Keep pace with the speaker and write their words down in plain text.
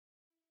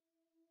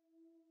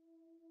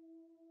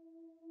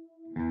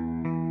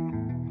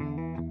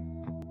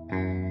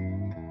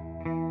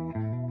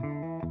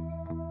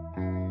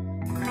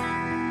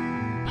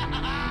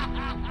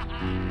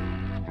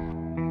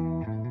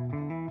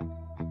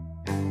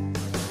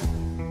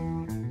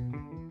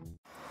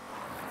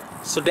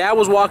So Dad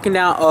was walking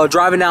down,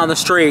 driving down the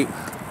street,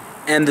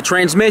 and the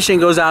transmission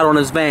goes out on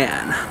his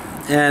van,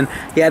 and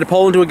he had to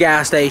pull into a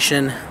gas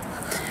station,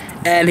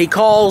 and he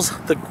calls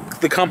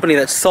the company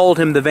that sold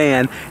him the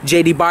van,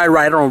 JD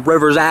Byrider on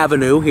Rivers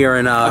Avenue here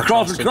in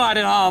across from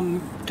Trident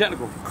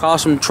Technical.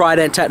 Across from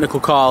Trident Technical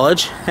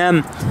College,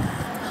 and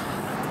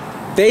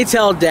they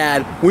tell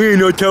Dad, "We ain't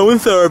no towing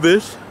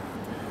service."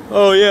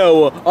 Oh yeah,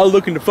 well, I'll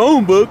look in the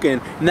phone book,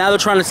 and now they're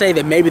trying to say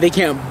that maybe they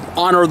can't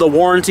honor the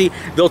warranty.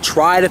 They'll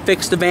try to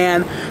fix the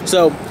van.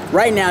 So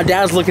right now,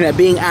 Dad's looking at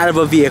being out of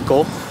a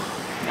vehicle.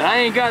 And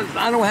I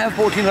don't have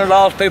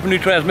 $1,400 to pay for new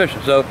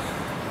transmission, so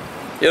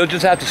it'll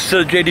just have to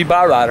sit at JD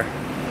Byrider.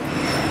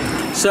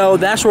 So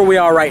that's where we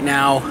are right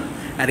now,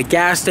 at a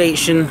gas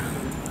station,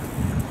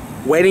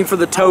 waiting for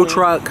the tow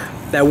truck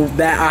that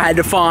I had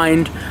to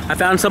find. I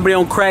found somebody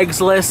on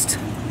Craigslist.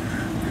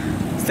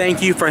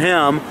 Thank you for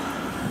him.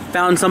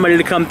 Found somebody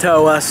to come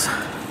tow us.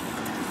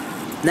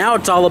 Now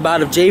it's all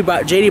about if JD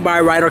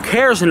Byrider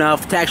cares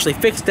enough to actually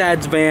fix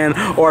Dad's van,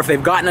 or if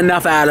they've gotten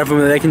enough out of him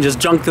that they can just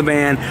junk the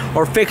van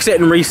or fix it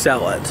and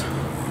resell it.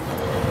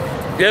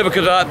 Yeah,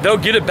 because they'll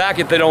get it back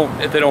if they don't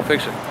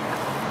fix it.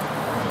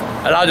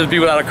 And I'll just be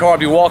without a car,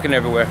 be walking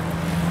everywhere.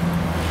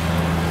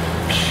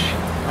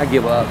 I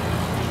give up.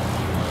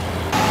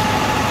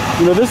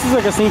 You know, this is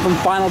like a scene from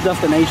Final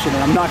Destination,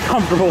 and I'm not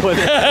comfortable with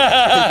it.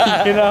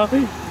 You know?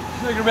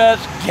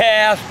 Cigarettes,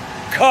 gas,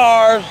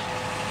 cars,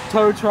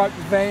 tow truck,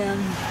 van,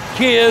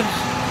 kids.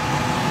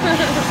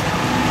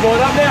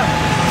 Going up now.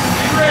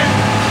 Get ready.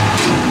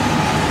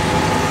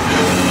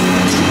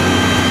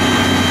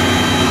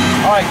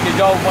 All right, kids,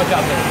 y'all watch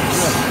out there.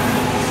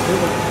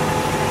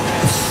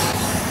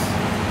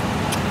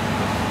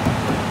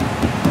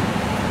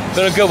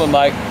 Been a good one,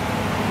 Mike.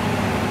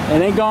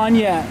 It ain't gone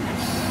yet.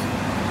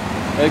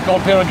 It's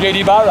gonna pin on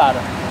JD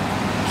Byrider.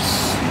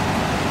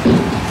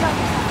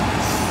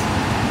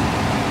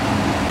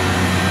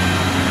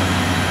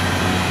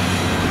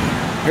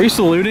 Are you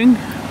saluting?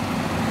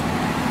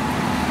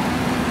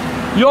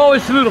 You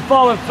always salute a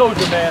fallen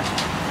soldier, man.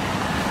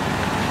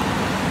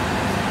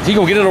 Is he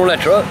gonna get it on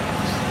that truck?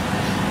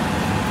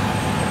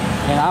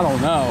 Man, I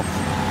don't know.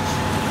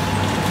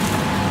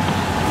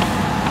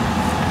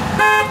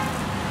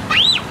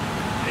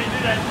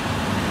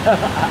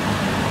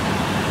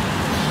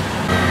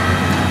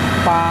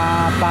 Ba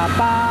ba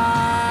ba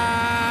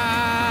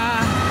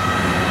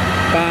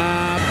ba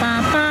ba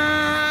ba ba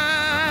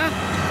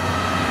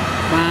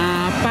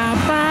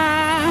ba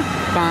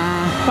ba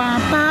ba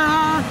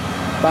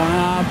ba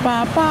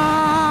ba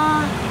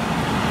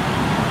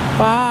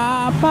ba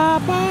ba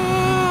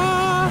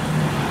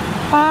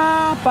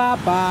ba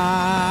ba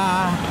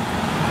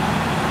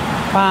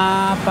ba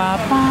ba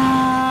ba.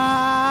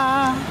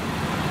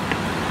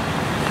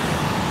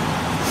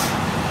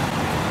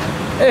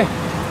 Hey,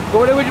 go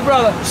in there with your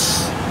brother.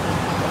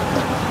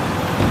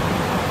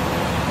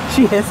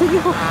 She hissing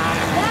you?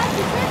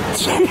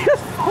 She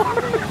just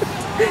farted.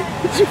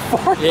 Did you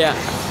fart? Yeah.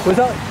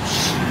 Without,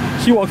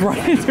 she walked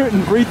right into it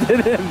and breathed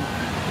it in.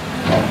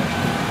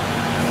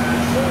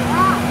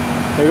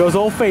 There goes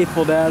Old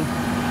Faithful, Dad.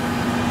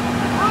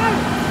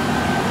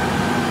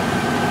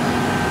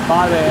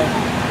 Bye, man.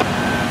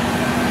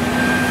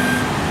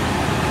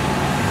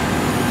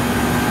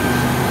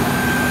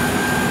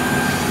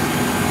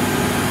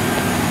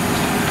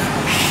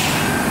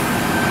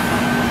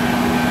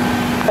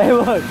 Hey,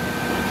 look.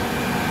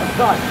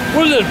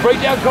 What is this,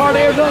 breakdown car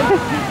there or something?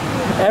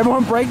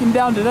 Everyone breaking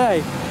down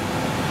today.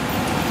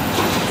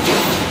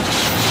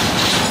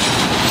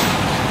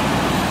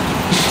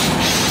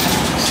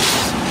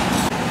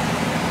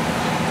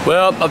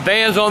 Well, a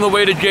van's on the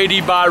way to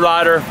JD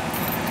Byrider.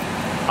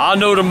 I'll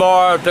know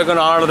tomorrow if they're going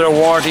to honor their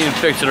warranty and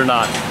fix it or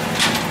not.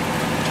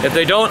 If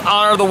they don't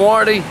honor the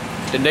warranty,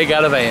 then they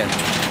got a van.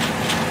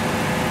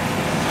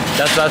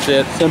 That's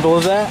it. Simple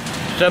as that?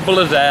 Simple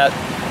as that.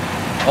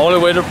 Only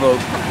way to vote.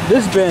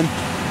 This bin.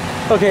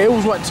 Okay, it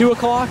was what, 2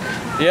 o'clock?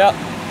 Yep.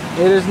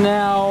 It is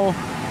now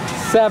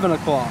 7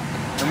 o'clock.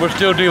 And we're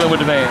still dealing with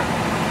the van.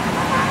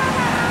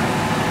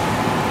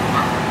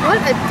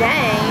 What a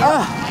day.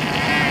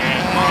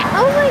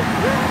 Oh my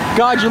God.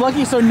 God, you're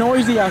lucky it's so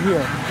noisy out here.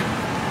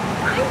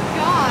 My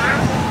God.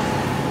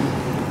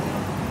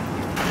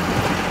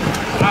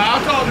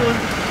 I'll talk to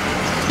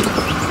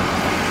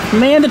him.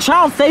 Man, the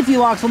child safety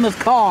lock's on this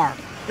car.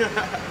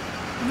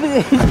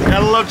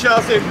 Gotta love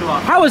child safety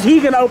lock. How is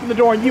he gonna open the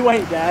door and you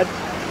ain't, Dad?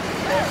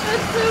 That's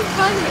so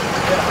funny.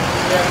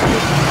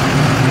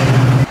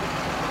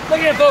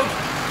 Look at it, folks.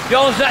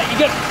 Y'all say you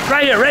get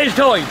right here, raise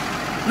toys.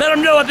 Let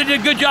them know if they did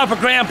a good job for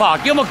Grandpa.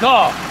 Give them a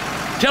call.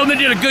 Tell them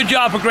they did a good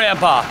job for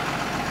Grandpa.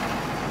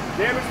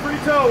 Damage-free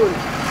towing.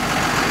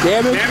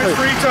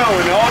 Damage-free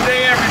towing all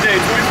day, every day,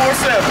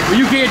 24/7. Well,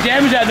 you can't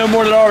damage that no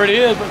more than it already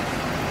is. But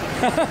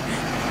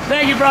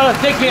thank you, brother.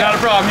 Take care. Not a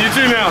problem. You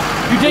too now.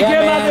 You take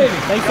care of my baby.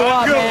 Thanks a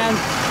lot, man.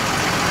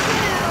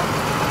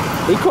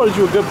 He quoted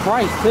you a good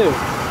price, too.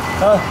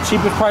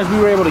 Cheapest price we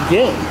were able to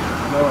get.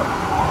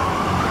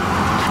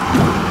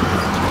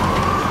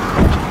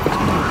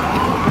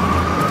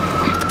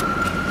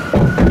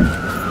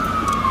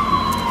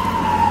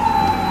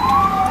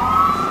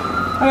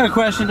 got a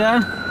question,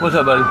 Dad. What's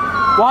up, buddy?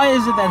 Why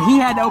is it that he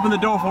had to open the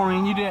door for me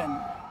and you didn't?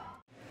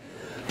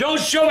 Don't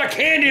show a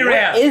candy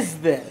wrap. What is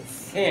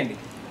this? Candy.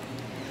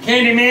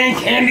 Candyman,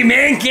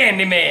 Candyman,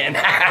 Candyman.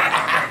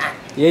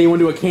 Yeah, you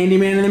want to do a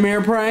Candyman in the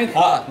mirror prank?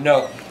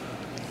 No.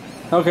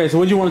 Okay, so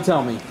what do you want to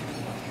tell me?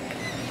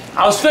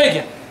 I was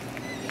thinking.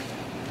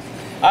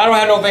 I don't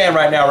have no van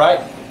right now, right?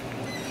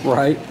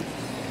 Right.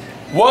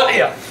 What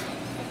if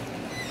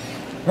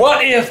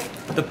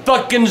the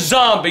fucking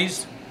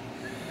zombies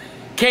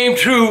came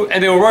through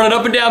and they were running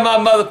up and down my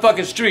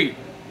motherfucking street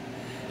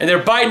and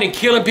they're biting and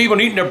killing people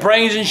and eating their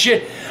brains and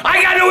shit?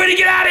 I got no way to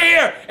get out of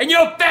here and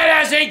your fat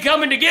ass ain't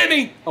coming to get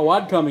me. Oh,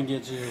 I'd come and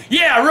get you.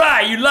 Yeah,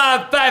 right, you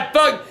live fat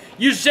fuck.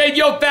 You saved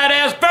your fat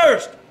ass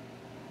first.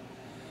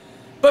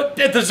 But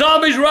if the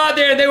zombies were out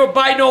there and they were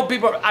biting on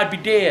people, I'd be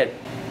dead.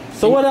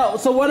 So what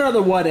else? So what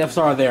other what ifs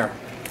are there?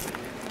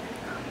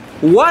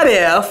 What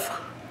if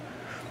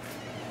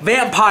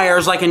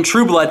vampires like in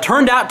True Blood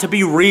turned out to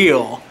be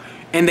real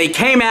and they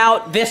came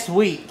out this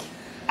week?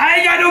 I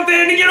ain't got no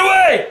van to get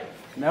away.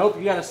 Nope,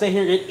 you gotta stay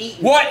here and get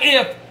eaten. What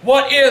if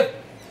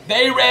the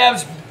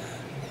Arabs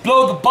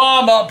blow the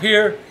bomb up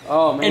here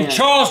in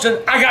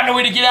Charleston? I got no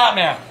way to get out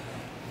now.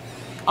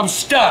 I'm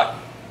stuck.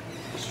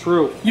 It's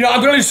true. You know,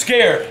 I'm really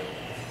scared.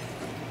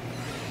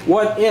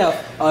 What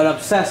if an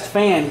obsessed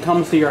fan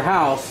comes to your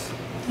house?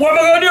 What am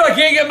I gonna do? I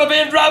can't get my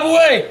van to drive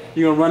away.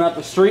 You gonna run up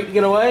the street to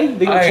get away?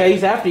 They're gonna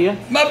chase after you.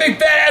 My big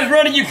fat ass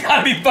running, you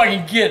gotta be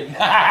fucking kidding.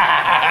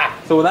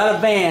 So without a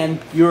van,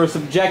 you are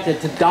subjected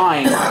to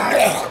dying.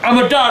 I'm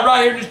gonna die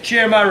right here in this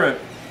chair in my room.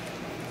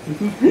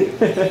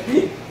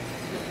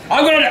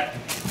 I'm gonna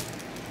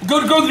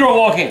go through a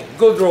walk-in.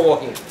 Go through a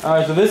walk-in.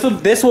 Alright, so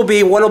this will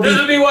be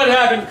what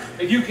happened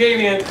if you came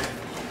in.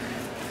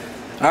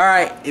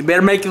 Alright, you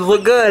better make it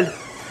look good.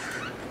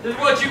 This is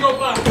what you go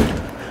find.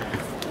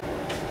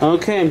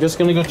 Okay, I'm just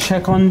gonna go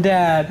check on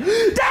Dad. Dad,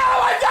 oh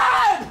my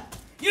God!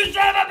 You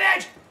son of a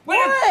bitch! What?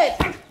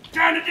 What are you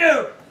trying to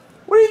do?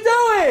 What are you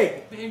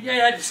doing?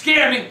 Yeah, that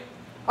scared me.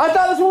 I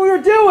thought that's what we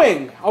were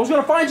doing. I was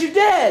gonna find you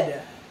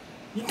dead.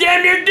 You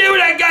damn near do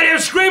that goddamn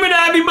screaming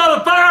at me,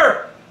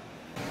 motherfucker!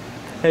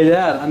 Hey,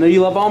 Dad, I know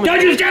you love almond joy.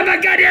 Don't you stab my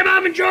goddamn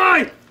almond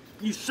joy!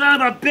 You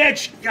son of a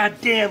bitch!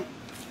 Goddamn!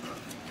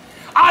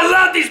 I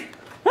love these.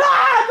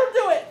 Ah! Don't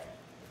do it.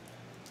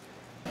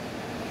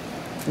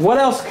 What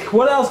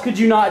else could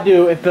you not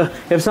do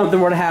if something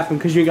were to happen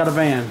because you got a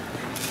van?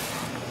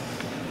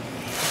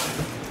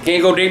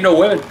 Can't go date no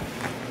women.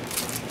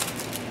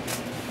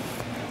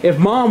 If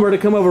Mom were to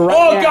come over right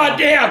now. Oh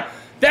goddamn!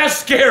 That's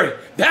scary.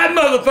 That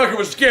motherfucker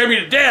would scare me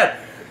to death.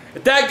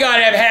 If that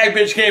goddamn hag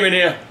bitch came in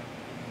here,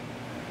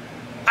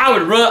 I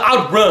would run.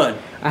 I would run.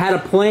 I had a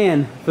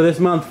plan for this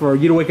month for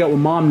you to wake up with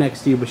Mom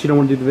next to you, but she don't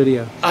want to do the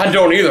video. I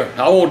don't either.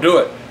 I won't do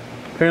it.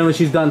 Apparently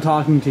she's done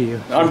talking to you.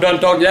 I'm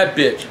done talking to that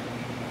bitch.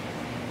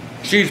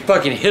 She's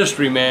fucking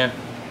history, man.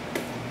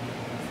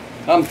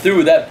 I'm through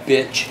with that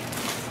bitch.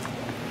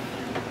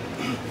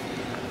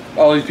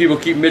 All these people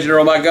keep mentioning her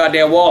on my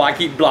goddamn wall. I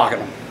keep blocking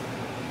them.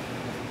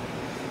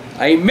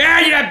 I ain't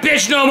married to that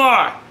bitch no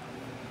more.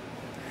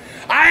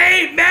 I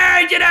ain't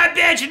married to that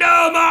bitch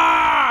no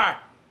more.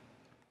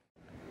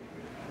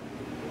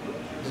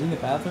 Is he in the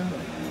bathroom?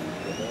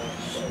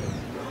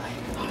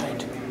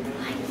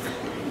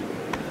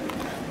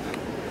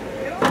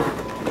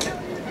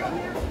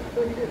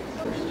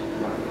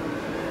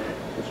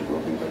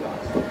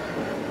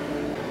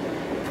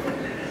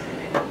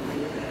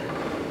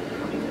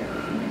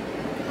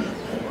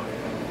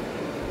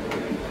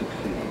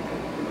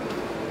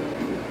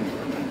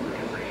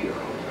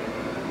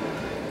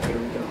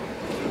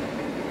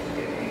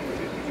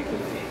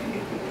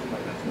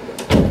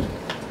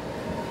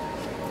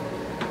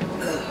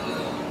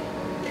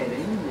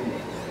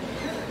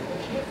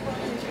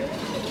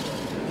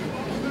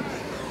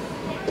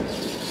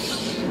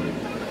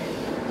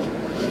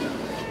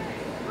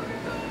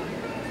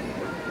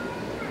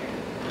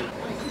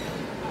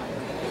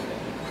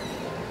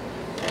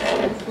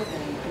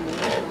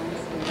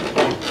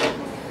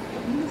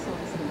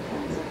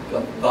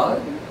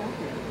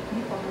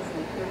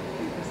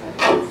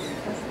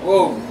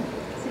 Whoa.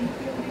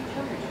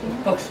 What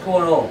the fuck's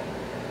going on?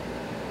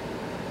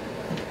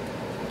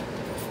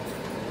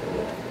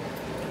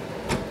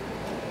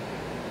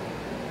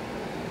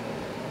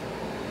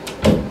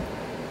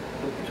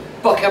 What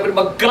the fuck happened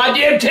to my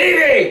goddamn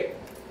TV?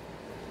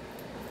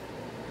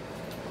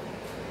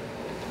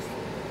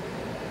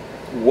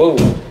 Whoa.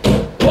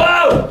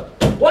 Whoa!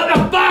 What the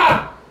fuck?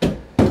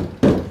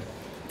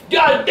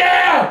 God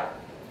damn!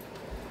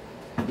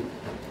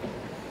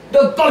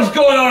 The fuck's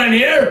going on in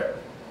here?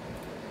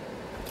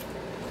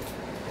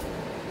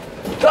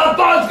 The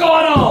fuck's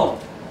going on?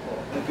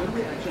 A good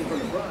reaction from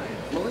the bride.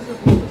 Melissa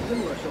pulled a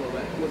similar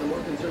silhouette with a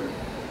more conservative.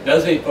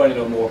 That ain't funny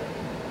no more.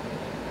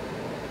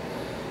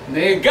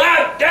 Man,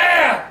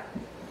 goddamn!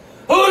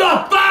 Who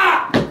the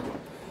fuck?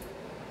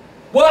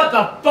 What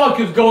the fuck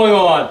is going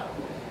on?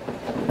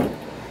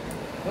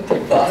 What the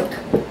fuck?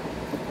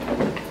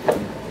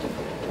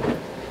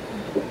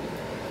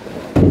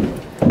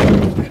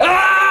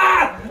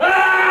 Ah!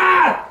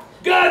 Ah!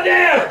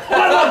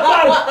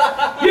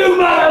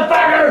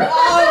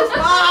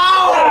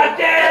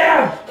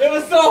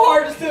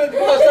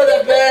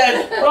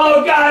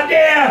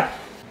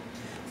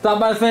 Stopped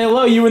by to say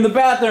hello. You were in the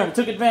bathroom.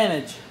 Took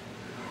advantage.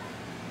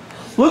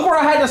 Look where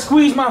I had to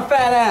squeeze my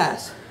fat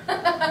ass.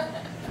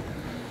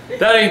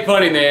 That ain't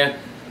funny, man.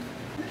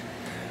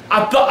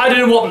 I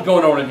didn't know what was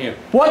going on in here.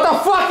 What the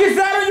fuck is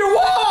that on your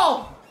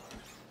wall?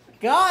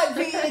 God,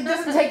 Pete, it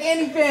doesn't take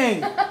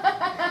anything.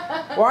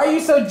 Why are you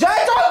so judged?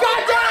 Oh,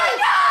 God, God!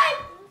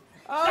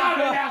 Stop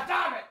it now,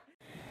 stop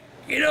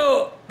it! You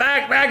know,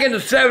 back in the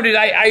 70s,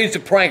 I used to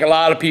prank a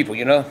lot of people,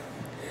 you know?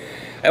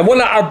 And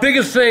our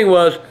biggest thing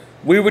was,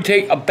 we would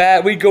take a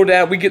bag, we'd go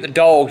down, we'd get the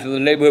dogs in the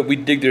neighborhood,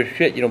 we'd dig their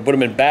shit, you know, put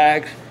them in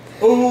bags.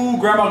 Ooh,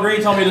 Grandma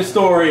Green told me the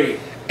story.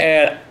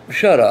 And,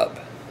 shut up.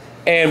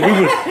 And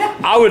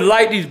I would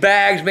light these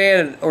bags,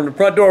 man, on the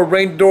front door,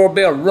 ring the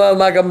doorbell, and run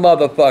like a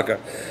motherfucker.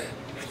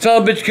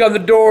 Some bitch come to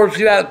the door,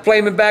 see that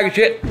flaming bag of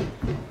shit?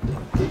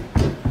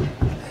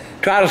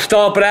 Try to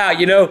stomp it out,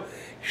 you know?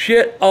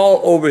 Shit all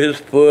over his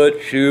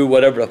foot, shoe,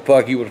 whatever the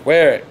fuck he was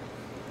wearing.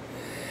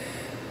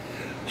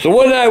 So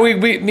one night,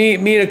 me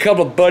and a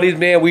couple of buddies,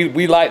 man,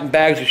 we lighting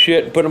bags of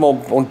shit and put them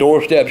on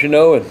doorsteps, you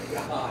know?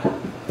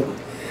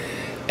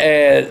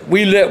 And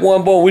we lit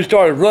one boy, we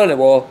started running.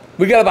 Well,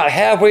 we got about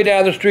halfway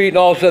down the street, and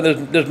all of a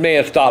sudden this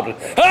man stopped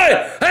us.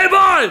 Hey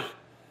boys!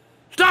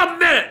 Stop a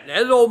minute!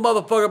 And this old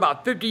motherfucker,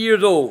 about 50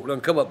 years old,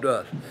 done come up to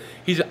us.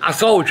 He said, I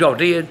saw what y'all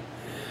did.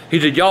 He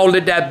said, y'all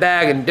lit that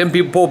bag, and them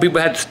poor people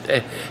had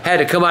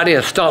to come out there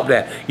and stomp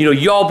that. You know,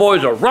 y'all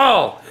boys are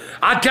wrong.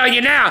 I tell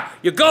you now,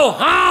 you go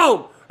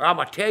home, or I'm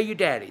gonna tell your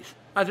daddies.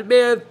 I said,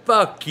 man,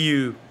 fuck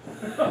you.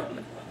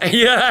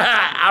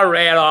 Yeah, I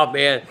ran off,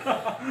 man.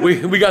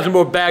 We got some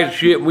more bags of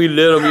shit, and we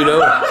lit them, you know.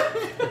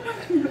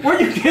 Where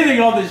are you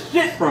getting all this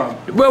shit from?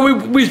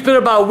 Well, we spent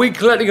about a week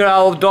collecting it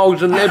all the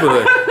dogs in the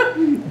neighborhood.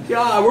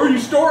 God, where are you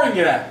storing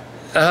it at?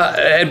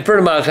 At a friend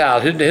of mine's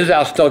house. His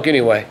house stunk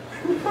anyway.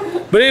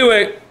 But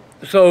anyway,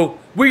 so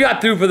we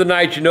got through for the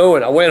night, you know,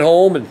 and I went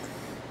home, and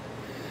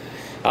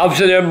I was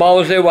sitting there, and Mom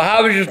would say, well,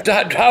 how was your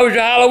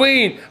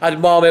Halloween? I said,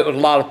 Mom, it was a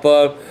lot of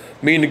fun.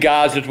 Me and the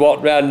guys just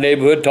walked around the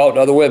neighborhood, talked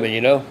to other women,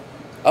 you know.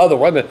 Other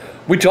women.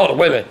 We talked to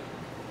women.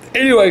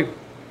 Anyway,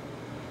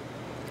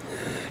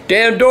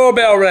 damn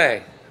doorbell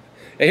rang.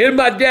 And here's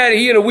my daddy,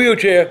 he in a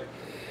wheelchair,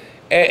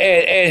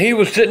 and he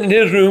was sitting in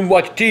his room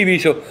watching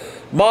TV, so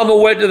Mama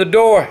went to the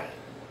door.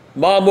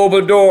 Mom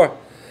opened the door,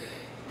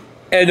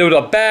 and there was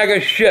a bag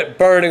of shit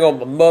burning on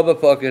the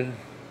motherfucking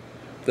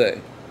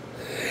thing.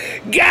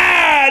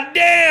 God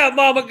damn,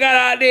 Mama got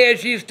out there and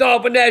she's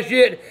stomping that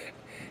shit.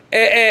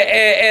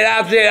 And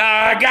I said,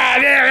 oh,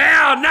 goddamn,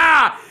 hell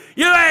nah.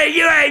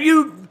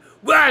 You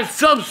were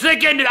some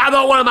sick ended. I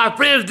thought one of my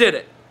friends did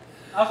it.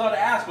 I was about to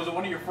ask, was it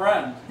one of your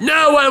friends?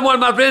 No, it wasn't one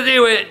of my friends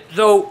anyway.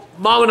 So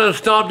Mama done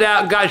stomped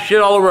out and got shit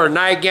all over her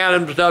nightgown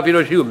and stuff. You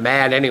know, she was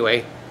mad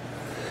anyway.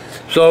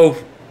 So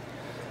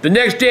the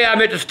next day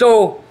I'm at the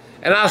store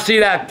and I see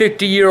that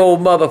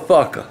 50-year-old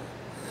motherfucker.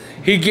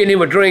 He getting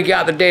him a drink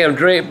out the damn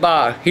drink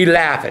box. He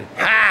laughing.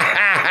 Ha,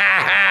 ha, ha,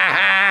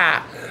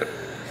 ha,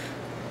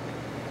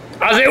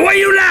 ha. I said, what are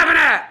you laughing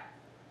at?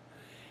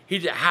 He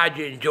said, how'd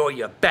you enjoy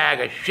your bag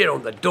of shit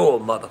on the door,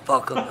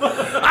 motherfucker?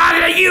 I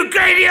said, you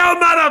crazy old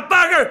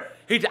motherfucker.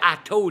 He said, I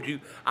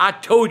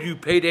told you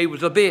Payday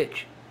was a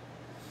bitch.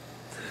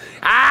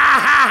 Ah,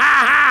 ha,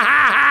 ha, ha,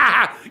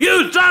 ha, ha.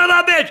 You son of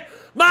a bitch.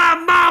 My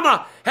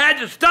mama had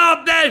to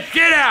stomp that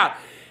shit out.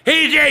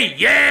 He said,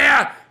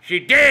 yeah, she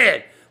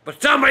did.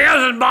 But somebody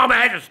else's mama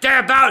had to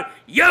stamp out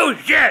your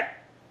shit.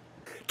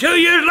 2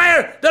 years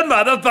later, the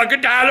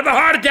motherfucker died of a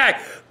heart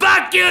attack.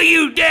 Fuck you,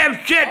 you damn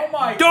shit,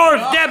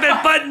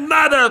 doorstepping button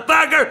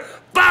motherfucker.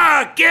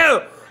 Fuck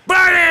you.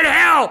 Burn in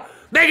hell.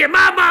 Making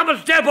my mama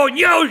step on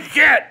your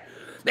shit.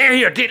 Man,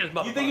 here, take this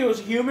motherfucker. You think it was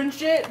human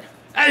shit?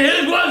 And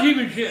his was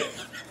human shit.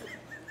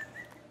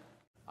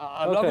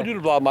 I'm not gonna do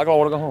the vlog, Michael. I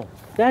wanna go home.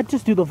 Dad,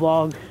 just do the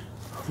vlog.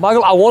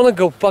 Michael, I wanna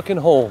go fucking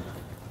home.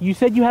 You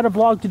said you had a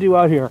vlog to do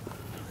out here.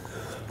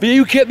 But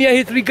you kept me out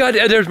here 3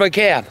 goddamn. There's my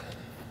cab.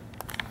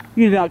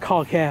 You did not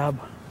call a cab.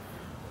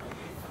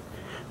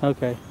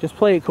 Okay, just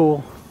play it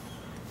cool.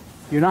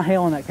 You're not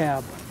hailing that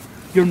cab.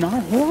 You're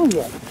not hailing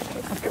it.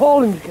 I'm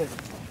calling because.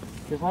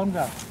 Just let him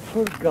go.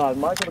 Oh God,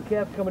 Michael, the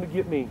cab's coming to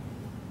get me.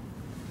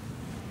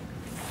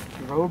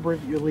 Row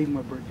Bridget, you're leaving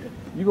with Bridget.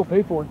 You gonna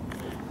pay for it?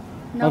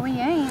 No, we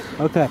ain't.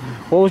 Okay,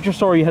 what was your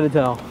story you had to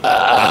tell?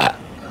 I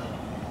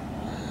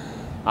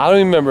don't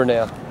even remember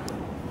now.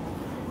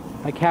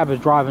 That cab is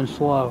driving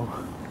slow.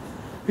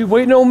 He's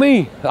waiting on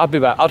me. I'll be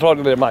back. I'll talk to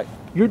you later, Mike.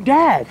 Your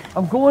dad.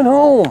 I'm going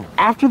home.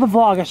 After the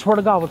vlog, I swear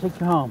to God, we'll take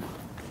you home.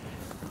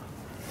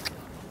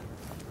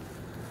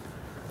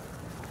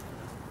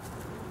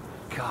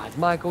 God,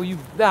 Michael,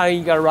 now you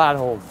ain't got to ride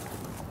home.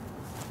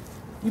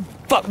 You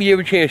fuck me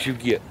every chance you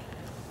get.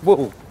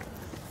 Whoa.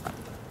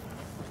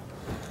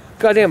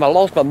 Goddamn, I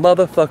lost my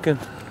motherfucking...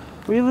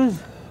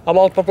 I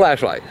lost my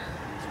flashlight.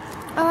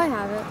 Oh, I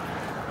have it.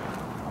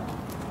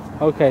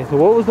 Okay, so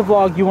what was the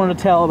vlog you wanted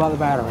to tell about the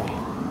battery?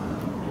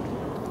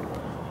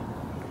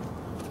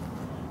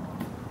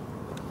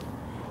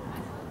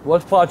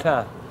 What's part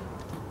time?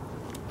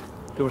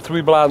 There were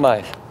 3 blind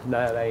mice.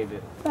 Nah, that ain't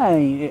it. That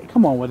ain't it.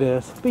 Come on with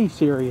this. Be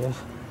serious.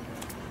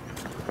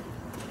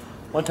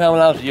 One time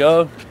when I was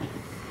young,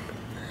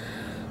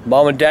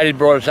 Mom and Daddy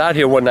brought us out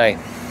here one night.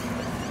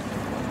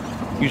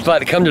 Used to like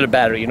to come to the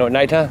battery, you know, at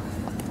nighttime.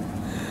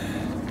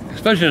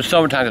 Especially in the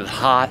summertime, it's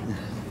hot.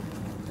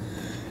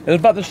 It was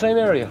about the same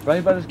area,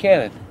 right by this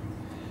cannon.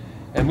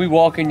 And we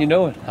walk in, you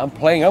know it. I'm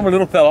playing, I'm a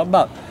little fella, I'm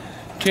about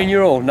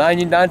 10-year-old,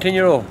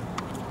 10-year-old.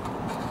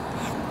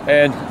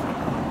 And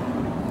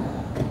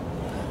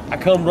I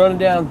come running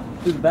down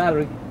through the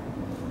battery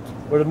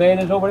where the man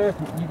is over there.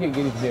 You can't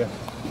get him there.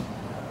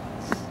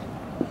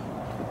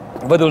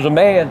 But there was a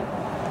man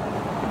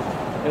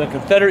in a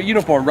Confederate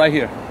uniform right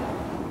here.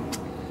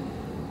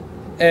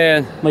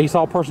 And like you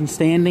saw a person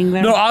standing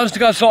there? No, I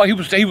saw he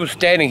was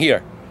standing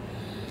here.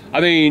 I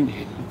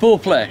mean, full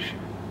flesh.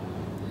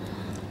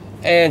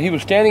 And he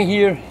was standing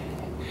here,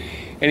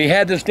 and he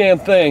had this damn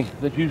thing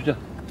that used to,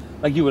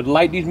 like you would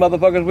light these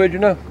motherfuckers with, you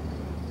know?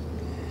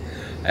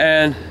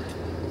 And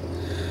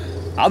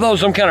I thought it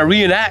was some kind of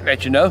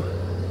reenactment, you know?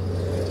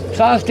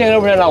 So I was standing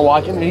over here and I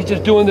watch him, and he's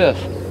just doing this.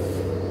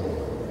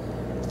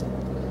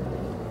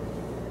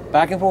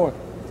 Back and forth.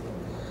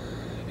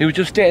 He was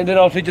just standing there,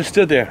 also he just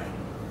stood there.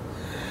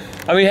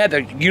 I mean, he had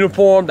the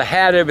uniform, the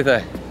hat,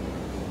 everything.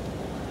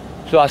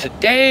 So I said,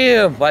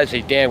 damn. Well, I didn't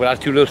say damn, but I was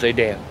too little to say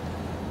damn.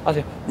 I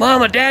said,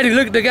 Mama, Daddy,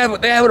 look at the guy,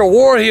 they're having a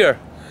war here.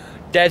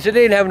 Dad said,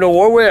 they ain't having no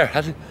war where?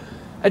 I said,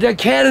 I got a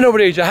cannon over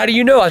there. He said, how do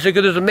you know? I said,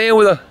 because there's a man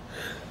with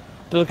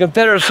a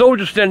Confederate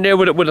soldier standing there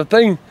with a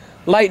thing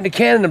lighting the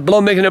cannon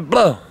and making it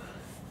blow.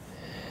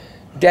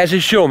 Dad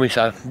said, show me,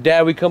 son.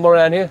 Dad, we come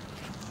around here.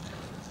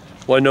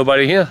 Wasn't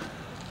nobody here.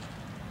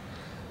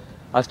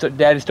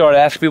 Daddy started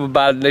asking people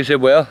about it, and they said,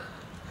 well,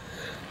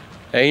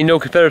 there ain't no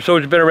Confederate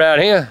soldier been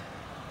around here.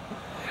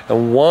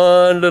 And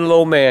one little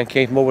old man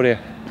came from over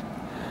there.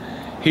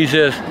 He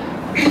says,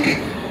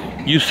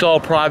 you saw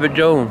Private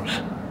Jones.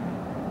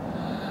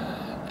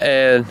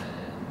 And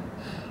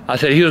I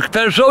said, he was a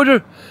Confederate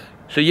soldier?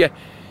 He said, yeah.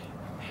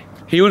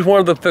 He was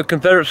one of the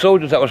Confederate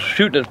soldiers that was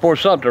shooting at Fort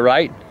Sumter,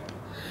 right?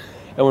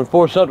 And when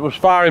Fort Sumter was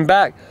firing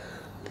back,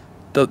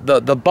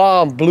 the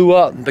bomb blew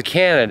up the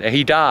cannon and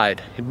he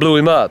died. It blew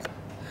him up.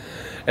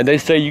 And they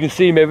say you can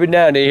see him every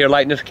now and then here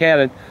lighting this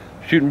cannon,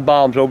 shooting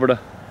bombs over to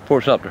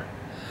Fort Sumter.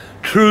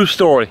 True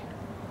story.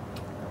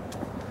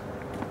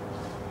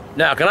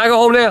 Now, can I go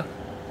home now?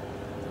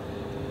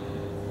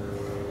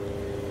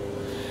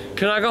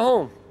 Can I go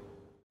home?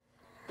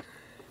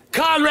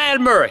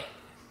 Conrad Murray.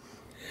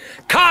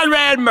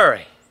 Conrad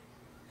Murray.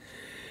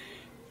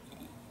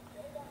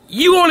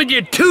 You only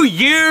get 2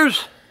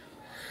 years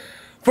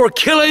for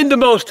killing the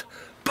most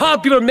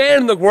popular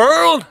man in the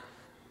world?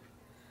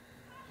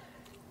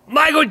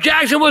 Michael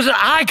Jackson was an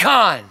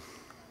icon.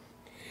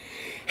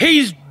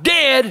 He's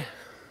dead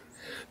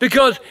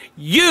because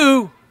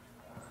you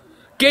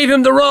gave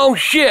him the wrong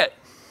shit.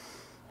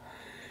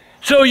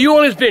 So you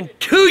only spent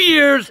 2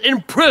 years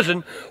in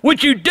prison,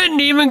 which you didn't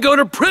even go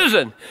to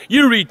prison.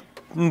 You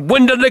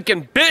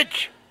window-licking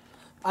bitch.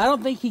 I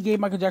don't think he gave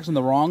Michael Jackson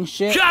the wrong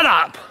shit. Shut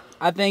up!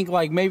 I think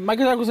like maybe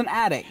Michael Jackson was an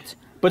addict.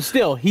 But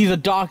still, he's a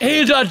doctor.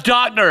 He's a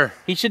doctor.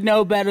 He should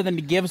know better than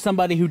to give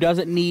somebody who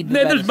doesn't need the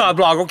Man, this is my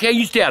blog, okay?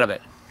 You stay out of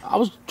it. I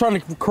was trying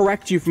to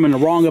correct you from a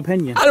wrong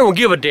opinion. I don't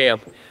give a damn.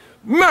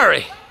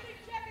 Murray!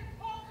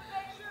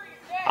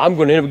 I'm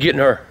going to end up getting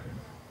her.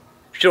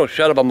 She don't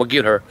shut up, I'm going to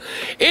get her.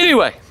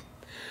 Anyway,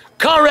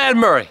 Conrad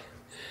Murray.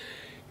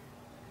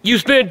 You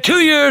spent 2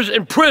 years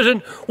in prison,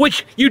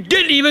 which you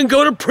didn't even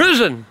go to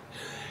prison.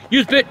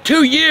 You spent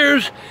 2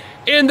 years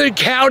in the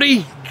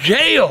county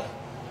jail.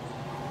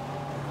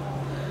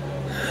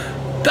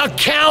 The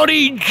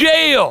county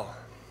jail.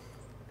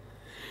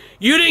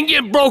 You didn't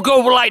get broke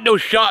over like no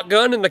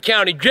shotgun in the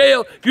county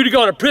jail. If you'd have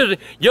gone to prison,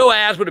 your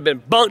ass would have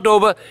been bunked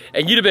over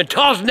and you'd have been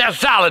tossing that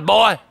salad,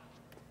 boy.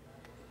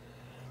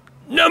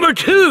 Number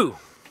 2,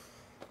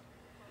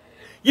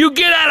 you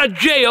get out of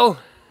jail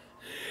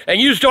and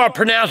you start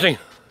pronouncing,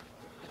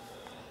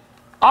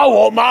 I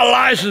want my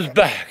license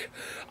back.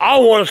 I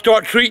want to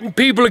start treating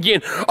people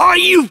again. Are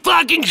you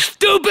fucking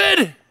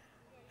stupid?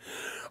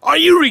 Are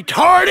you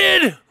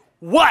retarded?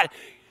 What?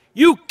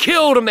 You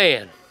killed a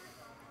man.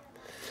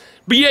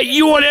 But yet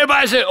you want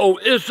everybody to say, oh,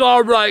 it's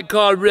all right,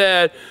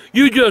 Conrad.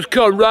 You just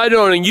come right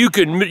on and you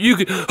can, who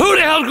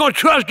the hell's gonna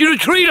trust you to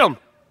treat them?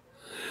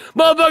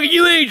 Motherfucker,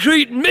 you ain't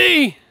treating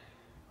me.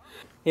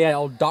 Yeah,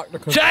 old Dr.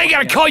 Kevorkian. See, I ain't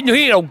gotta call you,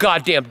 he ain't no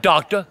goddamn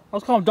doctor. I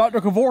was calling him Dr.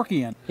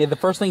 Kevorkian. Yeah, the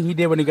first thing he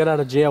did when he got out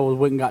of jail was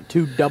went and got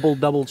 2 double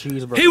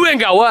cheeseburgers. He went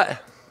and got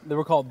what? They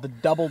were called the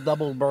double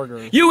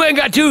burgers. You went and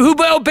got 2, who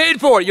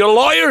paid for it? You're a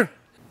lawyer?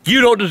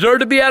 You don't deserve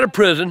to be out of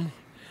prison.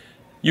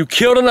 You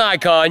killed an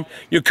icon.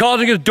 You're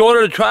causing his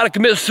daughter to try to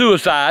commit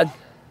suicide.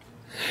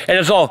 And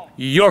it's all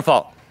your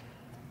fault.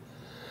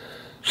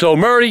 So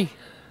Murray,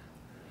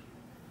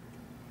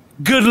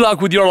 good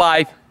luck with your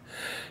life.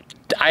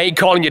 I ain't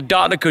calling you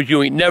doctor because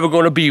you ain't never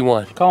gonna be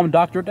one. Call him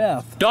Dr.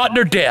 Death.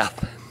 Dr.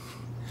 Death.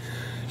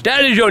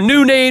 That is your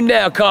new name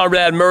now,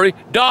 Conrad Murray.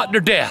 Dr.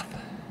 Death.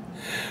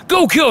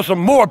 Go kill some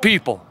more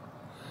people.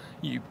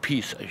 You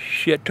piece of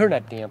shit. Turn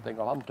that damn thing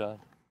off. I'm done.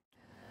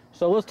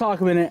 So let's talk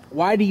a minute.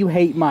 Why do you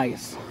hate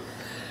mice?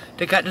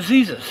 They got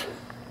diseases.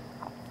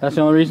 That's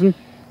the only reason?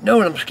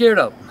 No, and I'm scared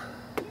of them.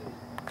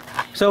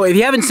 So if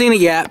you haven't seen it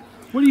yet,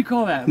 What do you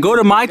call that? go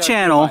to my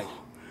channel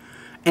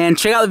and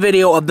check out the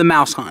video of the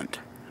mouse hunt.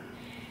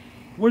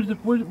 What does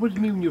it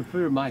mean when you're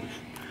afraid of mice?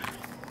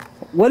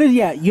 What is,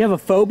 yeah, you have a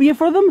phobia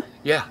for them?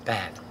 Yeah,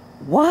 bad.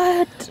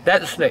 What?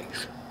 That's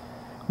snakes.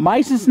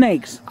 Mice and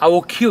snakes. I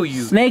will kill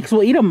you. Snakes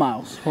will eat a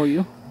mouse for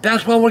you.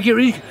 That's why I want to get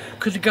rid of you,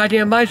 because the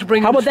goddamn mice will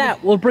bring. How about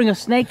that? We'll bring a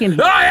snake in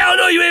here. Oh, hell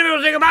no, you ain't able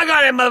to take my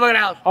goddamn motherfucking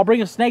house. I'll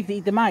bring a snake to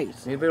eat the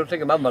mice. You ain't able to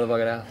take my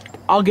motherfucking house.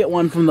 I'll get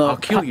one from the... I'll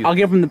kill you. I'll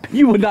get from the...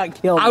 You would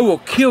not kill me. I will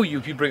kill you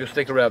if you bring a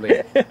snake around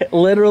me.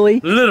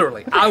 Literally?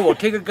 Literally. I will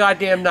take a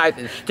goddamn knife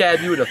and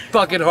stab you in the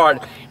fucking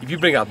heart if you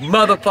bring a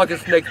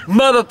motherfucking snake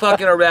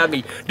motherfucking around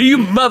me. Do you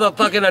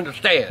motherfucking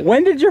understand?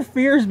 When did your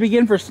fears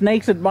begin for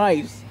snakes and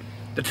mice?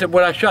 That's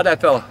when I shot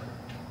that fella.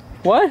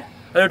 What?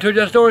 I never told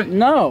you that story?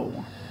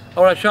 No.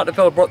 Oh, when I shot the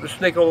fella, brought the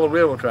snake over the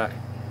railroad track.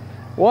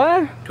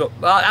 What?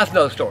 That's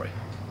another story.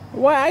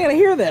 What? I gotta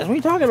hear this. What are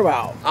you talking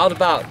about? I was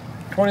about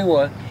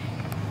 21,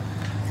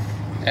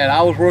 and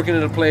I was working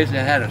in a place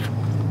that had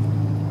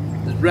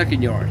this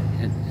wrecking yard,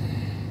 and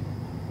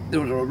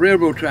there was a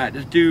railroad track.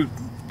 This dude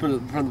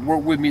from the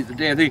work with me at the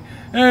damn thing,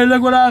 hey,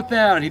 look what I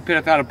found. He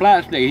found a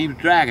black snake, and he was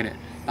dragging it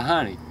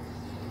behind him.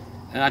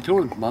 And I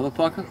told him,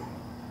 motherfucker,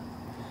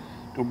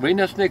 don't bring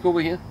that snake over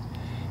here.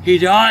 He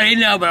said, oh,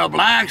 ain't nothing but a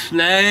black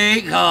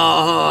snake.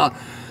 I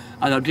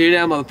said, I'll tell you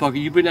that, motherfucker,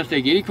 you bring that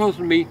snake any closer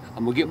to me,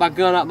 I'm gonna get my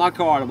gun out my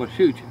car and I'm gonna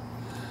shoot you.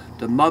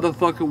 The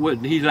motherfucker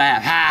wouldn't. He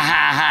laughed, ha,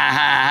 ha, ha,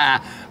 ha,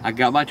 ha. I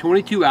got my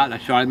 22 out and I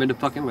shot him in the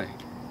fucking leg.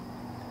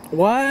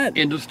 What?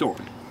 End of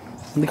story.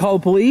 They call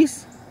the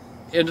police?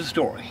 End of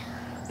story.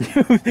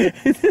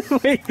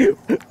 Wait,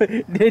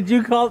 did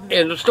you call?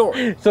 End of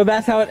story. So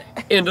that's how it...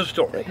 End of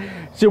story.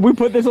 Should we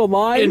put this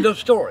online? End of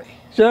story.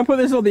 Should I put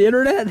this on the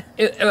internet?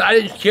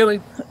 I didn't kill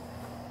him.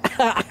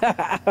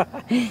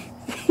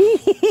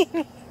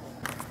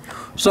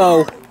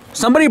 So,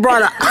 somebody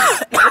brought a...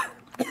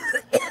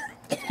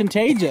 It's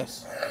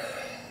contagious.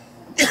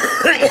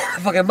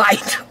 Fucking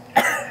might.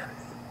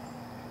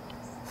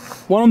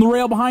 One on the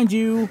rail behind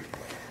you.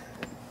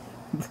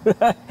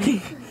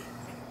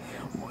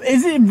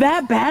 Is it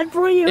that bad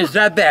for you? It's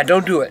that bad,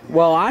 don't do it.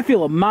 Well, I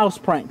feel a mouse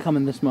prank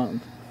coming this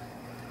month.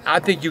 I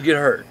think you get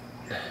hurt.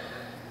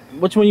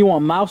 Which one you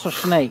want, mouse or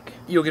snake?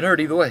 You'll get hurt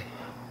either way.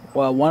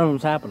 Well, one of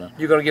them's happening.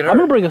 You're gonna get hurt. I'm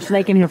gonna bring a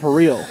snake in here for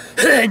real.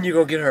 And you're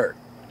gonna get hurt.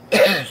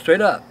 Straight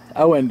up.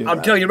 I wouldn't do it.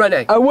 I'm telling you right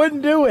now. I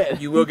wouldn't do it.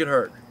 You will get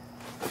hurt.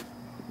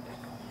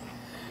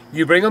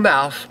 You bring a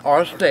mouse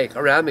or a snake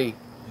around me,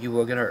 you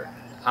will get hurt.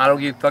 I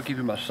don't give a fuck if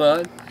you're my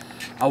son.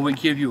 I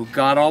wouldn't give you a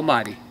God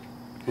Almighty.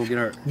 You'll get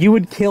hurt. You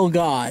would kill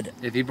God.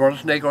 If he brought a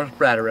snake or a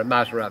spider or a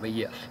mouse around me,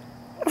 yes.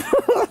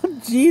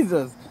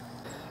 Jesus.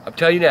 I'm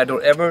telling you now,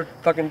 don't ever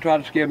fucking try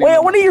to scare me.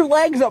 Wait, what are your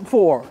legs up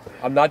for?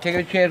 I'm not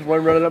taking a chance of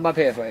one running up my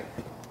pants leg.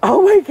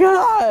 Oh my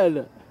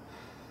God.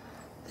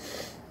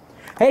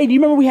 Hey, do you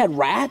remember we had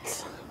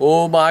rats?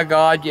 Oh my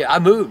God, yeah, I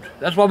moved.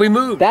 That's why we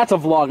moved. That's a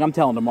vlog I'm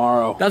telling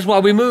tomorrow. That's why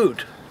we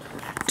moved.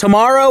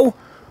 Tomorrow,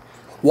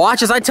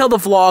 watch as I tell the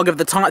vlog of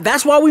the time.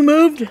 That's why we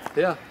moved?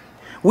 Yeah.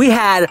 We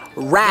had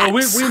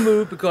rats. No, we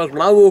moved because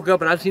when I woke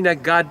up and I seen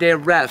that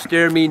goddamn rat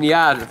staring me in the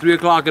eyes at 3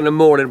 o'clock in the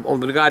morning on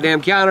the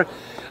goddamn counter,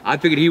 I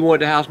figured he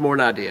wanted the house more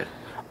than I did.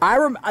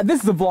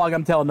 This is the vlog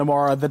I'm telling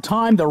tomorrow. The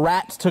time the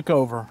rats took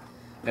over.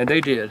 And they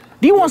did.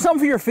 Do you want something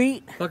for your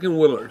feet? Fucking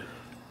Willard.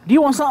 Do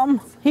you want something?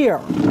 Here.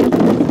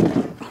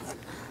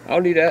 I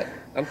don't need that.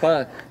 I'm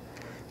fine.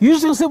 You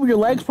just gonna sit with your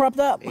legs propped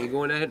up? Ain't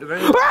going to hit the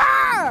ground.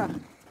 Ah!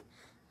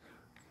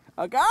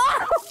 Oh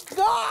God!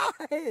 Oh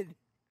God!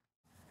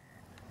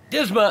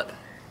 This month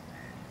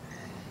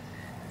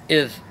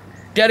is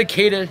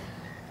dedicated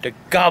to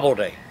Gobble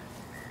Day.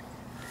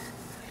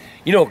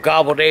 You know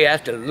Gobble Day,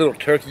 that's the little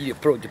turkey you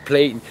put on your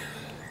plate and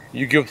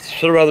you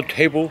sit around the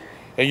table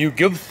and you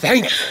give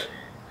thanks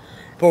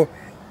for,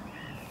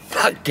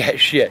 fuck that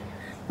shit.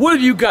 What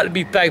have you got to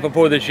be thankful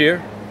for this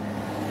year?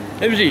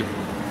 Let me see.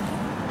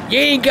 You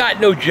ain't got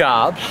no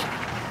jobs.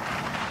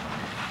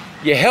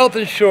 Your health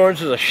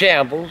insurance is a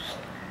shambles.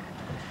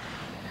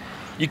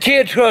 You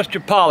can't trust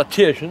your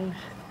politicians.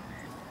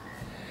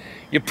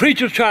 Your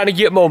preacher's trying to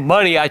get more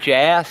money out your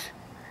ass.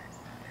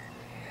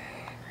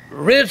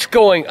 Rent's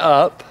going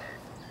up.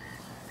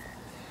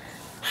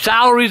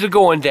 Salaries are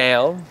going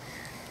down.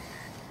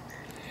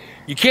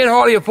 You can't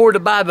hardly afford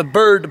to buy the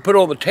bird to put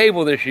on the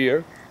table this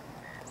year.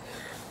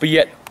 But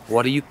yet,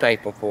 what are you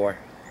thankful for?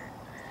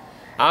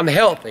 I'm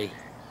healthy.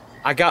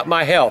 I got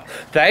my health.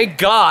 Thank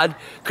God,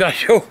 because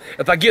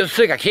if I get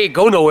sick, I can't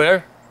go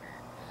nowhere.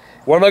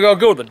 Where am I going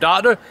to go? The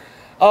doctor?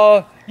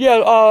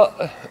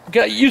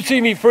 You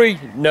see me free?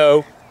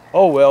 No.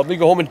 Oh well, let me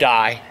go home and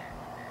die.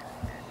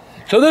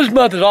 So this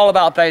month is all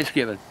about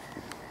Thanksgiving.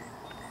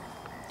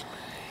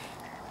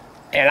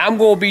 And I'm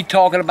going to be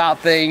talking about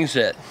things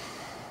that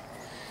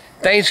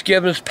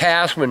Thanksgiving's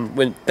past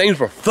when things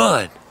were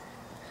fun.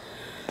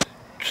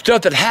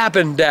 Stuff that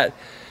happened that...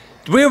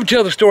 Did we ever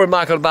tell the story,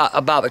 Michael,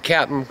 about the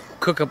Captain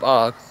Cook?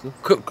 Of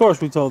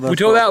course we told that. We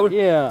told that one?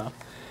 Yeah.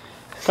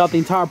 Caught the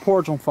entire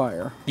porch on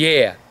fire.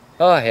 Yeah.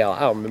 Oh, hell, I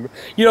don't remember.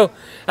 You know,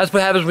 that's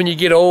what happens when you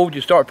get old,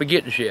 you start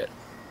forgetting shit.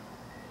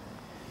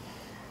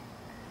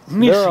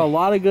 There are a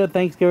lot of good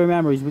Thanksgiving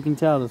memories we can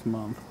tell this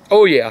month.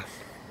 Oh, yeah.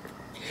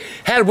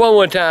 Had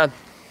one time.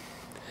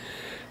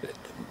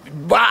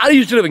 I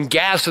used to live in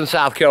Gaston,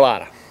 South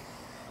Carolina.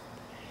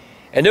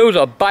 And there was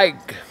a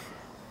bike,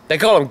 they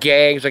call them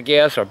gangs, I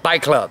guess, or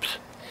bike clubs.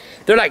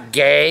 They're like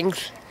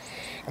gangs.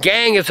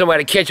 Gang is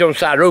somebody to catch you on the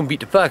side of the road and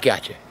beat the fuck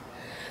out you.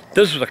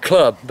 This was a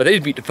club, but they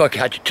beat the fuck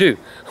out you too.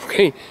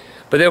 Okay?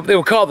 But they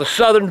were called the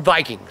Southern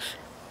Vikings.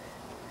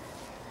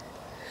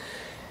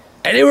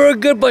 And they were a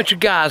good bunch of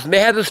guys, and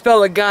they had this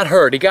fella that got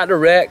hurt. He got in a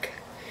wreck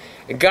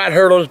and got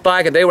hurt on his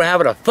bike, and they were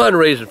having a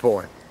fundraiser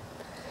for him.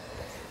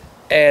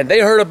 And they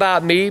heard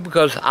about me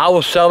because I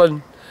was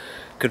selling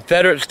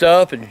Confederate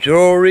stuff and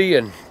jewelry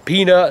and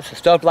peanuts and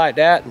stuff like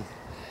that. And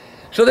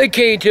so they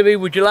came to me,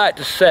 would you like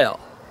to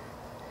sell?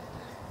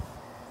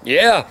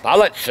 Yeah, I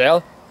like to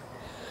sell.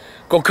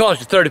 Gonna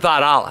cost you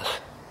 $35.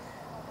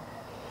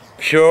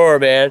 Sure,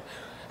 man.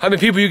 How many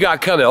people you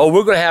got coming? Oh,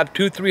 we're gonna have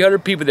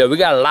 200-300 people there. We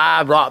got a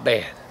live rock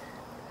band.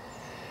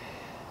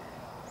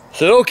 I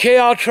said, okay,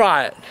 I'll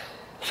try it.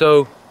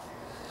 So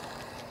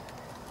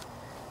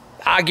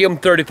I give them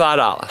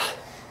 $35.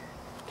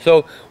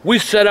 So we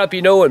set up,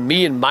 you know, and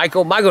me and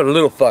Michael's a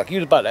little fuck. He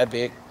was about that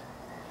big.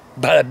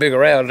 About that big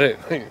around too.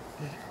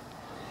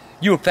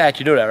 You were fat,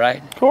 you know that,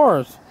 right? Of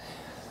course.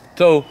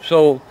 So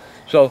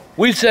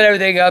we set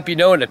everything up, you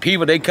know, and the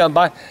people, they come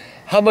by.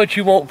 How much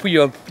you want for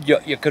your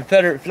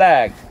Confederate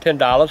flag?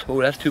 $10.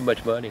 Oh, that's too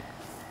much money.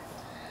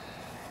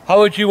 How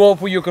much you want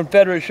for your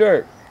Confederate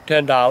shirt?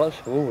 $10.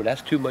 Oh,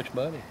 that's too much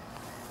money.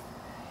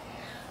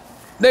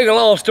 Make a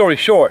long story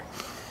short,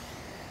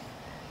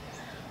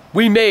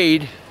 we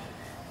made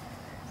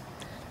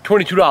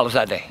 $22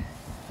 that day.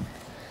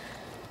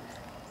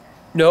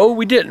 No,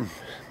 we didn't.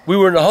 We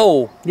were in the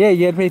hole. Yeah,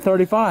 you had to pay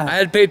 $35. I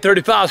had to pay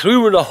 $35, so we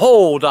were in the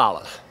hole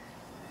dollars.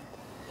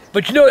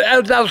 But you know,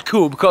 that was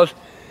cool because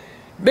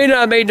may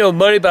not have made no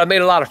money, but I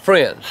made a lot of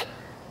friends.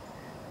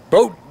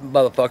 Broke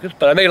motherfuckers,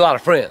 but I made a lot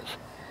of friends.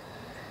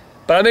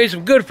 But I made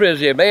some good friends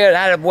here, man.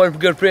 I had one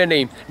good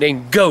friend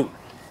named Goat.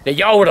 Now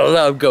y'all would have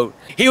loved Goat.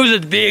 He was a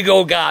big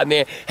old guy,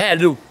 man.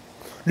 Had a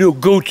little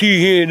goatee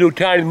here, little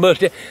tiny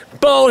mustache.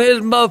 Bald his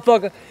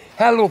motherfucker.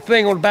 Had a little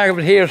thing on the back of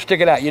his hair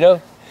sticking out, you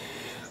know?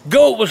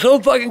 Goat was so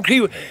fucking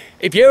creepy.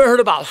 If you ever heard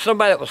about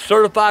somebody that was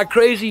certified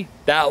crazy,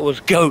 that was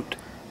Goat.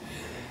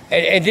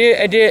 And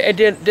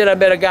then I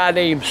met a guy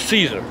named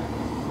Caesar.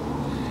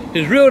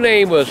 His real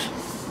name was,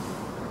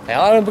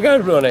 hell, I don't forget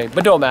his real name,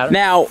 but don't matter.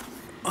 Now,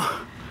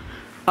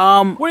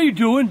 what are you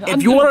doing?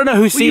 If you want to know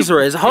who Caesar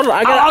is, hold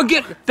on. I want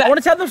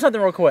to tell them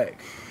something real quick.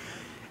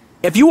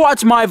 If you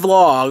watch my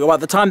vlog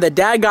about the time that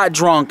Dad got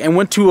drunk and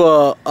went to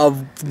a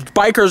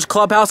biker's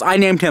clubhouse, I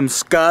named him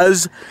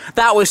Scuzz.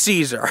 That was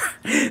Caesar.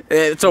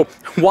 So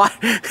why?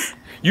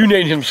 You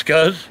named him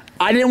Scuzz?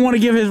 I didn't want to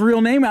give his real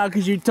name out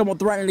because you told me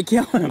threatening to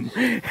kill him.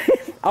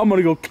 I'm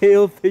gonna go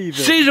kill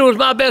Caesar. Caesar was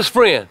my best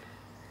friend.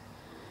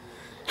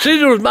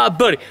 Caesar was my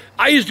buddy.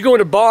 I used to go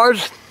into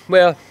bars.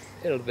 Well,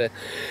 a little bit.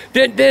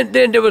 Then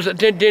there was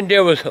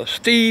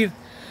Steve.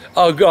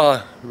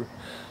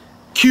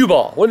 Cue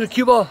ball. What is it,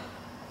 cue ball?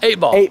 8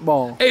 ball. 8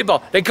 ball. 8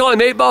 ball. They call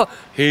him 8 ball.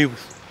 He was,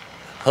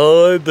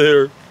 hi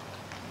there.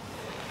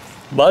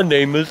 My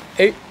name is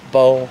 8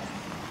 ball.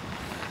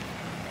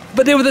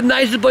 But they were the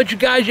nicest bunch of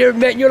guys you ever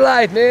met in your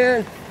life,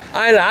 man.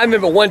 I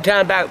remember one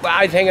time back,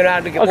 I was hanging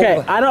out.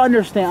 Okay, I don't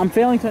understand. I'm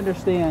failing to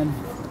understand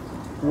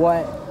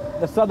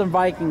what the Southern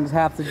Vikings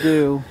have to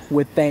do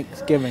with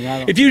Thanksgiving.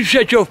 If you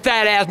shut your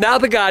fat ass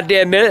mouth a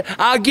goddamn minute,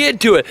 I'll get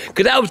to it.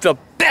 Because that was the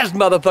best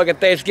motherfucking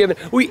Thanksgiving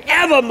we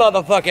ever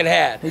motherfucking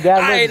had. Your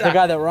dad was the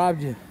guy that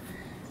robbed you.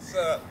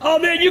 Oh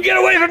man, you get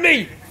away from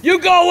me! You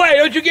go away!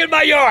 Don't you get in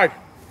my yard!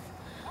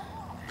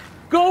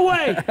 Go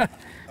away!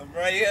 I'm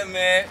right here,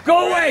 man.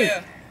 Go away!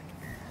 Here.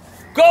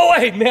 Go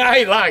away, man! I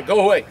ain't lying.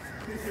 Go away.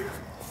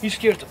 He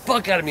scares the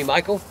fuck out of me,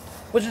 Michael.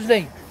 What's his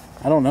name?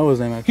 I don't know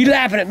his name. Actually. He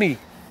laughing at me.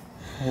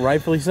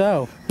 Rightfully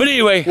so. But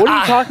anyway, what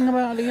are you talking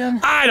about again?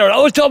 I don't know.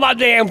 I was talking about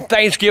damn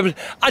Thanksgiving.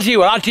 I'll tell you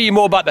what. I'll tell you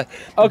more about the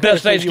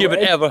best Thanksgiving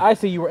ever. I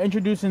see. You were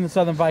introducing the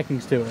Southern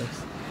Vikings to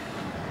us.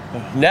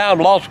 Now I'm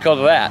lost because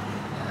of that.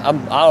 I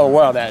don't know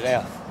where I'm at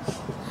now.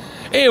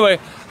 Anyway,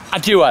 I'll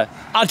tell you what.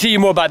 I'll tell you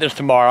more about this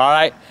tomorrow, all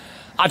right?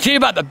 I'll tell you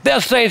about the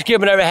best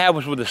Thanksgiving I ever had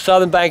was with the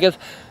Southern Vikings,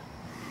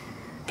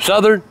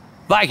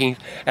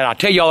 and I'll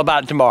tell you all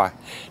about it tomorrow.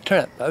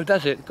 Turn up.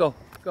 That's it. Go.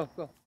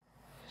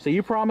 So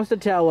you promised to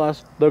tell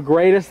us the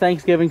greatest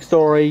Thanksgiving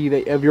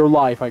story of your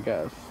life, I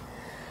guess.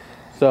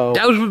 So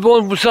that was the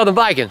one with Southern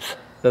Vikings.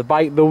 The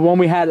one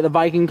we had at the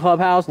Viking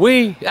clubhouse.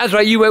 That's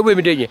right. You went with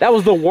me, didn't you? That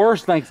was the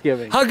worst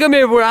Thanksgiving. How come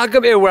everywhere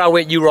I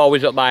went, you were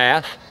always up my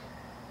ass?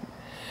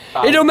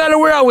 It don't matter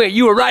where I went,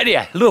 you were right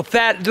there. Little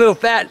fat.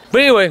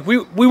 But anyway,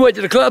 we went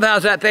to the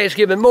clubhouse that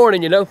Thanksgiving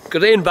morning, you know,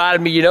 because they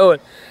invited me, you know,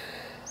 and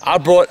I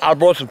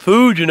brought some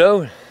food, you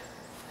know.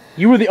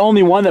 You were the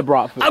only one that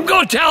brought food. I'm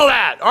gonna tell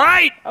that, all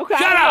right? Okay.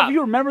 Shut I don't know up. if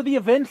you remember the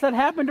events that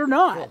happened or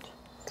not.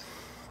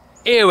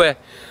 Anyway,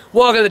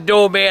 walk in the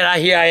door, man.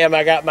 Here I am.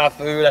 I got my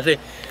food. I say,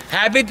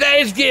 Happy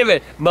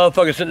Thanksgiving.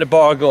 Motherfucker sitting in the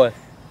bar going,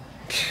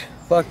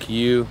 fuck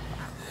you.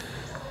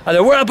 I said,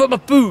 where I put my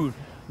food?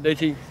 They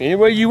say,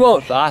 anywhere you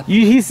want, so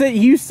You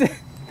said,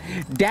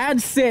 Dad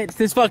sits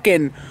this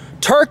fucking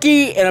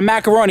turkey and a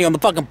macaroni on the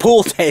fucking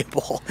pool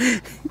table.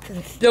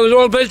 There was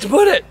no place to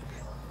put it.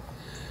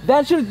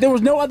 There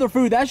was no other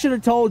food. That should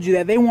have told you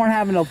that they weren't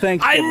having no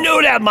Thanksgiving. I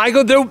knew that,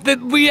 Michael.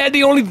 We had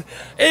the only.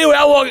 Anyway,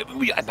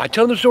 I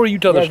tell the story. You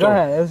tell the story. Go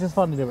ahead. It was just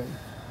fun to do it.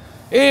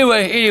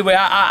 Anyway,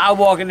 I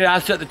walk in there. I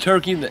set the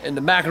turkey and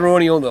the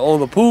macaroni on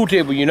the pool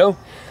table, you know,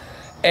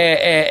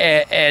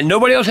 and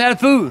nobody else had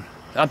food.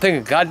 I'm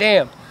thinking,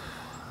 goddamn.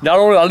 Not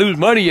only did I lose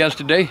money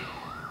yesterday,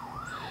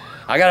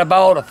 I got to buy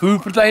all the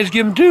food for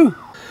Thanksgiving too.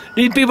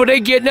 These people, they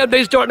getting up,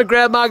 they starting to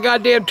grab my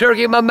goddamn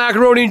turkey and my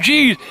macaroni and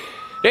cheese.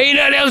 There ain't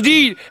nothing else to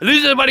eat. At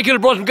least somebody could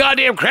have brought some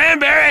goddamn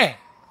cranberry.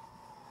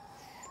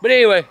 But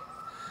anyway,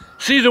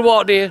 Caesar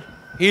walked in.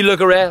 He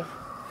looked around.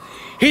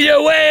 He said,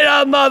 wait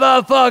a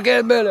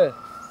motherfucking minute.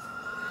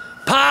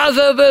 Pa's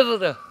a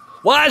visitor.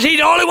 Why is he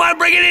the only one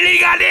bringing in any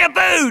goddamn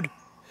food?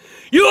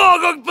 You all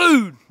cook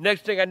food.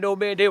 Next thing I know,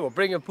 man, they were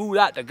bringing food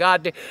out the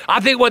goddamn.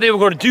 I think what they were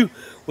going to do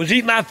was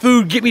eat my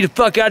food, get me the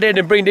fuck out there, and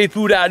then bring their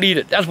food out and eat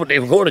it. That's what they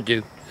were going to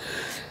do.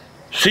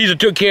 Caesar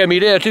took care of me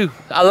there, too.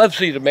 I love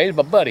Caesar, man. He's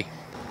my buddy.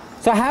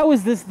 So how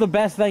is this the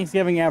best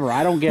Thanksgiving ever?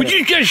 I don't get it. Would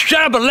you just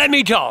shut up and let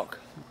me talk?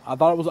 I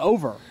thought it was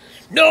over.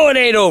 No, it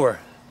ain't over.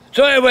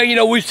 So anyway, you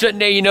know, we sitting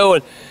there, you know,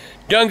 and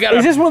done got.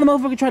 Is this where the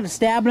motherfucker tried to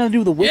stab another dude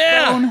with a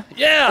wishbone?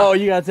 Yeah. Oh,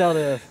 you gotta tell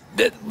this.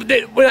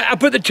 When I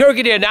put the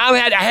turkey there, now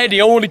I had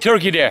the only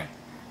turkey there.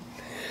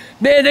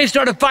 Man, they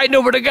started fighting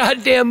over the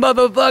goddamn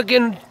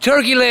motherfucking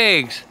turkey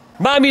legs.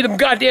 Remind me of them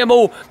goddamn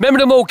remember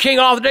them old King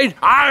Arthur days?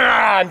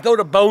 And throw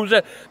the bones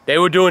there. They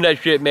were doing that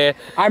shit, man.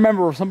 I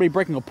remember somebody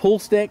breaking a pool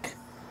stick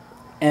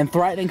and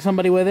threatening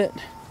somebody with it.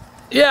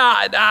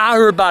 Yeah, I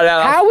heard about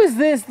that. How is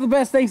this the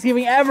best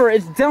Thanksgiving ever?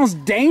 It sounds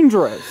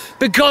dangerous.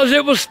 Because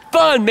it was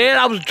fun, man.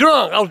 I was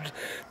drunk.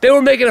 They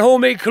were making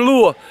homemade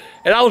Kahlua,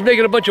 and I was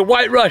making a bunch of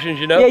White Russians,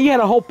 you know? Yeah, you had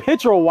a whole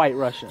pitcher of White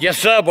Russians. Yes,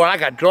 sir, boy. I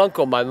got drunk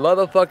on my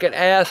motherfucking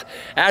ass.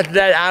 After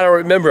that, I don't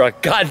remember a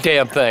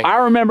goddamn thing. I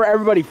remember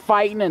everybody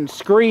fighting and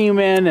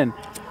screaming, and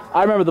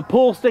I remember the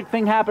pool stick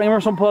thing happening. I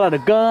remember someone pulled out a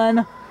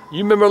gun.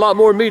 You remember a lot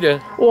more than me,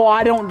 then. Well,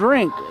 I don't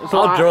drink. So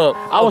I was drunk.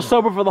 I was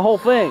sober for the whole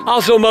thing. I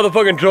was so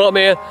motherfucking drunk,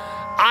 man.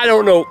 I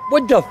don't know.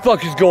 What the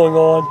fuck is going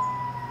on?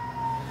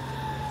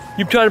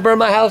 You trying to burn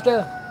my house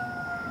down?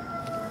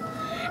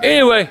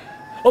 Anyway,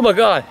 oh my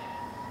God.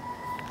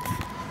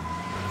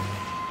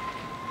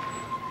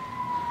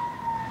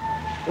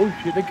 Oh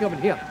shit, they coming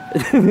here.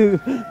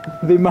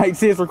 They might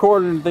see us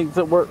recording and think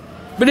that we're...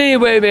 But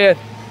anyway, man.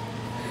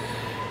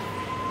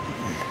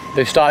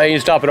 They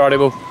ain't stopping, are they,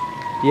 boo?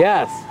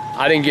 Yes.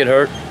 I didn't get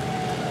hurt.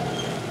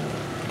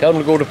 Tell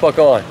them to go the fuck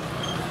on.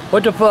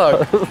 What the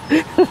fuck?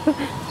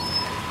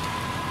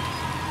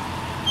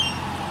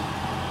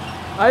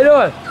 How you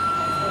doing?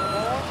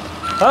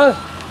 Huh?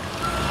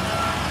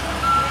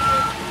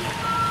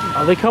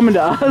 Are they coming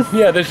to us?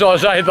 Yeah, they saw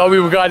us. I thought we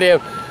were goddamn.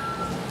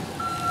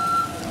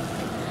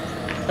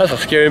 That's a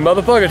scary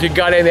motherfucker. It's a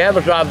goddamn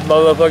amateur drive the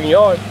motherfucking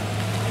yard.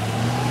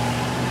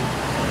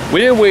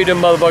 We didn't weed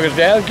them motherfuckers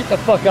down. Get the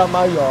fuck out of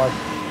my yard.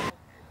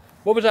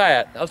 What was I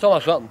at? I was talking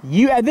about something.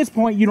 You, at this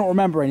point, you don't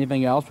remember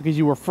anything else because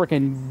you were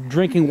freaking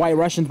drinking White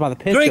Russians by the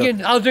pitcher.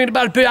 Drinking? I was drinking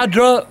about a pitcher. I was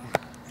drunk.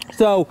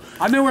 So,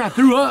 I remember when I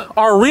threw up.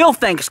 Our real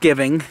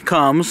Thanksgiving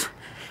comes,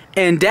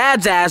 and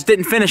Dad's ass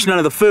didn't finish none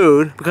of the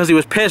food because he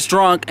was pissed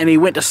drunk and he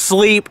went to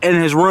sleep in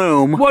his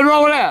room. What's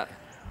wrong with that?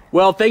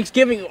 Well,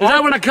 Thanksgiving... Is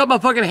that when I cut my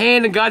fucking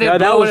hand and goddamn... No,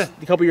 that was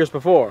a couple years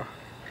before.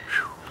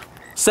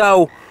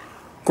 So,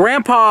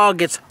 Grandpa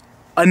gets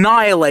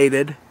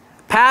annihilated,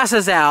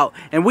 passes out,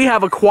 and we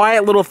have a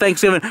quiet little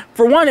Thanksgiving.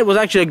 For one, it was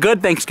actually a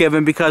good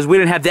Thanksgiving because we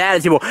didn't have Dad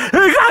and people...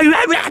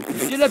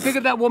 Did I pick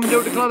up that woman down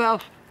at the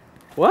clubhouse?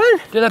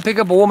 What? Did I pick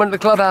up a woman at the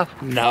clubhouse?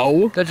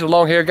 No. That's a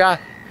long-haired guy?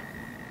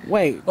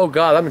 Wait. Oh,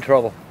 God, I'm in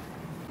trouble.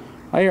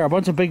 I hear a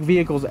bunch of big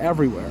vehicles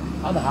everywhere.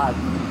 I'm hot.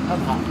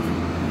 I'm hot.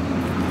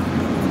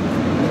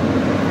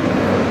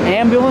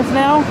 Ambulance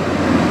now?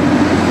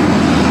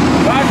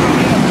 Fire truck.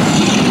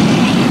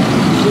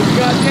 This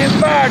goddamn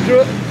fire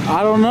truck.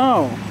 I don't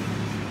know.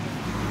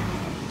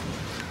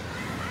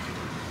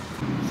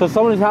 So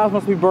somebody's house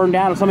must be burned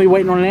down and somebody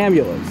waiting on an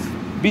ambulance.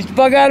 Beat the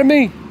fuck out of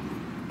me.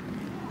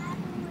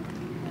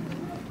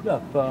 The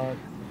fuck?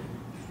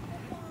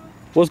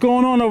 What's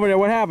going on over there?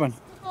 What happened?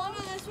 Follow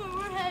this where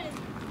we're headed.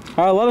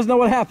 All right, let us know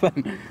what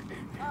happened.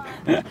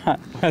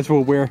 That's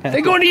where we're headed.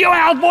 They going to your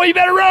house, boy. You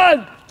better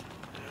run.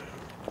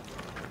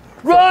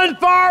 Run,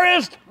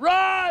 Forrest!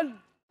 Run!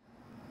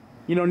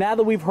 You know, now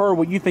that we've heard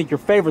what you think your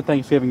favorite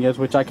Thanksgiving is,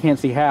 which I can't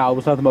see how, it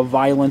was nothing but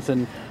violence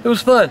and it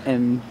was fun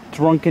and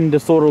drunken,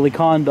 disorderly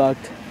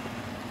conduct.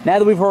 Now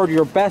that we've heard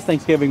your best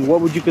Thanksgiving, what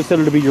would you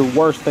consider to be your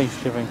worst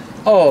Thanksgiving?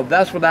 Oh,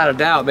 that's without a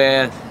doubt,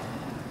 man.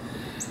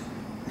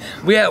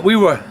 We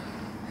were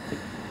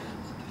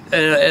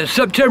in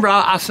September.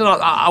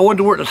 I wanted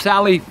to work the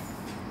Sally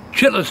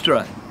Chitlin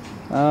strut.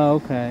 Oh,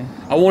 okay.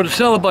 I wanted to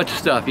sell a bunch of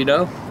stuff, you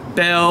know?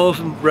 Bells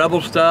and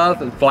rebel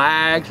stuff and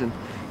flags and...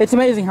 It's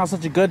amazing how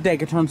such a good day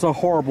could turn so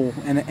horrible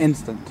in an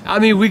instant. I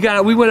mean, we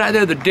went out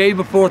there the day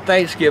before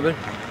Thanksgiving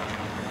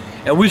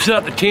and we set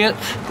up the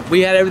tents.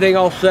 We had everything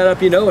all set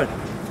up, you know, and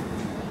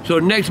so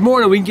next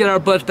morning we can get our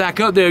butts back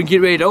up there and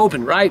get ready to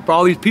open, right? For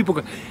all these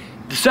people.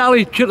 The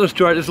Sally Chitlin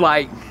Store is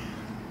like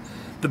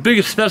the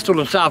biggest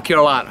festival in South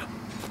Carolina.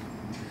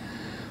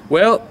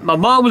 Well, my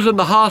mom was in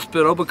the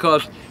hospital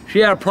because she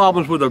had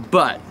problems with her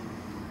butt.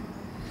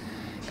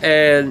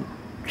 And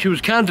she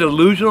was kind of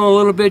delusional a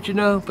little bit, you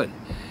know, but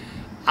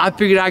I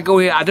figured I'd go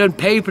here. I didn't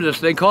pay for this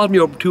thing. It cost me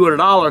over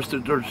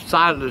 $200 to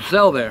sign to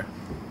sell there.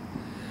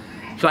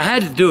 So I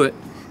had to do it.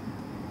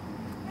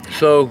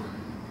 So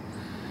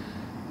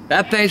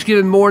that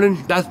Thanksgiving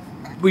morning,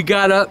 we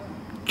got up,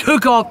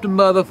 took off the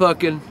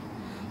motherfucking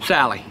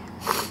Sally.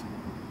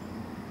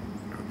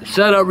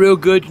 Set up real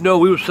good, you know,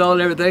 we were selling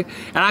everything.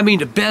 And I mean,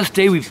 the best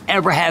day we've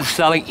ever had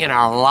selling in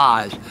our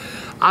lives.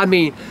 I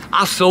mean,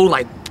 I sold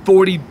like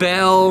 40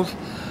 bells,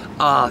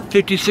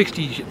 50,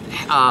 60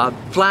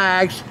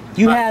 flags.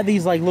 You had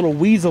these like little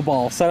weasel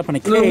balls set up in a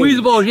cage. Little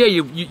weasel balls, yeah,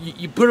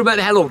 you put them out,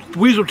 they had a little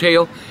weasel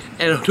tail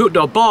and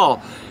a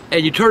ball.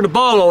 And you turn the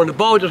ball on, the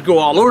ball just go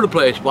all over the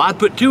place. Well, I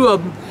put 2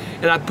 of them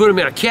and I put them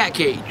in a cat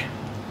cage.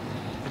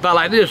 About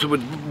like this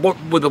with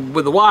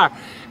the wire.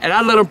 And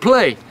I let them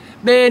play.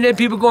 Man, then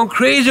people going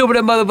crazy over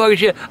that motherfucking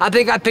shit. I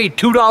think I paid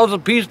 $2 a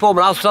piece for them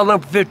and I was selling them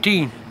for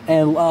 15.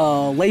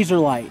 And laser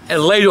light.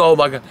 And laser, oh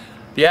my God.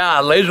 Yeah,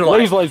 laser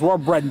light. Laser lights were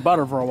bread and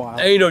butter for a while.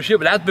 Ain't no shit,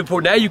 but that's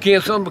before. Now you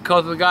can't sell them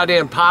because of the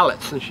goddamn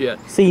pilots and shit.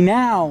 See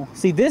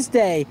this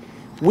day,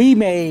 we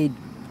made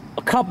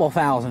a couple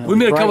thousand. We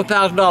made a couple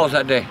 $1,000s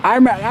that day. I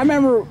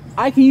remember,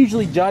 I can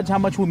usually judge how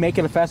much we make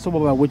at a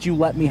festival by what you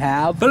let me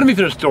have. But let me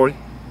finish the story.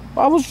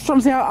 I was trying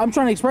to say, I'm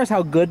trying to express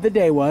how good the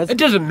day was. It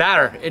doesn't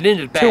matter. It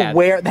ended bad. To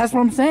where, that's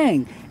what I'm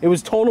saying. It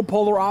was total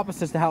polar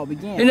opposites to how it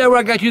began. Isn't that where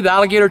I got you the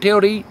alligator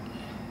tail to eat?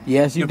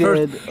 Yes, you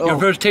did. Your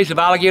first taste of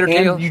alligator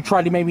tail? And you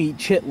tried to make me eat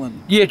chitlin.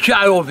 Yeah, the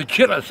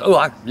chitlins. Oh,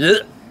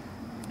 bleh.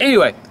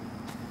 Anyway,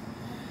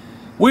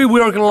 we were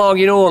working along,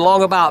 you know,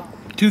 along about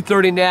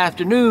 2:30 in the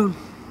afternoon.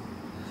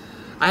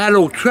 I had an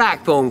old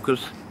track phone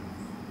because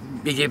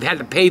you had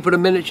to pay for the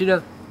minutes, you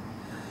know.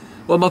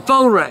 Well, my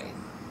phone rang,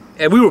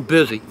 and we were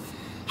busy,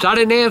 so I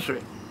didn't answer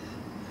it.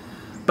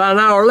 About an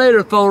hour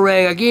later, the phone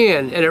rang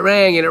again, and it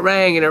rang, and it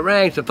rang, and it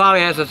rang. So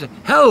finally I answered, I said,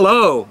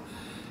 hello.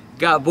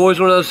 Got a voice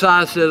on the other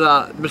side, said,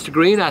 Mr.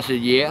 Green? I said,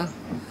 yeah.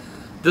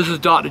 This is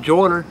Dr.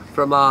 Joyner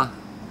from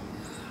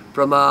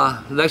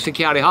Lexington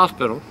County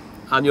Hospital.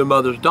 I'm your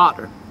mother's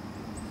doctor.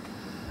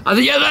 I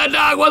said, yes,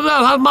 Doc, what's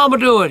up? How's Mama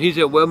doing? He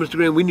said, well, Mr.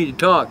 Green, we need to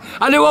talk.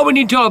 I said, what we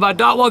need to talk about,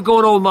 Doc? What's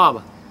going on with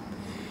Mama?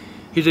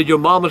 He said, your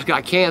mama's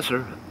got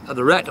cancer of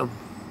the rectum,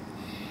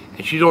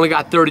 and she's only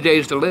got 30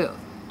 days to live.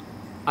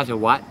 I said,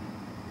 what?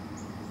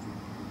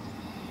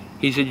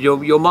 He said,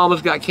 your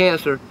mama's got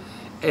cancer,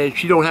 and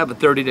she don't have but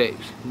 30 days.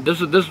 This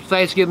is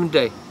Thanksgiving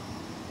Day.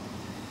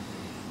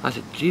 I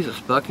said, Jesus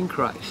fucking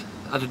Christ.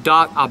 I said,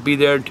 Doc, I'll be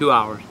there in 2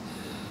 hours.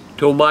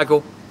 Told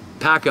Michael,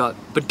 pack up.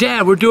 But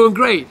Dad, we're doing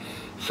great.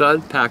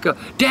 Son, pack up.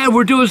 Dad,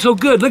 we're doing so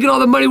good. Look at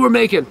all the money we're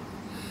making.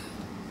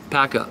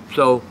 Pack up.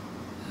 So,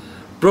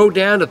 broke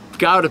down. The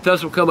guy at the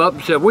festival come up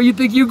and said, where you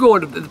think you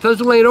going? The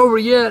festival ain't over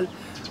yet.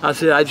 I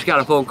said, I just got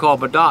a phone call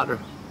from my doctor.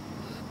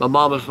 My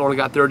mama's only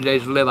got 30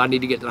 days to live. I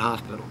need to get to the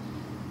hospital.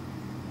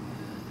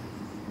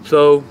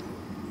 So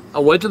I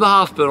went to the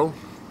hospital,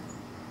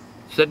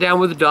 sat down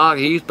with the doc.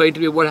 He explained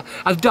to me what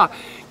I said, Doc,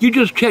 you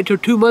just checked her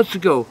 2 months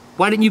ago.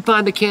 Why didn't you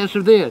find the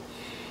cancer then?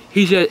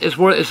 He said,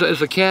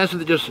 it's a cancer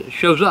that just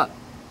shows up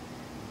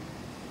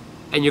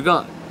and you're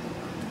gone.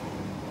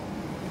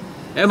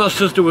 And my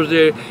sister was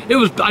there.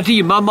 I tell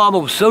you, my mama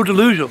was so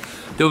delusional.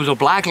 There was a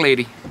black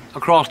lady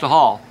across the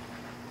hall,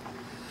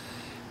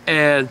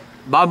 and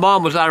my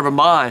mom was out of her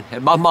mind,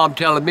 and my mom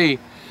telling me,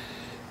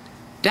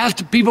 that's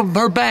the people from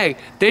her bank.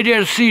 They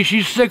there to see if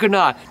she's sick or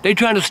not. They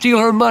trying to steal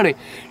her money.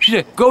 She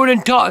said, go over there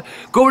and talk.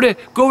 Go over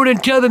there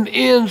and tell them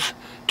ends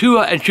to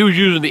her. And she was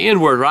using the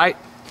N-word, right?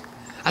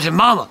 I said,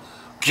 Mama,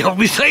 don't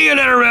be saying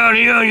that around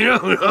here, you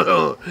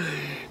know.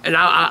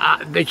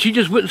 And she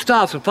just wouldn't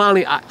stop. So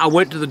finally, I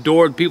went to the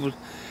door and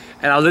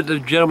I looked at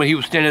the gentleman. He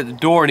was standing at the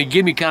door, and he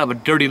gave me kind of a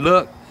dirty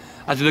look.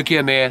 I said, look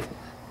here, man.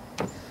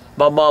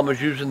 My mom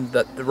was using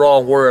the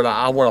wrong word.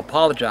 I want to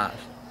apologize.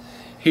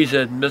 He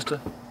said,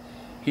 mister.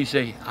 He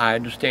said, I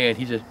understand.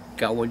 He said,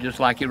 got one just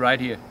like you right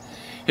here.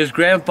 His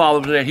grandfather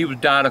was there. He was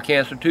dying of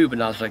cancer too, but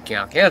not like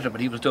cancer,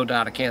 but he was still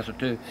dying of cancer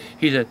too.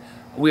 He said,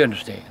 we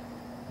understand.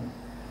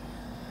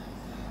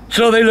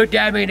 So they looked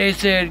at me and they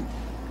said,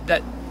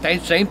 that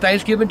same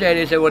Thanksgiving Day,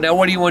 they said, well, now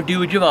what do you want to do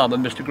with your mama,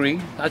 Mr.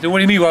 Green? I said, what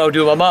do you mean what I want to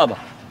do with my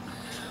mama?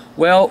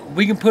 Well,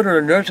 we can put her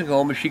in a nursing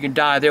home and she can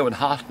die there with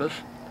hospice,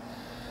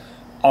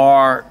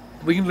 or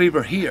we can leave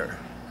her here.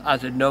 I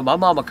said, no, my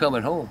mama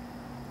coming home.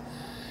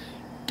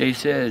 They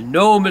said,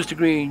 no, Mr.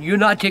 Green, you're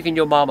not taking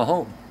your mama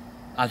home.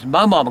 I said,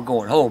 my mama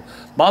going home.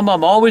 My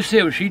mama always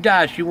said when she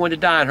died, she wanted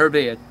to die in her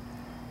bed.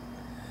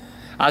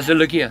 I said,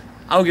 look here,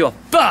 I don't give a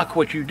fuck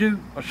what you do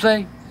or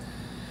say.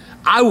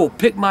 I will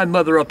pick my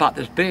mother up out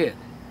this bed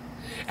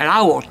and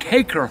I will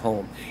take her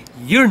home.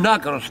 You're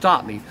not gonna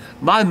stop me.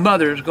 My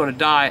mother is gonna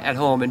die at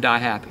home and die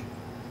happy.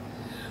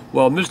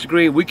 Well, Mr.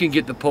 Green, we can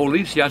get the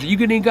police here. I said, you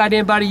get any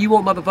goddamn body you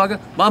want,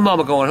 motherfucker? My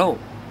mama going home.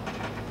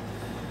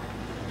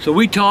 So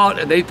we talked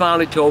and they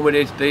finally told me,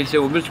 they said,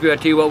 well, Mr. Green, I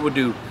tell you what we'll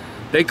do.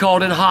 They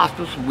called in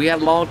hospice. We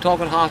had a long talk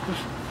in hospice.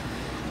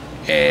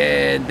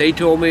 And they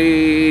told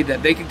me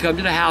that they could come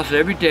to the house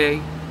every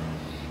day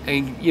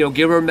and, you know,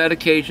 give her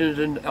medications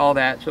and all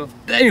that. So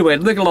anyway,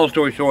 make a long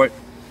story short,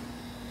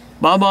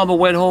 my mama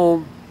went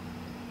home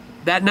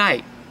that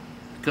night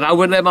because I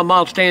wouldn't let my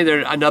mom stand there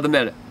another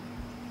minute.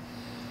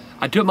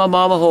 I took my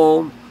mama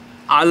home,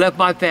 I left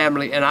my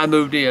family, and I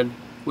moved in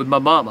with my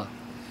mama.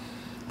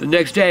 The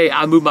next day,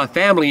 I moved my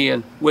family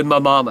in with my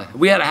mama.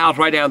 We had a house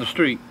right down the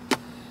street,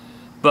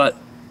 but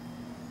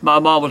my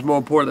mom was more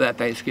important than that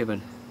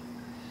Thanksgiving.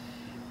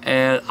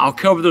 And I'll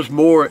cover this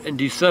more in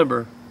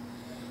December,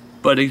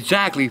 but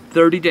exactly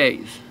 30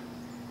 days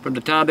from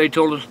the time they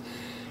told us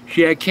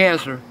she had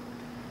cancer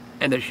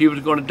and that she was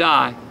going to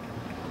die,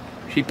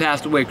 she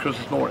passed away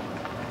Christmas morning.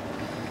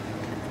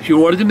 She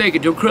wanted to make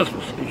it till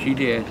Christmas, and she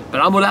did.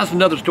 But that's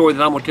another story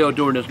that I'm gonna tell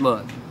during this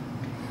month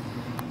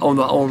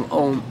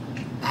on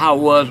how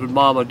it was with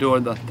Mama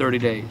during the 30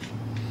 days.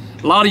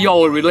 A lot of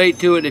y'all will relate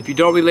to it. If you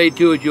don't relate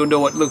to it, you'll know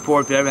what to look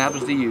for if it ever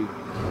happens to you.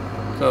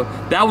 So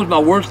that was my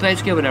worst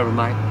Thanksgiving ever,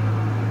 Mike.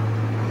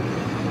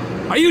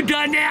 Are you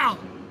done now?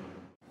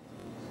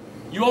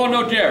 You all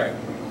know Derek.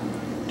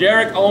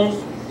 Derek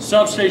owns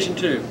Substation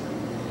 2.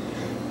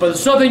 But there's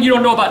something you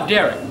don't know about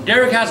Derek.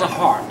 Derek has a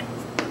heart.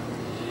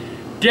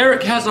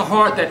 Derek has a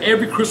heart that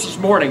every Christmas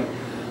morning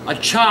a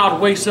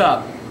child wakes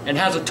up and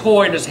has a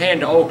toy in his hand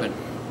to open.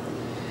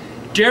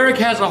 Derek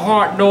has a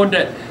heart knowing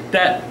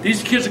that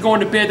these kids are going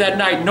to bed that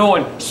night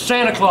knowing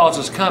Santa Claus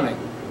is coming.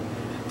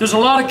 There's a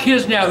lot of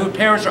kids now whose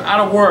parents are out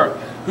of work,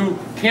 who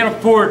can't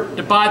afford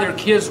to buy their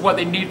kids what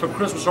they need for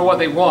Christmas or what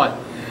they want.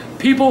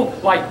 People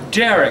like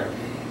Derek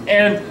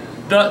and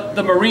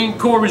the Marine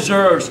Corps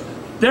Reserves,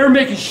 they're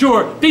making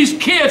sure these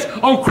kids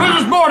on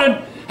Christmas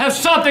morning have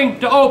something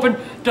to open,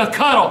 to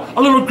cuddle.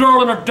 A little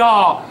girl and her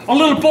doll, a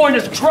little boy in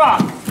his truck.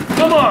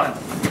 Come on.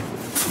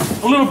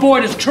 A little boy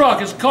in his truck,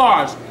 his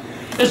cars.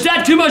 Is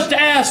that too much to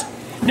ask?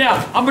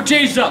 Now, I'm gonna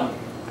tell you something.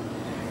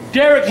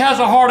 Derek has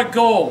a heart of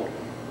gold.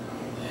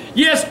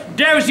 Yes,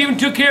 Derek even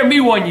took care of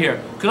me one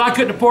year because I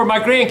couldn't afford my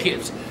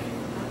grandkids.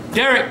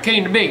 Derek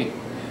came to me,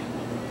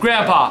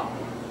 Grandpa,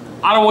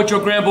 I don't want your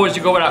grandboys to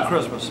go without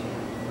Christmas.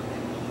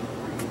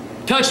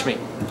 Touch me.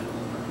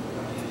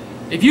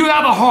 If you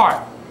have a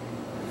heart,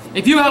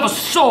 if you have a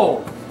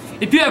soul,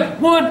 if you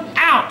have 1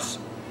 ounce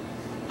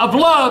of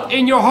love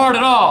in your heart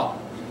at all,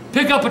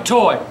 pick up a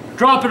toy,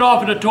 drop it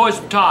off in the Toys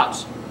from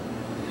Tots.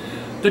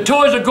 The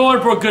toys are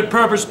going for a good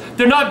purpose.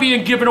 They're not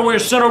being given away or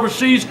sent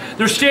overseas.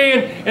 They're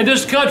staying in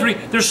this country.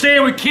 They're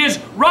staying with kids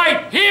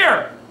right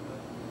here.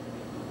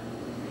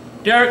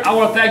 Derek, I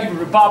want to thank you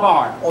for Bob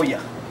Hart. Oh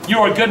yeah.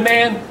 You're a good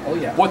man. Oh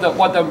yeah. What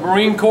the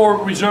Marine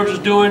Corps Reserves is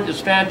doing is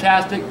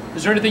fantastic.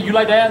 Is there anything you'd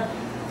like to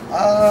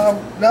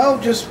add? No,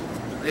 just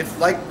if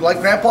like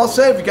Grandpa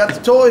said, if you got the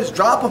toys,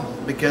 drop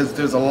them, because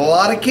there's a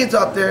lot of kids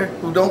out there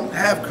who don't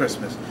have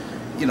Christmas.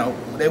 You know,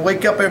 they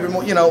wake up every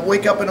morning. You know,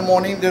 wake up in the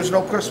morning, there's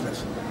no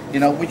Christmas. You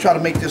know, we try to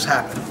make this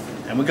happen,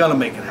 and we're gonna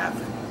make it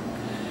happen.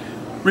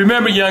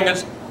 Remember,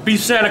 youngins, be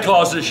Santa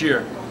Claus this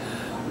year.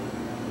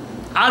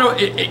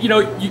 You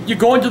know, you're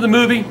going to the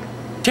movie,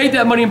 take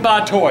that money and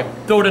buy a toy,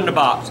 throw it in the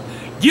box.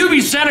 You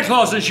be Santa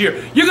Claus this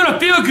year. You're gonna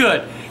feel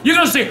good. You're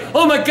gonna say,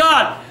 oh my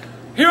God,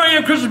 here I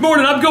am Christmas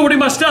morning, I'm going to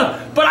my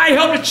stuff, but I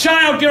helped a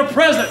child get a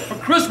present for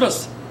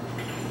Christmas.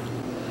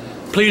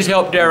 Please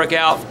help Derek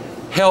out.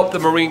 Help the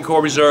Marine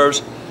Corps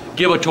Reserves.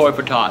 Give a toy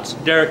for Tots.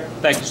 Derek,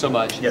 thank you so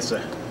much. Yes,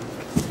 sir.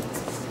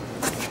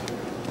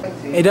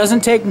 It doesn't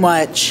take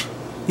much.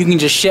 You can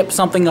just ship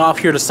something off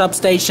here to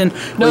Substation,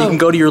 No. or you can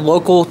go to your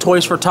local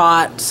Toys for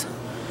Tots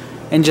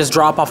and just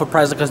drop off a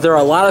present, because there are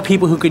a lot of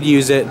people who could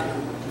use it.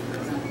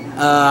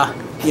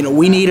 You know,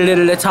 we needed it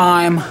at a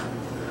time.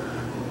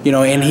 You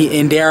know,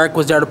 and Derek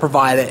was there to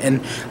provide it.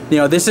 And you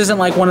know, this isn't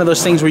like one of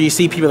those things where you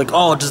see people like,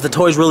 oh, does the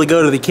toys really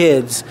go to the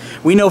kids?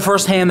 We know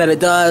firsthand that it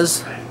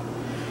does.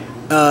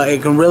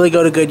 It can really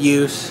go to good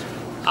use.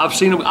 I've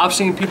seen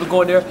people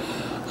go in there.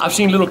 I've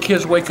seen little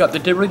kids wake up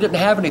that really didn't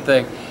have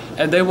anything,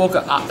 and they woke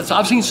up. So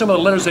I've seen some of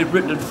the letters they've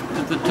written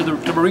to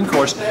the Marine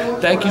Corps.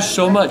 Thank you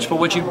so much for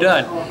what you've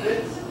done.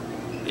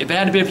 If it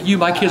hadn't been for you,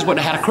 my kids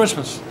wouldn't have had a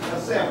Christmas.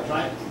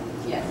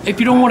 If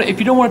you don't want to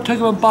take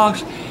them in a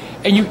box,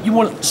 and you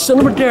want to send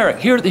them to Derek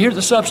here at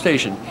the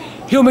Substation,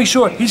 he'll make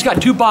sure he's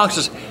got 2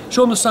 boxes.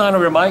 Show him the sign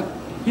over here, Mike.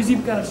 He's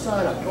even got a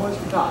sign up, Toys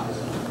for Tots.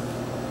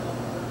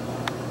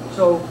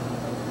 So,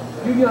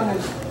 you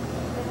youngins,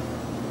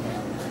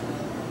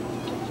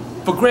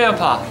 for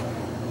Grandpa,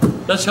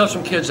 let's help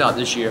some kids out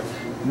this year.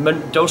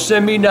 Don't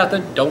send me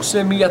nothing. Don't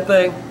send me a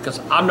thing, because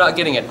I'm not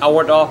getting it. I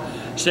want it all.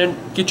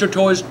 Get your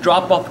toys,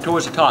 drop off the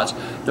Toys for Tots.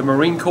 The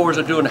Marine Corps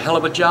are doing a hell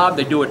of a job.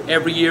 They do it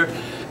every year.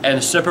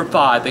 and Semper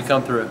Fi, they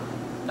come through.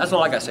 That's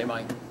all I gotta say,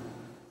 Mike.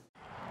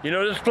 You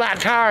know, this flat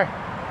tire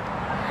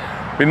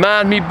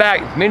reminds me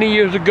back many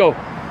years ago.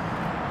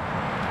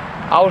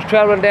 I was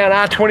traveling down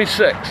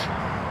I-26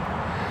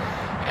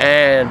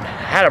 and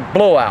had a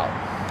blowout.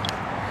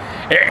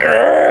 You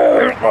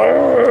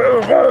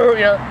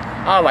know,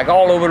 I was like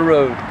all over the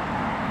road.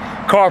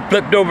 Car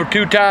flipped over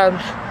 2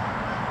 times.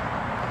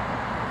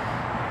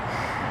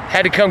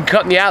 Had to come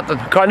cut me out. The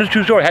car, this is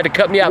true story, had to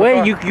cut me out.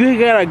 Wait, you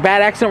got a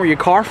bad accident where your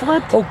car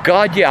flipped? Oh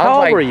God, yeah. How I was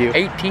old like were you?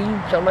 18,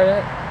 something like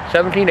that.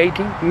 17,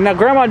 18. Now,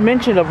 Grandma had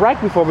mentioned a wreck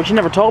before, but you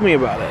never told me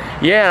about it.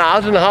 Yeah, I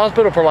was in the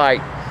hospital for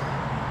like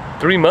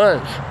 3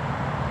 months.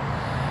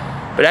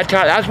 But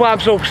that's why I'm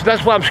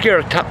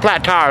scared of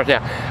flat tires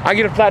now. I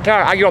get a flat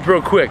tire, I get off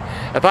real quick.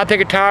 If I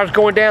think a tire's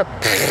going down,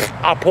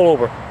 I'll pull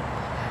over.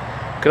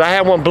 Cause I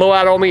had one blow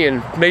out on me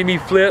and made me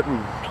flip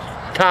and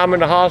time in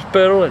the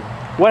hospital. And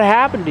What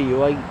happened to you?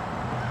 Like,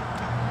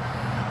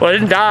 well, I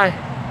didn't die.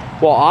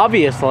 well,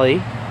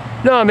 obviously.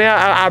 No, man,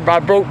 I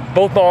broke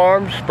both my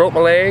arms, broke my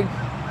leg.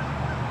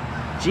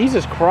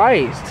 Jesus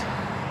Christ.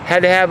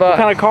 Had to have a. What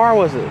kind of car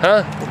was it?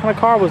 Huh? What kind of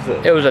car was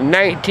it? It was a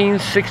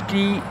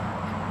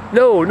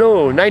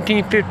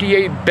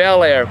 1958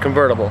 Bel Air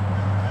convertible.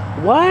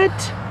 What?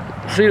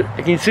 See,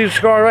 can you see the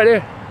scar right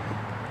there?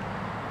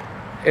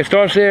 It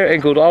starts there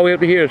and goes all the way up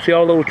to here. See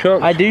all those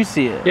chunks? I do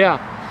see it. Yeah.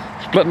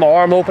 Split my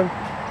arm open.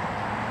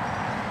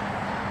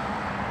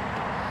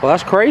 Well,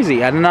 that's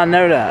crazy. I did not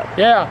know that.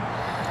 Yeah.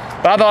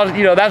 But I thought,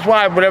 you know, that's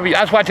why I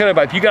tell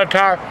everybody, if you got a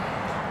tire,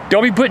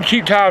 don't be putting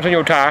cheap tires on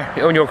your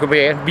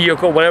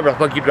vehicle, whatever the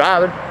fuck you're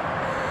driving.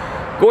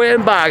 Go ahead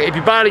and buy it. If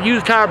you buy a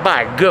used tire,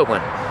 buy a good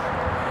one.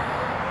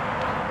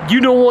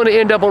 You don't want to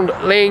end up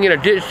laying in a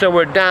ditch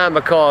somewhere dying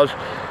because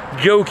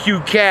Joe Q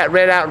Cat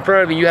ran out in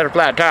front of you and you had a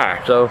flat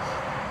tire. So,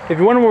 If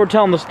you're wondering where we're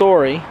telling the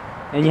story,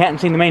 and you hadn't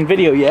seen the main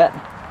video yet,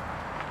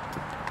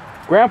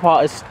 Grandpa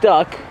is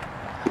stuck.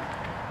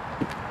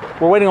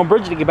 We're waiting on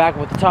Bridget to get back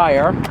with the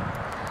tire.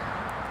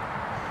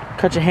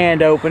 Cut your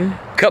hand open.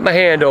 cut my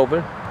hand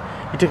open.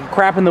 You took a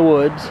crap in the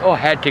woods. Oh, I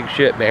had to take a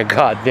shit, man.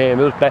 God damn,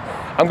 it was bad.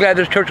 I'm glad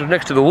this church was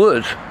next to the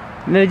woods.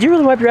 Now, did you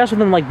really wipe your ass with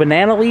them like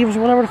banana leaves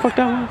or whatever the fuck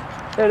that was?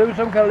 Yeah, there was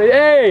some kind of,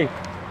 hey!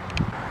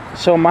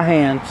 So my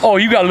hands. Oh,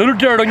 you got a little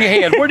dirt on your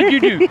hands. What did you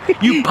do?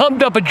 You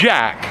pumped up a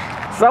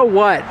jack. So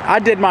what? I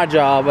did my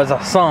job as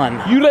a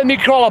son. You let me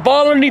crawl up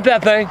all underneath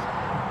that thing.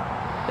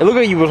 It looked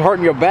like you was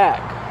hurting your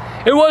back.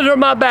 It was hurt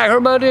my back,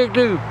 hurt my dick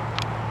too.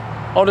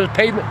 On this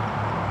pavement.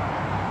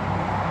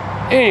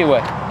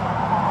 Anyway.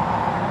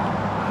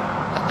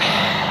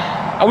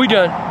 Are we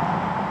done?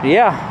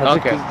 Yeah.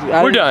 Okay.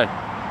 We're done.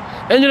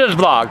 End of this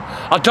vlog.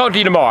 I'll talk to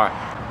you tomorrow.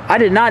 I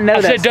did not know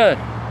that. I said done.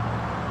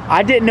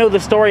 I didn't know the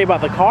story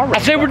about the car wreck.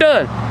 I said we're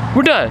done.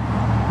 We're done.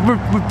 We're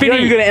You're not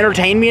even gonna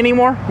entertain me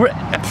anymore?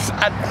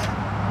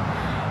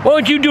 Why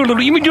don't you do a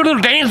little, you mean do a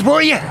little dance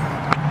for you?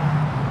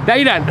 Now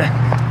you're done.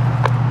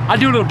 I'll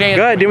do a little dance.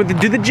 Good,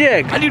 do the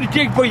jig. I'll do the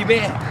jig for you,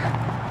 man.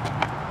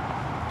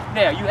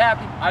 Now, you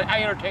happy?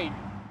 I entertained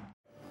you.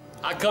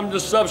 I come to the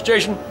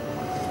substation.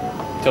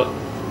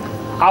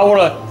 I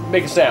want to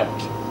make a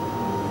sandwich.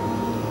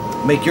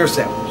 Make your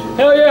sandwich.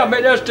 Hell yeah, I'll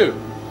make those too.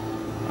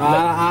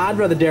 I'd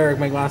rather Derek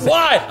make my sandwich.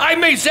 Why? I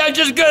make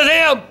sandwiches just as good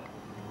as him.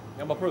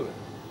 I'm gonna prove it.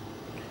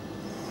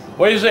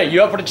 What do you say?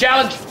 You up for the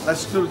challenge?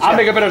 Let's do the challenge. I'll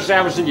make a better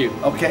sandwich than you.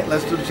 Okay,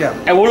 let's do the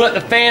challenge. And we'll let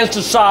the fans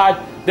decide.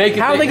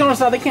 How are they gonna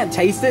decide? They can't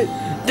taste it.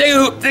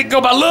 They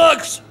go by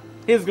looks.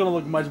 His is gonna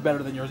look much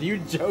better than yours. Are you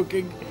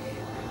joking?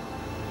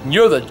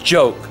 You're the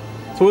joke.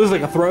 So this is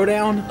like a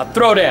throwdown? A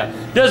throwdown.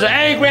 There's an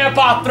Hey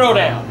Grandpa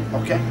throwdown.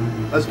 Okay,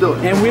 let's do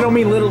it. And we don't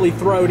mean literally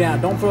throw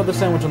down. Don't throw the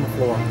sandwich on the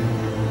floor.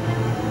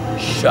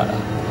 Shut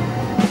up.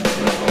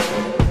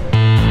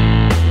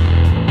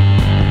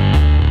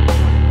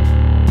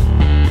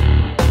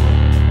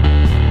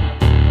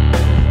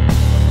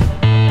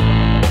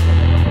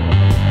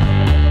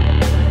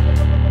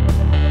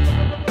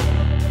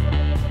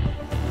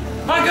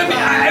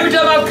 Every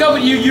time I've come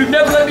with you, you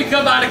never let me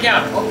come out of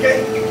counter.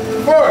 Okay,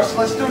 first,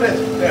 let's do this.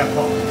 Yeah,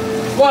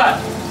 What?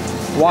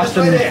 Wash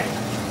them. Right there.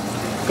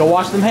 Go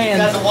wash them You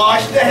hands. got to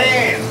wash the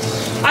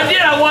hands. I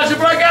did. I washed them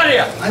before I got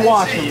here. I didn't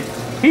Wash see them.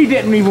 you. He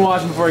didn't even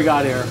wash them before he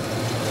got here.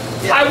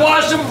 Yeah. I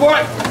washed them before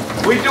I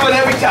We do it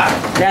every time.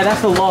 Yeah,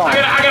 that's the law.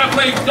 gotta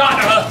play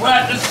doctor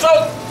with the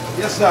soap.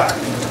 Yes, sir.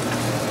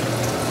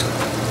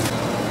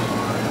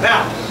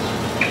 Now,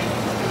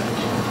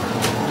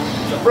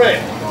 the bread.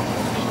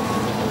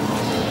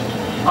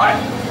 All right,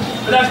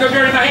 but let's go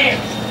dirty my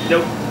hands.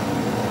 Nope.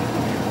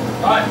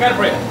 All right, got a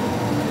bread.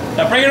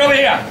 Now bring it over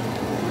here.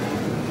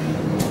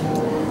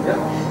 Yep.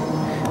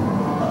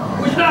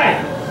 Which knife?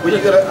 When you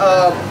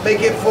gonna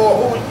make it for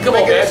who? You Come on,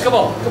 making man. this- Come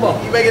on, come on.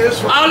 You making this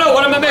for? I don't know.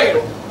 What am I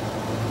making?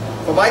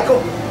 For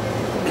Michael?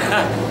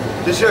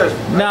 This yours.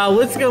 No,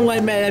 let's go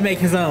let Matt make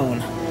his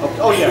own.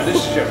 Oh yeah, this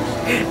is yours.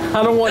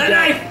 I don't want That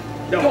that. knife.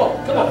 Come on,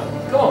 come on,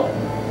 come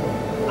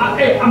on.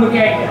 Hey, I'm a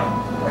gag now.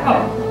 Come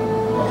on.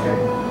 Okay.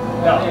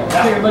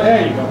 But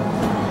there you go.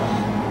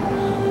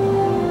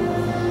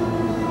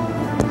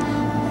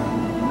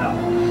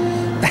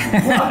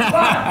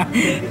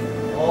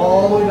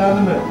 All the way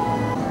down the middle.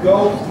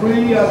 Go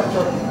 3 up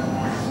turkey.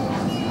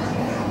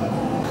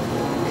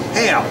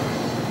 Ham.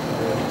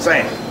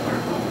 Sam.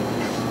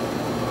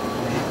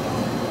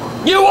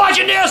 You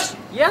watching this?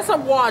 Yes,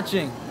 I'm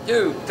watching.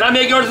 Dude, can I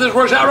make yours if this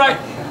works out right?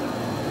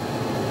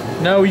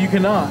 No, you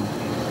cannot.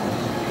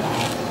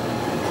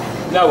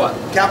 Now what?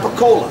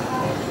 Capicola.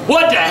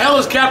 What the hell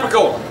is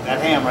capricola?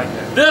 That ham right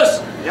there.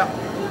 This? Yep.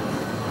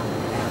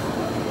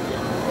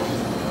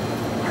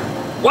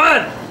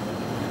 1,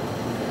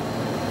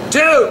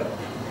 2,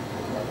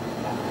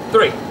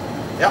 3.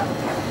 Yep.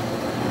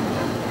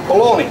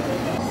 Bologna.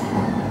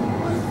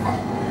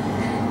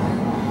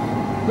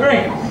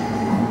 3.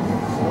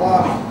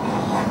 Salami.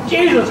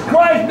 Jesus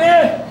Christ,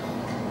 man!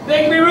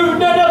 They can be rooting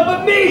nothing else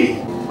but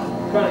me!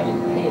 Trying to get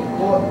paid.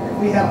 Boy, if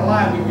we had a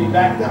line, we'd be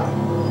backed up.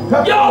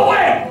 Yo,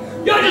 wait!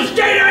 You just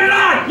stay there in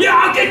line! Yeah,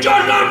 I'll get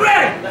yours on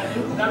ready!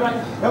 Is that right?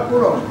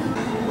 Pepperoni.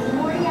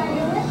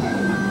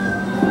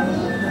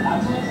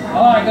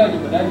 Oh, I got you,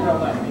 but that's not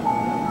like me.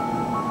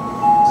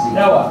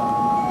 Now what?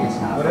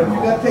 Whatever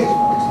you got taste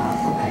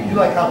buds. You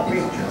like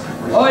jalapeno.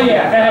 Oh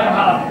yeah, I have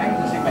a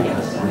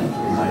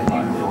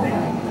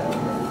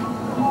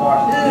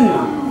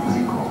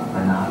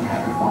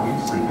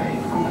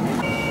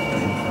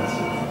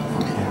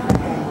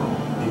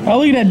Oh,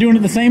 look at that, doing it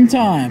at the same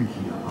time.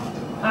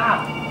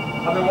 Ah,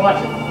 I've been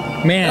watching.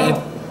 Man,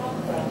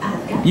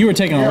 you were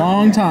taking a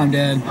long time,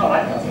 Dad. Oh,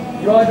 I know.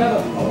 You all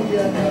got it? Oh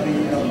yeah,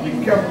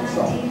 be careful with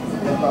salt.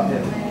 That's about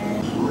it.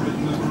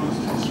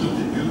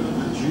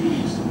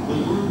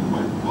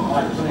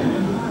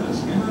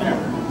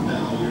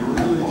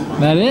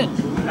 That it?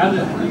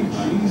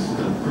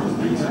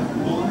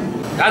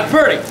 That's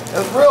pretty.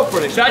 That's real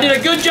pretty. So I did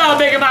a good job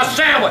making my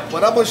sandwich.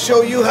 But I'm gonna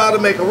show you how to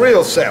make a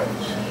real sandwich.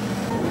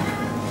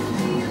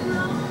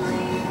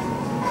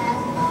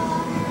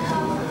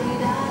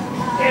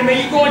 Hey man,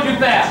 you going too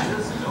fast.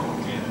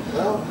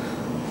 Well,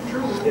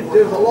 if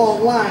there's a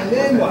long line,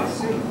 then what?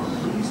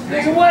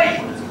 They can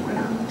wait.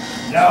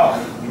 No.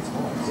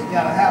 You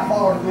got a half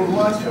hour to go to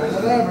lunch or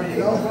whatever, you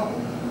know.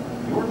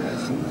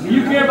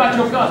 You care about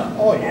your customer.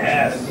 Oh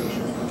yes.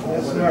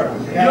 Yes, sir.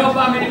 You know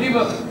how many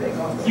people,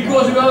 you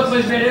go to other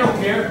places, man, they don't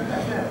care.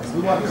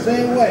 We want the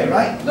same way,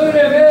 right? Look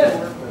at that,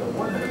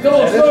 man. Come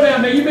on, slow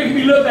down, man. You making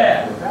me look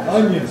bad.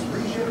 Onions.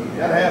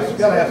 Gotta have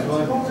some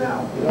onions.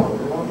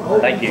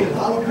 Thank you.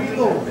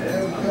 Jalapeno.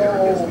 There we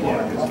go.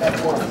 Yeah, how that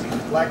works.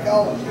 Black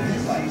olives.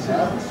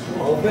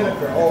 Oh,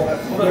 vinegar. Oh,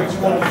 that's the good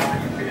one.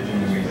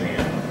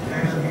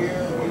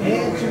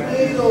 And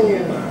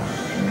tomatoes.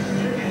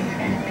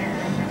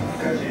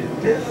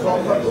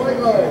 Salt,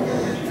 pepper,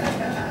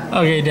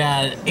 Okay,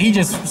 Dad, he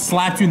just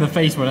slapped you in the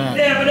face with that.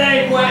 Yeah, but they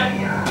ain't wet.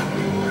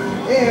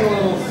 and a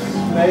little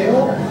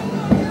snail.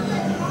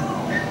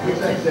 What's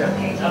that there?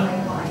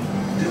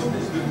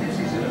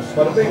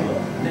 Bada bingo.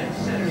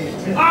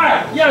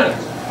 Alright,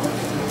 youngins.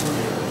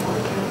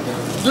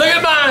 Look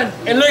at mine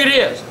and look at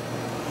his.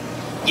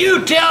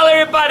 You tell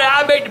everybody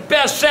I make the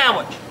best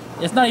sandwich.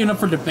 It's not even up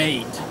for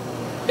debate.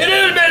 It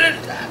is, man.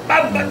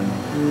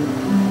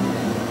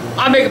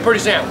 I make a pretty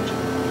sandwich.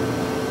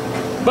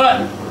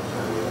 But,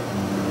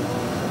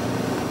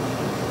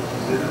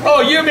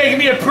 oh, you're making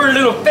me a pretty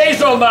little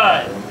face on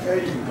mine.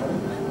 There you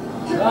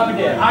go. I'll be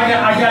dead.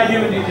 I got you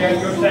with you there.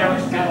 Your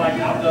sandwich is kind of like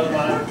I've done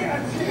mine.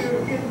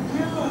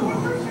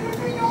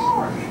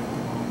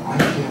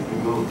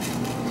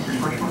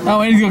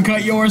 Oh, and he's gonna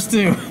cut yours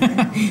too.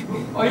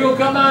 Oh, you gonna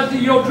come out and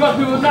you don't trust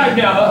me with a knife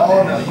now, huh?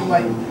 Oh no, you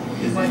might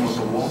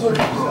search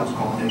yourself.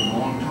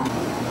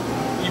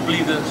 You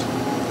believe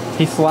this?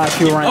 He slapped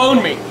you around.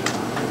 Owned me.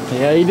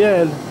 Yeah, he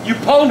did. You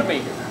pwned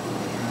me.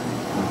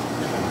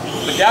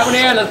 Put that one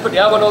there, let's put the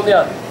other one on the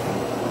other.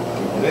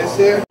 This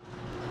here?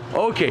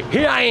 Okay,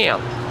 here I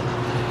am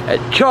at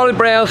Charlie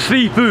Brown's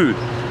Seafood.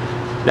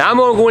 Now I'm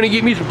gonna go in and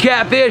get me some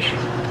catfish.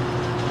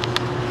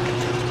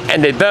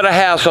 And they better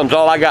have some, that's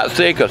all I got to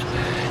say, because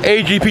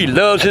AGP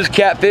loves his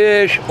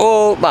catfish.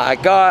 Oh my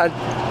God.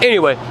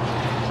 Anyway,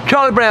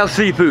 Charlie Brown's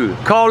Seafood.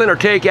 Call in or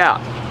take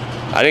out.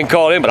 I didn't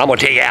call in, but I'm gonna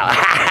take out.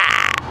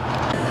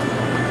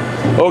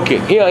 Okay,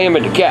 here I am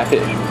at the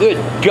catfish. Good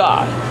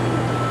God.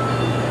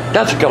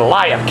 That's a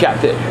Goliath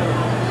catfish.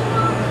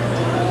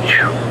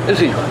 Let's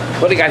see,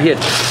 what they got here?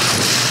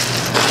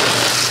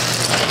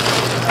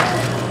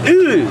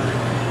 Ooh.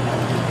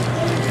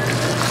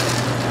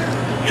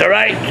 It's all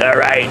right, it's all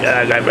right.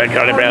 I got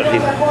Charlie Brown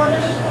Seafood.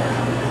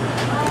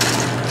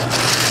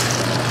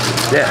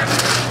 Yeah.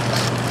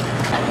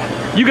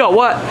 You got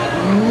what?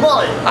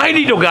 Mullet. I ain't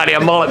need no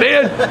goddamn mullet,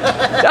 man.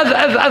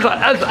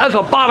 That's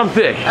a bottom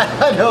fish.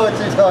 I know what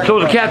you're talking So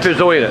the about. catfish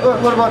though, ain't it?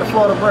 What about the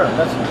Florida brown?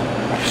 That's,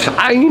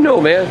 You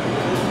know, man.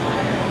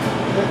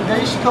 they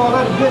used to call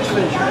that a bitch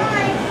fish,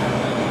 right?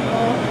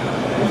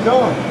 He's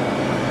going.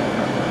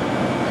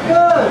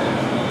 Good.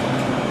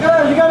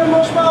 Good. You got any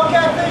more small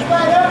catfish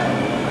back there?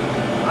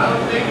 I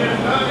don't think there's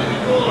none in the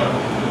cooler.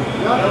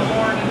 No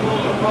more in the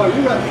cooler. Oh,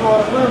 you got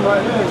Florida brown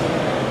right there.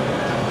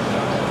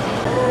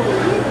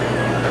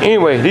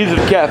 Anyway, these are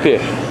the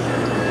catfish.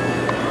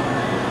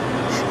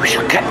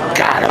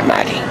 God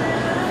almighty.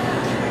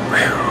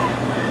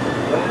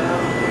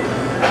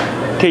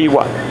 Tell you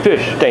what,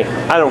 fish stink.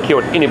 I don't care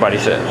what anybody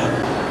says.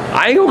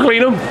 I ain't gonna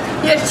clean them.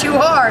 Yes, you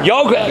are.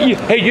 Y'all,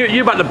 hey,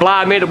 you about to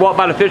blind me to walk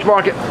by the fish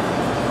market?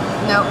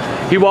 No.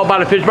 You walk by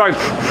the fish market.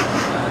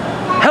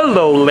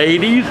 Hello,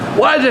 ladies.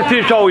 Why does the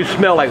fish always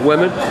smell like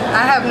women?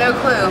 I have no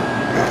clue.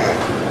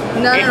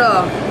 None at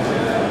all.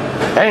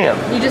 Damn.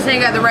 You just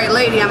ain't got the right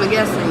lady, I'm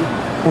guessing.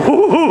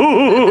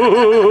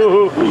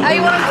 How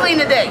you want to clean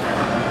today?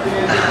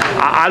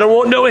 I don't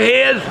want no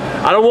heads.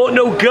 I don't want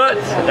no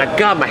guts.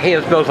 God, my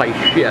hand smells like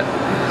shit.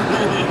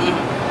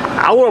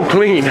 I want them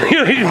clean. Okay,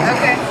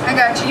 I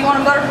got you. You want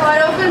them butterfly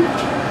open?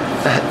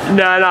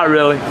 Nah, not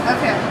really.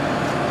 Okay.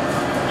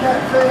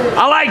 Catfish.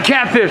 I like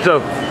catfish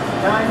though.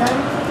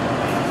 $9.90.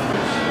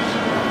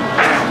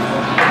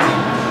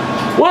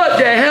 What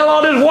the hell?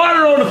 All this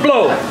water on the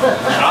floor.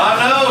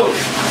 I know.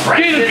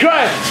 Get the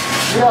trash.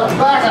 Yeah,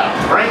 back up.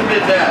 Frank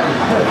did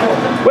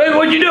that. Wait,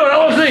 what you doing? I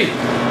want to see.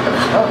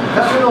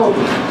 Cut it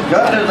over.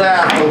 Got his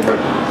ass open.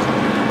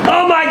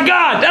 Oh my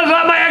God, that's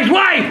not my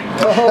ex-wife.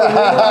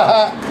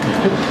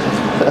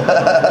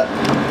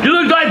 You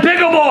look like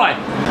Pickleboy.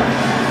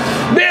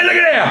 Man, look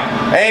at there.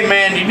 Hey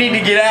man, you need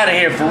to get out of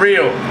here for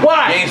real.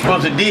 Why? You ain't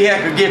supposed to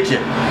D-hacker get you.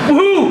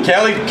 Who?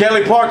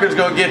 Kelly Parker's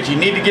gonna get you. You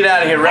need to get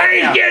out of here I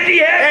right now. ain't getting the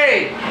head.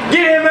 Hey,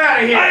 get him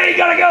out of here. I ain't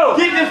gonna go.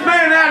 Get this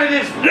man out of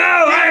this. No,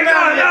 I ain't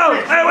gonna go.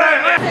 Hey, wait.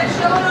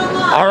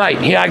 All right,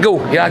 here I go.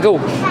 Here I go.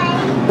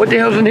 What the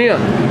hell's in here?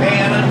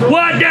 Man,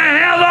 What the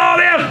hell's all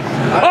this?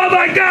 Oh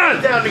my God!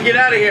 it's time to get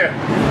out of here.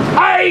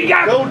 I ain't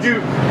got. Told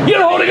you.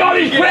 You're holding all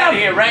these Get out crabs. of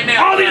here right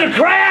now. All these are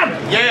crabs.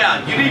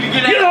 Yeah, you need to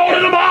get out. You're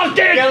holding them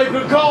hostage. Kelly,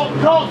 call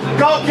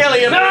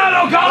Kelly. No,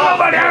 don't call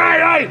nobody. All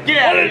right. Get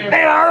out of here.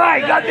 Hey, all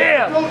right, I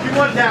goddamn. told you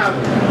one time.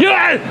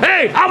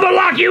 Hey, I'm gonna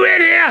lock you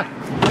in here.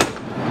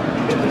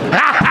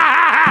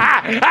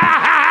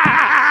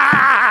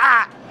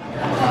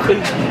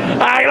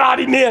 I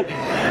locked him in.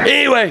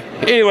 Anyway.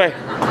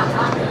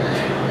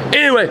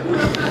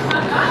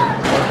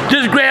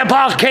 This is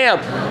Grandpa's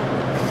camp.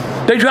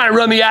 They trying to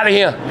run me out of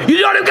here.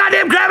 You know them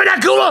goddamn crab in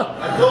that cooler?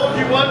 I told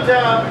you one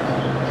time.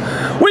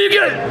 Where you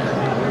get it?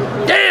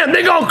 Damn,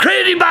 they going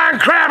crazy buying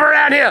crab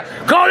around here.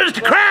 Call this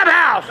the crab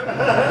house.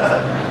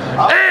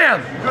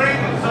 Damn.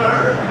 Drinking,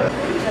 sir.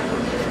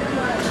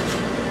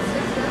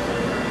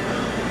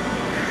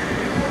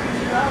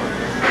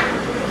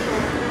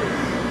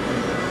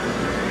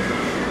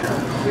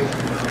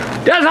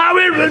 That's how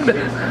it.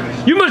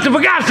 You must have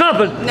forgot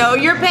something. No,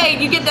 you're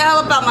paid. You get the hell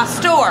up out my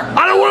store.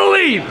 I don't want to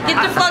leave.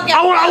 Get the fuck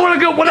out. I want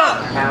to go. What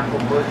up?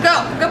 Go.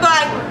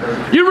 Goodbye.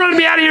 You running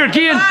me out of here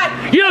again?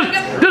 Goodbye. You know,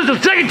 this is the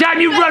second time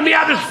you've run me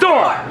out of the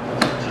store.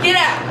 Get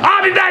out.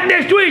 I'll be back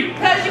next week.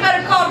 Because you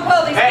better call the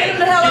police. Hey, Get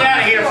the hell get out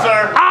of here,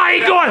 sir. I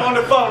ain't going. On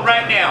the phone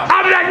right now.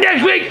 I'll be back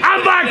next week.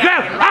 I'm buying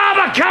crap. I'm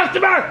a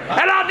customer,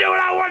 and I'll do what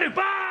I want to.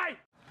 Bye.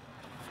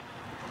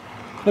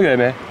 Look at that,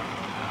 man.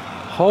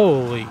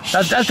 Holy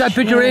shit. That's that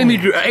picture of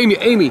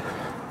Amy.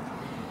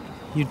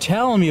 You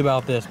telling me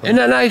about this, bro. Isn't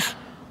that nice?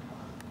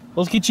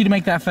 Let's get you to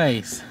make that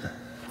face.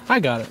 I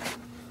got it.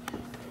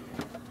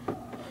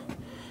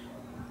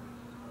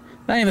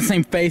 That ain't the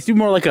same face. Do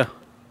more like a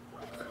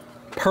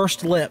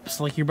pursed lips,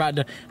 like you're about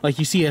to, like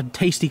you see a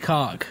tasty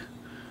cock.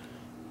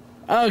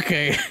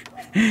 Okay.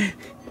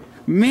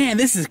 Man,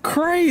 this is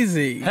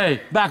crazy.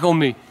 Hey, back on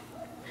me.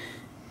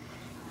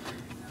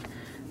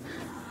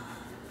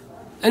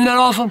 Isn't that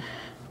awesome?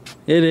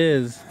 It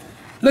is.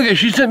 Look at,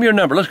 she sent me her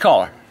number. Let's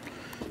call her.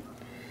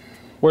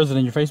 Where's it,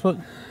 in your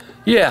Facebook?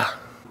 Yeah.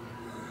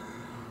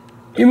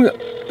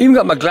 Even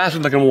got my glasses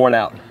looking worn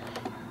out.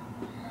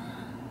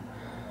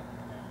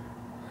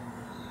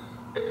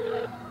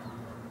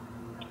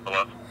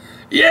 Hello?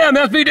 Yeah,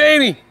 may I speak to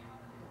Amy?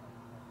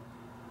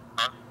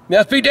 Huh? May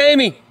I speak to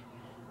Amy?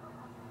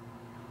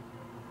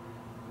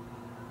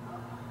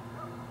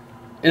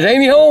 Is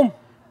Amy home?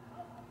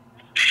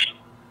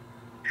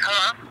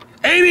 Hello?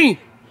 Amy!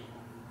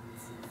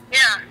 Yeah.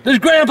 This is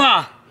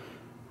Grandpa.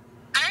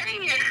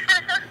 Hey.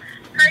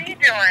 How you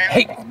doing?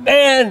 Hey,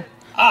 man,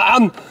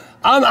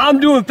 I'm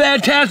doing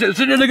fantastic.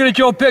 Sitting there looking at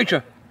your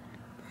picture.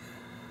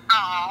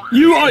 Oh.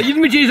 You are. Let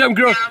me tell you something,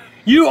 girl. Yeah.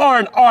 You are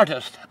an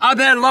artist. I've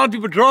had a lot of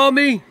people draw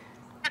me,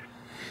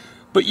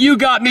 but you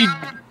got me.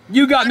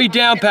 You got me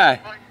down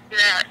pat. Yeah.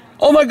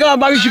 Oh my God,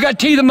 Marcus, you got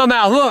teeth in my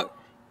mouth. Look,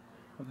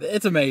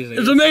 It's amazing.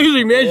 it's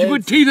amazing, man. You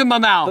put teeth in my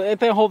mouth.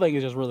 The whole thing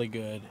is just really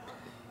good.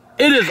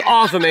 It is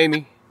awesome,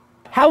 Amy.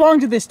 How long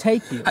did this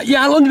take you?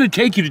 Yeah, how long did it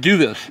take you to do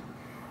this?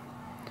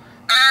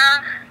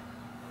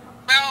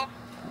 Well,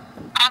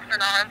 off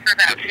and on for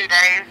about 2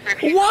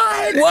 days.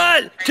 What?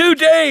 What? 2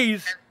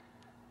 days?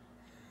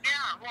 Yeah,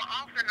 well,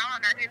 off and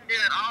on. I didn't do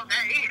it all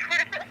day.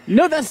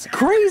 No, that's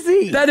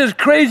crazy. That is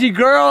crazy,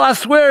 girl. I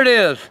swear it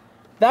is.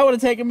 That would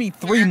have taken me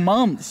 3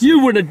 months. You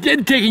would have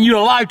taken you a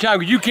lifetime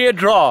because you can't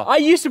draw. I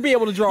used to be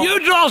able to draw.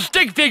 You draw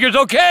stick figures,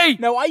 okay?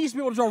 No, I used to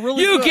be able to draw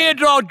really You good. can't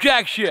draw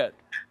jack shit.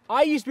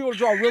 I used to be able to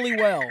draw really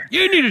well.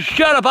 You need to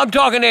shut up. I'm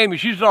talking to Amy.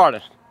 She's an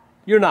artist.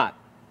 You're not.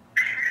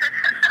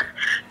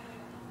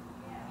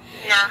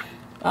 Yeah.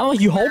 I don't like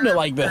you holding it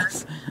like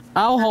this.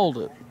 I'll hold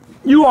it.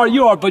 You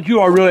are, but you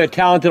are really a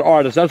talented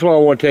artist. That's what I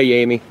want to tell you,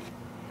 Amy.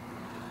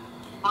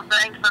 Well,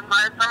 thanks. I'm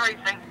glad somebody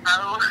thinks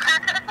so.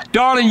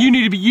 Darling, you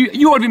need to be,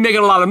 you ought to be making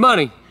a lot of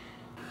money.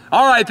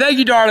 All right, thank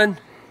you, darling.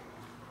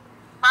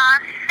 Bye.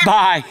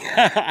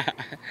 Bye.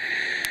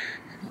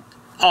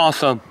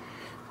 Awesome.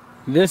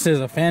 This is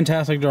a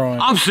fantastic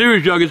drawing. I'm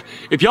serious, youngins.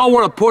 If y'all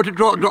want a portrait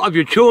draw of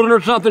your children or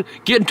something,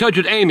 get in touch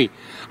with Amy.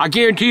 I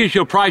guarantee you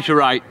she'll price you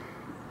right.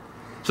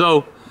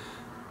 So,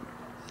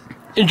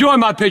 enjoy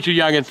my picture,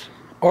 youngins.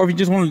 Or if you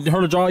just want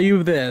her to draw you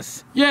with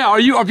this. Yeah, or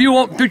if you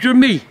want a picture of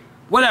me.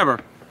 Whatever.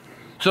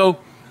 So,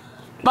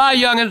 bye,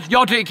 youngins.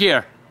 Y'all take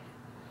care.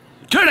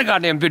 Turn the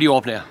goddamn video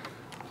off now.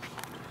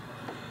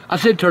 I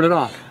said turn it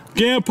off.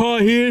 Grandpa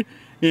here,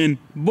 and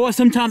boy,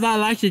 sometimes I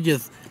like to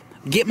just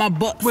get my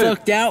butt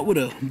sucked out with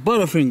a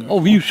butterfinger.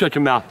 Oh, you shut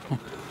your mouth.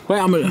 Wait,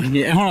 I'm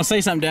gonna hold on,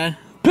 say something, Dad.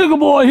 Pickle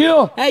boy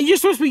here. Hey, you're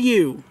supposed to be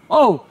you.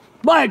 Oh,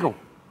 Michael,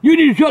 you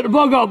need to shut the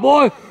fuck up,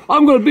 boy.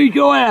 I'm gonna beat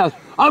your ass.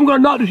 I'm gonna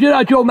knock the shit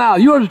out your mouth.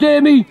 You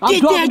understand me? I'm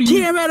Get that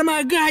camera out of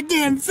my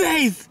goddamn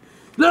face.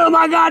 Out of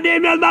my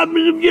goddamn,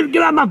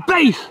 get out of my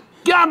face.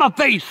 Get out of my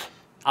face.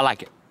 I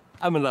like it.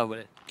 I'm in love with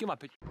it. Get my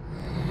picture.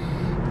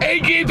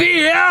 AGP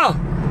here.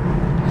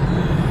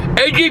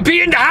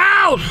 AGP in the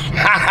house.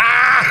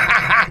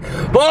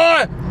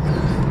 Boy,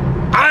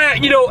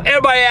 you know,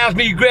 everybody asks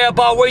me,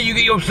 Grandpa, where you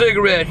get your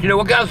cigarettes? You know,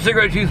 what kind of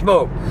cigarettes you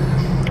smoke?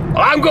 Well,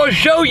 I'm going to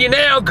show you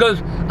now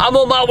because I'm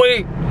on my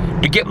way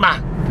to get my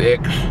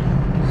fix.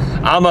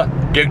 I'm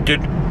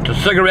addicted to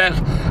cigarettes.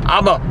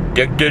 I'm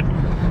addicted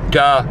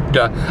to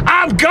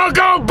I'm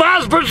go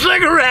buzz for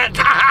cigarettes.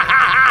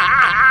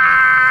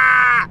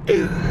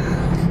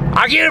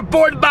 I can't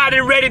afford to buy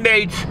them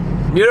ready-mades,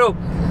 you know.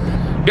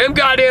 Them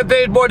goddamn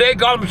things, boy, they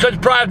got them such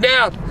price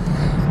now.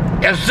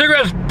 And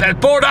cigarettes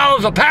at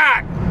 $4 a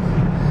pack.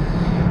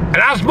 And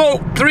I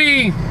smoke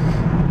 3,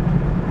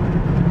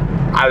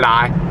 I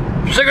lie,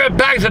 cigarette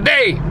packs a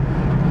day.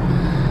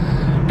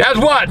 That's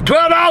what,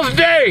 $12 a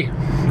day?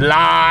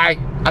 Lie,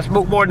 I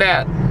smoke more than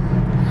that.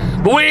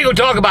 But we ain't gonna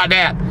talk about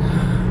that.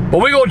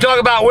 But we gonna talk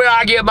about where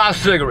I get my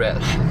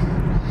cigarettes.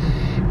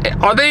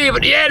 Are they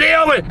even, yeah, they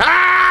open.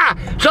 Ah!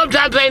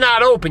 Sometimes they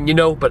not open, you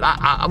know, but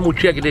I'm gonna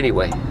check it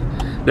anyway.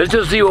 Let's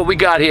just see what we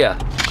got here.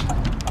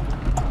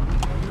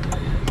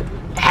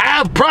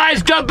 Half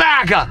price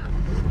tobacco.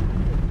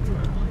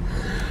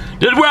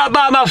 This is where I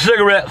buy my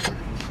cigarettes.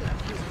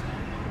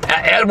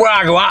 That's where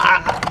I go.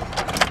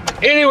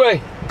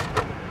 Anyway.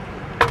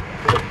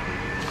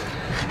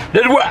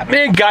 This is where,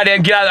 man,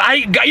 goddamn, get out.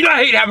 You know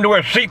I hate having to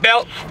wear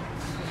seatbelts.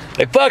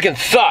 They fucking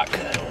suck.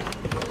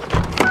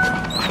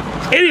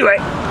 Anyway,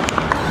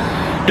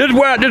 this is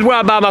where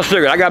I buy my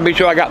cigarettes. I gotta make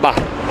sure I got my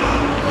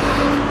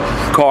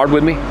card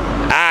with me.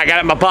 I got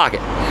it in my pocket.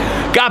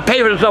 Got to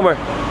pay for it somewhere.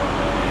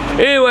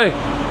 Anyway,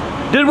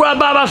 this is where I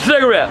buy my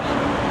cigarettes.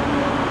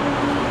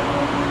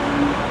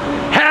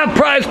 Half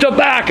price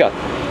tobacco.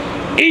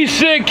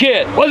 E-cig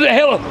kit.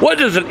 What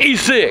is an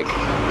e-cig?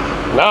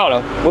 I don't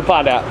know. We'll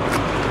find out.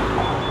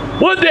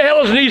 What the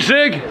hell is an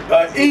e-cig?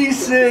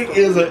 E-cig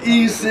is an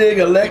e-cig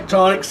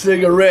electronic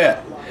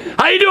cigarette.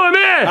 How you doing,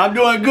 man? I'm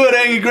doing good,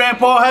 ain't you,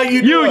 Grandpa? How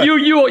you doing?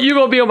 You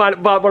gonna be on one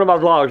of my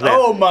vlogs now.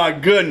 Oh my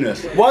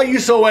goodness. Why are you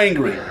so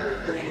angry?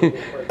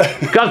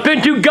 Cause I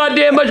spent too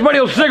goddamn much money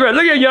on cigarettes.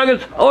 Look at you,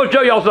 youngins. I want to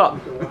show y'all something.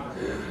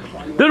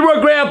 This is where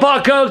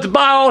Grandpa comes to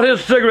buy all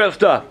his cigarette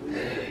stuff.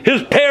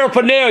 His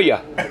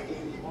paraphernalia.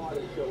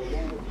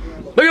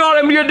 Look at all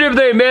them different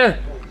things, man.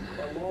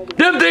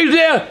 Them things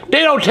there,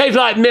 they don't taste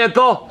like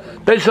menthol.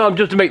 They sell them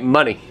just to make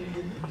money.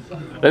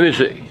 Let me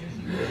see.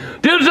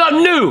 This is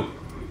something new.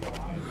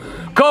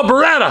 Called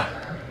Beretta.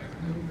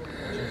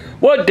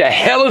 What the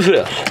hell is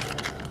this?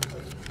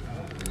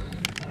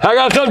 I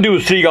got something to do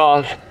with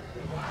cigars.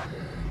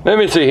 Let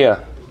me see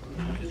here.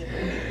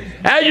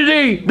 As you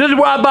see, this is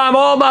where I buy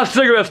all my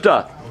cigarette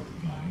stuff.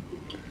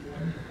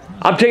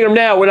 I'm taking them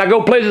now. When I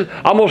go places,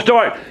 I'm going to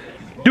start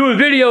doing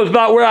videos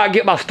about where I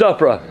get my stuff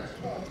from.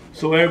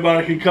 So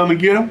everybody can come and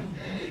get them?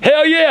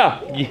 Hell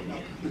yeah.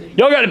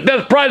 Y'all got the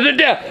best price in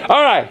there.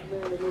 All right.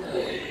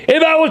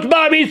 Anybody wants to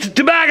buy me some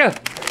tobacco?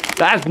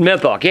 That's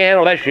menthol. Can't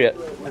handle that shit.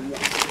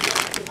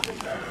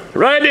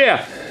 Right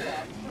there.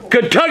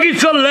 Kentucky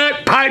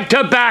Select Pipe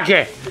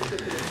Tobacco.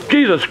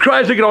 Jesus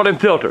Christ, look at all them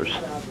filters.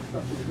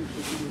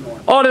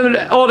 All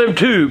them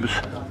tubes.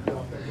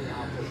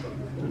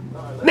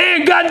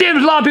 Man, goddamn,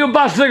 there's a lot of people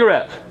buy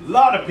cigarettes. A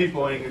lot of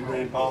people ain't good,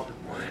 Grandpa.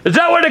 Is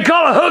that what they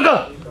call a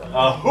hookah?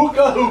 A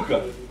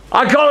hookah.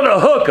 I call it a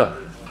hookah.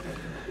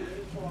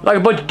 Like a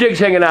bunch of dicks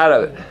hanging out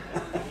of it.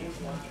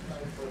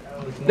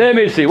 Let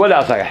me see, what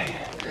else I got?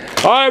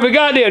 All right, we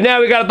got there. Now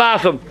we got to buy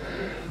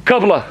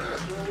couple of.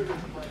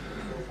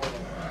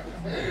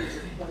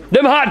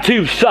 Them hot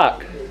tubes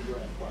suck.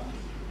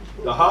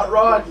 The hot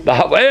rod?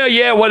 Well,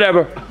 yeah,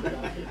 whatever.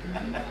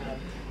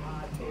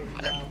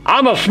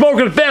 I'm a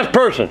smoker's best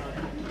person.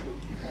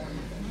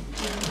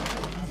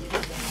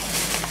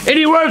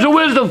 Any words of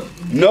wisdom?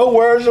 No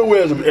words of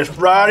wisdom. It's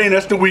Friday and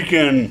it's the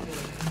weekend.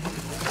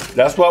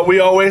 That's what we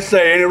always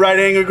say. Ain't it right,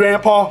 Angry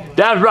Grandpa?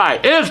 That's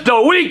right. It's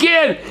the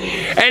weekend,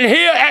 and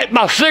here at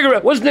my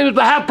cigarette, what's the name of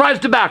the half-price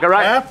tobacco,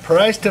 right?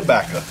 Half-price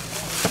tobacco.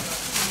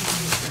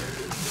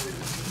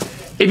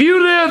 If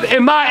you live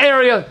in my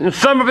area in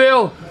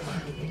Somerville,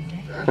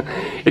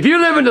 if you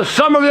live in the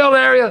Somerville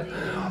area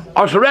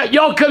or Surrett,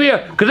 y'all come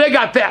here because they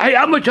got that. Hey,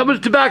 how much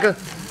tobacco?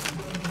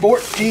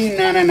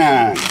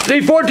 $14.99.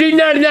 See,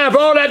 $14.99 for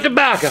all that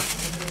tobacco.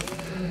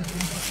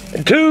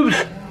 And tubes?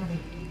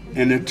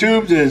 And the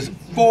tubes is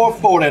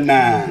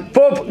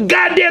 $4.49.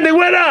 Goddamn, they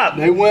went up.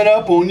 They went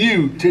up on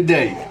you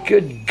today.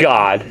 Good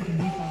God.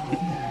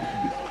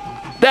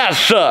 That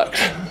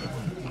sucks.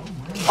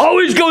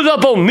 Always goes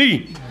up on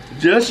me.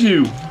 Just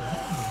you.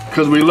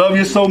 Because we love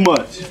you so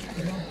much.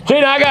 See,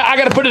 now I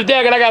got to put this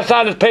down and I got to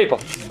sign this paper.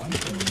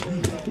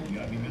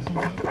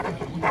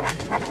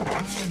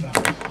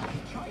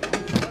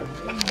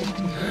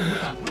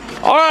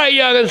 All right,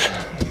 youngins.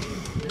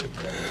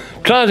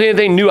 Trying to see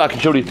anything new I can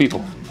show these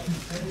people.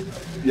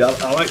 Yeah,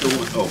 I like the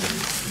one. Oh,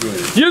 go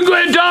ahead. You can go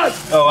ahead and talk.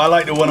 Oh, I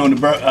like the one on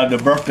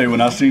the birthday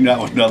when I seen that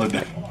one the other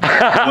day.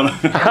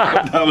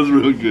 That was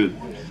real good.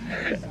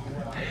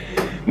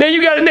 Now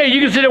you got a name.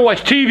 You can sit and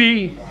watch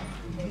TV. You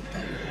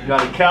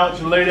got a couch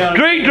and lay down.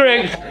 Drink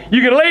drinks.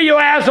 You can lay your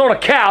ass on a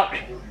couch.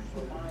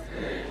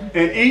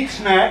 And eat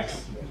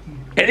snacks.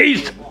 And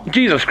eat.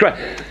 Jesus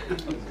Christ.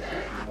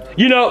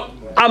 You know,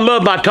 I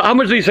love my. How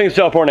much do these things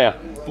sell for now?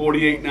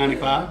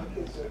 $48.95.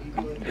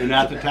 And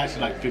after tax,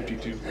 like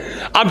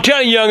 $52. I'm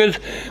telling you, youngins,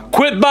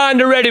 quit buying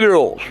the ready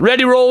rolls,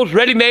 ready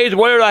mades,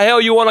 whatever the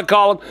hell you want to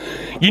call them.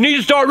 You need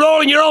to start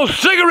rolling your own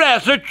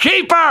cigarettes. They're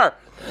cheaper.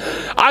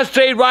 I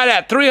saved right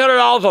at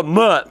 $300 a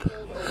month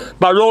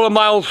by rolling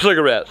my own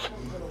cigarettes.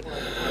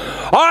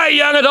 All right,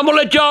 youngins, I'm gonna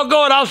let y'all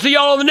go, and I'll see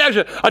y'all on the next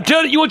one.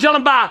 Until you want to tell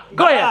them bye.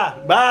 Go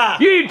ahead. Bye.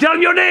 You need to tell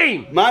them your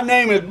name. My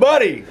name is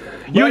Buddy.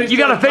 You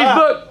got a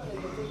Facebook?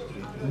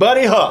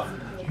 Buddy Huff.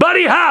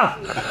 Buddy Huff!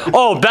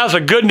 Oh, that's a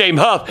good name,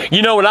 Huff.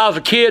 You know, when I was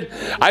a kid,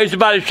 I used to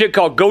buy this shit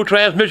called Go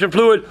Transmission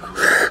Fluid.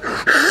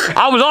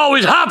 I was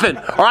always huffing,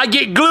 or I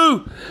get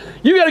glue.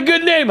 You got a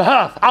good name,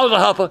 Huff. I was a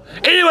huffer.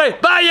 Anyway,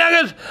 bye,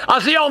 youngins.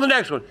 I'll see you on the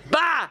next one.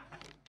 Bye!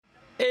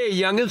 Hey,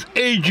 youngins,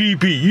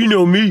 AGP, you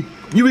know me.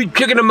 You eat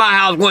chicken in my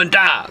house one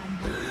time.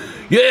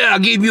 Yeah, I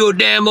give you a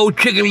damn old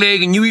chicken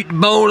leg and you eat the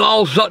bone,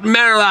 all something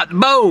marrow out the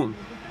bone.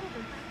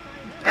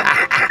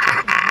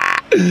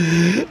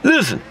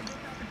 Listen.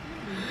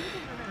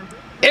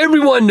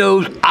 Everyone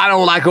knows I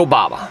don't like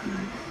Obama.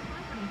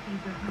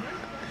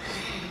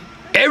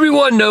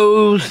 Everyone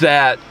knows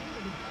that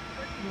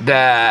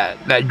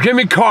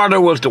Jimmy Carter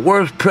was the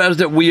worst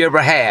president we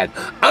ever had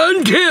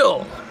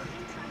until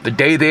the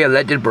day they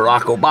elected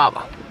Barack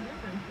Obama.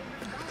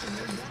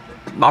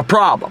 My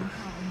problem.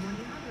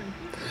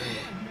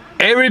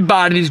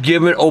 Everybody's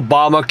giving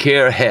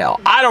Obamacare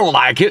hell. I don't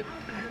like it.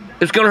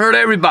 It's gonna hurt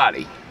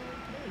everybody.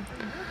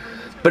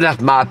 But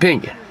that's my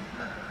opinion.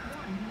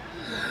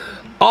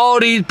 All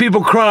these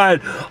people crying,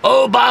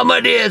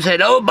 Obama this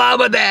and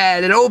Obama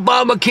that and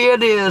Obamacare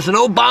this and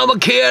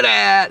Obamacare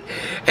that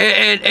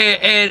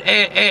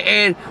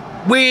and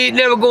we ain't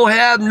never gonna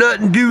have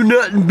nothing, do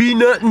nothing, be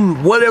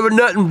nothing, whatever,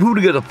 nothing, who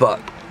gives a fuck.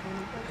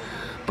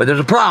 But there's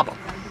a problem.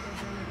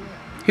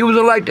 He was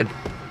elected.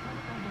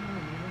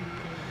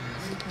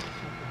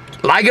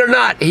 Like it or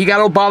not, he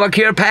got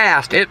Obamacare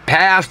passed. It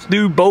passed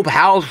through both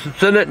House and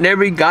Senate and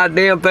every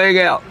goddamn thing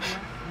else.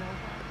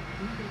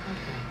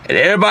 And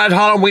everybody's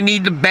hollering, we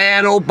need to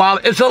ban Obama.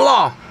 It's a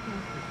law.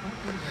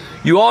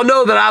 You all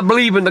know that I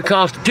believe in the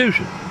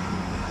Constitution.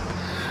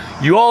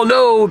 You all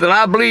know that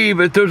I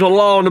believe if there's a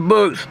law in the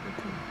books,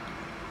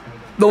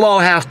 the law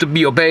has to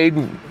be obeyed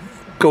and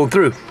go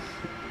through.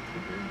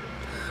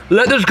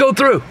 Let this go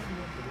through.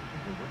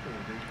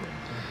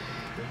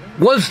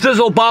 Once this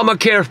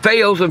Obamacare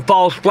fails and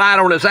falls flat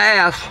on its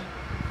ass,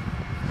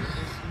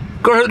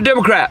 go hurt the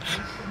Democrats.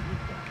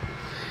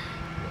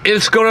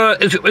 It's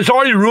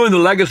already ruined the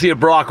legacy of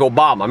Barack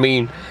Obama. I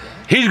mean,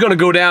 he's gonna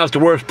go down as the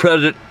worst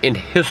president in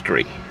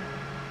history.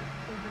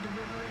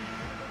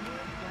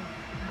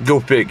 Go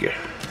figure.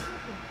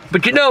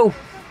 But you know,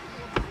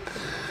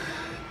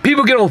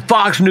 people get on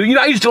Fox News. You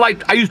know, I used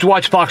to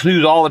watch Fox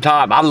News all the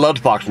time. I loved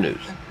Fox News.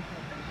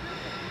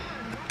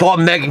 Thought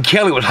Megyn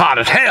Kelly was hot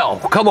as hell.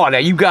 Come on now,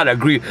 you gotta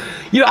agree.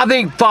 You know, I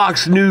think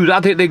Fox News, I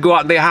think they go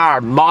out and they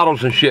hire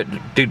models and shit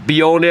to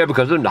be on there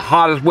because they're the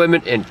hottest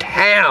women in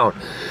town.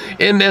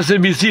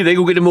 MSNBC, they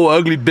go get the more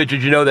ugly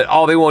bitches, you know, that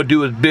all they want to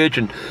do is bitch,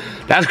 and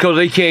that's because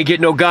they can't get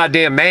no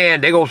goddamn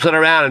man. They gonna sit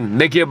around and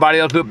make everybody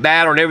else look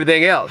bad on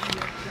everything else.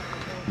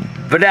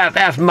 But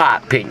that's my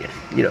opinion.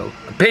 You know,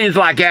 opinions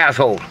like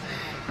assholes.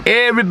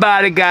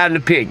 Everybody got an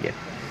opinion.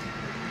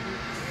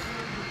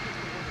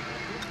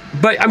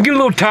 But I'm getting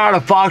a little tired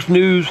of Fox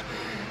News.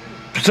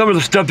 Some of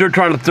the stuff they're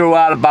trying to throw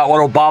out about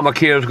what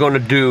Obamacare is going to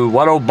do,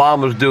 what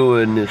Obama's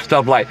doing, and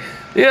stuff like,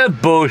 yeah,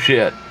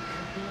 bullshit.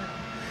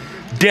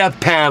 Death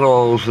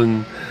panels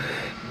and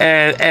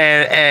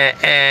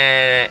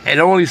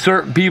only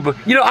certain people.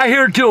 You know, I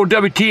hear it too on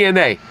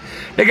WTNA.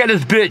 They got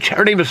this bitch.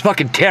 Her name is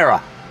fucking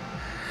Tara.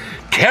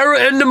 terror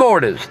in the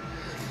mornings.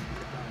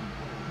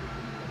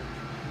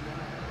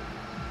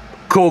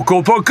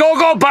 Cocoa for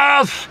Cocoa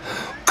Puffs.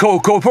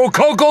 Cocoa for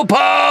Cocoa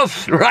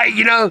Puffs. Right,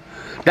 you know,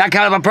 that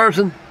kind of a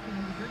person.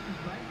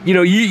 You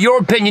know, your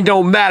opinion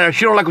don't matter.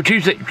 She don't like what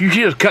you say. She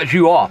just cuts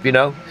you off, you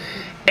know.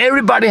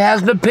 Everybody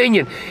has an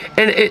opinion.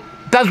 And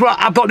that's what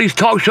I thought these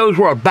talk shows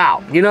were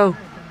about, you know.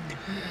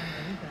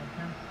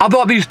 I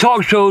thought these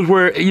talk shows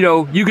where, you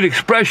know, you could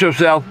express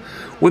yourself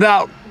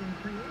without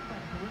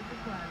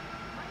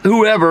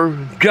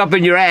whoever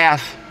jumping your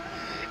ass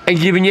and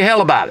giving you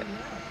hell about it.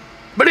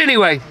 But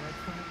anyway,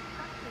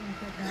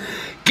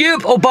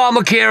 give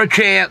Obamacare a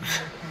chance.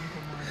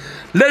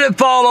 Let it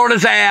fall on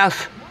his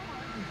ass.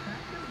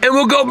 And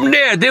we'll go from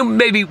there. Then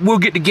maybe we'll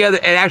get together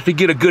and actually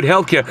get a good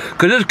health care.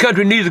 Because this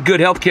country needs a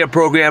good health care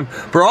program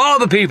for all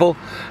the people.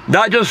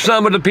 Not just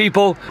some of the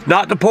people.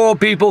 Not the poor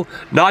people.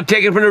 Not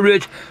taken from the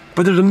rich.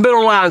 But there's a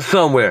middle line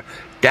somewhere.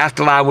 That's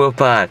the line we'll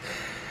find.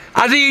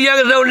 I'll see you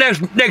youngins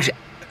on next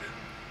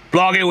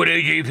Vlogging with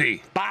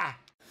AGP. Bye.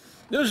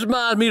 This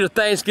reminds me of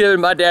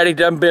Thanksgiving. My daddy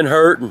done been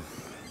hurt. And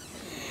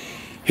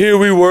here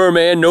we were,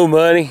 man. No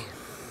money.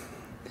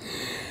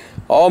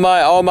 All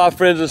my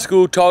friends in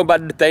school talking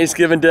about the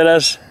Thanksgiving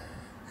dinners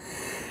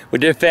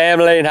with their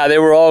family and how they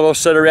were all gonna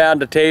sit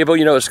around the table,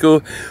 you know, at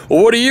school.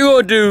 Well, what are you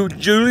gonna do,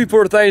 Julie,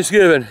 for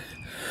Thanksgiving?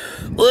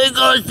 We're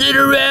gonna sit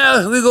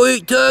around, we're gonna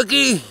eat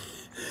turkey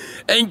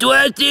and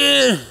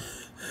dressing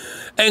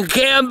and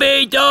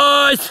cranberry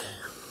sauce,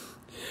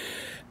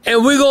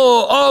 and we're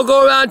gonna all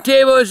go around the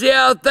table and say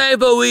how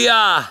thankful we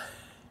are.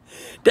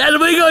 That's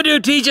what we're gonna do,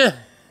 teacher.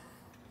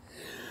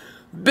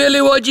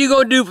 Billy, what you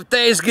gonna do for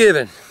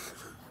Thanksgiving?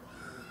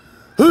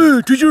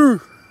 Hey,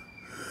 teacher,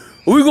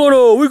 we're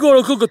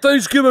gonna cook a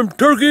Thanksgiving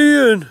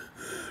turkey and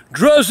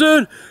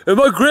dressing, and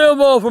my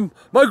grandma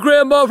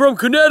from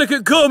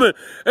Connecticut coming,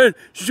 and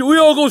we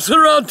all gonna sit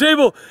around the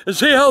table and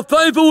say how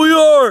thankful we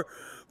are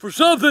for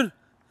something.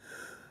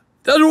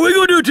 That's what we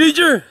gonna do,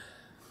 teacher.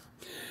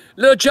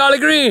 Little Charlie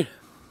Green,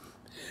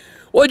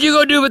 what you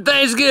gonna do for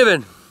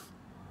Thanksgiving?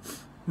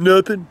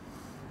 Nothing.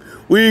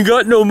 We ain't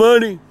got no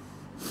money.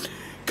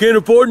 Can't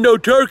afford no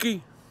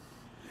turkey.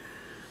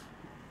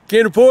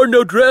 Can't afford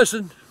no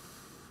dressing.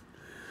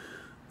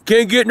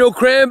 Can't get no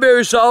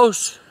cranberry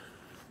sauce.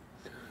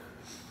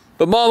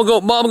 But mama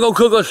gonna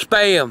cook us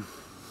Spam.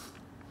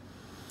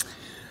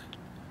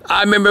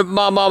 I remember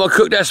my mama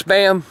cooked that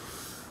Spam.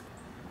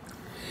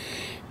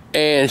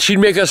 And she'd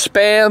make us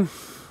Spam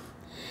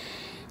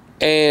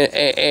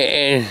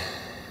and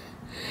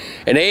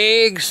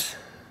eggs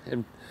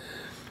and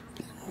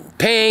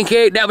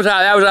pancake. That was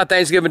our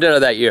Thanksgiving dinner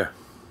that year.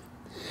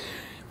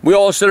 We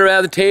all sit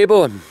around the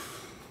table and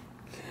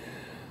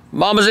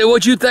Mama said,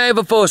 what you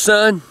thankful for,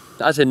 son?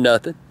 I said,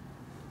 nothing.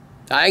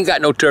 I ain't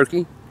got no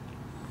turkey.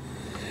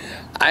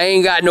 I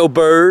ain't got no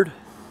bird.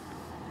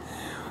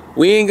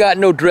 We ain't got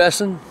no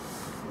dressing.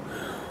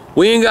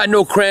 We ain't got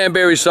no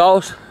cranberry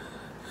sauce.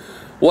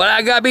 What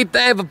I gotta be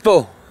thankful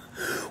for?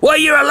 Well,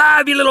 you're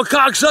alive, you little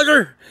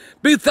cocksucker.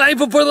 Be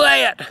thankful for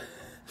that.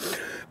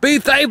 Be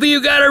thankful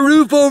you got a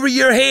roof over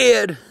your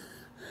head.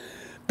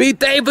 Be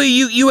thankful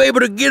you able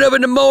to get up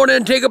in the morning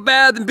and take a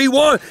bath and be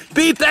warm.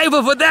 Be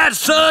thankful for that,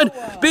 son.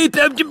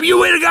 You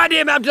wait a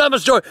goddamn, I'm telling my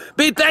story.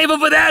 Be thankful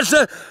for that,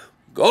 son.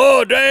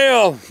 Oh,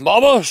 damn,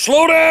 mama,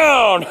 slow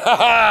down.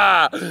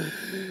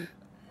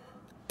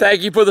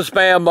 Thank you for the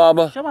Spam,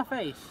 mama. Show my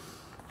face.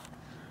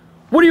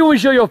 What do you want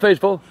to show your face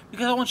for?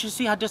 Because I want you to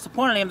see how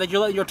disappointed I am that you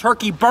let your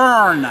turkey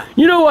burn.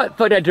 You know what?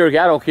 Fuck that turkey,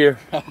 I don't care.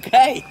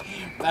 Okay,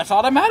 that's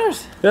all that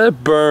matters.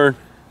 Burn.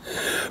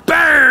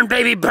 Burn,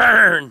 baby,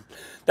 burn.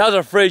 That was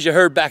a phrase you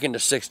heard back in the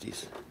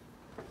 60s.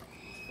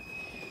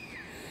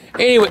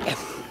 Anyway,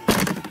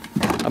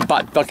 I'm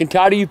about fucking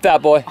tired of you,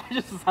 fat boy. I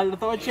just decided to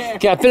throw a chair.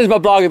 Can I finish my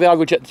blog and then I'll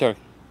go check the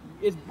turkey?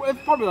 It's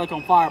probably like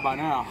on fire by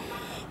now.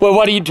 Well,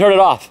 why do you turn it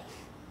off?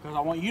 Because I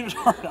want you to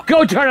turn it off.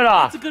 Go turn it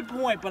off. That's a good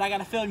point, but I got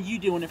to film you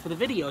doing it for the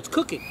video. It's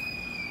cooking.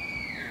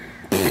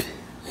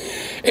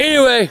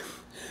 Anyway,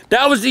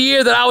 that was the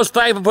year that I was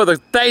thankful for the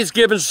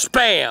Thanksgiving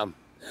Spam.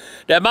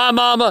 That my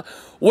mama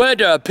went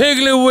to a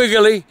Piggly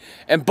Wiggly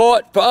and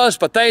bought for us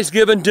for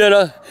Thanksgiving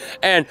dinner.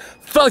 And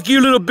fuck you,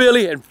 little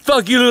Billy, and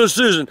fuck you, little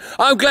Susan.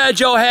 I'm glad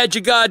y'all had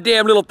your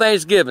goddamn little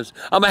Thanksgivings.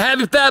 I'm a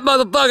happy fat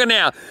motherfucker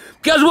now.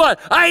 Guess what?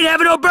 I ain't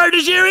having no bird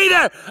this year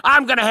either.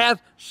 I'm gonna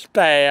have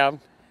Spam.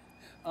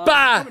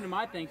 Bye. Coming to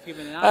my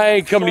Thanksgiving, and I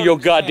ain't coming to your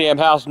goddamn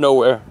house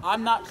nowhere.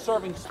 I'm not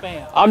serving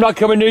Spam. I'm not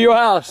coming to your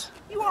house.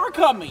 You are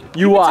coming.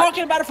 You've been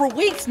talking about it for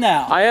weeks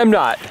now. I am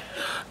not.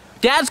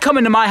 Dad's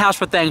coming to my house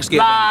for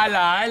Thanksgiving. Lie,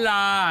 lie,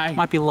 lie.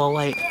 Might be a little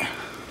late.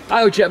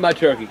 I'll check my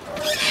turkey.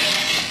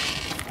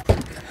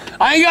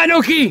 I ain't got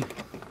no key.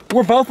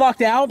 We're both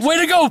locked out? Way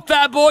to go,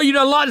 fat boy. You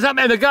done a lot of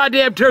something and the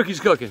goddamn turkey's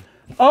cooking.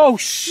 Oh,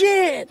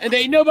 shit. And there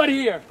ain't nobody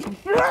here.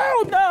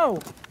 No.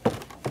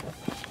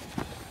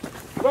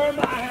 Burn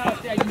my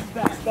house down, you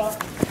fat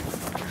fuck.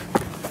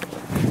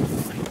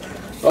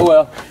 Oh,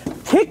 well.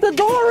 Kick the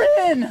door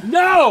in.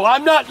 No,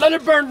 I'm not. Let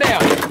it burn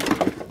down.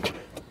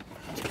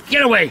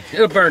 Get away.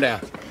 It'll burn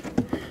down.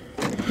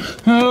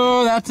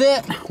 Oh, that's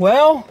it.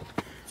 Well,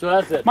 So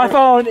that's it. my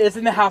phone is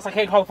in the house. I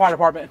can't call the fire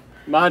department.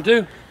 Mine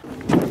too.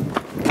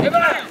 Hey,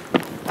 Michael!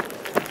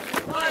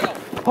 Michael!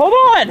 Hold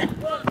on.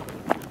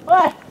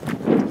 What?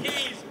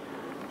 Keys.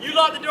 You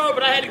locked the door,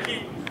 but I had the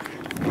key.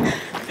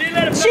 See you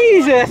later.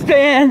 Jesus,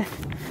 man.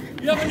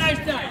 You have a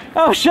nice night.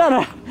 Oh, shut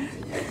up.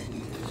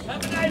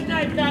 Have a nice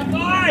night,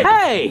 cowboy.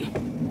 Hey,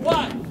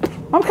 What?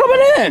 I'm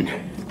coming in.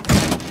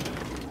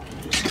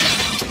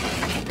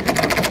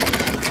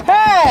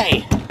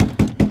 Hey.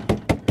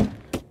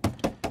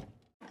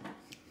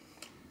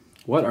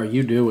 What are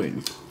you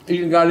doing?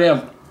 Eating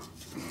goddamn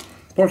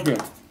pork skin.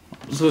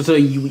 So are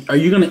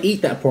you gonna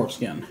eat that pork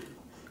skin?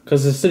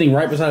 Because it's sitting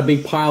right beside a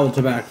big pile of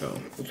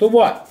tobacco. So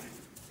what?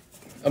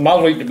 I might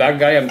as well eat the back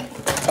guy. I'm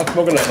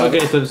smoking that.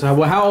 Okay, so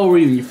well, how old were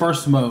you when you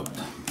first smoked?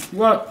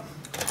 What?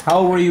 How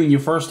old were you when you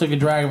first took a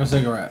drag of a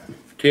cigarette?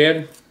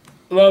 10,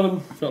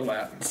 11, something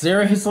like that.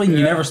 Seriously?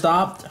 You never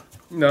stopped?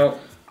 No.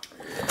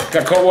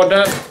 Got caught one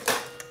time.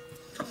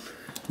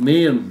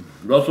 Me and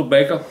Russell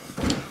Baker.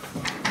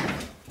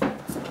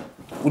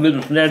 We lived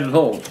in Snatcher's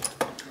home.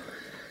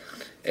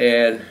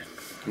 And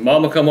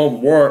Mama come home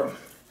from work.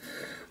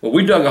 Well,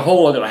 we dug a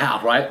hole under the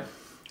house, right?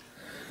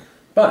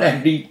 About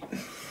that deep.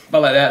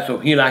 About like that, so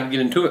he and I could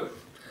get into it.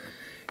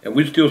 And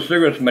we'd steal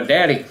cigarettes from my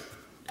daddy.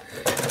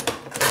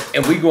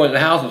 And we go into the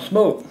house and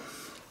smoke.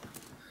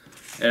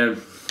 And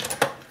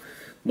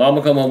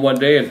Mama come home one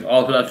day and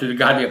all of a sudden I see the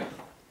goddamn,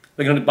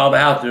 looking at the bottom of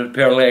the house, there's a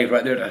pair of legs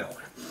right there. I go,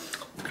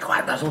 be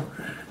quiet, Russell.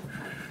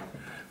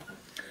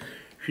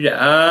 She said,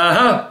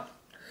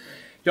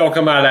 y'all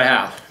come out of that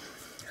house.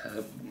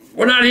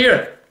 We're not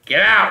here.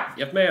 Get out.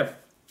 Yes, ma'am.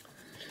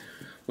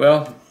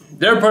 Well,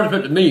 their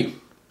punishment to me,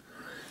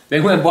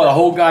 they went and bought a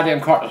whole goddamn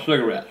carton of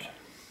cigarettes.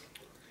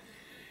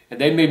 And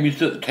they made me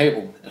sit at the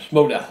table and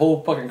smoke that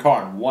whole fucking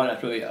carton, one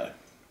after the other.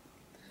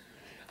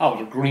 I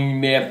was a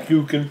green man,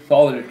 puking,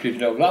 all of this shit, you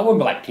know. I wouldn't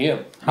be like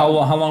Tim. How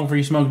long were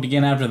you smoked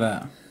again after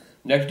that?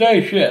 Next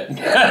day, shit.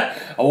 I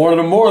wanted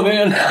them more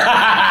then.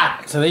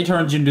 So they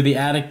turned you into the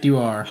addict you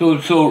are.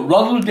 So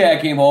Russell's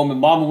dad came home and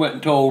Mama went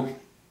and told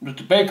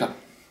Mr. Baker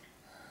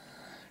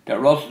that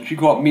Russell, she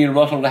called me and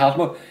Russell in the house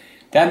smoke.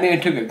 That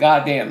man took a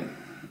goddamn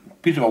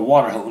piece of a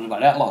water hose about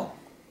that long.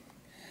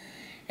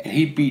 And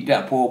he beat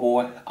that poor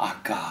boy. Oh,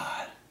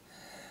 God.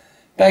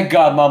 Thank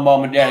God my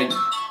mom and daddy.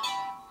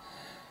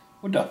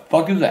 What the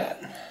fuck is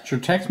that? It's your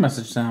text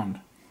message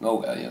sound.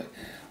 Oh, yeah.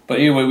 But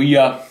anyway,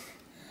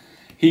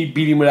 he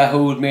beat him with that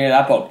hose, man.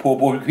 I thought, poor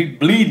boy, he's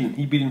bleeding.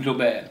 He beat him so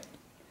bad.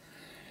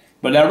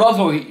 But that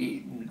Russell,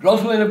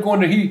 Russell ended up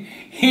going to, he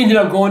ended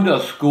up going to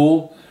a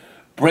school,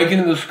 breaking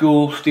into the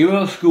school,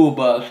 stealing a school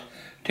bus,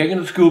 taking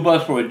the school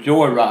bus for a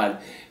joyride,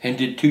 and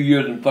did 2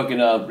 years in fucking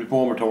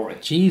reformatory.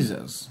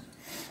 Jesus.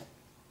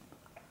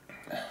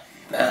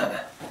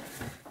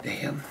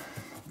 Damn.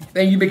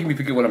 Man, you're making me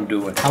forget what I'm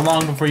doing. How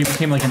long before you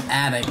became like an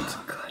addict?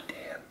 God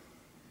damn.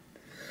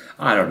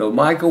 I don't know,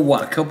 Michael,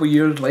 what, a couple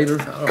years later?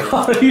 I don't know.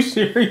 God, are you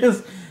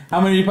serious?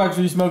 How many packs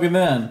were you smoking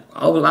then?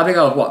 I think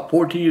I was, what,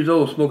 14 years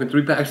old, smoking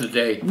 3 packs a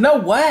day. No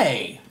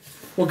way!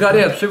 Well,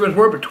 goddamn, cigarettes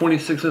were for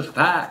 26 cents a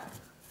pack.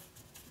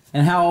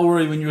 And how old were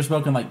you when you were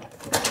smoking like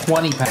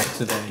 20 packs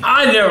a day?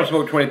 I never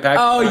smoked 20 packs.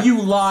 Oh, you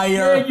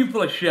liar! Man, you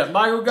full of shit,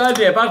 Michael.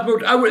 Goddamn, if I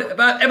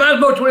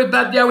smoked 20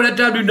 packs a day, I wouldn't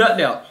have time to do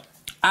nothing else.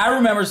 I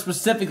remember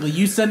specifically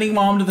you sending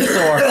Mom to the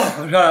store.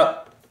 Shut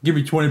up. Give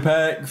me 20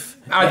 packs.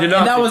 I did not.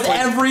 And that was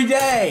every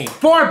day.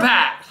 4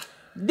 packs.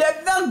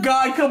 No,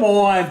 God, come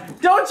on.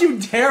 Don't you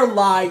dare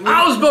lie.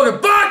 I was smoking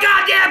 4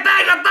 goddamn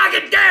packs a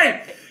fucking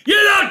day. You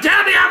don't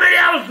tell me how many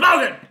I was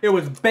smoking. It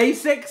was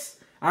basics.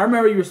 I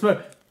remember you were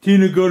smoking.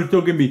 Tina, go to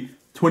store, give me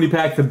 20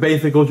 packs of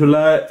basic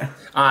ultralight.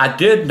 I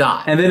did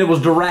not. And then it was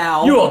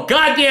Doral. You a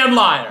goddamn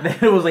liar. Then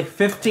it was like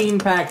 15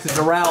 packs of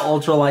Doral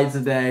ultralights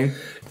a day.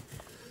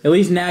 At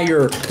least now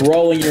you're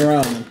rolling your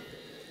own.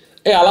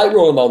 Yeah, I like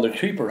rolling them on. They're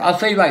cheaper. I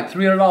save like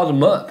 $300 a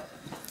month.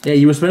 Yeah,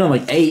 you were spending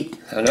like 8.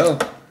 I know.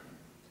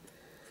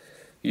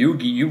 You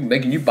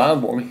making you buy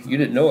them for me. You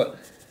didn't know it.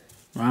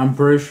 I'm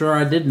pretty sure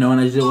I did know, and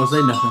I just didn't want to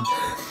say nothing.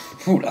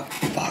 Who the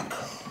fuck?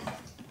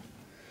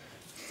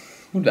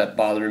 Who's that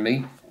bothering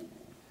me?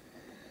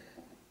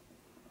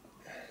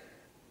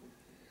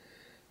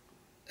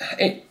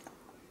 Ain't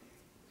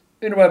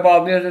nobody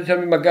bothering me. Just tell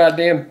me my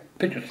goddamn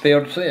pictures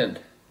failed to send.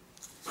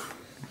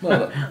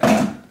 Mother.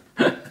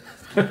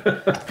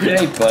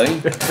 It ain't funny.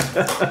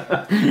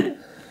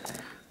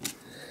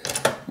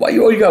 Why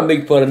you always gotta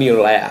make fun of me and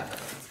laugh?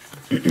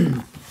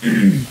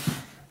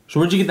 So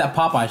where'd you get that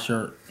Popeye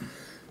shirt?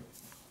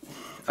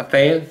 A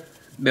fan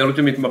mailed it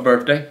to me for my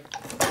birthday.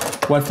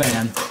 What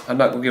fan? I'm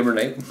not gonna give her a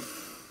name.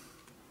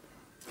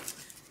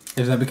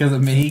 Is that because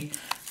of me?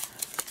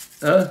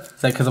 Huh?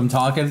 Is that because I'm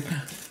talking?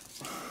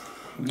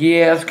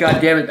 Yes,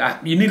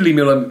 goddammit. You need to leave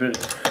me alone.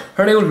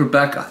 Her name was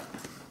Rebecca.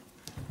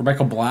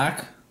 Rebecca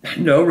Black?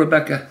 No,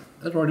 Rebecca.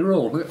 That's already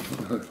rolled. No,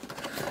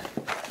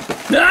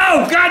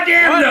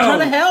 goddamn no! I'm trying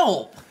to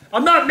help.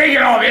 I'm not making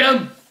all of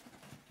him.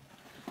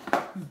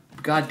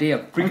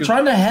 Goddamn. I'm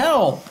trying to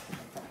help.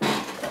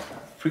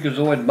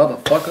 Freakazoid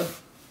motherfucker.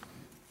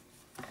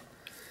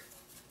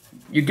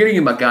 You're getting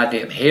in my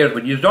goddamn head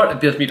when you're starting to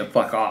piss me the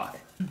fuck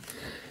off.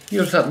 You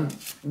know something?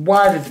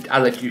 Why did I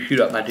let you shoot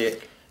up my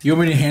dick? You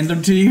want me to hand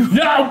them to you?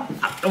 No!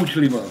 Don't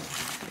you leave them alone.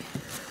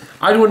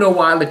 I don't know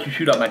why I let you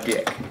shoot up my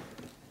dick.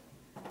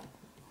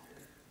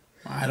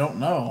 I don't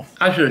know.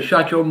 I should have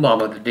shot your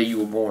mama the day you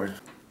were born.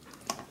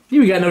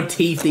 You got no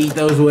teeth to eat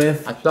those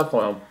with. I suck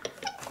on them.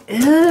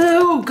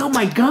 Ew, oh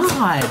my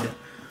god.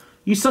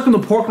 You suck on the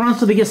pork rinds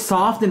so they get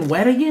soft and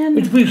wet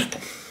again? Please.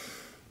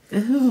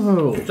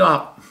 Ew.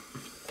 Stop.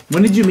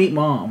 When did you meet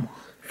Mom?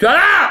 Shut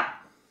up!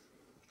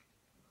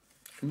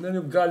 None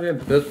of goddamn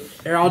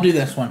business. Here, I'll do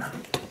this one.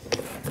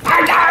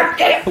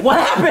 What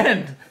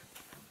happened?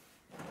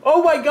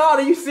 Oh my god,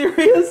 are you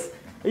serious?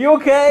 Are you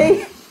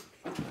okay?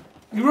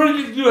 You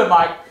really need to do it,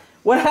 Mike.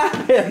 What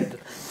happened?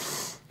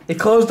 It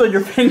closed on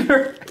your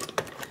finger?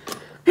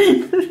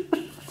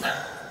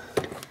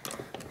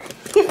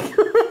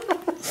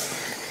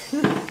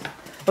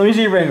 Let me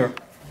see your finger.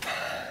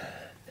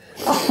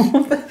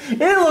 Oh,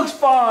 it looks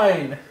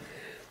fine.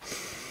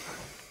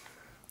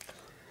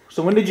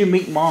 So when did you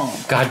meet Mom?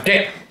 God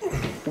damn.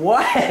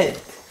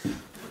 What?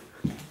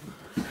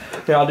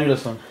 Okay, I'll do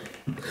this one.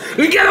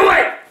 You get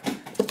away!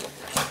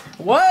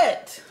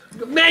 What?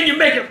 Man, you're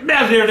making a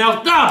mess here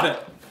now. Stop it!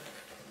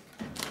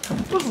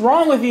 What's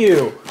wrong with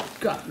you?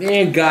 God,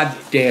 man, god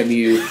damn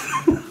you.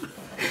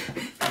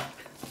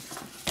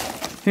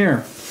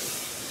 Here.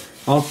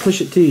 I'll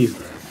push it to you.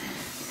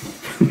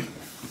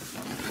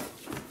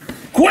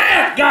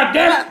 Quit! God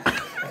damn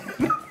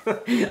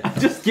it! I'm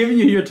just giving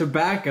you your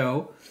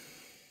tobacco.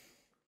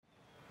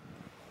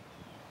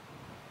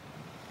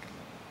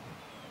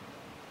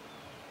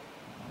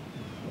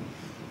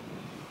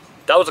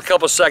 That was a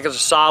couple seconds of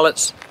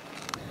silence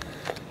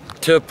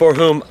for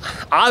whom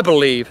I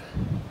believe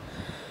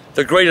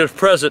the greatest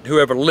president who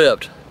ever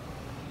lived,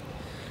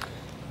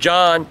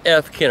 John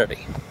F.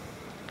 Kennedy.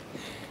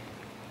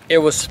 It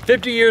was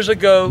 50 years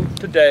ago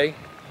today.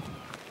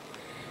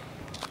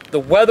 The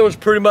weather was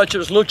pretty much, it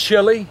was a little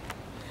chilly,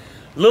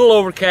 a little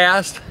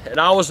overcast, and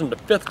I was in the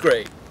 5th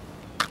grade.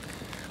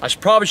 I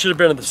probably should have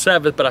been in the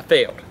 7th, but I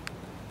failed.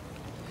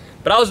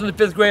 But I was in the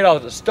 5th grade, I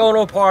was at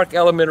Stono Park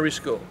Elementary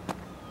School.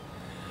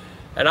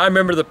 And I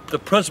remember the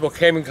principal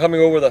coming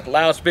over the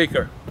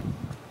loudspeaker.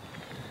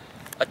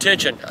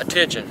 Attention,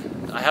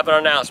 attention, I have an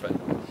announcement.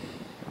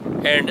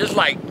 And it's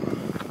like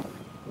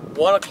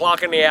 1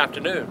 o'clock in the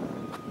afternoon.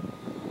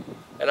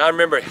 And I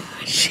remember,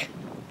 shit,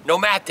 no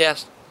math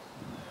test.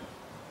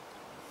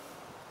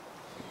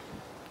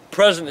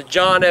 President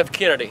John F.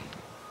 Kennedy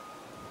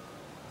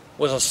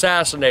was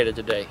assassinated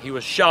today. He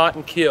was shot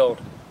and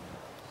killed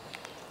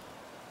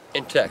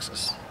in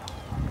Texas.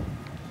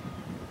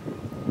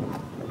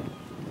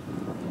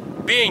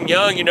 Being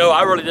young, you know,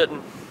 I really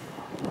didn't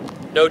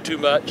know too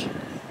much.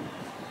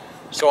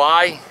 So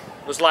I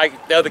was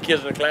like the other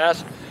kids in the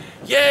class,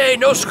 yay,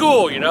 no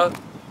school, you know.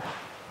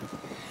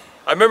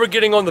 I remember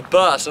getting on the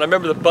bus, and I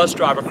remember the bus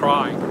driver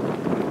crying.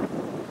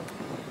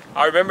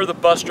 I remember the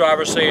bus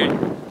driver saying,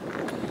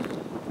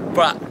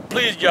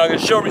 please, young, and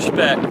show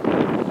respect.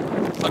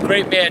 A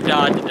great man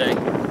died today.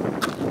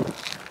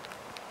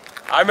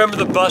 I remember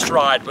the bus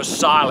ride was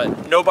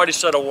silent. Nobody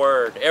said a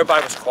word.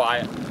 Everybody was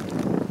quiet.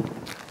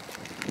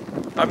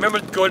 I remember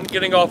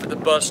getting off at the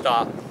bus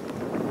stop.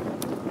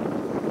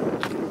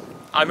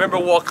 I remember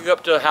walking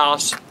up to a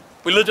house.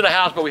 We lived in a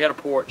house, but we had a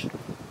porch.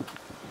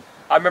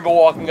 I remember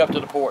walking up to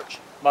the porch.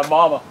 My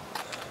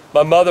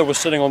mother was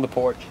sitting on the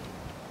porch.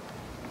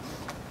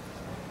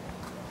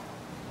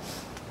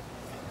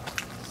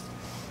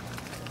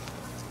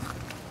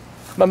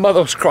 My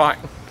mother was crying.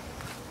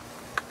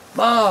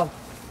 Mom,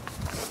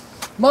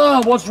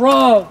 what's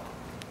wrong?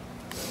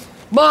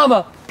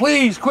 Mama,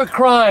 please quit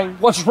crying.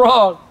 What's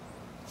wrong?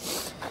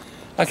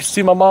 I can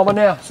see my mama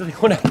now sitting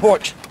on that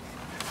porch.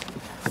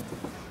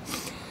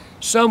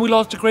 Son, we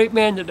lost a great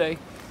man today.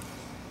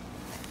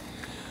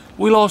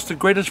 We lost the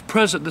greatest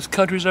president this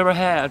country's ever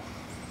had.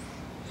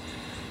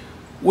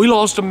 We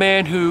lost a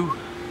man who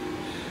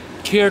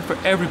cared for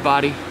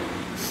everybody.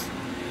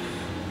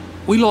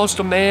 We lost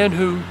a man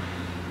who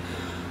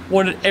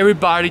wanted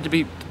everybody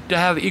to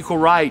have equal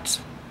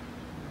rights.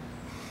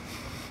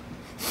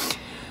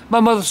 My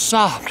mother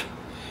sobbed.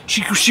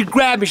 She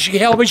grabbed me, she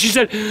held me, she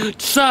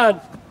said, son,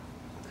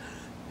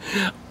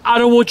 I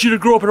don't want you to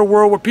grow up in a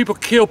world where people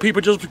kill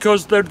people just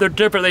because they're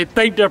different, they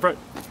think different.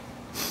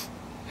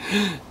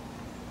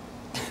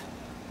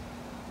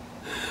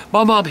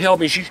 My mom held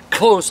me, she's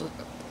close.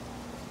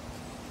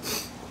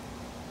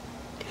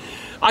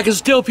 I can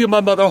still feel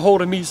my mother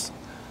holding me.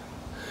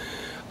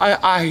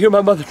 I hear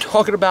my mother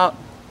talking about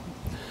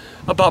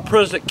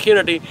President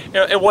Kennedy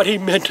and what he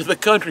meant to the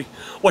country,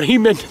 what he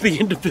meant to the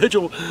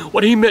individual,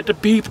 what he meant to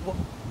people.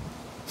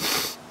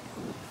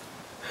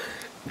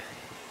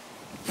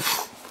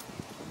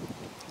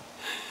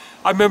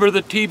 I remember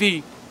the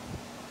TV.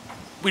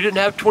 We didn't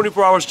have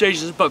 24-hour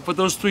stations, but for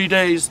those 3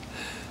 days,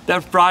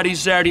 that Friday,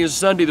 Saturday, and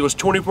Sunday, there was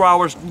 24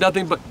 hours,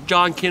 nothing but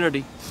John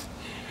Kennedy.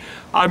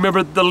 I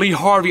remember the Lee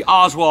Harvey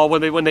Oswald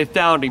when they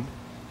found him.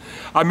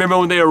 I remember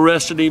when they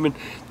arrested him and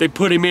they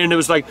put him in, and it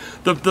was like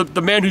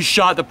the man who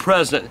shot the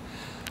president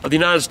of the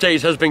United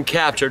States has been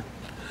captured.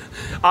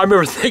 I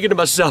remember thinking to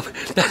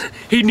myself that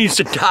he needs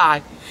to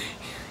die.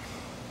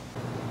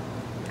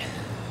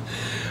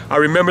 I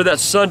remember that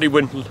Sunday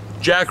when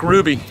Jack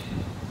Ruby,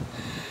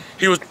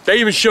 they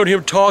even showed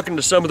him talking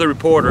to some of the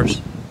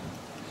reporters.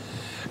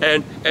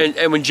 And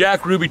when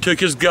Jack Ruby took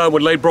his gun,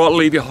 when they brought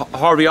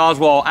Harvey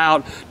Oswald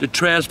out to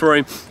transfer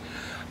him,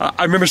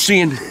 I remember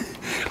seeing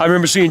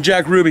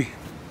Jack Ruby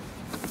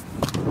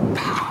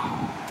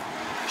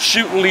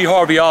shooting Lee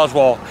Harvey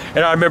Oswald,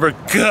 and I remember,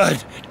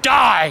 good,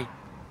 die!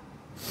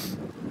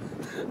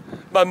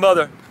 My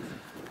mother,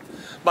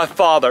 my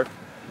father,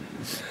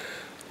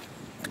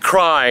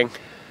 crying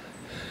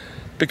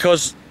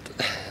because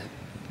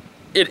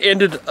it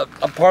ended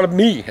a part of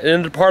me, it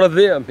ended a part of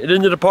them, it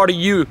ended a part of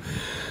you.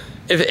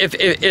 If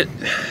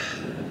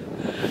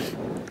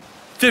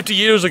 50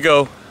 years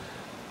ago,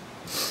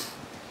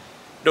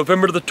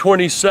 November the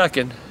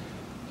 22nd,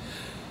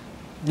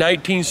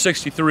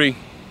 1963,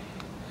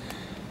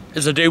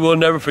 is a day we'll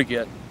never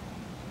forget.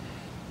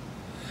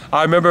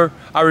 I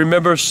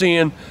remember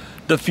seeing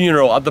the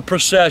funeral, the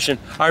procession.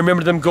 I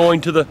remember them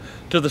going to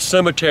the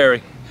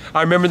cemetery.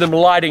 I remember them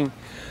lighting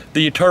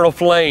the eternal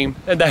flame,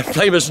 and that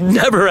flame is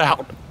never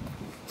out.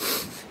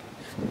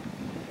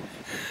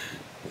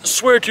 I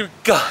swear to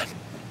God,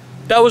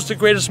 that was the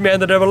greatest man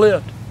that ever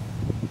lived.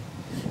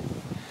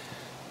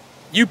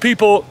 You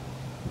people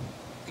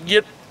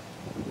get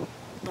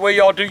the way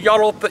y'all do.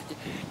 Y'all don't.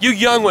 You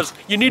young ones,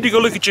 you need to go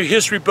look at your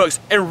history books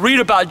and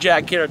read about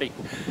Jack Kennedy,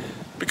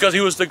 because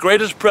he was the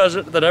greatest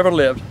president that ever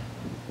lived.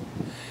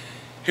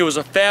 He was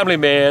a family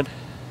man.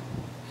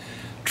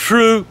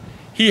 True,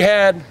 he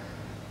had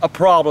a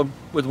problem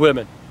with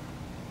women.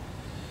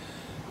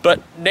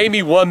 But name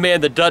me one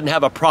man that doesn't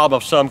have a problem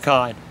of some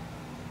kind.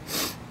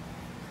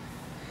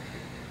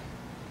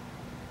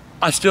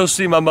 I still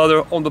see my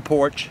mother on the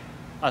porch.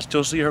 I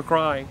still see her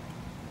crying.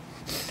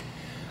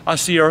 I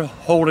see her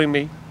holding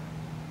me.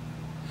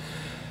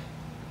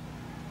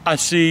 I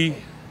see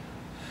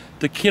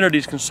the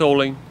Kennedys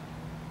consoling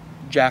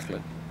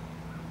Jacqueline.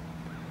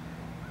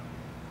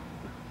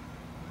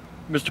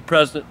 Mr.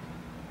 President,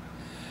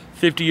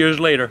 50 years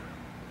later,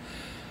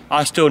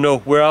 I still know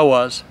where I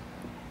was,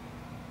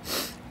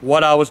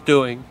 what I was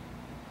doing,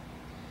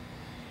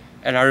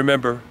 and I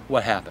remember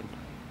what happened.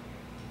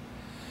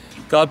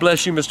 God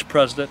bless you, Mr.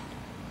 President.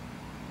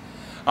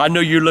 I know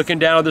you're looking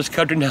down on this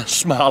country now,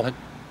 smiling.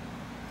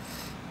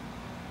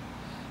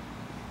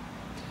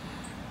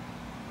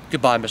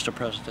 Goodbye, Mr.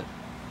 President.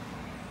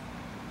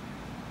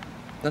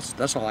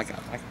 That's all I got.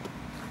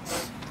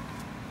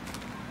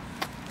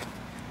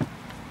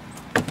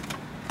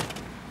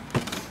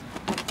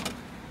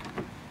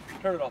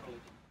 Turn it off, please.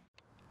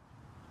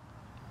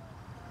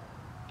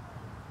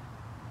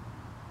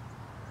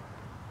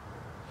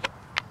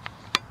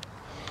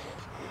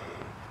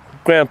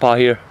 Grandpa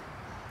here.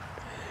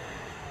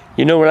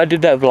 You know, when I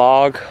did that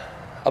vlog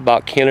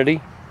about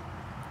Kennedy,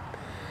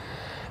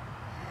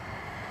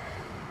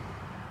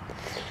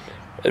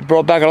 it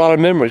brought back a lot of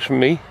memories for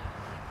me.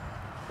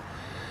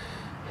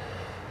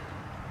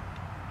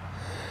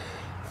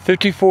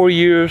 54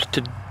 years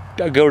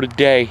ago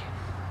today,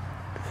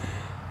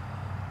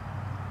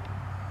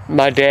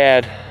 my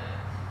dad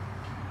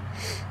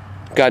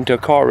got into a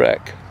car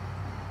wreck.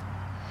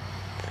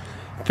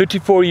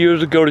 54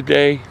 years ago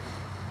today,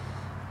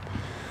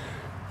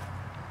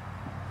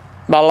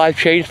 my life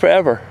changed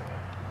forever.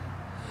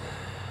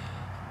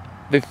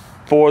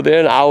 Before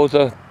then, I was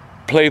a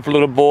playful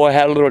little boy,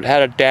 had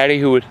a daddy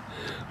who would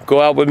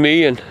go out with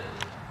me and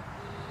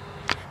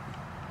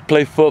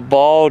play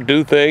football,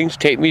 do things,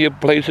 take me to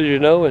places, you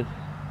know. And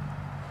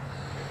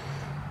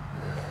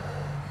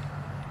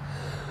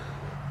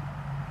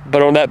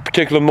but on that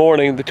particular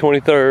morning, the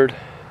 23rd,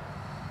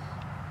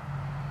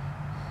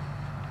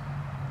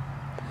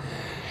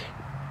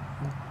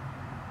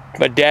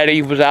 my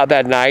daddy was out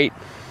that night.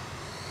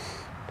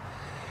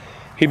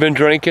 He'd been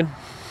drinking.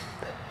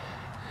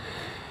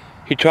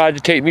 He tried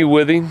to take me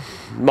with him.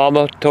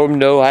 Mama told him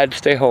no, I had to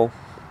stay home.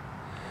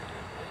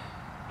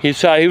 He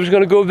decided he was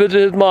going to go visit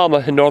his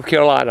mama in North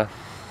Carolina.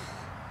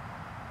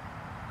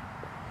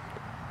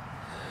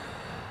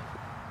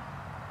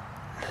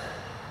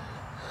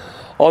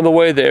 On the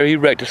way there, he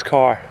wrecked his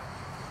car.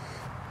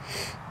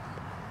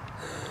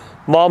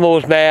 Mama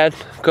was mad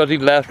because he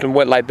left and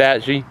went like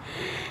that.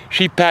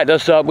 She packed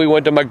us up. We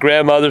went to my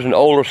grandmother's in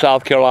Older,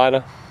 South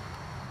Carolina.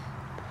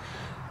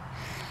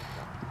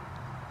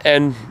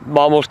 And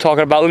Mama was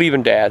talking about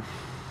leaving Dad.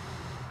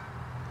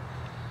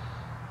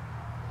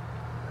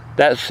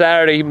 That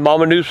Saturday,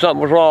 Mama knew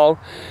something was wrong.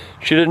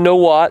 She didn't know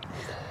what.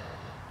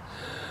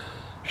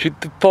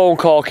 The phone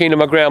call came to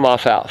my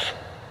grandma's house.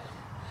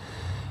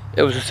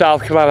 It was the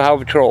South Carolina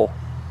Highway Patrol.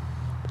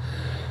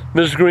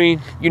 Mrs.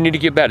 Green, you need to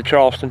get back to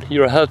Charleston.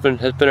 Your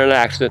husband has been in an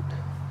accident,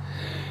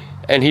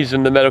 and he's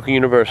in the medical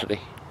university.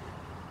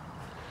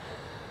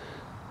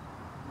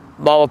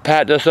 Mama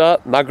packed us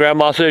up. My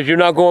grandma says, "You're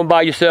not going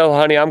by yourself,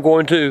 honey, I'm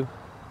going too."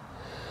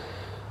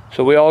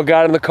 So we all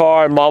got in the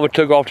car and Mama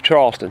took off to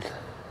Charleston.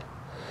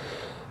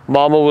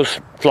 Mama was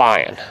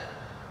flying.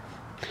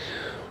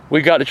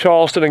 We got to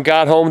Charleston and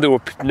got home. There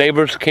were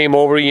neighbors came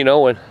over, you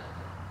know, and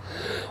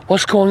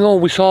what's going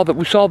on? We saw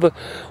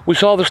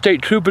the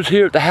state troopers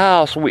here at the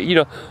house. We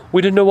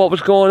didn't know what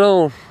was going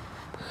on.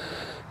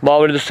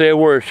 Mama didn't say a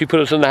word. She put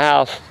us in the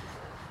house.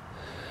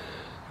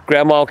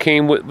 Grandma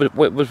came was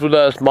with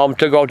us. Mama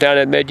took off down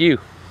and met you.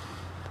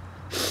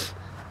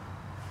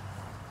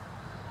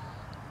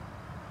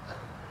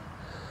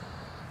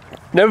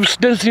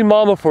 Didn't see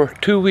Mama for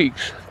 2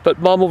 weeks, but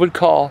Mama would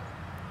call.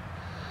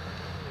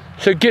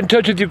 Said, get in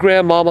touch with your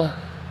grandmama.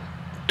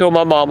 Told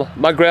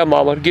my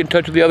grandmama, to get in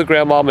touch with the other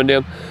grandmama and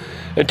them,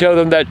 and tell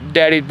them that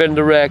Daddy'd been in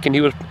the wreck and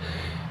he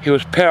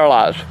was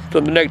paralyzed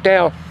from the neck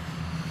down.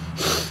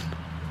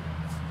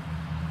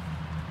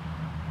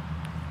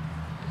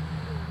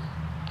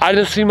 I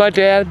didn't see my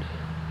dad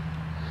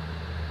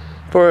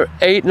for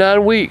 8,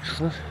 9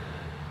 weeks.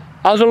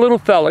 I was a little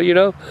fella, you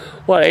know,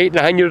 what, 8,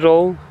 9 years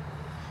old.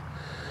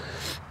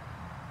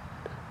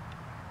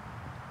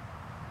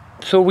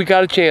 So we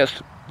got a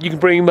chance. You can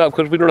bring him up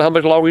because we don't know how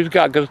much longer he's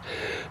got because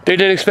they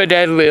didn't expect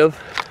Dad to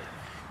live.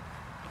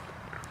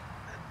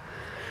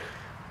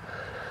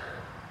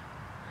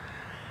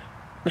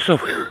 So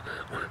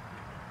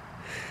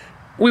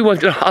we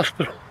went to the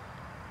hospital.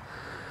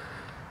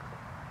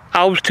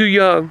 I was too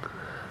young,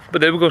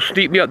 but they were going to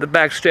sneak me up the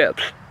back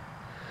steps.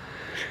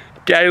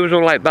 Daddy was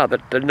on like about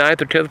the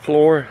 9th or 10th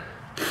floor.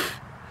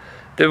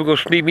 They were going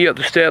to sneak me up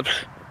the steps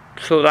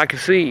so that I could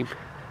see him.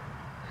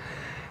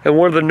 And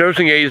one of the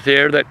nursing aides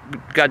there that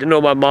got to know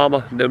my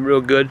mama, them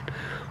real good,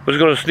 was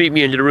going to sneak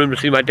me into the room to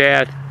see my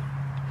dad.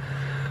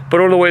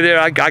 But on the way there,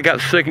 I got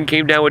sick and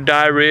came down with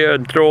diarrhea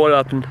and throwing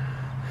up, and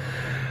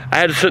I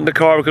had to sit in the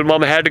car because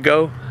Mama had to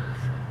go.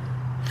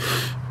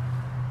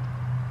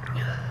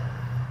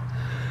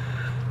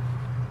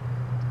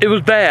 It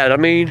was bad. I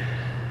mean,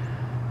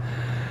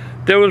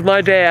 there was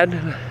my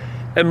dad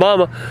and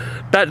Mama.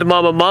 Back to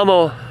Mama.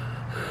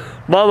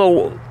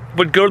 Mama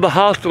would go to the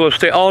hospital and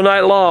stay all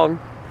night long.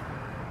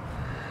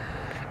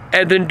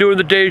 And then during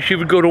the day she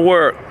would go to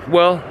work.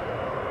 Well,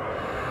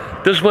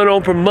 this went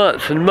on for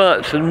months and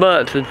months and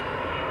months, and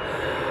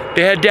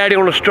they had Daddy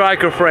on a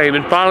striker frame,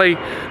 and finally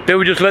they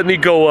would just let me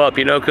go up,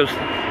 you know, because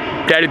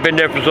Daddy'd been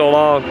there for so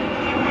long.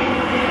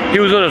 He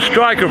was on a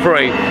striker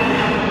frame.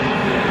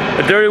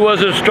 And there he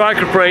was in a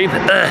striker frame,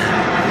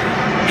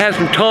 had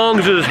some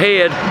tongs in his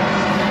head,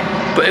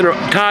 but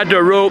tied to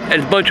a rope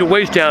and a bunch of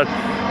weights down,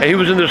 and he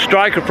was in the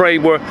striker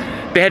frame where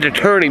they had to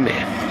turn him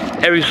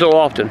every so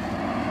often.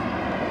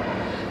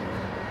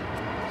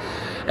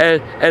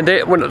 And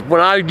when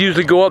I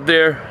usually go up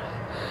there,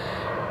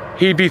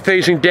 he'd be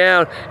facing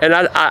down, and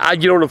I'd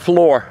get on the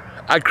floor.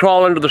 I'd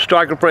crawl under the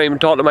striker frame and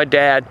talk to my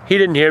dad. He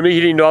didn't hear me. He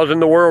didn't know I was in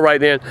the world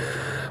right then.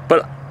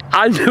 But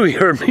I knew he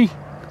heard me.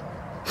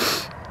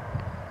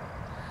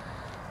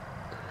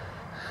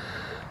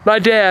 My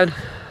dad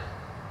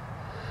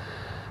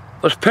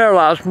was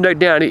paralyzed from the neck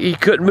down. He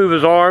couldn't move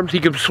his arms.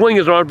 He could swing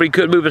his arms, but he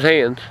couldn't move his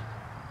hands.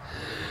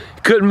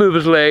 He couldn't move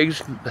his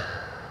legs.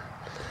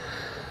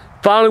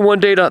 Finally, one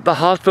day, the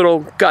hospital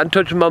got in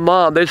touch with my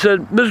mom. They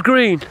said, Ms.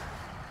 Green,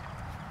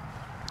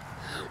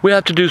 we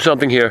have to do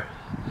something here.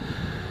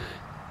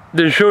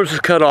 The insurance is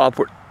cut off.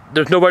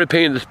 There's nobody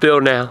paying this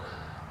bill now.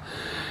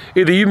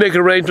 Either you make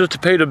arrangements to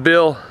pay the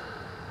bill,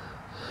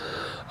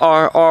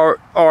 or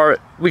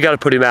we got to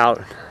put him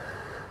out.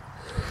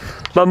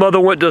 My mother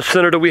went to a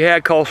senator we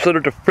had called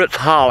Senator Fritz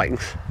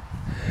Hollings.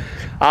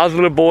 I was a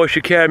little boy. She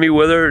carried me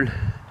with her, and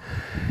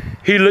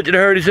he looked at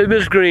her and he said,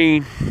 Ms.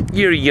 Green,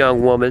 you're a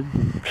young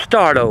woman.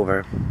 Start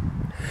over.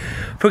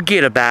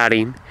 Forget about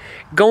him.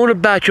 Go on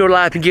about your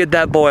life and give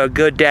that boy a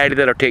good daddy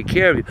that'll take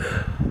care of you.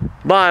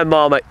 My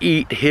mama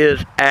eat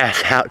his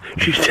ass out.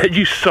 She said,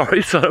 you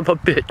sorry son of a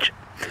bitch.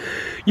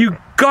 You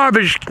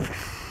garbage.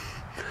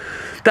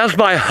 That's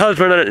my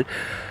husband. And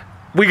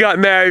we got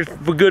married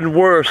for good and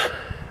worse.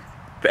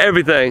 For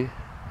everything.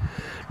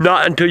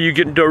 Not until you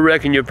get into a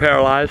wreck and you're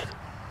paralyzed.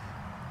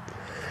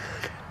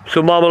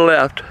 So Mama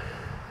left.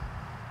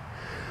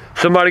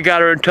 Somebody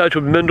got her in touch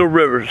with Mendel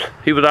Rivers.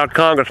 He was our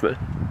congressman.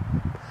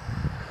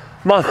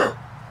 Mama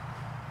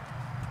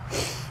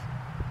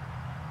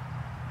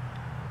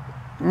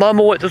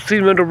went to see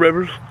Mendel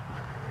Rivers.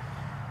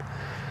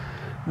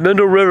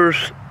 Mendel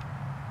Rivers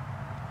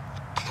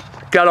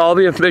got all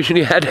the information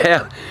he had to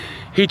have.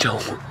 He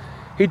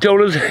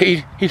told us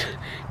he'd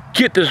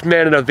get this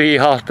man in a VA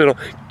hospital,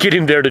 get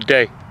him there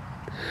today.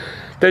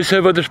 They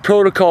said, well, this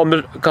protocol,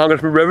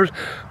 Congressman Rivers.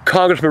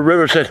 Congressman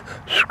Rivers said,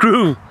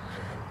 screw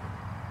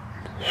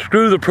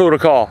the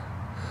protocol.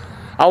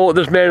 I want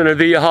this man in a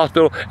VA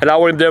hospital, and I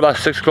want him there by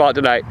 6 o'clock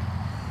tonight.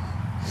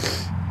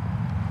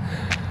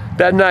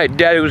 That night,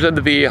 Daddy was in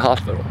the VA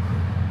hospital.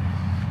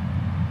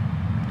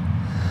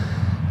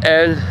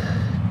 And,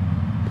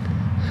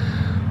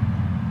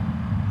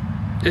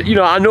 you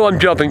know, I know I'm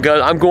jumping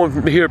guns. I'm going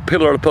from here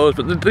pillar to post,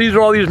 but these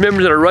are all these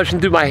memories that are rushing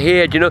through my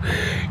head, you know.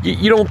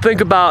 You don't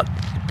think about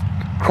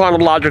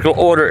chronological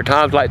order at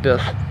times like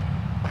this.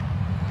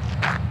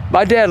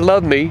 My dad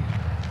loved me.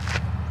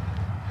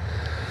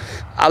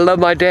 I love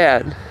my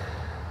dad.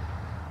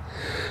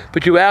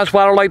 But you ask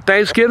why I don't like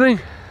Thanksgiving?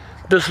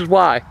 This is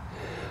why.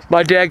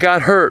 My dad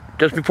got hurt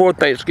just before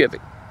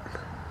Thanksgiving.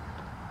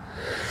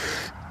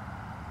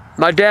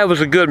 My dad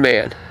was a good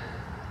man.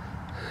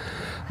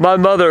 My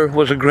mother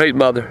was a great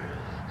mother.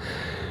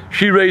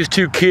 She raised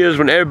 2 kids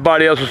when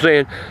everybody else was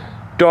saying,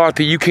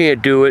 Dorothy, you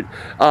can't do it.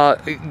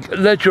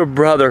 Let your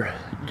brother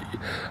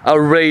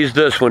raise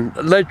this one.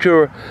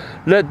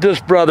 Let this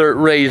brother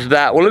raise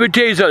that one. Let me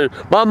tell you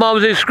something. My mom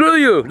said, screw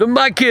you. They're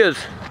my kids.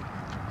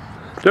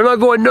 They're not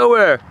going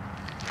nowhere.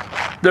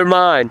 They're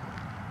mine.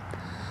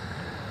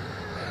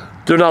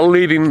 They're not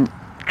leaving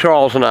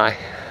Charles and I.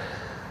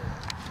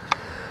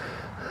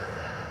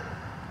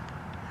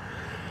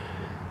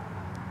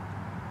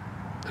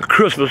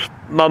 Christmas,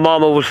 my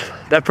mama was,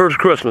 that first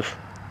Christmas,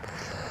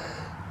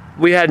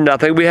 we had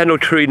nothing. We had no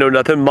tree, no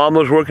nothing. Mama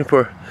was working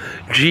for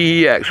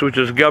GEX, which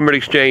is a government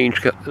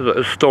exchange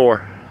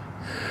store.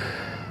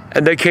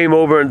 And they came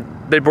over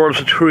and they brought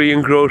us a tree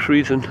and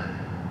groceries. And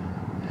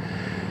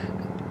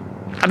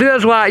I think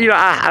that's why, you know,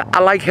 I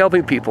like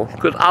helping people,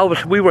 because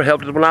we were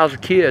helped when I was a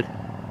kid.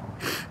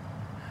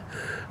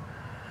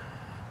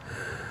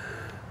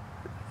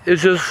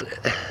 It's just,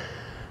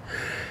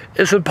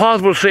 it's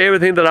impossible to say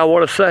everything that I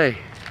want to say.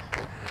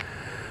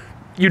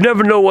 You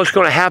never know what's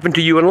going to happen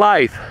to you in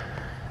life.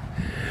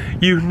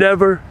 You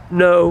never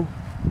know.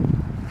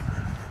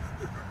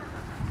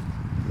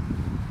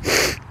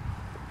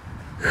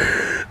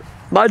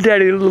 My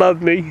daddy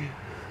loved me.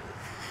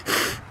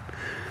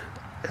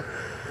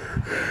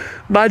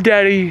 My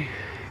daddy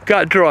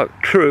got drunk,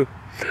 true.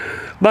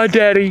 My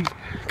daddy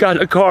got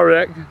in a car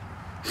wreck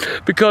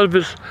because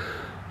of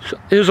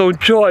his own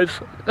choice.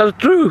 That's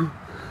true.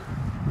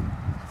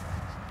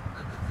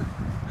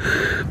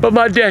 But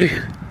my daddy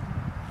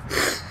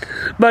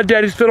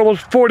spent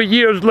almost 40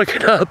 years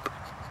looking up,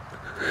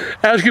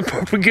 asking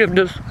for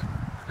forgiveness.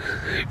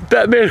 If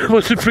that man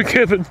wasn't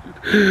forgiven,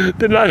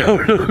 then I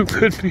don't know who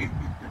could be.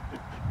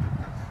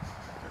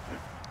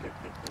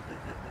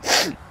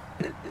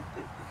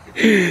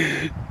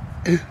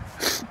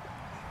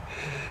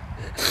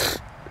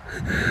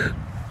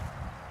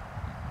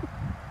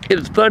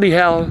 It's funny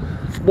how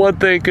one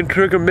thing can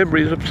trigger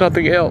memories of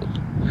something else.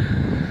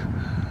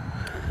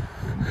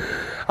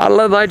 I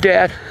love my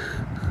dad.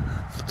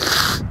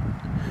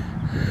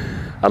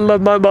 I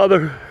love my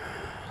mother.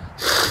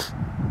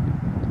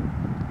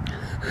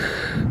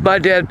 My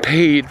dad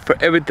paid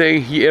for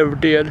everything he ever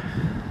did.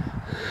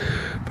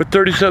 For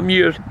 30-something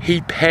years, he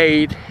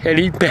paid, and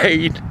he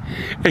paid,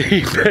 and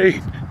he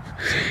paid,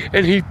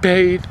 and he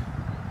paid.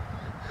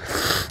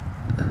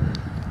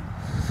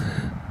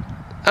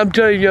 I'm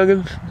telling you,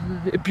 youngins,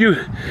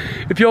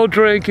 if y'all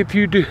drink, if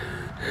you do,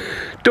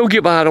 don't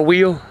get behind a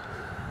wheel.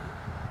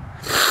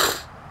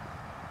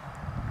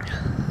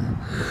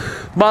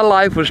 My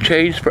life was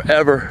changed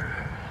forever.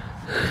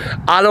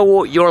 I don't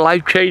want your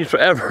life changed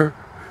forever.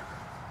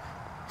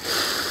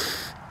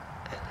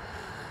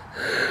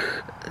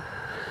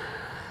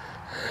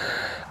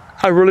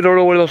 I really don't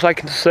know what else I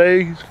can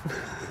say.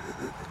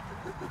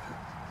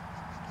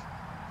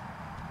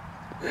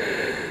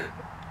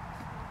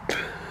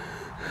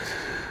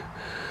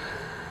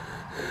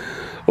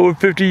 Over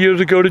 50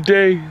 years ago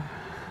today,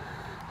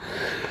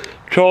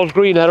 Charles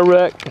Green had a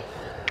wreck.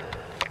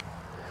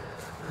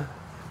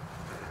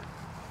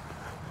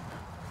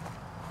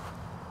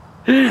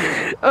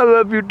 I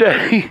love you,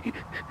 Daddy.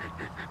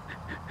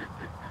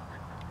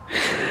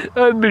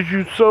 I miss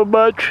you so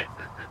much.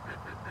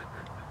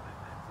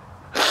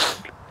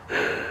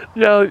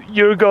 Now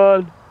you're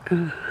gone.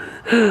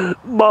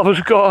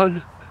 Mama's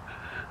gone.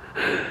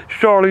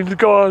 Charlene's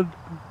gone.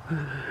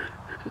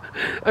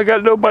 I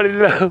got nobody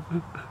left.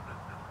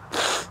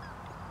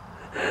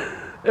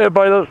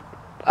 Everybody else,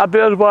 I think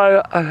that's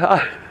why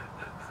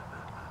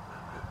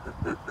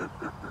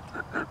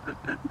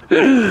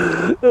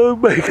oh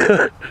my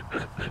God.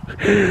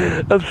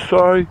 I'm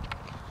sorry.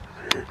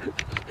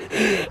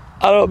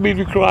 I don't mean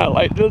to cry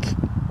like this.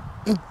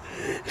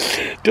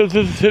 This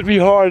has hit me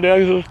hard now.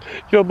 You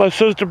know, my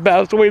sister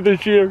passed away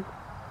this year.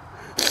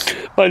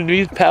 My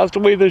niece passed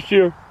away this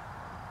year.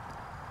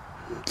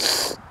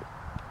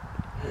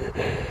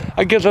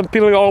 I guess I'm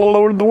feeling all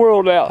alone in the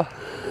world now.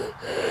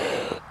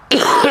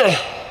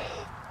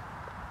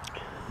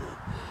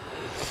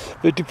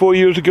 54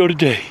 years ago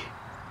today,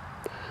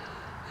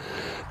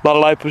 my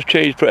life was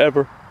changed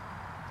forever.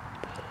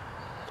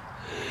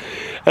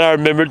 And I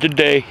remember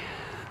today,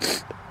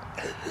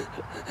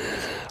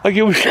 like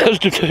it was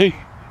yesterday.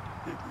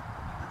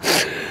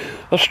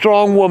 A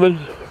strong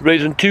woman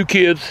raising 2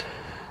 kids,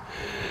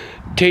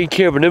 taking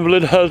care of an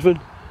invalid husband.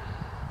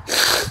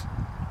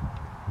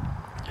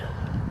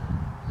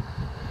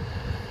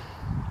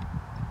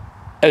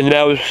 And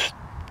now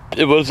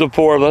it was the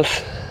 4 of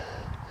us.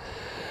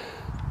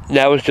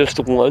 Now it's just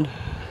the one.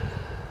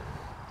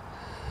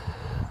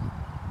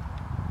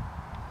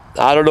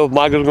 I don't know if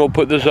Michael's gonna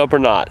put this up or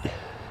not.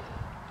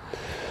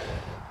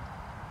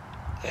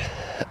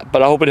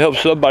 but I hope it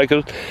helps somebody,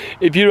 because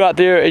if you're out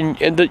there and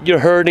you're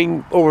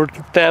hurting over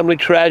family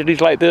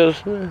tragedies like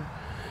this,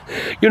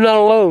 you're not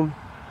alone.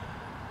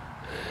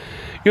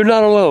 You're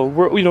not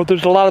alone. You know,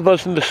 there's a lot of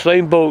us in the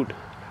same boat,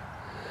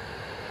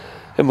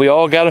 and we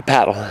all got a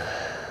paddle.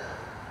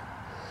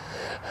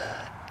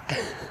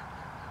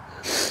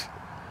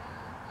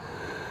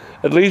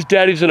 At least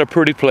Daddy's in a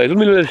pretty place. Let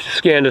me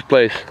scan this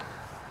place.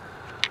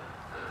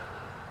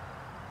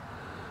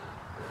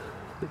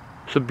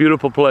 It's a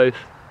beautiful place.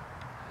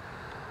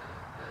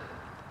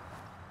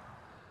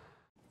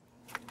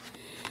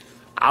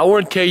 I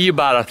want to tell you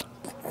about a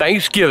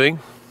Thanksgiving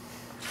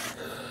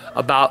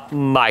about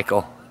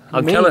Michael.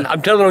 I'm telling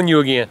on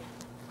you again.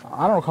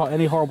 I don't recall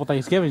any horrible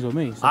Thanksgivings with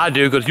me. So. I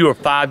do, because you were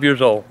 5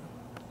 years old.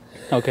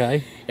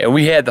 Okay. And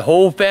we had the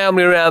whole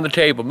family around the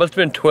table. Must have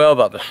been 12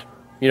 of us.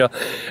 You know,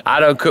 I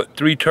done cooked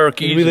 3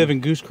 turkeys. Did we live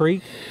in Goose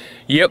Creek?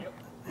 Yep.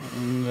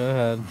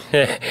 Go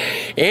ahead.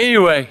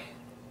 Anyway,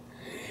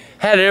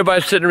 had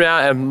everybody sitting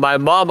around, and my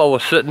mama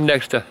was sitting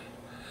next to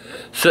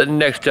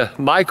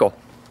Michael.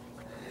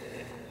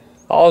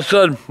 All of a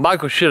sudden,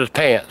 Michael shit his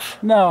pants.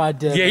 No, I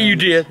didn't. Yeah, you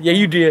did. Yeah,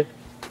 you did.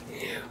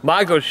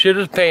 Michael shit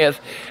his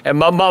pants, and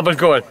my mama's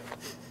going.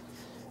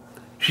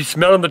 She's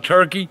smelling the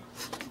turkey.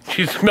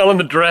 She's smelling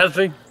the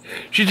dressing.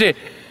 She said,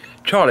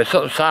 "Charlie,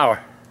 something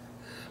sour."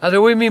 I said,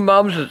 "What do you mean,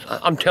 Mom?" She says,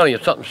 "I'm telling you,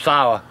 something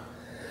sour."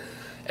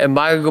 And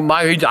Michael,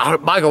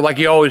 like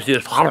he always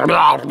did. You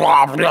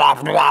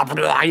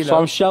know. So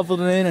I'm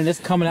shoveling it in, and it's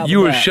coming out. You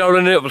were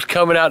shoveling it. It was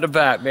coming out the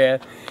back, man.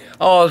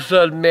 All of a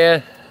sudden,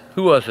 man,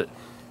 who was it?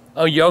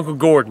 Oh, your Uncle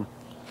Gordon.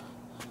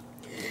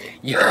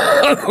 Your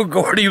Uncle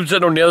Gordon, he was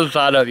sitting on the other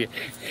side of you.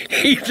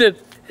 He said,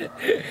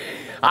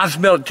 "I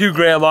smell it too,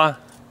 Grandma."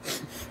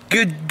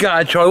 Good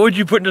God, Charlie, what'd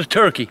you put in this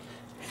turkey?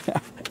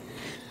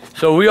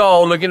 So we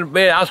all looking,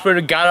 man, I swear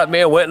to God, up,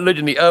 man, went and looked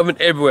in the oven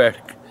everywhere.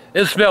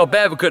 It smelled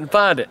bad, but couldn't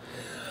find it.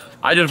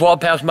 I just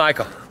walked past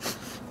Michael.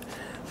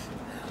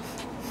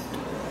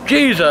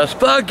 Jesus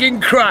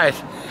fucking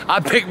Christ. I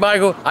picked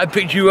Michael, I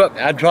picked you up,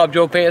 I dropped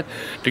your pants.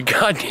 The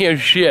goddamn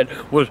shit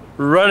was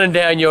running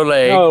down your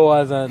leg. No, it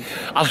wasn't.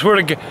 I swear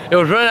to God, it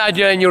was running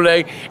down your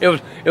leg. It was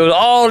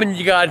all in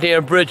your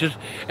goddamn britches.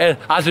 And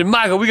I said,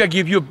 "Michael, we gotta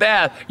give you a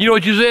bath." You know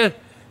what you said?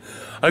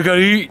 "I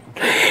gotta eat."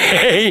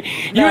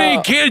 You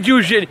ain't kidding,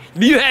 you shit.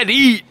 You had to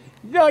eat.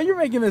 No, you're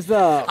making this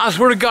up. I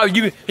swear to God,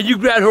 you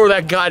grabbed hold of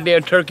that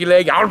goddamn turkey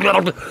leg. So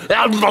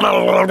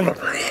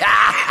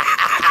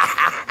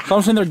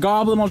I'm sitting there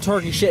gobbling on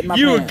turkey shit in my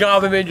You pants. were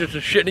gobbling in just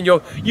a shit in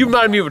your. You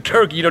reminded me of a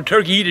turkey. You know,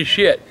 turkey eating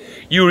shit.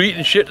 You were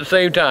eating shit at the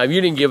same time.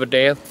 You didn't give a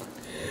damn.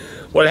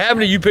 What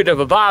happened to you? Picked up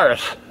a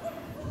virus.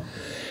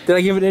 Did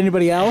I give it to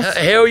anybody else?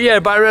 Hell yeah,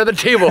 everybody around the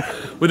table.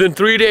 Within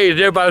 3 days,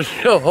 everybody's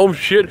home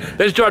shit.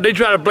 They try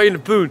to blame the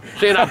food,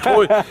 saying I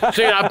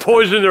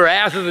poisoned their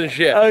asses and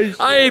shit. Oh,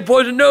 I ain't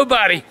poisoned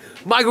nobody.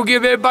 Michael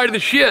gave everybody the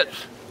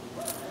shits.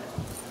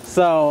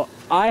 So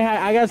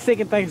I got sick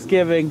at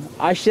Thanksgiving.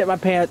 I shit my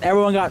pants.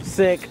 Everyone got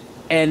sick,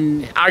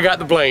 and I got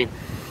the blame.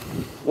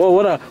 well,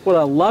 what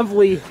a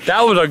lovely.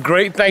 That was a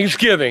great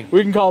Thanksgiving.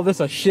 We can call this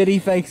a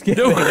shitty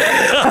Thanksgiving.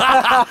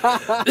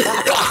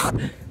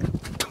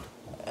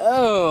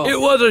 Oh. It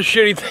was a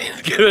shitty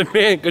Thanksgiving,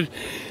 man. 'Cause,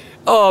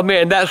 oh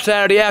man, that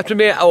Saturday after,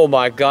 man, oh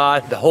my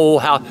God, the whole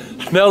house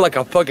smelled like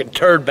a fucking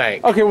turd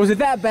bank. Okay, was it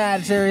that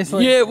bad?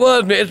 Seriously? Yeah, it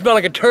was, man. It smelled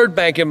like a turd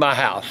bank in my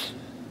house.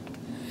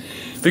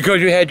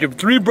 Because you had your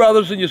 3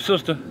 brothers and your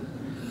sisters,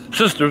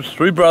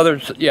 3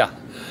 brothers, yeah.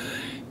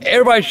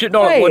 Everybody shitting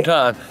all at one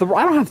time.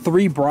 I don't have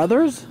 3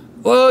 brothers.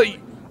 Well,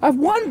 I have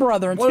 1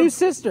 brother and 2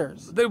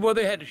 sisters. They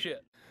had to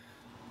shit.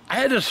 I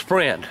had this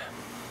friend.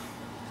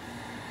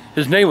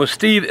 His name was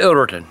Steve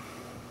Ilderton.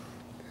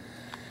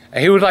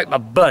 And he was like my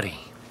buddy.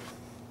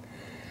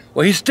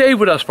 Well, he stayed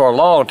with us for a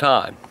long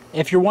time.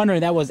 If you're wondering,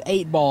 that was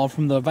 8-Ball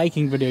from the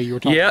Viking video you were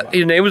talking about. Yeah,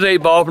 his name was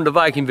 8-Ball from the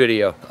Viking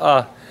video.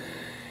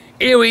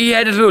 Anyway, he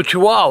had this little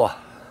chihuahua.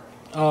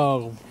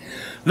 Oh.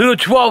 Little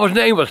chihuahua's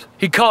name was,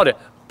 he called it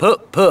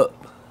Pup Pup.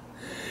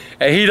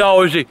 And he'd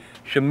always say,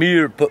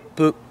 "Shamir Pup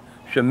Pup,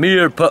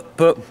 Shamir Pup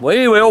Pup." Well,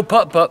 anyway, old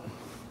Pup Pup.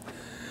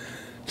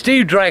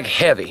 Steve drank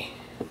heavy.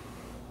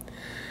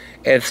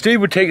 And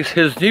Steve would take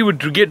he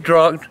would get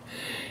drunk.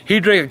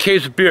 He'd drink a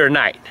case of beer a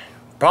night.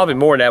 Probably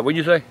more than that,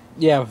 wouldn't you say?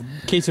 Yeah,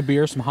 a case of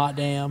beer, some hot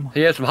damn.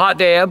 He had some hot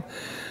damn.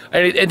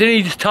 And then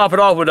he'd just top it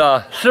off with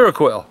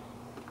Seroquel.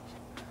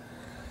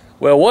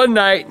 Well, one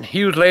night,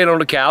 he was laying on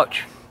the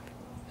couch,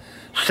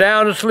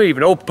 sound asleep,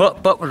 and old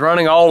Pup Pup was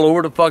running all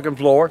over the fucking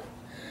floor.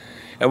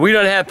 And we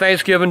done had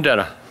Thanksgiving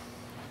dinner.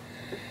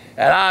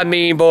 And I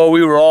mean, boy,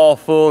 we were all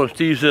full, and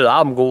Steve said,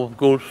 "I'm going to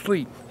go to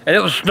sleep." And it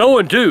was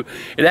snowing too.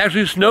 It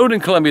actually snowed in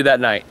Columbia that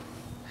night.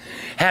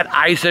 Had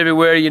ice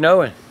everywhere, you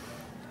know. And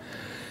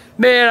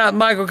man,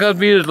 Michael comes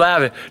to me and is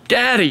laughing.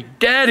 "Daddy,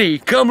 Daddy,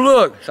 come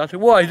look." So I said,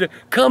 "What?" He said,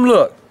 "Come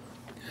look."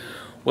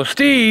 Well,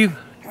 Steve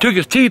took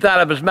his teeth out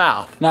of his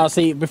mouth. Now,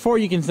 see, before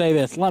you can say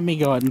this, let me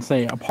go ahead and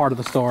say a part of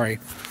the story.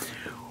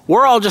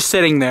 We're all just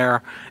sitting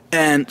there,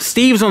 and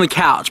Steve's on the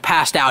couch,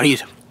 passed out.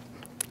 He's...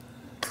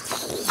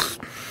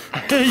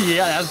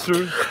 Yeah, that's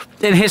true.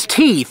 And his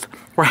teeth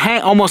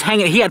were almost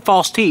hanging. He had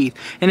false teeth,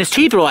 and his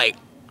teeth were like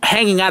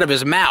hanging out of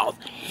his mouth.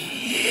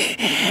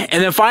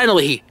 And then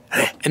finally,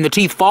 and the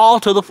teeth fall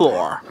to the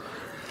floor.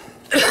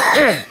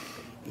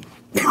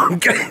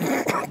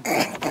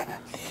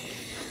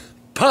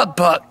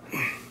 Putt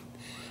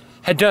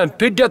had done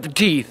picked up the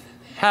teeth,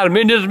 had them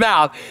in his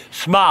mouth,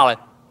 smiling.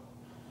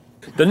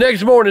 The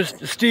next morning,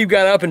 Steve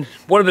got up and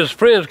one of his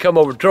friends come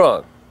over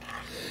drunk.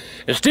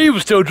 And Steve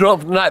was still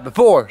drunk from the night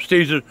before.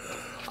 Steve said,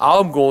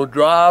 I'm going to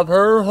drive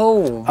her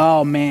home.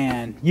 Oh,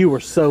 man. You were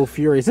so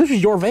furious. This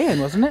was your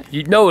van, wasn't it?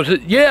 You know,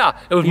 yeah,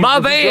 it was my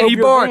van. He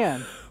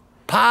borrowed.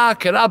 Pa,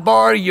 can I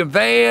borrow your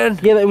van?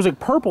 Yeah, it was a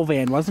purple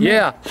van, wasn't it?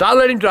 Yeah, so I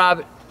let him drive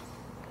it.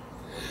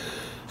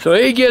 So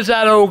he gets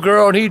that old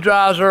girl and he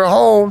drives her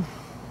home.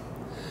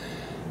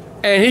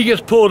 And he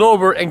gets pulled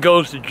over and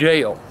goes to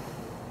jail.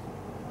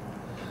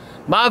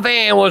 My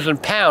van was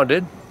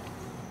impounded.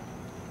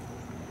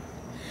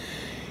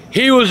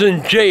 He was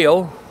in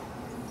jail.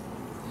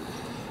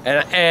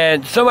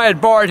 And somebody had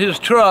borrowed his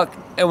truck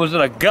and was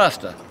in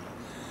Augusta.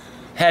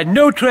 Had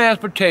no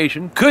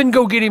transportation, couldn't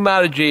go get him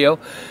out of jail.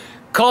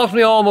 Cost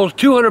me almost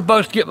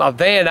 $200 to get my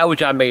van out,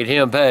 which I made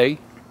him pay.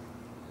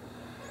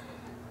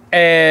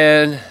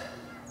 And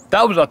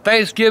that was a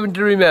Thanksgiving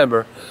to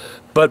remember.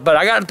 But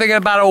I got to thinking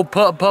about old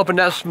Pup and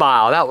that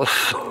smile. That was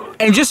so...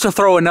 And just to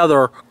throw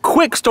another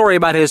quick story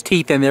about his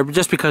teeth in there,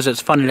 just because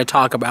it's funny to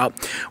talk about.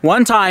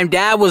 One time,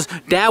 Dad was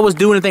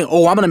doing a thing.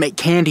 Oh, I'm gonna make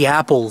candy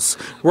apples.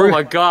 Oh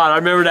my God, I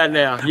remember that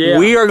now.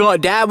 Yeah.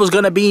 Dad was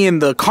gonna be in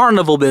the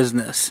carnival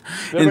business.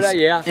 Remember that?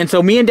 Yeah. And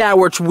so me and Dad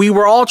we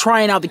were all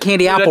trying out the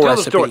candy apple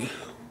recipe.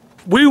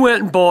 We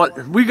went and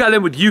bought. We got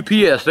in with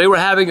UPS. They were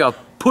having a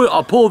pull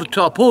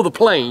the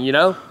plane, you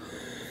know.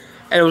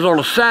 And it was on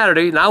a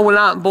Saturday, and I went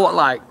out and bought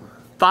like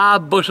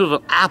 5 bushels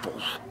of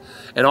apples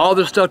and all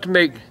this stuff to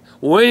make.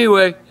 Well,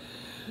 anyway,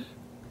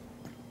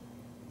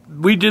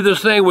 we did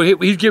this thing where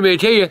he's giving me a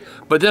tell you,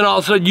 but then all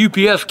of a sudden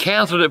UPS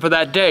canceled it for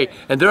that day,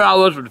 and there I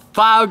was with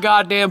 5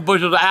 goddamn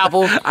bushels of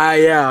apples.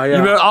 Yeah. You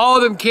remember all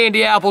of them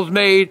candy apples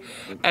made,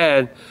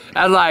 and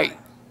I like.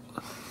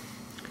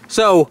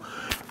 So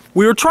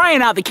we were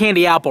trying out the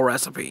candy apple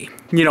recipe.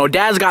 You know,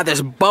 Dad's got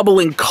this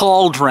bubbling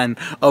cauldron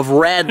of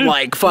red,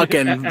 like,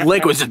 fucking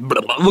liquids, just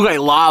look like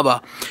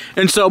lava.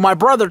 And so my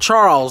brother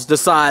Charles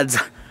decides,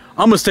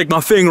 I'm gonna stick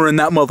my finger in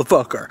that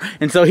motherfucker.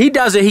 And so he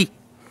does it, he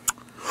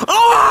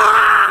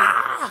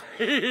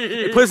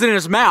puts it in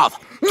his mouth.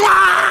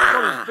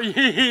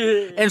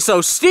 And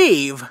so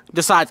Steve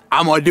decides,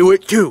 I'm gonna do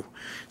it too.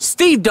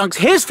 Steve dunks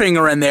his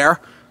finger in there,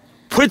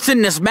 puts it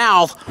in his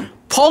mouth,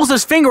 pulls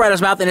his finger out of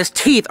his mouth, and his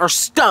teeth are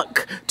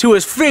stuck to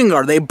his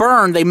finger. They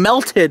burned, they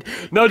melted.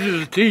 Melted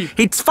his teeth.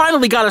 He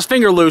finally got his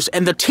finger loose,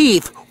 and the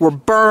teeth were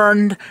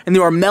burned, and they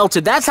were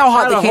melted. That's how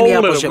hot the candy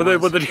apple shit was.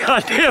 With the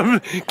goddamn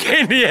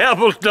candy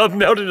apple stuff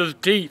melted his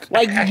teeth.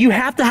 Like, you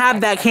have to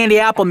have that candy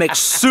apple mix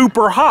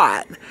super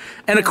hot.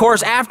 And of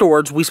course,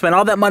 afterwards, we spent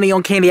all that money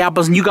on candy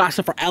apples, and you got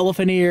some for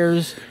elephant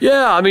ears.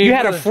 Yeah, I mean... You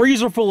had a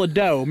freezer full of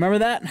dough. Remember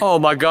that? Oh,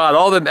 my God.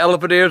 All them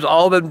elephant ears,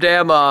 all them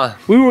damn...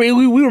 We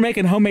were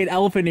making homemade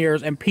elephant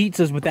ears and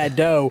pizzas with that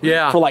dough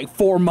for like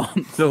 4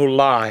 months. No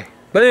lie.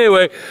 But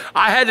anyway,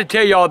 I had to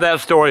tell y'all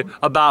that story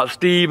about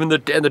Steve and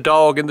the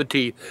dog and the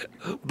teeth.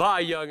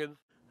 Bye, youngins.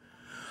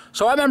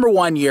 So I remember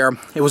one year,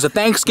 it was a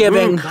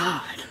Thanksgiving. Oh,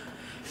 God.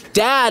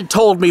 Dad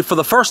told me for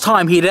the first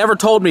time he'd ever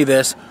told me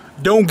this,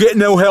 don't get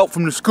no help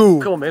from the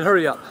school. Come on, man,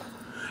 hurry up.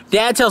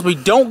 Dad tells me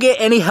don't get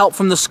any help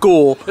from the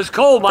school. It's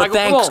cold, Michael. For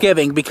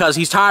Thanksgiving because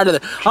he's tired of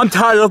it. I'm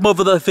tired of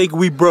motherfuckers think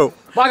we broke.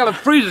 Michael, I'm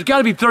freezing. It's got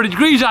to be 30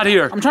 degrees out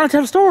here. I'm trying to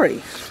tell a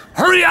story.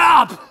 Hurry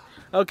up!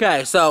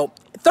 Okay, so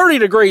 30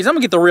 degrees. I'm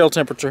gonna get the real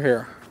temperature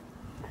here.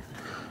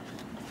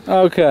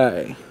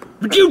 Okay.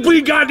 Would you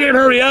please goddamn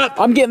hurry up?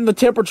 I'm getting the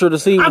temperature to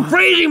see. I'm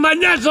freezing my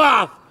nuts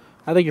off.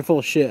 I think you're full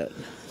of shit.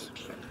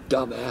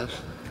 Dumbass.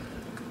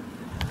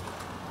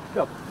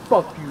 What the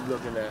fuck you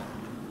looking at?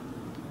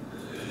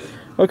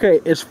 Okay,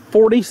 it's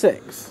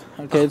 46.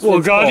 Okay, it's, well,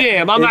 it's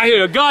goddamn, cold. I'm not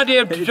here.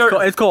 Goddamn t-shirt.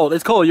 It's cold.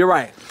 It's cold. You're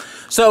right.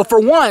 So for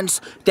once,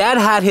 Dad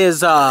had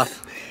his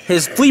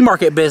flea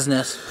market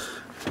business.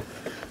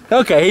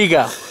 Okay, here you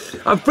go.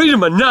 I'm freezing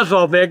my nuts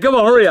off, man. Come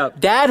on, hurry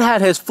up. Dad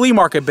had his flea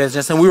market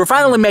business, and we were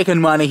finally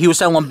making money. He was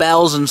selling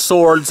bells and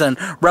swords and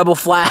rebel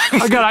flags.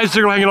 I got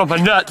icicle hanging off my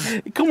nuts.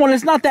 Come on,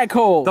 it's not that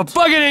cold. The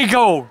fuck it ain't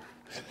cold.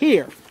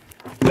 Here.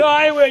 No,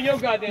 I ain't wearing your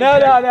goddamn No.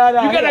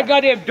 You got that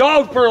goddamn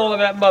dog fur on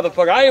that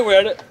motherfucker. I ain't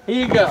wearing it.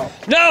 Here you go.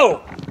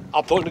 No!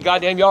 I'll throw it in the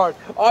goddamn yard.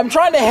 I'm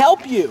trying to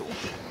help you.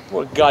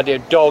 What a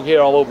goddamn dog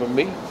hair all over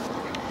me.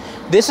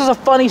 This is a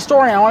funny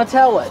story, and I want to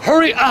tell it.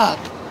 Hurry up!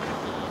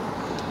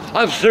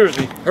 I'm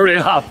seriously, hurry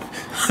up.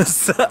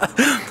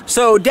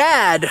 So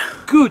Dad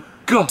Good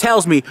God.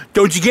 tells me,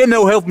 don't you get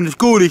no help from the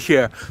school this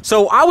year.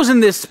 So I was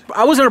in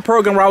a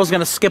program where I was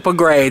gonna skip a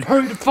grade.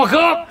 Hurry the fuck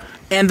up!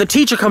 And the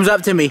teacher comes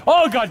up to me.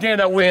 Oh, goddamn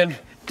that wind.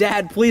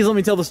 Dad, please let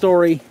me tell the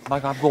story.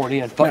 Mike, I'm going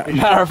in. Fuck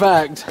Matter of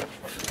fact.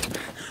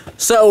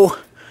 So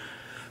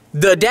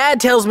the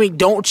dad tells me,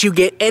 don't you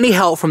get any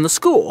help from the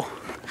school.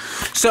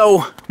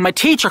 So my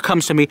teacher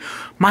comes to me,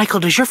 Michael,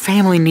 does your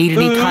family need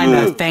any kind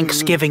of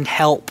Thanksgiving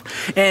help?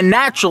 And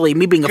naturally,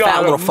 me being a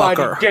fat little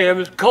fucker. Damn,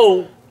 it's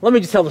cold. Let me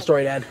just tell the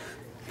story, Dad.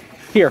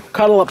 Here,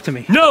 cuddle up to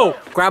me. No!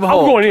 Grab a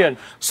hold. I'm going in.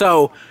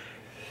 So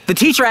the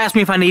teacher asked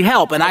me if I need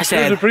help, and I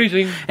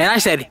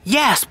said,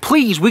 yes,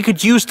 please, we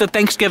could use the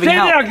Thanksgiving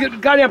help. Stand there,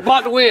 goddamn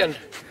block the wind.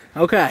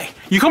 Okay.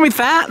 You call me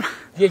fat?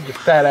 Yeah, you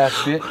fat ass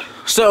bitch.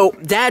 So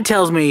Dad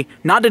tells me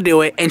not to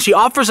do it, and she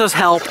offers us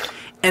help,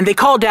 and they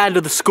called Dad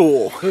to the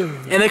school.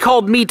 And they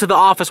called me to the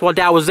office while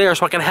Dad was there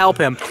so I could help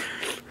him.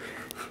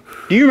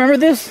 Do you remember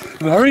this?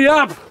 Hurry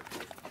up!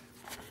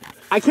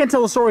 I can't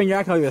tell the story and you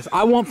act like this.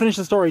 I won't finish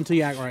the story until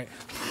you act right.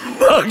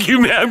 Fuck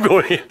you, man, I'm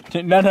going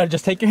in. No,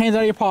 just take your hands out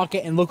of your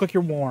pocket and look like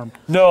you're warm.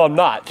 No, I'm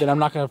not. Then I'm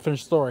not going to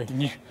finish the story.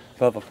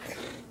 Papa.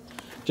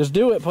 Just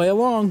do it, play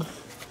along.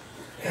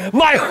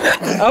 My.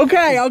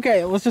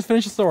 Okay, let's just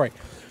finish the story.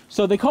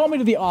 So they call me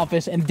to the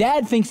office, and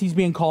Dad thinks he's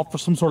being called for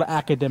some sort of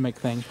academic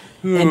thing.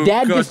 And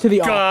Dad gets to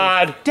the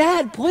office.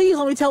 Dad, please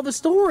let me tell the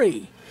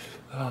story.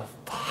 Oh,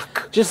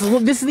 fuck. Just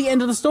look, this is the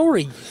end of the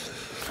story.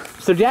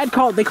 So they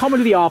call me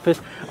to the office.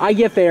 I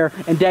get there,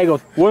 and Dad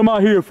goes, what am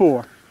I here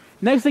for?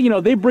 Next thing you know,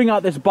 they bring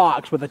out this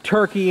box with a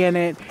turkey in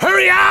it.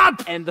 Hurry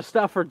up! And the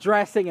stuff for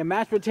dressing and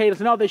mashed potatoes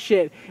and all this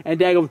shit. And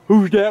Dad goes,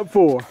 who's that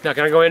for? Now,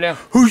 can I go in now?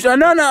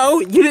 No,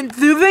 you didn't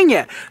do the thing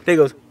yet. Dad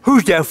goes,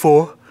 who's that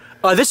for?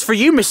 This is for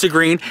you, Mr.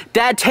 Green.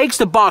 Dad takes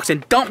the box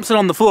and dumps it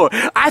on the floor.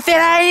 I said,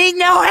 I need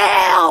no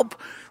help!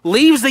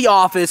 Leaves the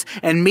office,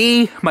 and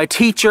me, my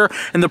teacher,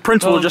 and the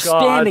principal are just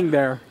standing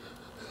there.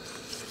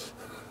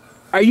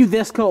 Are you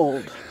this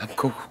cold? I'm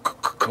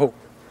cold.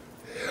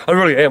 I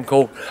really am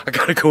cold. I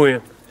gotta go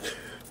in.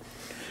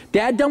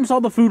 Dad dumps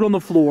all the food on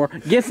the floor,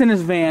 gets in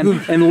his van,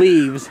 and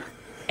leaves.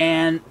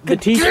 And the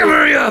teacher...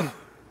 Hurry up!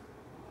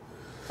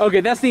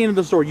 Okay, that's the end of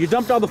the story. You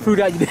dumped all the food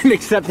out, you didn't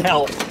accept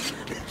help.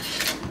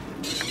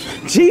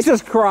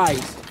 Jesus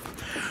Christ.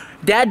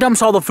 Dad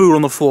dumps all the food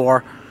on the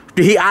floor.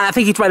 I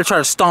think he tried to try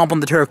to stomp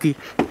on the turkey.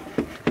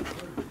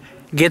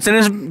 He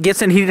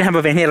didn't have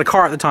a van, he had a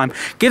car at the time.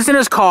 Gets in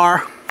his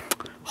car,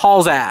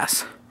 hauls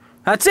ass.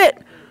 That's it.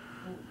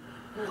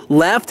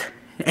 Left,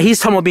 he's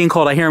talking about being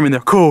cold. I hear him in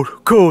there,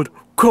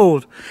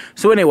 cold.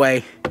 So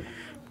anyway,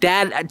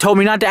 Dad told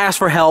me not to ask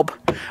for help.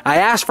 I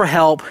asked for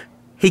help.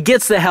 He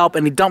gets the help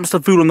and he dumps the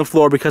food on the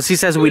floor because he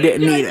says we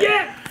didn't need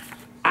it.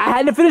 I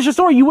had to finish the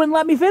story. You wouldn't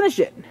let me finish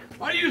it.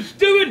 Are you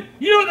stupid?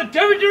 You know what the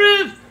temperature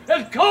is?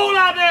 It's cold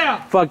out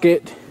there. Fuck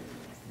it.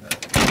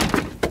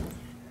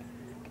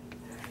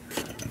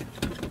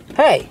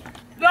 Hey.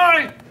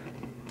 Sorry.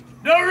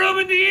 No room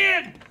in the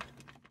inn.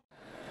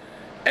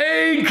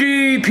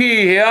 AGP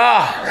here.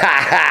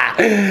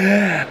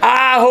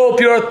 I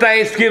hope your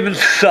Thanksgiving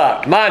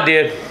sucked. Mine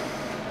did.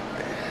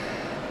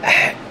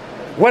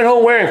 Went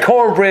home wearing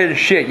cornbread and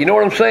shit. You know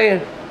what I'm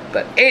saying?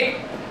 But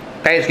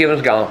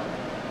Thanksgiving's gone.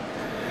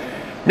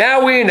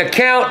 Now we're in the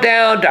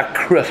countdown to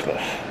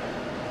Christmas.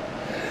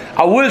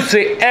 I would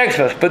say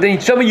Xmas, but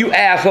then some of you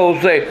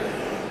assholes say,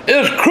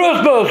 it's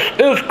Christmas,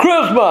 it's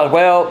Christmas.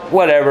 Well,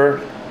 whatever.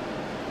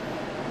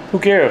 Who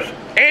cares?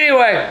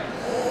 Anyway,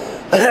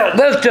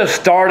 let's just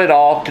start it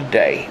off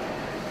today.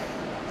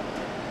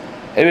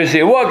 Let me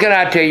see, what can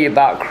I tell you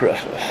about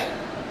Christmas?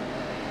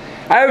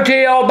 I ever tell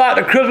you all about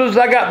the Christmas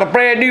I got my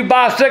brand new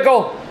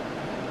bicycle?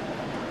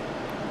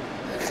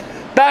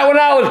 Back when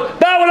I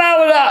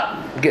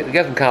was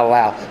getting kind of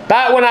loud.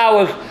 Back when I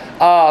was,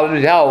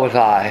 how old was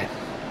I?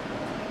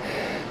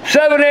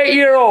 7, 8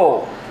 year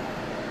old.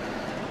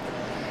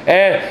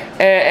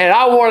 And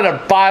I wanted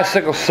a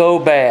bicycle so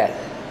bad.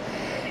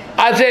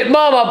 I said,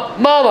 Mama,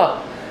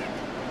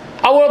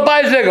 I want a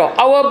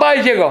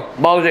bicycle.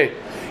 Mama said,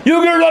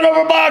 you're gonna run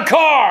over by a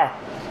car.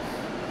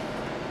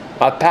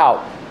 I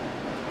pout.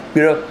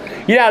 You know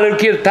how little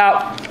kids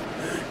pout?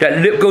 That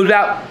lip goes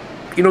out.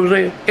 You know what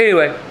I'm saying?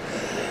 Anyway.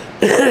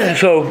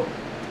 So,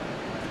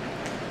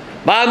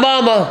 my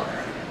mama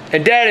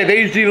and daddy, they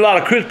used to eat a lot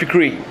of Krispy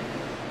Kreme.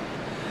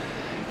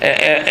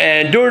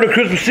 And during the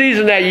Christmas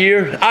season that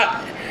year,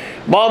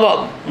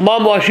 Mama,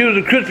 while she was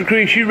at Krispy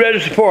Kreme, she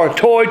registered for a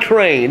toy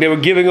train they were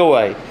giving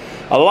away.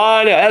 A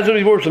line, that's going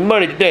to be worth some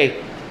money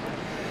today.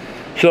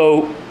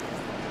 So,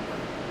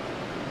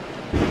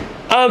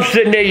 I'm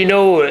sitting there, you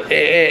know,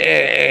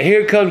 and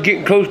here comes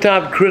getting close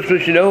time for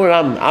Christmas, you know, and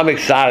I'm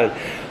excited.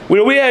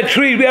 We had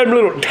trees, we had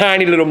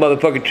tiny little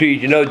motherfucking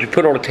trees, you know, that you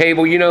put on a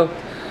table, you know.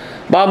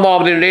 My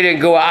mom, they didn't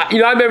go out. You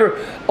know, I remember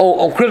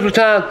on Christmas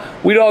time,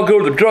 we'd all go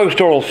to the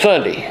drugstore on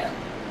Sunday.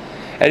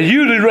 And it's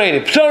usually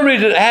raining. For some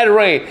reason, it had to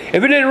rain.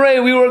 If it didn't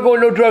rain, we weren't going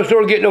to no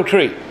drugstore to get no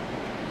tree.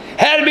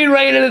 Had to be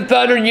raining and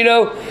thundering, you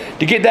know,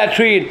 to get that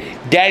tree.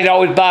 And Daddy'd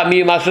always buy me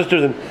and my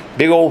sisters and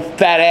big old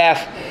fat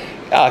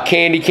ass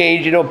candy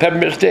canes, you know,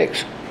 peppermint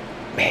sticks.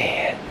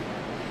 Man.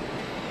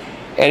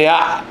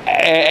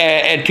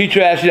 And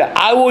teacher asked me,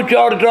 I want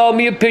y'all to draw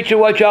me a picture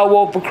of what y'all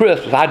want for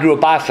Christmas. I drew a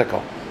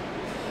bicycle.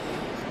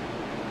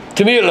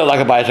 To me, it looked like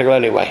a bicycle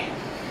anyway.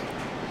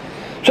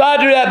 So I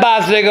drew that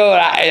bicycle,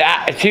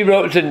 and she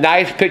wrote, it's a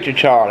nice picture,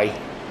 Charlie.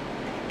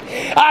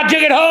 I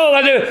took it home.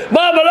 I said,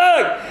 Mama,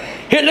 look,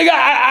 Hit the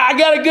guy. I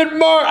got a good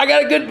mark. I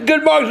got a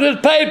good marks in this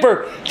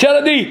paper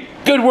telling me,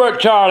 good work,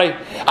 Charlie.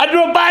 I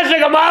drew a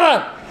bicycle,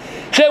 Mama.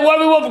 Said, what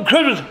do we want for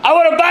Christmas? I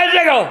want a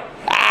bicycle.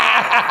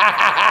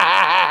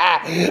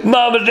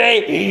 Mama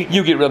said,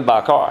 you get run by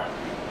a car.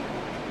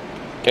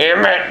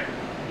 Damn it.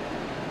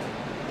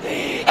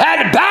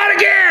 Had to buy it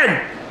again.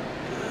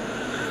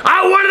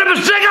 I wanted a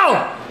bicycle.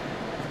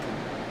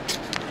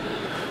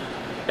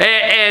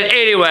 And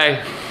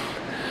anyway,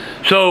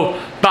 so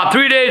about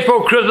 3 days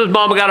before Christmas,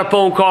 Mama got a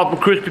phone call from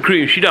Krispy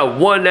Kreme. She done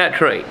won that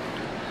train.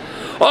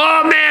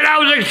 Oh man, I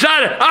was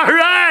excited. All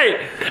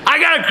right, I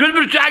got a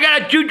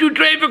choo-choo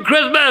train for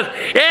Christmas.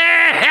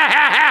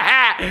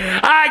 Yeah,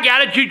 I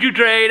got a choo-choo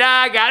train.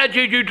 I got a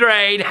choo-choo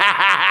train.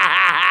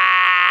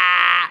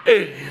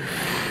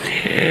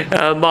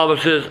 Mama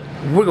says,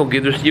 we're gonna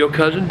give this to your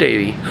cousin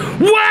Davy.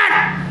 What?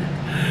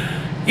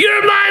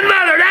 You're my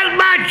mother. That's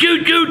my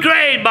choo-choo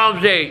train, Mom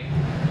said.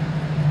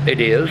 It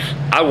is.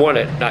 I won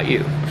it, not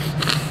you.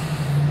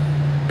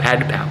 Had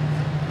to pout.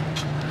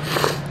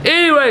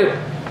 Anyway,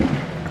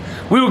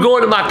 we were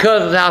going to my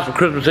cousin's house for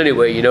Christmas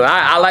anyway, you know.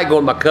 I like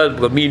going to my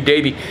cousin, but me and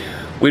Davey,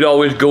 we'd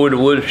always go in the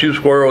woods, shoot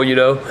squirrel, you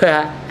know.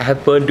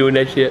 Have fun doing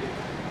that shit.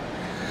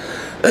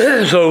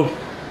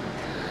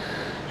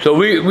 So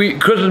we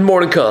Christmas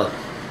morning come.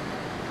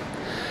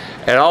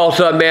 And all of a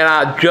sudden, man,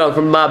 I jumped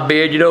from my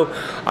bed, you know.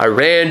 I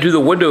ran to the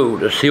window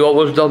to see what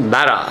was the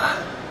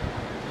matter.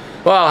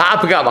 Well, I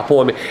forgot my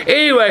appointment.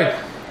 Anyway,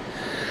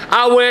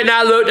 I went and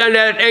I looked and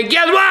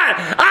guess what?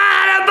 I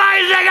had a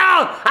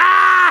bicycle!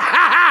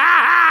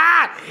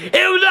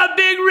 It was a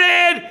big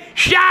red,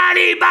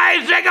 shiny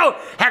bicycle.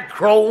 Had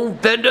chrome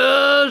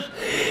fenders.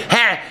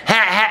 Had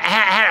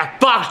a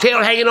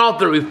foxtail hanging off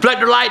the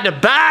reflector light in the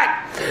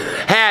back.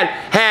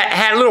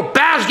 Had a little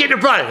basket in the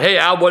front. Hey,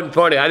 I wasn't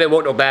funny. I didn't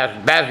want no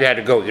basket. Basket had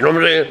to go. You know what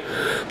I'm saying?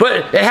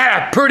 But it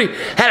had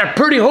a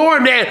pretty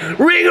horn, man.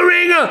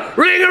 Ring-a-ringa,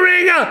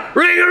 ring-a-ringa,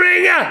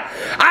 ring-a-ringa.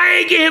 I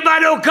ain't get hit by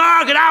no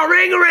car, cause I'll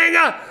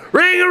ring-a-ringa,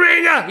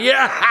 ring-a-ringa.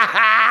 Yeah.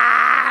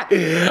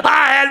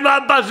 I had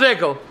my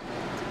bicycle.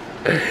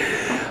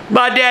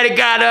 My daddy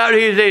got out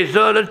and he said,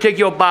 son, let's take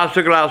your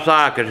bicycle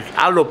outside, because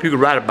I don't know if you can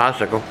ride a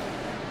bicycle.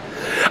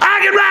 I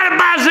can ride a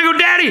bicycle,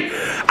 Daddy.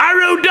 I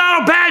rode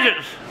Donald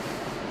Pageant's.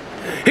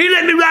 He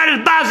let me ride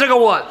his bicycle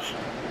once.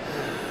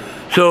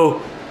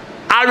 So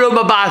I rode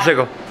my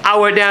bicycle. I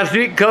went down the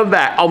street, come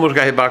back. Almost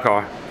got hit by a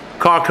car.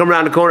 Car come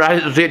around the corner. I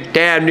hit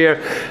damn near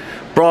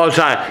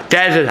broadside.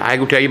 Dad said, I ain't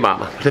gonna tell your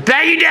mama. I said,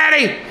 thank you,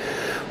 Daddy.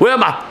 Well,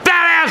 my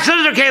fat ass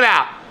sister came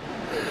out.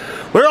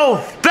 With her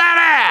old fat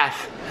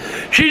ass.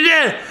 She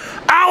said,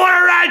 I want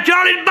to ride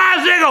Charlie's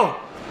bicycle.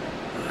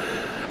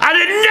 I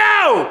said,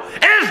 no,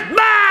 it's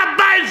my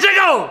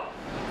bicycle.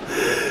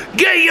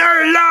 Get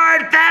your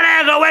large fat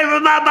ass away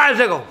from my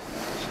bicycle.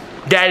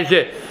 Daddy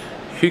said,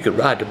 she can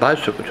ride the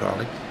bicycle,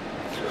 Charlie.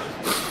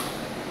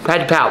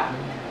 Had to pout.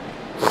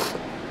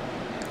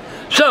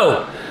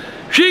 So,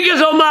 she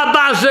gets on my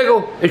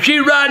bicycle and she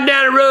riding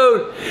down the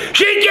road.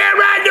 She can't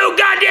ride no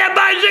goddamn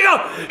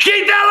bicycle.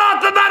 She fell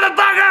off the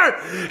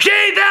motherfucker.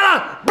 She fell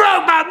off,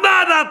 broke my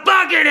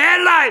motherfucking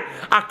headlight.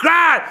 I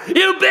cried,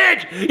 you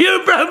bitch,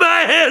 you broke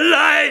my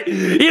headlight.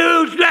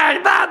 You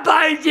smashed my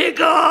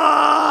bicycle.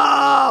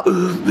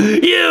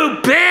 You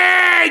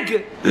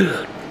pig.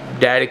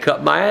 Daddy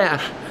cut my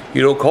ass.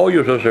 You don't call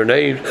your sister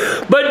names.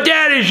 But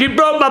Daddy, she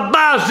broke my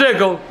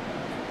bicycle.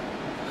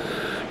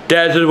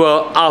 Dad says,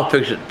 well, I'll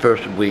fix it the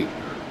first week.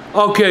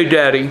 Okay,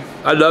 Daddy.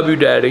 I love you,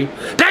 Daddy.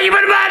 Thank you for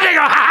the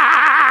bicycle!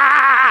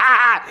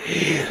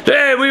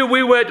 Hey,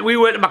 we went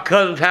to my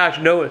cousin's house,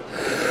 you know.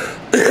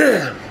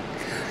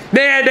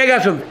 Man, they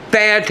got some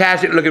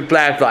fantastic looking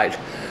flashlights.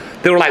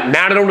 They were like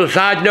mounted on the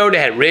side, you know. They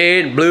had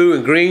red, blue,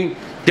 and green,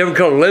 different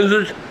color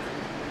lenses.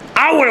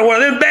 I wanted one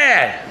of them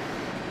bad.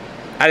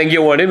 I didn't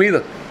get one of them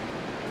either.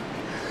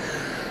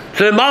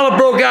 So then Mama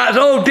broke out and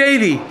said, oh,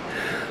 Davy,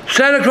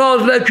 Santa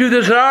Claus left you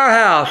this at our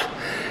house.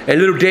 And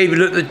little Davy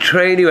looked at the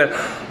train, he went,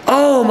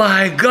 oh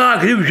my God,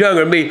 because he was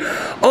younger than me.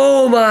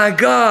 Oh my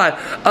God,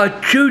 a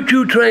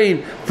choo-choo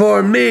train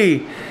for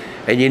me.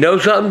 And you know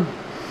something?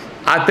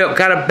 I felt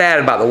kind of bad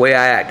about the way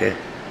I acted.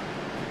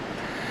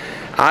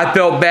 I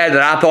felt bad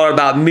that I thought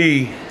about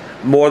me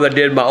more than I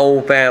did my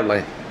own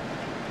family.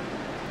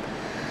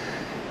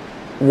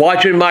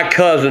 Watching my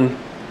cousin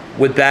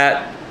with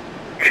that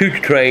choo-choo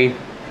train,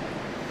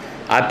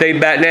 I think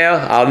back now,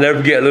 I'll never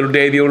forget little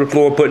Davy on the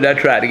floor putting that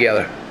track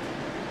together.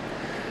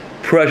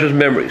 Precious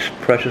memories,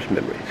 precious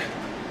memories.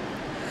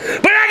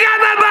 But I got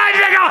my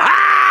bicycle!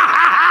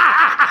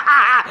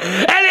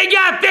 And it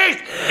got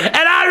fixed,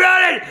 and I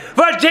rode it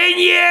for 10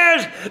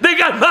 years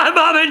because my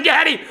mom and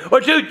daddy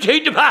were too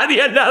cheap to buy me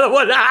another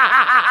one.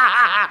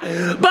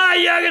 Bye,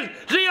 youngins.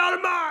 See y'all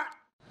tomorrow.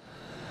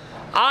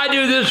 I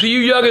do this for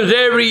you youngins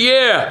every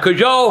year because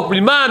y'all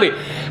remind me.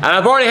 And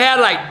I've already had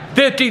like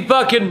 50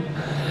 fucking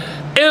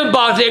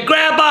inboxes.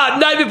 Grandpa,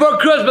 night before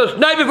Christmas,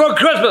 night before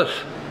Christmas.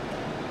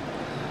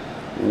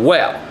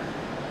 Well,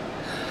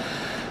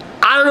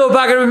 I don't know if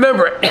I can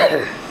remember it.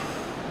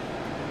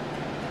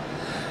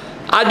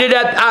 I did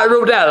that, I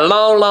wrote that a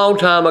long, long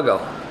time ago.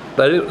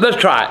 but let's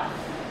try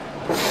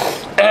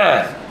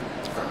it.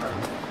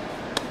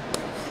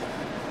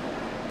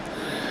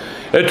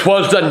 It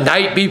was the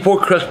night before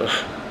Christmas,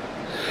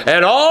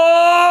 and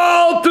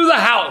all through the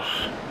house,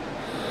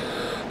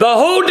 the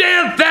whole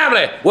damn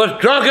family was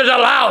drunk as a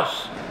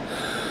louse.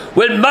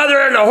 With mother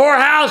in the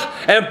whorehouse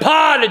and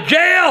pa in the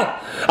jail,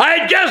 I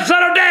had just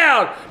settled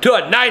down to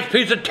a nice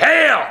piece of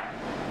tail.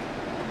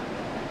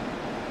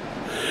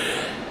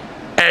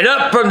 And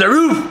up from the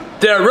roof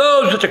there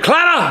rose such a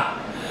clatter.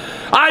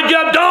 I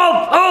jumped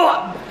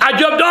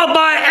off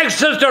my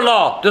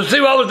ex-sister-in-law to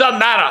see what was the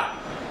matter.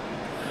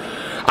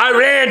 I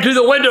ran to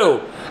the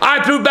window.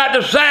 I threw back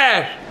the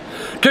sash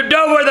to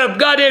know where the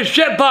goddamn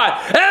shit pot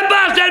and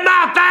busted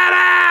my fat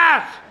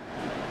ass.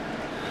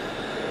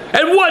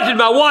 And watching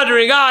my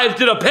wandering eyes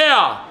to the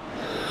pair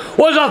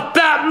was a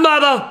fat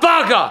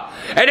motherfucker,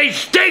 and he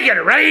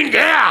stinking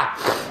reindeer.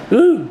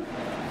 Ooh.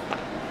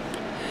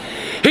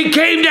 He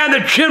came down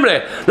the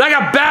chimney like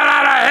a bat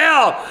out of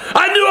hell.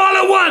 I knew all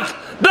at once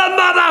the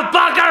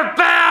motherfucker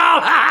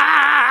fell.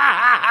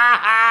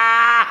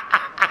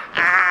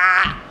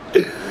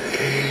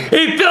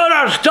 He filled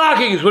our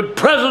stockings with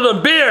pretzels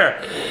and beer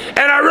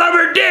and a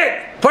rubber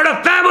dick for the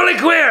family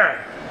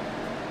queer.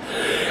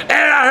 And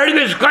I heard him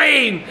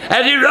exclaim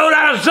as he rode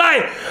out of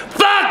sight,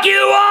 "Fuck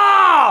you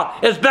all!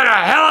 It's been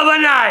a hell of a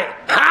night!"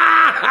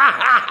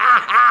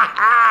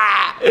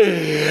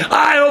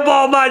 I hope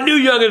all my new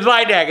youngins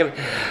like that.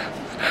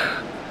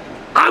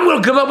 I'm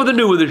going to come up with a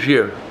new one this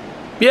year.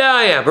 Yeah,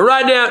 I am. But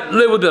right now,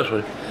 live with this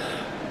one.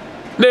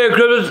 Merry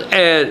Christmas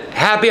and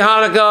Happy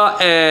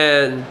Hanukkah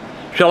and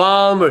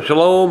Shalom or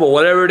Shalom or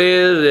whatever it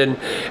is, and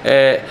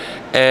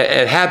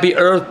Happy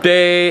Earth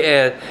Day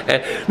and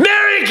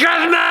Merry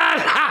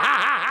Christmas!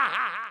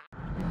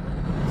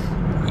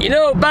 You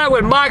know, back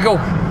when Michael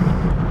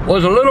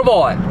was a little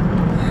boy,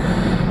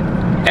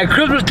 at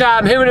Christmas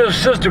time, him and his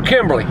sister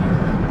Kimberly,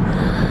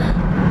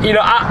 you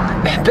know,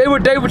 they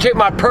would take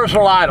my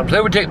personal items.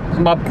 They would take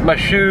my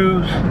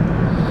shoes,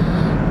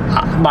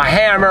 my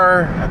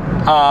hammer,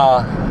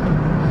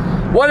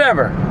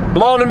 whatever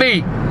belonged to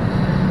me,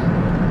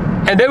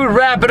 and they would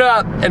wrap it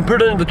up and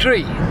put it in the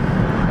tree.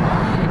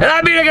 And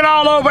I'd be looking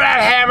all over that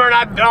hammer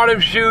and all them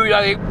shoes.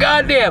 I think,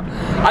 goddamn,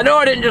 I know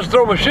I didn't just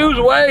throw my shoes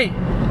away.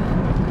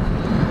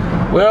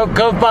 Well,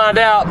 come find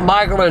out,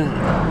 Michael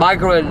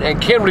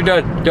and Kimberly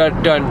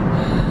done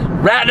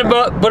wrapped them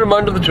up, put them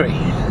under the tree.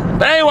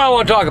 But ain't what I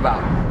want to talk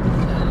about.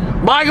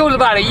 Michael was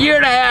about 1.5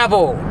 years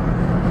old,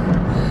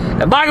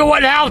 and Michael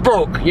wasn't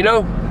housebroke, you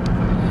know.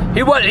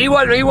 He wasn't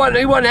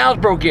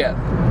housebroke yet.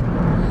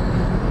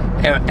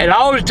 And I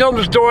always tell them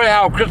the story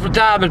how Christmas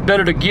time is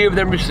better to give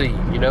than receive,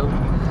 you know.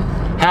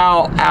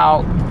 How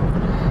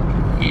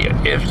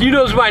if you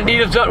know somebody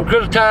needed something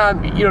Christmas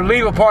time, you know,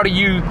 leave a part of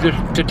you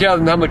to tell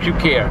them how much you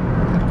care.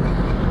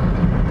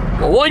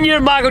 Well, one year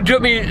Michael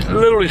took me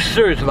literally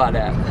serious about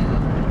that.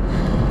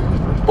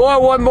 Boy,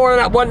 one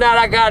night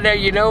I got there,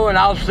 you know, and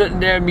I was sitting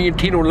there, me and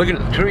Tina were looking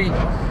at the tree.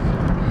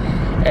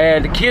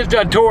 And the kids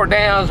done tore it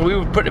down, so we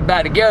were putting it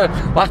back together.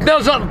 Well, I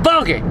smelled something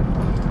funky.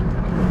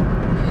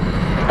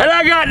 And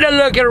I got to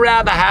looking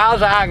around the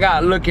house, I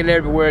got looking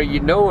everywhere, you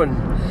know, and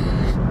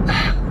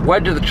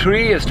went to the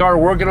tree and started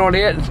working on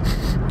it. And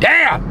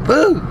damn,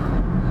 ooh,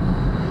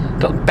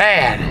 something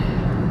bad.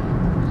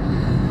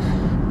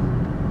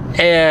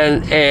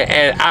 And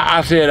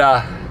I said,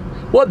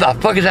 what the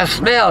fuck is that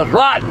smell? It's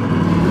rotten.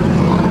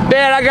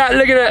 Man, I got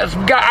looking at it.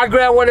 I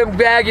grabbed one of them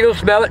bags, you know,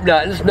 smell it,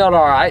 nothing. It smelled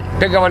all right.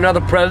 Pick up another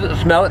present,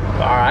 smell it, all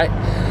right.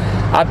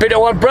 I picked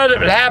up one present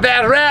with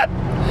half-ass wrap.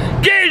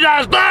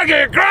 Jesus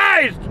fucking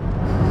Christ!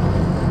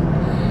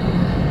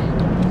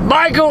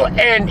 Michael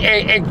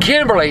and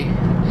Kimberly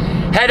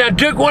had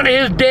took one of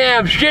his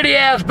damn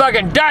shitty-ass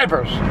fucking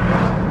diapers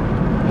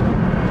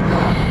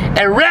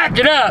and wrapped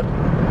it up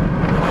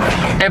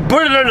and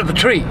put it under the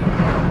tree.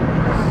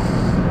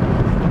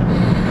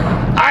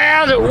 I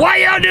asked him, "Why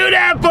y'all do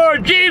that for?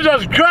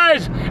 Jesus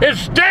Christ, it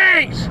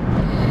stinks!"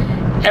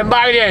 And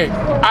Michael said,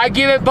 "I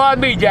give it upon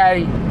me,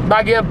 Daddy.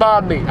 I give it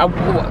upon me."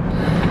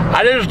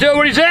 I didn't understand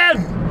what he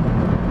said,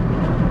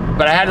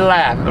 but I had to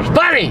laugh. It was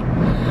funny.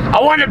 I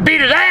wanted to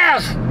beat his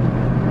ass.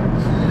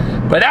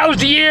 But that was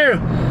the year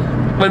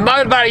when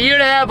Michael was about 1.5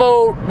 years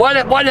old,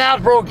 one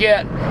house broke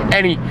yet,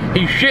 and he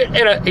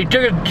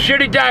took a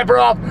shitty diaper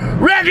off,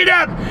 wrapped it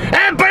up,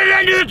 and put it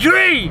under the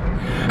tree.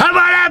 How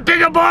about that,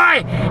 pick a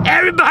boy?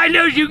 Everybody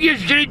knows you get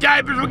shitty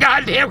diapers for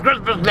goddamn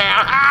Christmas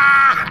now.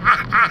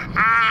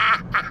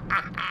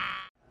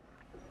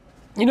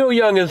 You know,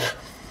 youngins,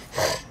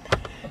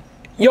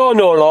 y'all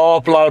know an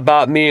awful lot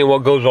about me and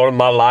what goes on in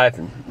my life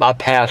and my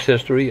past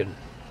history. And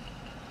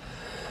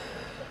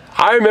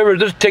I remember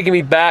this taking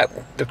me back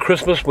to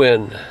Christmas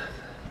when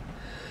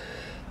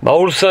my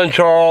oldest son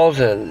Charles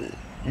and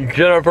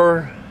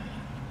Jennifer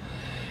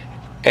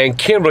and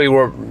Kimberly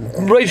were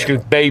basically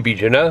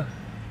babies, you know.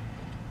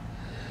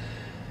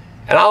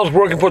 And I was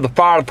working for the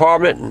fire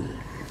department, and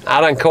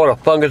I done caught a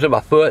fungus in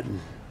my foot,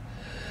 and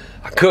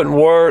I couldn't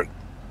work,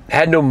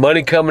 had no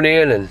money coming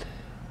in, and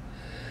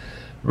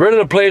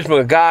rented a place from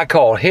a guy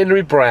called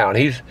Henry Brown.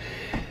 He's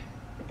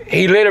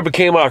He later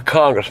became our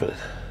congressman.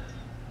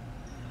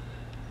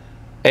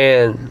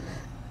 And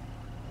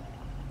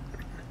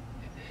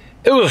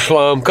it was a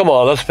slum. Come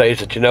on, let's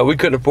face it. You know, we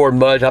couldn't afford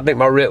much. I think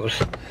my rent was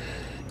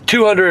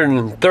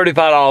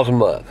 $235 a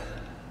month.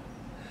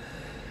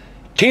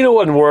 Tina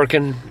wasn't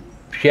working.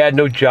 She had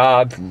no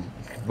job.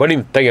 Wasn't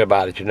even thinking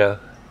about it, you know.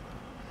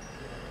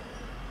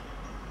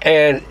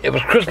 And it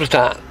was Christmas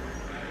time.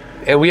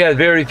 And we had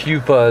very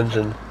few funds.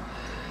 And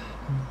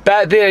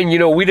back then, you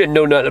know, we didn't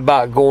know nothing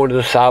about going to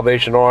the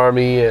Salvation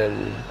Army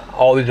and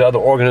all these other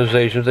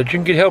organizations that you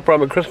can get help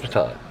from at Christmas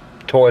time.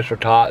 Toys for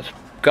Tots.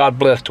 God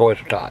bless Toys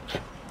for Tots.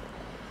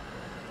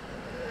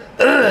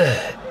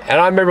 And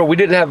I remember we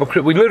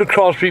lived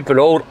across the street from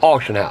an old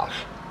auction house.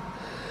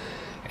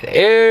 And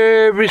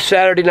every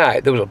Saturday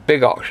night there was a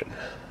big auction.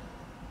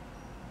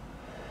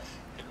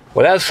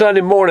 Well, that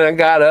Sunday morning I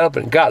got up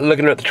and got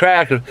looking at the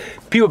trash, because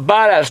people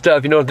buy that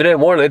stuff, you know, if they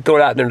didn't want it, they'd throw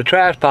it out there in the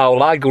trash pile.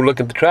 Well, I'd go look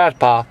at the trash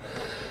pile,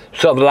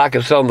 something that I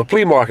could sell on the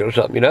flea market or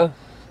something, you know.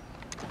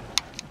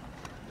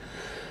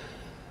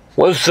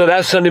 Well, so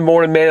that Sunday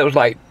morning, man, it was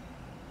like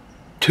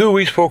 2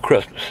 weeks before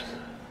Christmas.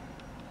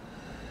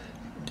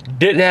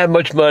 Didn't have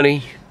much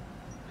money.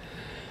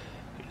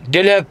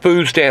 Didn't have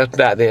food stamps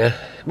back then.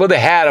 Well, they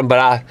had them,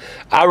 but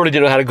I really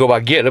didn't know how to go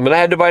about getting them, and I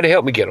had nobody to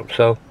help me get them,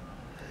 so.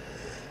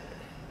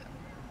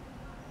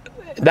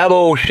 That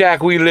old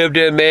shack we lived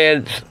in,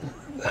 man,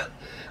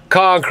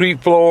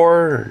 concrete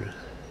floor.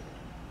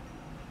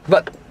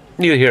 But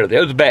neither here nor there.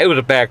 It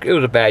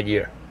was a bad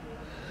year.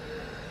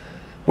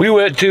 We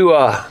went to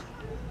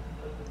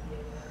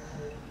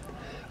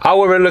I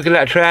went around looking at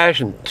that trash,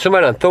 and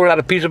somebody done thrown out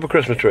a piece of a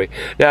Christmas tree.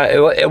 Now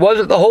it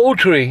wasn't the whole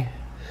tree;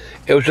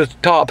 it was just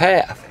the top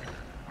half.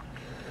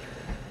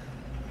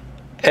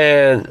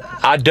 And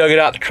I dug it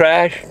out the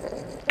trash,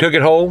 took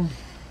it home,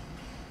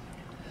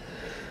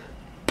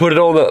 put it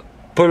on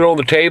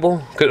the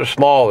table, because it was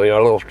small, you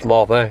know, a little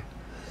small thing.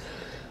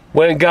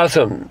 Went and got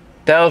some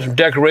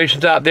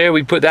decorations out there.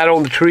 We put that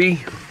on the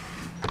tree.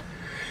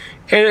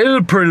 And it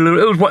was pretty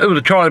little. It was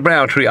a Charlie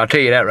Brown tree, I'll tell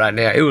you that right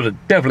now. It was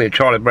definitely a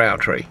Charlie Brown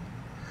tree.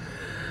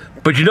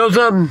 But you know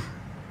something?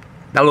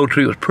 That little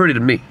tree was pretty to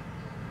me.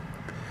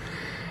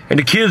 And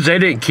the kids, they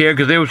didn't care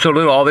because they were so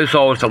little. All they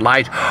saw was the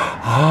lights.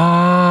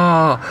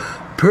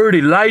 Ah,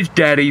 pretty lights,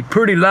 Daddy,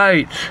 pretty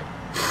lights.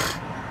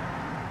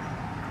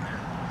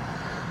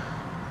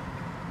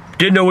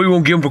 Didn't know we were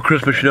going to give them for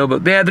Christmas, you know,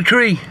 but they had the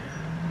tree.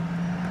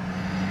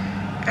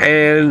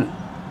 And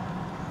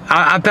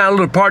I found a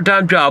little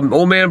part-time job.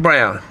 Old man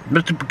Brown,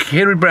 Mr.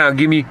 Henry Brown,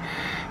 give me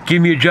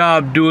a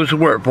job doing some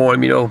work for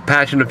him, you know,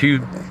 patching a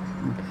few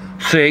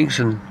sinks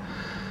and,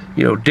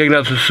 you know, digging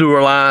up some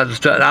sewer lines and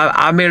stuff.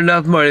 I made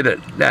enough money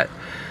that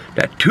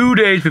 2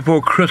 days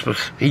before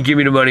Christmas, he gave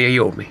me the money he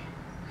owed me.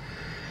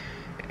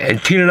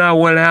 And Tina and I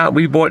went out,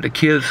 we bought the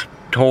kids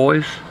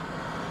toys.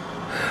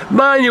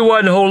 Mind you,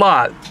 wasn't a whole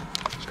lot,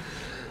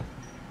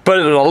 but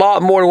it was a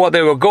lot more than what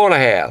they were going to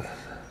have.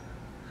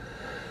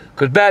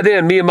 Because back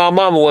then, me and my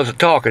mama wasn't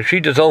talking. She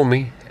disowned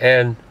me,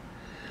 and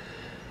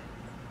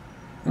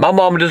my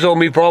mama disowned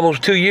me for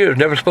almost 2 years,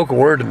 never spoke a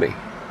word to me.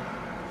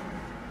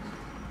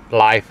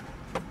 Life.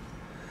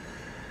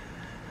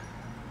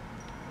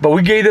 But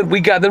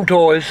we got them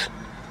toys,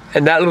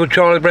 and that little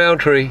Charlie Brown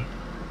tree.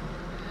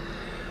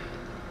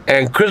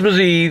 And Christmas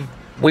Eve,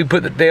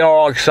 they are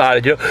all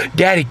excited, you know.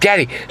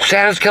 Daddy,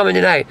 Santa's coming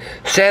tonight.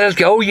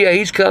 Oh yeah,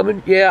 he's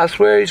coming. Yeah, I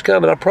swear he's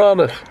coming, I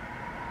promise.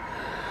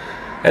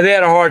 And they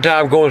had a hard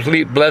time going to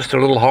sleep, bless their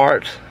little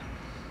hearts.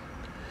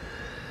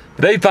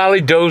 They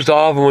finally dozed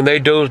off, and when they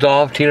dozed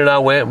off, Tina and I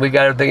went, and we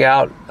got everything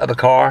out of the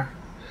car,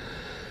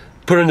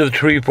 put it into the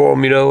tree for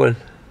them, you know, and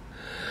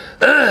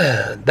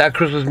that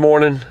Christmas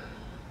morning,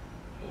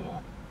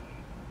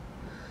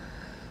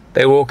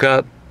 they woke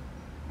up,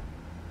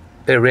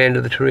 they ran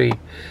to the tree,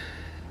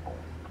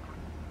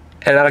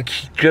 and out of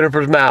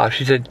Jennifer's mouth,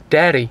 she said,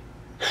 Daddy,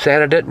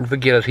 Santa didn't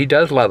forget us, he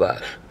does love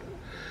us.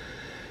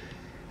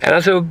 And I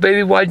said, well,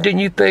 baby, why didn't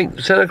you think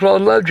Santa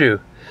Claus loved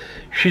you?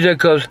 She said,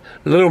 because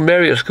little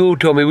Mary at school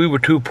told me we were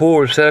too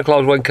poor and Santa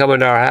Claus wasn't coming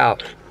to our house.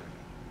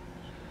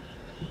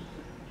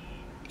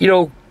 You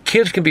know,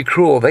 kids can be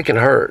cruel, they can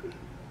hurt.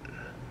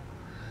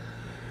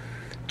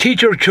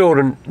 Teach your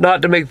children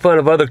not to make fun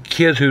of other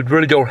kids who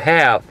really don't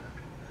have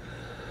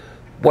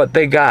what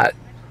they got.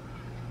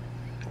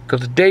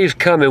 Because the day's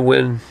coming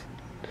when,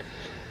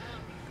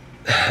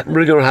 I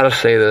really don't know how to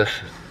say this.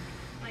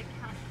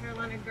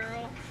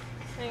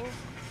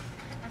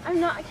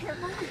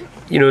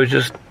 You know,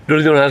 just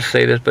really don't know how to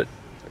say this, but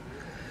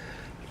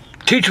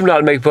teach them not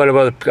to make fun of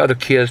other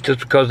kids just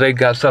because they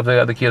got something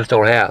other kids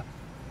don't have.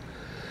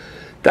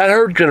 That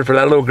hurt Jennifer,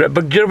 that little girl.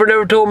 But Jennifer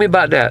never told me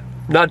about that.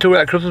 Not till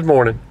that Christmas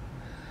morning.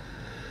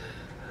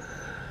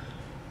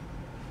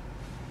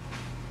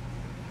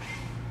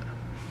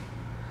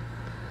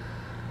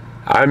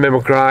 I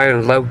remember crying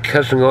and loved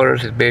cussing on her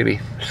and said, baby,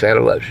 Santa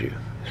loves you.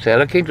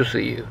 Santa came to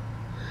see you.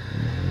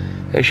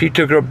 And she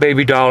took her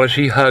baby doll and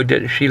she hugged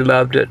it and she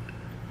loved it.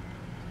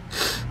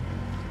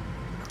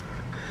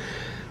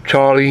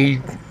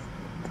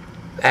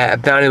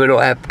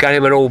 got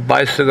him an old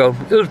bicycle.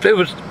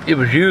 It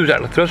was used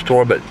at the thrift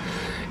store, but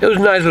it was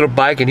a nice little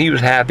bike, and he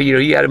was happy. You know,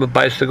 he had him a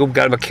bicycle,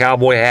 got him a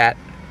cowboy hat.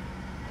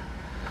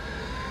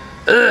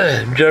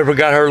 Jennifer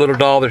got her little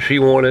doll that she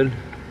wanted,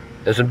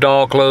 and some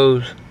doll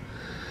clothes.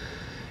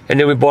 And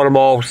then we bought them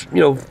all,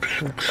 you know,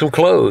 some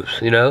clothes,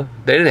 you know.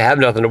 They didn't have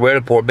nothing to wear,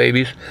 the poor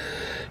babies.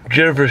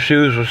 Jennifer's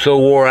shoes were so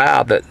wore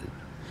out that,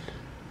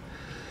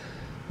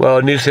 well,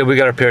 Anita said we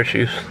got a pair of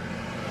shoes.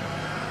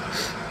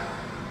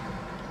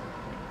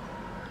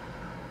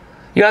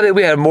 You know, I think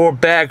we had more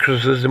bad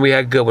Christmases than we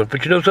had good ones.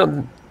 But you know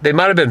something? They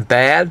might have been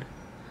bad,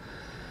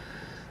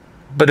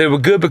 but they were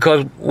good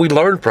because we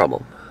learned from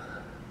them.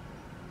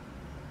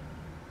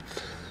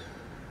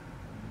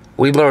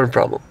 We learned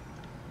from them.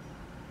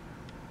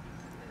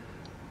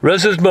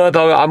 Rest of this month,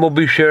 I'm going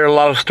to be sharing a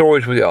lot of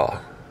stories with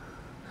y'all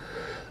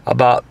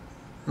about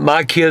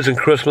my kids and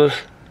Christmas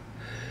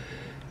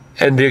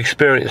and the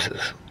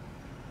experiences.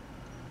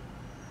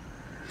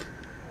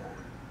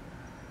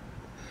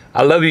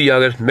 I love you,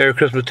 youngest. Merry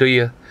Christmas to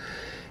you.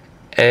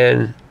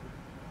 And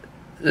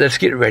let's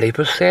get ready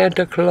for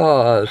Santa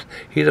Claus.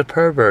 He's a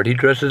pervert. He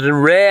dresses in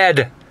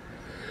red.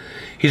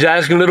 He's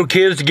asking little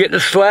kids to get in the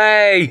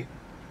sleigh.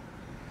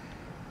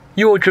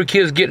 You want your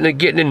kids getting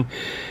in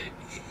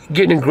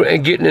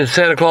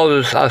Santa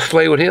Claus's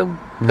sleigh with him?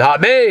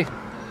 Not me.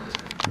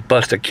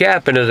 Bust a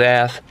cap in his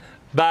ass.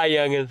 Bye,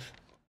 youngins.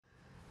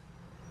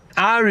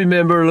 I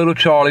remember little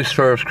Charlie's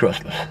first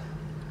Christmas.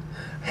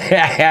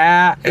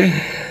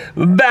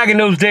 Back in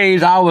those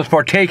days, I was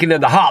partaking in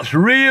the hops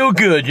real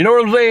good. You know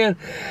what I'm saying?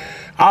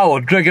 I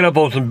was drinking up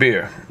on some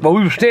beer. But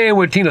we were staying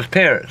with Tina's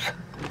parents.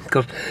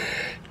 Because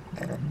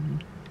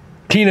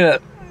Tina,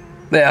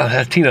 yeah,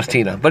 that's Tina's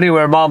Tina. But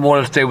anyway, her mom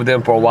wanted to stay with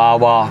them for a while.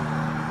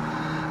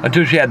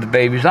 Until she had the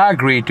babies. I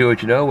agreed to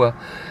it, you know. Well,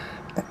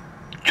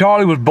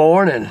 Charlie was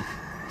born, and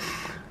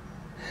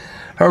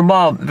her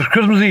mom, it was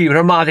Christmas Eve, and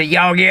her mom said,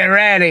 y'all get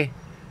ready.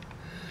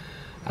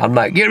 I'm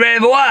like, get ready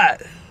for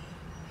what?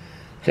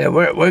 She said,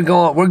 we're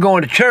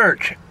going to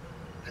church.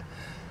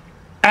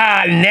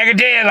 Ah,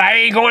 negative, I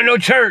ain't going to no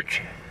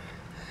church.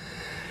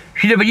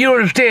 She said, but you don't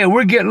understand,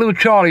 we're getting little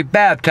Charlie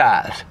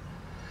baptized.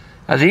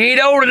 I said, he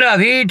ain't old enough,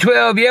 he ain't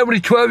 12 yet, when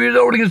he's 12 years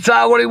old, he can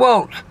decide what he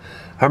wants.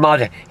 Her mom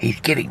said, he's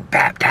getting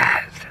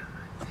baptized.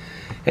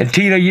 And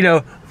Tina, you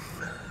know,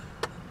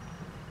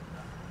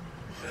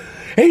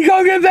 he's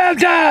gonna get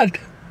baptized.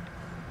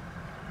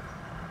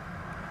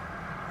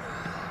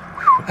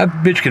 That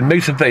bitch can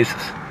make some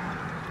faces.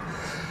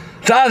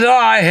 So I said, all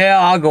right,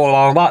 hell, I'll go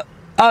along.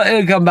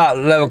 It'll come about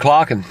 11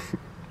 o'clock, and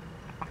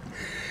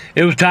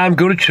it was time to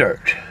go to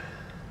church.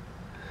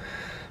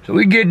 So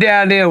we get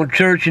down there on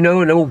church, you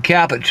know, in the old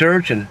Catholic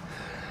church, and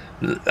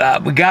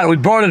we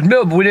brought his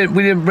milk, but we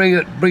didn't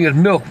bring his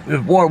milk,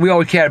 his water. We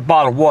always carried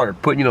bottled water,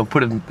 put it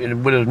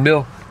with his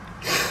milk.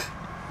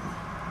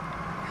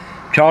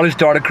 Charlie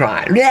started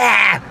crying.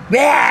 Blah,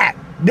 blah,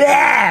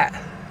 blah.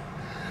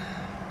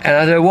 And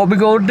I said, what we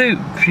gonna do?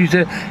 She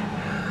said,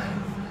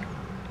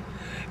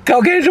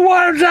 go get some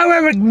water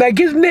somewhere, make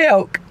his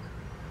milk.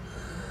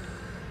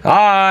 All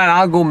right,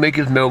 I'll go make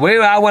his milk. Well,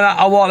 anyway,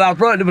 I walked out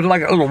front. There was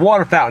like a little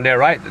water fountain there,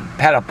 right? It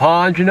had a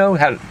pond, you know,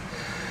 had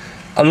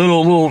a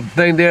little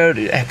thing there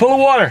full of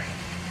water.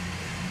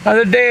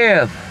 I said,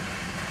 damn.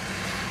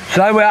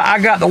 So anyway, I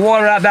got the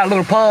water out of that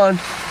little pond,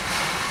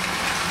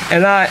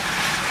 and I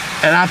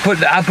put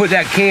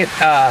that can,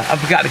 I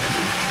forgot to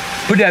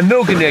put that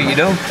milk in there, you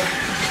know.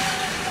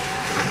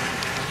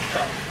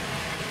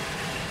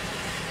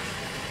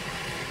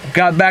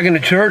 Got back in the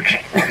church.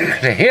 I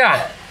said,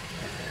 yeah.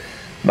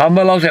 My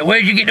mother said,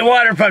 where'd you get the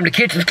water from? The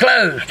kitchen's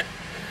closed.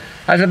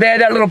 I said, they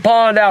had that little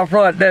pond out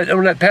front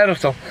on that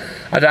pedestal.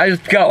 I said, I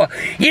just got,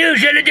 you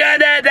should have done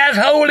that. That's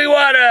holy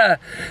water.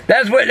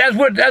 That's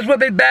what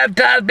they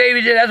baptize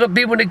babies in. That's what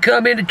people, when they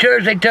come into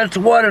church, they touch the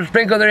water and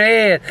sprinkle their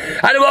head.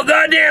 I said, well,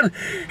 goddamn,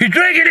 he's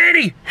drinking, ain't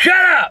he? Shut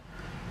up.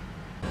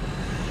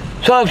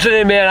 So I'm sitting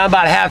there, man, I'm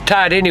about half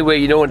tired anyway,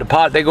 you know, in the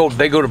pot. They go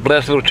to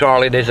bless little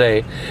Charlie, and they say,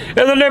 in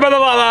the name of the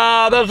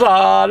Father, the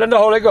Son, and the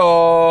Holy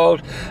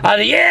Ghost. I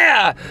said,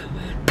 yeah.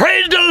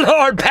 Praise the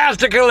Lord, pass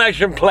the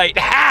collection plate.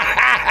 Ha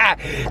ha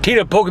ha.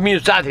 Tina poking me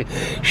inside, said,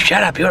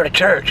 shut up, you're at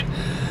church.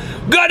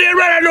 Goddamn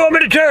right, I know I'm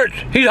in the church.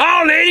 He's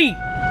hauling, ain't he?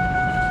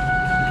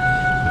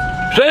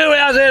 So anyway,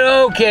 I said,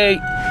 okay,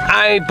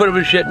 I ain't putting up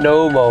with shit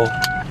no more.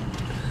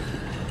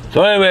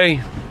 So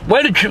anyway,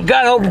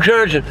 got home from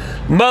church, and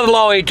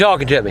mother-in-law ain't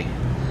talking to me.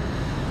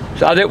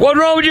 So I said, what's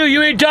wrong with you?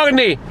 You ain't talking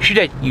to me. She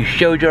said, you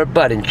showed your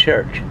butt in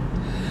church.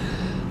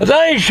 I said,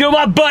 I ain't show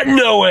my butt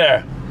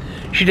nowhere.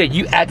 She said,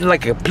 you acted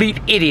like a complete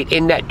idiot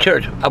in that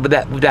church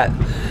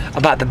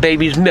about the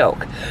baby's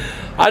milk.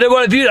 I said,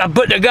 well, if you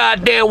put the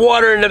goddamn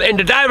water in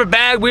the diaper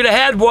bag, we'd have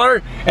had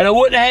water, and I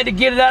wouldn't have had to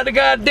get it out of the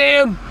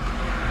goddamn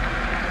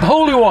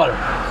holy water.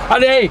 I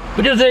said, hey,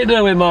 but this ain't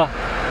that way, Ma.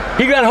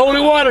 He got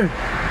holy water.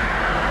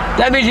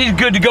 That means he's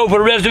good to go for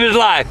the rest of his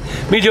life.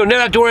 Means he'll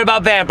never have to worry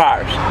about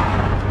vampires.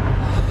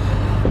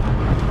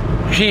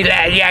 She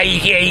laughed, yeah.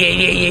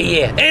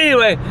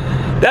 Anyway,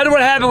 That's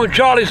what happened with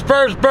Charlie's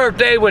first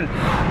birthday when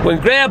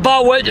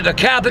Grandpa went to the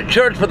Catholic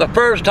Church for the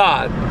first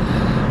time.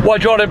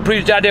 Watch all them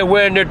priests out there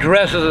wearing their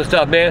dresses and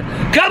stuff, man.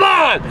 Come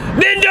on!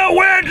 Men don't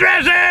wear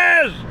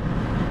dresses!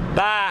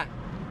 Bye.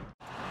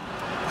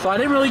 So I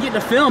didn't really get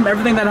to film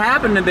everything that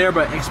happened in there,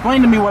 but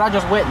explain to me what I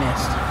just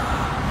witnessed.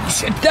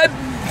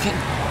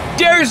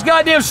 Derek's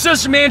goddamn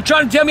sister, man,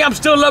 trying to tell me I'm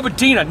still in love with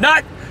Tina.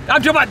 I'm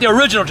talking about the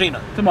original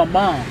Tina. To my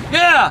mom.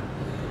 Yeah.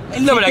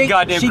 Ain't love with that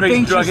goddamn crazy drughead bitch. She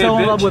thinks she's still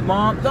in love with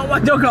mom?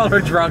 Don't call her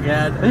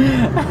drughead.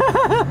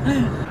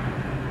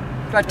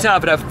 Got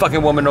time for that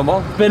fucking woman no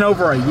more. It's been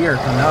over a year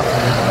for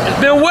nothing. It's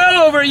been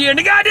well over a year, and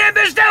the goddamn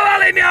bitch still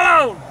won't leave me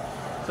alone.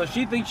 So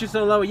she thinks she's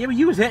still in love with you, but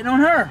you was hitting on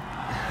her.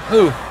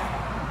 Who?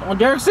 On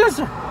Derek's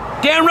sister.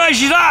 Damn right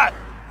she's hot.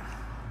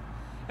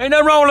 Ain't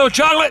nothing wrong with a little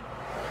chocolate.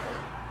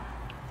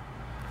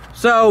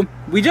 So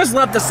we just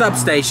left the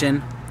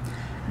substation,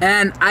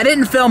 and I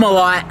didn't film a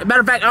lot.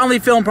 Matter of fact, I only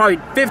filmed probably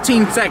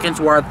 15 seconds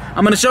worth.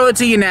 I'm gonna show it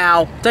to you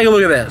now. Take a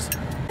look at this.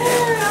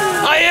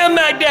 I am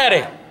Mac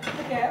Daddy.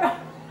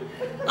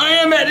 I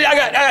am Mac Daddy.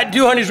 I got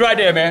 2 honeys right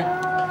there, man.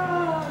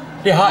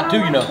 They're hot too,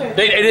 you know.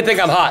 They didn't think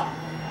I'm hot.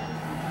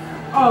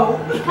 Oh,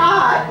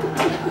 hot.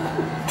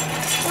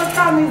 What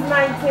time is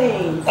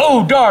 19?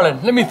 Oh,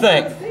 darling, let me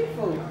think.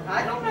 Seafood.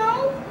 I don't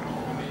know.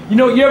 You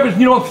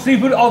know what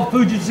seafood, all the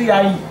food you see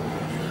I eat.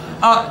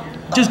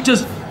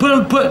 Just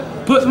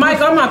put. Mike,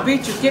 I'm gonna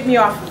beat you. Get me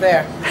off of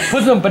there.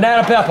 Put some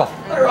banana pepper.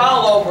 Put her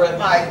all over it,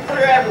 Mike. Put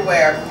her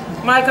everywhere.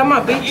 Mike, I'm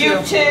gonna beat you.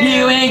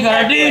 You ain't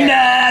gonna do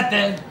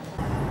nothing.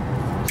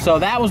 So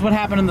that was what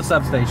happened in the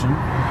substation.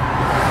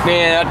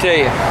 Man, I tell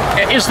you,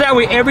 it's that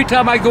way every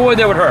time I go in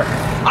there with her.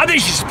 I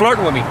think she's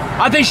flirting with me.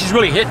 I think she's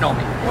really hitting on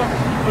me.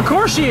 Well, of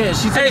course she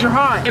is. She thinks you're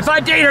hot. If I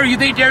date her, you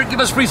think Derek give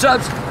us free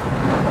subs?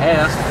 Hey,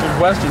 that's a good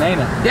question, ain't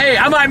it? Hey,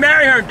 I might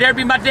marry her and Derek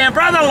be my damn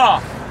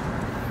brother-in-law.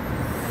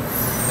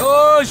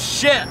 Oh,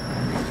 shit.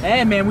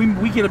 Hey, man,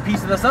 we get a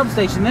piece of the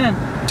substation then.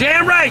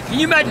 Damn right. Can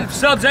you imagine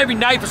subs every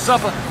night for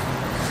supper?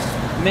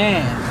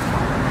 Man.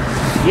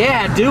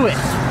 Yeah, do it.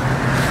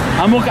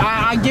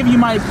 I give you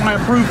my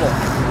approval.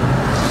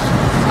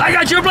 I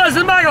got your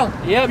blessing, Michael.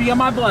 Yep, you got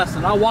my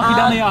blessing. I'll walk you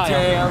down the aisle.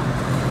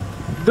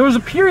 Damn. There was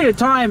a period of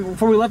time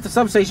before we left the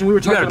substation we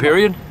were talking about... You got a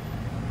period?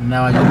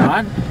 No, I did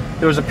not.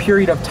 There was a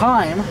period of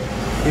time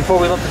before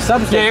we left the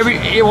substation.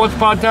 Yeah, once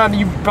upon a time,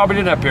 you probably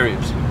didn't have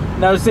periods.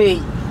 No,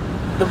 see,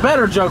 the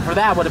better joke for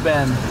that would have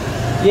been,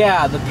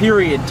 yeah, the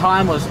period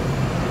time was,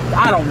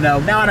 I don't know,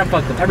 now I done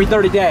fucked up, every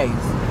 30 days.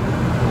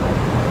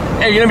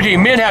 Hey, let me tell you,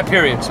 men have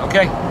periods,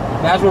 okay?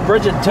 That's what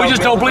Bridget tells me. We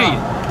just don't bleed.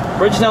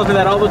 Bridget tells me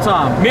that all the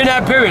time. Men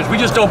have periods, we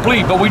just don't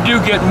bleed, but we do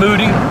get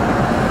moody.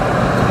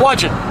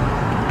 Watch it.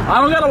 I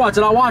don't gotta watch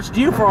it, I watched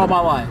you for all my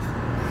life.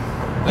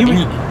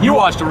 You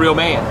watched a real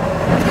man.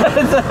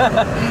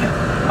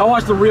 I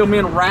watched the real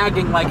men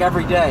ragging like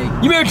every day.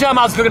 You remember the time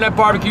I was cooking that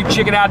barbecue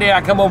chicken out there?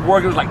 I come home from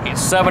work, it was like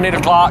 7, 8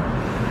 o'clock.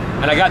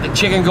 And I got the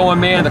chicken going,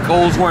 man. The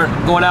coals weren't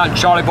going out, and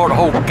Charlie bought a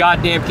whole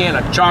goddamn can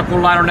of charcoal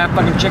lighter on that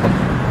fucking chicken.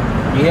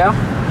 Yeah?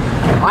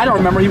 I don't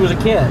remember he was a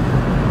kid.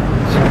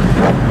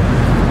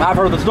 I've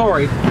heard the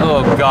story.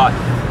 Oh, God.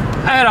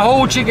 I had a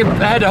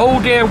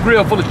whole damn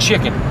grill full of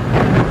chicken.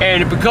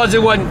 And because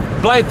it wasn't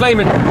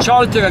flaming,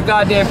 Charlie took a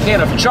goddamn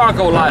can of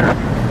charcoal lighter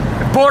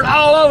and poured it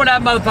all over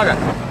that motherfucker.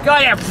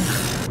 Goddamn.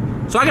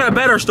 So I got a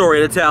better story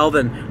to tell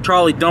than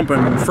Charlie dumping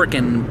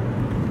frickin'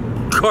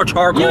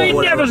 charcoal. You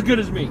ain't never as good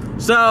as me.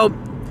 So,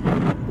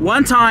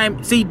 one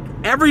time, see,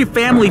 every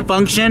family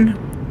function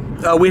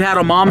we had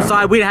on mom's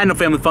side, we had no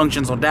family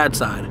functions on dad's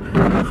side.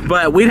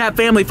 But we'd have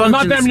family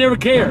functions. My family never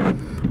cared.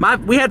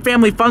 We had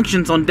family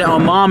functions on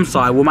mom's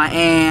side with my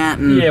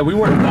aunt and yeah, we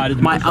weren't invited.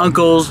 My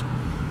uncles.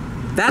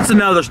 That's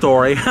another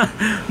story.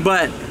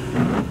 But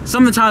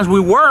some of the times we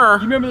were.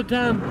 You remember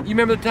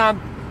the time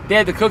they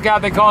had the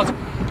cookout? They called us,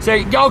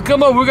 say, "Y'all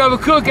come over, we're gonna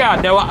have a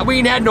cookout." No, we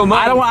ain't had no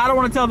money. I don't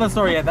want to tell that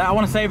story yet. I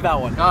want to save that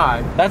one. All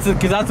right.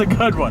 Because that's a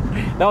good one.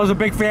 That was a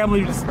big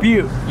family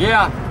dispute.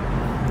 Yeah.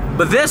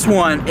 But this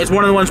one is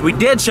one of the ones we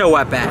did show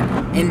up at,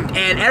 and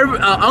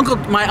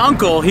my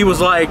uncle, he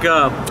was like,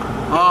 I'm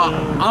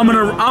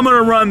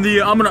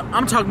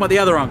talking about the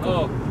other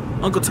uncle,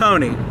 Uncle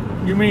Tony.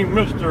 You mean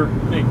Mr.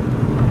 Nick?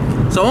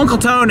 So Uncle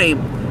Tony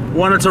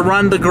wanted to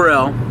run the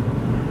grill.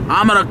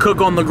 I'm gonna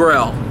cook on the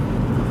grill,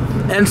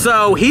 and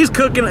so he's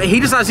cooking. He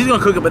decides he's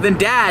gonna cook it, but then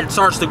Dad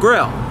starts the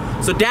grill.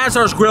 So Dad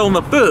starts grilling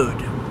the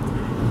food,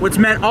 which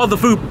meant all the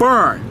food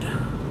burned.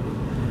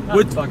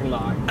 That's a fucking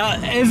lie.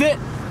 Is it?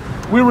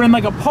 We were in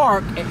like a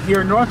park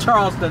here in North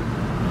Charleston.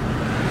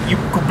 You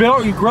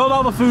grilled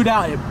all the food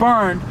out, it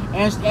burned,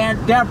 and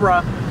Aunt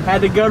Deborah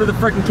had to go to the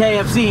freaking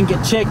KFC and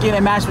get chicken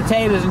and mashed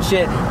potatoes and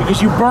shit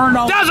because you burned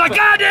all. That's a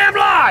goddamn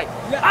lie!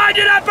 Yeah. I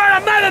did not burn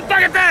a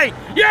motherfucking thing!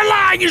 You're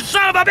lying, you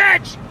son of a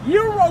bitch!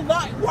 You're a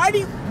lie. Why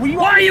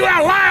are you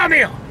out lying on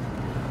me?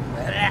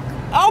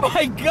 Oh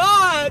my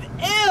God!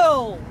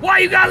 Ew! Why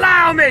you gotta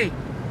lie on me?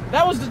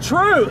 That was the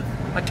truth.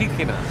 My teeth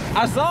came out.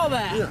 I saw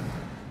that. Yeah.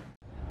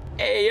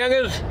 Hey,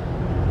 youngers.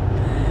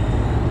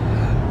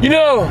 You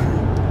know,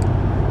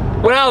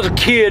 when I was a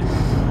kid,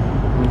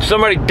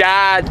 somebody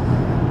died,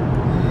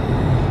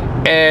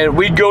 and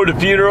we'd go to the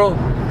funeral,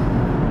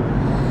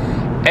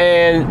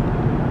 and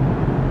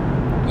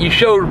you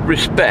showed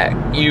respect.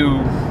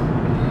 You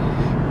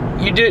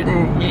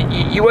didn't.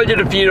 You went to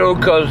the funeral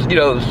because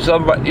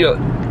somebody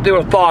they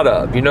were thought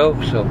of.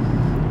 So,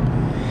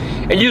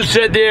 and you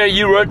sat there.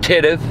 You were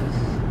attentive,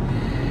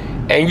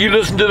 and you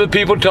listened to the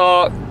people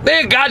talk.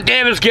 Man,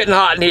 goddamn, it's getting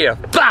hot in here.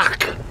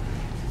 Fuck.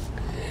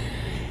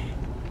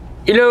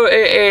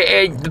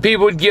 And the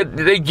people would give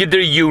their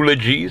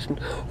eulogies.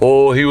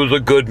 Oh, he was a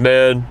good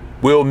man.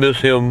 We'll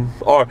miss him.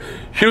 Or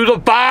she was a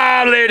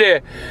fine lady.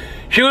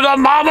 She was a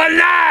mama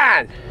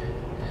nine.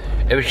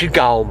 And she's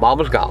gone.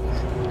 Mama's gone.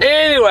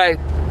 Anyway.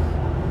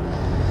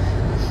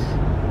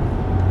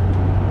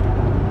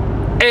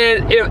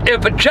 And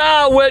if a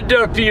child went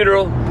to a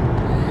funeral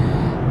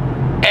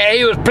and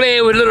he was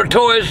playing with little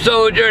toy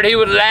soldier and he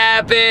was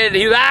laughing and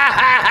he was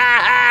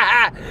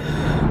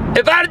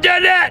if I'd have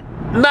done that,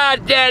 my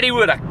daddy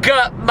would have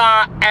cut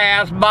my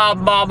ass. My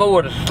mama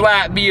would have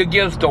slapped me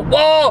against the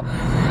wall.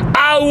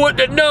 I wouldn't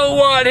have known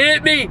what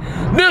hit me.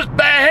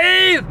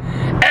 Misbehave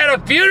at a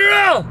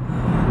funeral?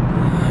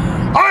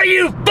 Are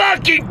you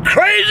fucking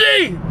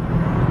crazy?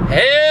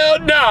 Hell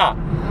nah.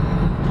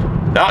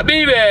 Not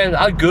me, man.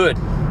 I'm good.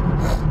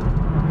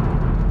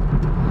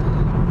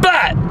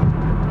 But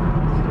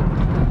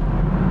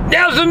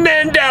Nelson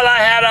Mandela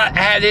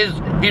had his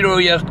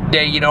funeral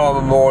yesterday, a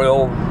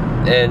memorial,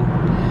 and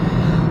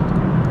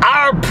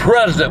our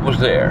president was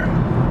there.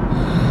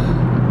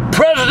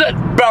 President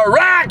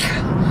Barack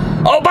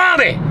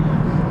Obama.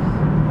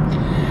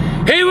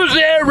 He was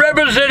there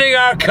representing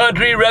our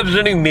country,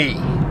 representing me.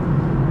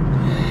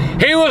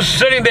 He was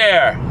sitting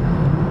there.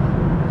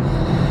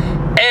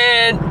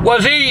 And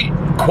was he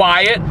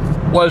quiet?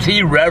 Was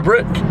he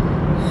reverent?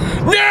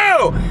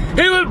 No!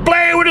 He was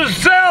playing with his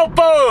cell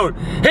phone.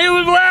 He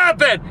was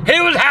laughing. He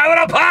was having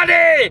a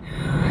party.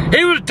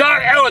 He was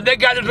talking. Oh, they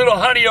got this little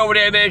honey over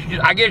there, man.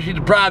 I guess she's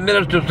the prime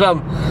minister.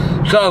 Some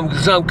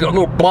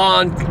little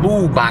blonde.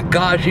 Oh my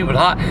God, she was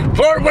hot.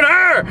 Flirt with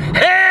her.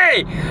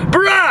 Hey,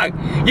 Barack,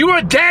 you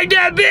want to tag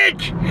that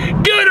bitch?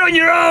 Do it on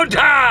your own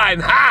time.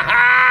 Ha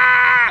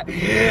ha.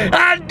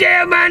 God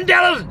damn,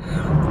 Mandela's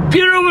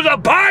funeral was a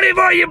party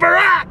for you,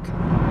 Barack.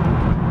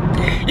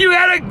 You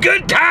had a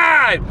good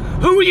time.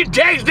 Who were you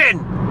texting?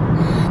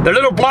 The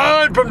little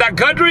blonde from that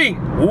country?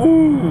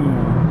 Ooh.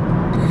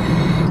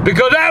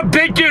 Because that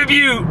picture of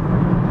you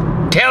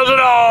tells it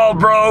all,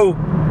 bro.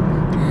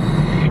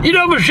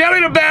 Michelle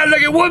ain't a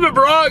bad-looking woman,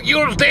 Barack. You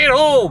want to stay at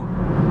home.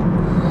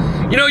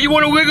 You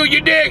want to wiggle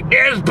your dick.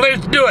 There's a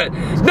place to do it.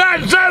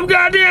 Not some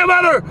goddamn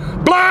other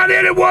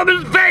blonde-headed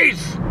woman's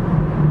face.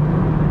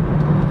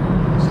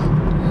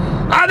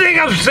 I think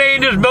I'm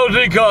saying this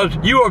mostly because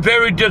you are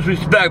very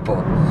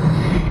disrespectful.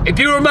 If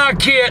you were my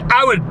kid,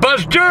 I would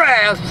bust your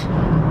ass.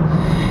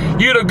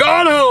 You'd have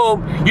gone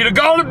home. You'd have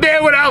gone to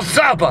bed without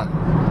supper.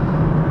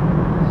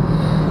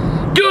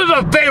 Do us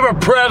a favor,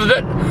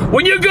 President.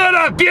 When you go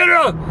to a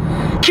funeral,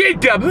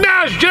 keep your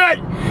mouth shut,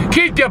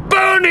 keep your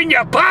phone in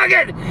your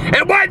pocket,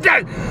 and wipe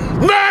that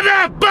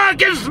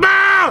motherfucking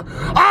smile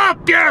off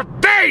your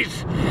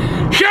face.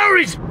 Show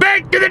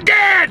respect to the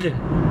dead.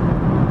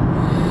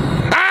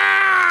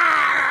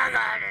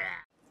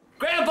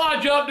 Grandpa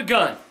jumped the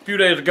gun a few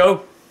days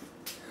ago.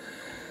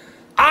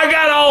 I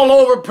got all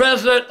over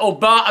President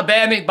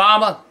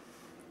Obama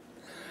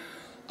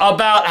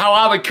about how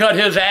I would cut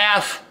his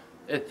ass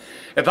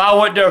if I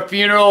went to a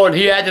funeral and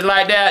he acted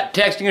like that,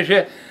 texting and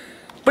shit.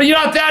 But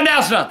I found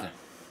out something.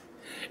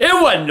 It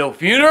wasn't no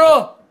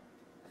funeral.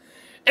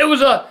 It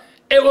was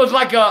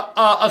like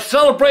a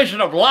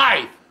celebration of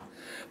life.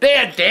 They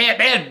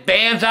had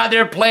bands out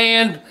there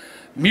playing,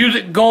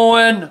 music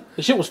going.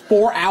 The shit was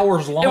 4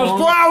 hours long. It was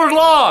 4 hours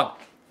long.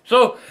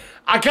 So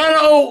I kind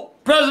of owe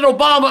President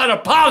Obama an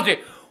apology.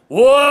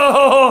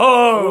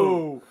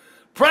 Whoa!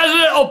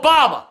 President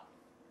Obama.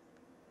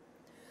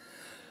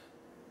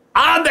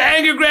 I'm the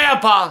angry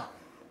grandpa,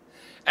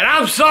 and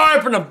I'm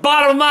sorry from the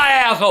bottom of my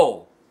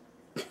asshole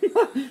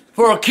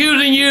for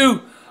accusing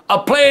you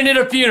of playing in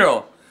a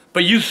funeral.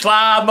 But you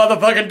sly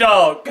motherfucking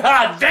dog.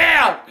 God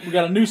damn! We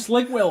got a new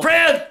slick wheel.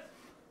 Fred,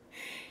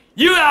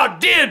 you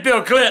outdid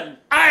Bill Clinton.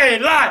 I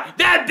ain't lying.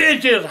 That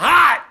bitch is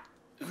hot.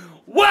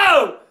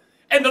 Whoa!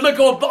 And the look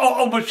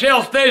on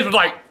Michelle's face was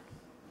like,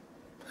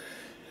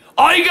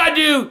 all you gotta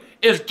do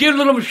is give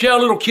little Michelle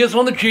a little kiss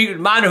on the cheek,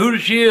 remind her who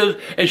she is,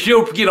 and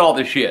she'll forget all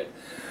this shit.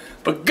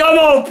 But come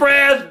on,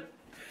 Fred.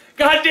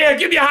 Goddamn,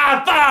 give me a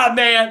high five,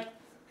 man.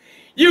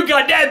 You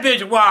got that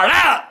bitch wired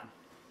out.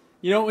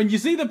 When you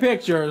see the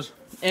pictures,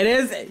 it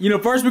is,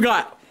 first we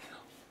got,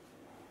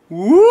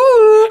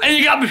 woo! And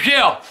you got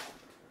Michelle.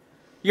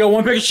 You got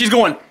one picture, she's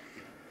going,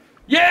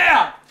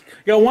 yeah!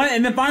 You got one,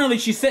 and then finally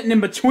she's sitting in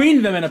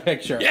between them in a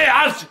picture. Yeah,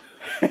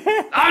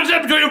 I was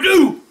in between them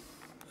too.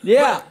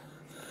 Yeah.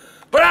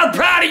 But I'm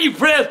proud of you,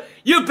 Fred.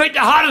 You picked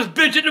the hottest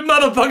bitch at the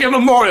motherfucking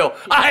memorial.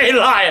 I ain't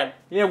lying.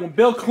 Yeah, when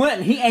Bill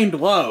Clinton, he aimed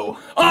low.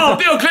 Oh,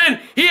 Bill Clinton,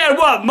 he had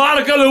what?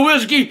 Monica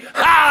Lewinsky?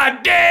 Ah,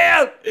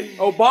 damn!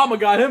 Obama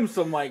got him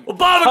some,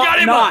 Obama got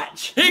him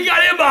notch. He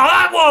got him a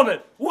hot woman.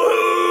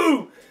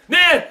 Woo!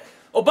 Man,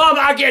 Obama,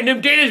 I get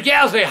them Danish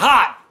gals, they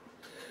hot.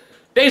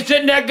 They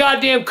sit in that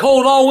goddamn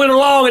cold all winter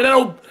long, and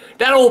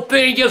that old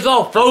thing gets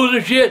all frozen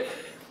and shit.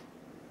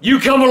 You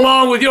come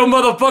along with your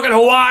motherfucking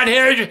Hawaiian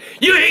heritage,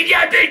 you heat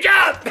that bitch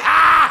up.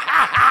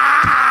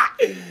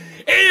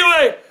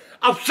 Anyway,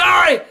 I'm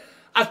sorry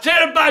I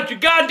said about your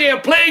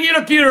goddamn playing in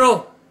a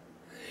funeral.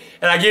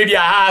 And I gave you a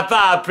high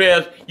five,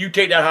 Press. You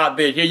take that hot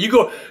bitch. Yeah,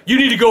 you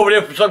need to go over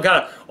there for some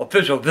kind of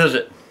official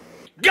visit.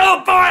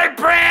 Go for it,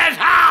 Press!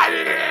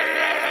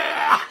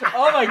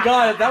 Oh my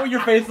God, is that what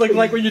your face looks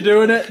like when you're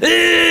doing it?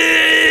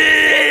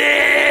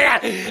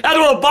 That's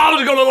what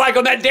Obama's gonna look like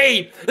on that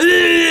day.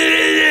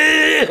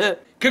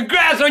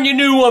 Congrats on your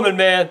new woman,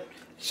 man.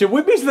 Should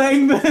we be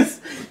saying this?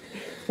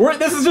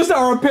 This is just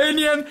our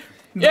opinion.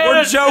 Yeah,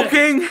 we're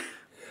joking.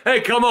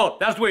 Hey, come on.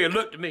 That's the way it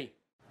looked to me.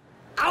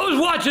 I was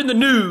watching the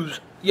news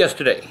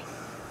yesterday,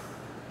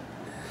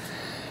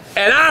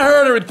 and I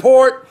heard a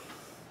report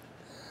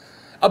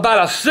about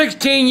a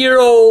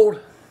 16-year-old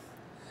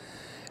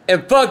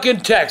in fucking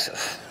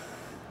Texas.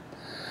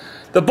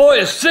 The boy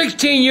is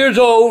 16 years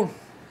old.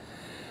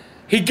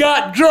 He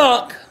got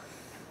drunk,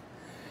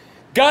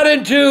 got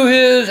into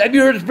his, have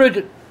you heard this,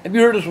 Bridget? Have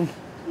you heard this one?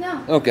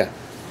 No. Okay.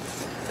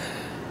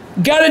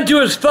 Got into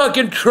his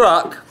fucking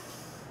truck,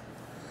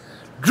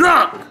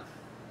 drunk,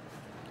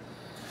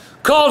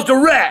 caused a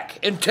wreck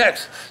in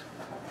Texas.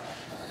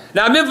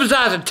 Now, I'm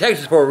emphasizing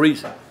Texas for a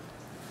reason.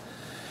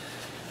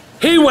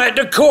 He went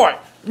to court.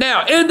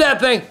 Now, in that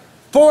thing,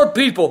 4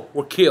 people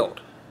were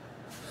killed.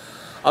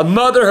 A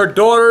mother, her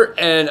daughter,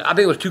 and I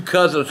think it was 2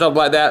 cousins or something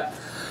like that.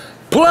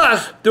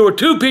 Plus, there were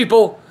 2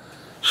 people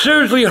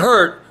seriously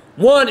hurt.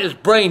 One is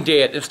brain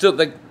dead and still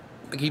they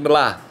keep him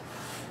alive.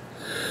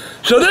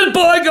 So this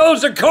boy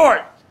goes to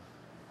court.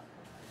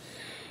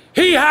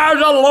 He hires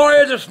a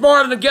lawyer that's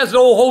smarter than guess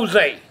old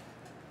Jose.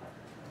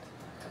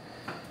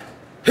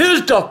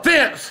 His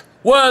defense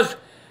was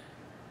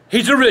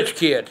he's a rich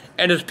kid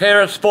and his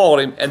parents spoiled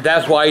him and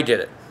that's why he did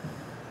it.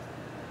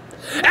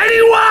 And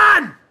he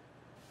won!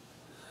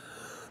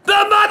 The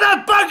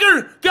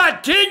motherfucker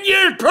got 10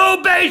 years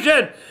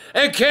probation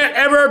and can't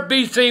ever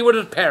be seen with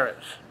his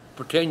parents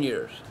for 10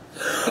 years.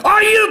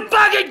 Are you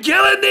fucking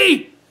killing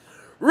me?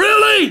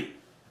 Really?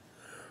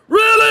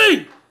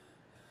 Really?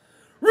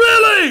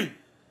 Really?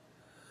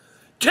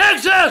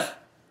 Texas,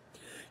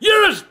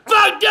 you're as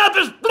fucked up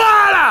as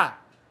Florida.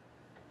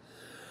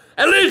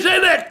 At least they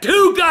let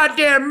 2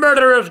 goddamn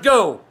murderers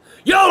go.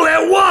 Y'all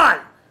let 1.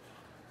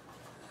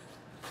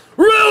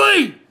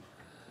 Really?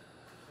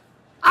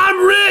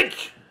 I'm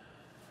rich.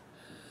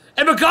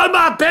 And because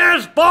my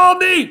parents spoiled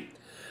me,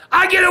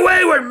 I get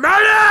away with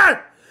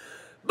murder?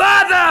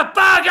 Motherfucker,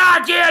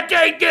 I can't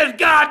take this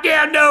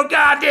goddamn no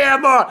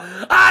goddamn more.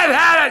 I've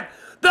had it.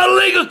 The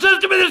legal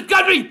system in this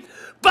country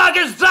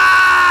fucking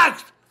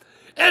sucks.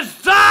 It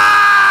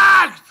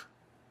sucks.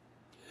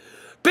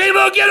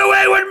 People get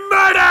away with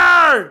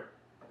murder.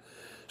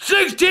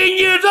 16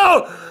 years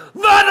old.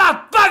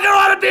 Motherfucker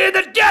ought to be in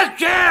the death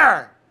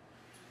chair.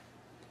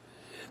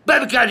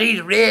 But because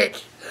he's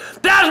rich.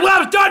 That's why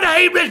I'm starting to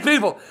hate rich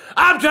people.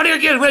 I'm turning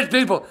against rich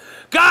people.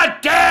 God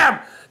damn,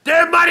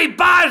 their money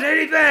buys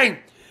anything.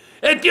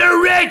 If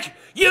you're rich,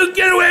 you can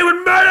get away with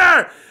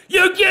murder.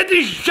 You get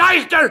these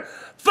shyster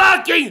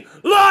fucking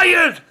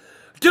lawyers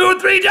 $2 or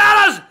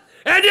 $3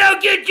 and they'll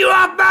get you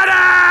off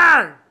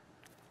murder.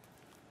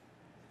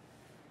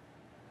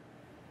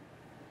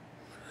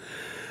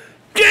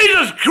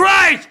 Jesus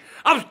Christ,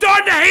 I'm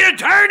starting to hate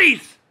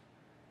attorneys.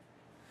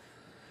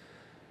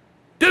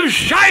 Them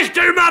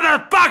shyster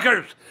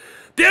motherfuckers.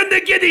 Them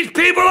that get these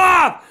people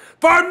off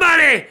for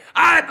money.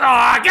 Oh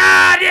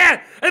God,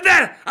 yeah. And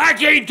then I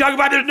can't even talk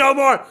about this no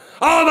more.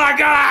 Oh my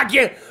God, I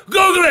can't.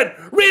 Google it.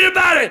 Read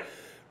about it.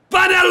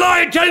 Find that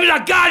lawyer and tell me he's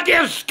a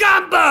goddamn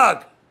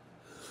scumbag.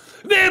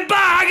 Man, bye.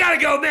 I gotta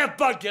go. Man,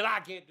 fuck it. I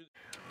can't do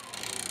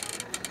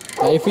this.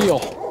 How you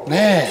feel?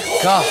 Man,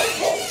 God.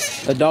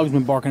 That dog's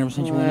been barking ever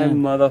since you went That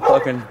in.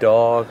 motherfucking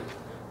dog.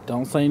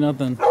 Don't say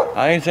nothing.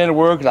 I ain't saying a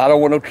word because I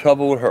don't want no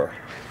trouble with her.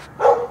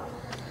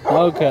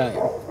 Okay.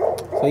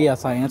 So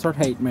yes, I answered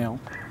hate mail.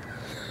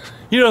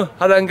 You know,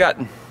 I done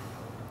gotten.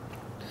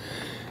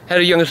 Had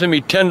a youngin' send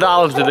me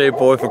 $10 today,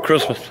 boy, for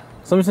Christmas.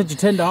 Someone sent you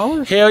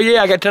 $10? Hell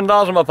yeah, I got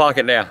 $10 in my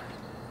pocket now.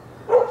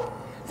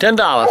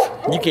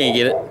 $10. You can't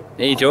get it.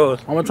 It ain't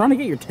yours. I'm trying to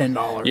get your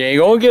 $10. You ain't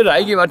gonna get it. I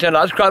ain't get my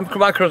 $10. It's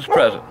my Christmas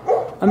present.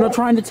 I'm not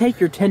trying to take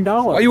your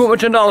 $10. What you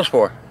want my $10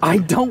 for? I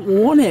don't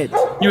want it.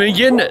 You ain't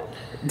getting it.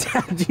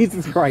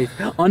 Jesus Christ.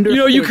 You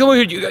know, you come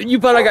over here, you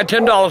thought I got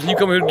 $10 and you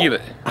come here and give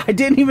it. I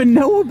didn't even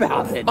know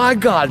about it. My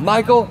God,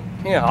 Michael.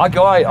 Yeah, I'll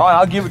go. All right,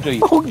 I'll give it to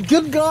you. Oh,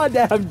 good God,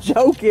 Dad, I'm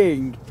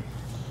joking.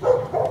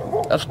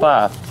 That's $5.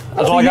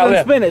 That's all I got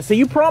left. Spend it. So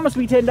you promised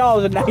me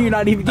 $10 and now you're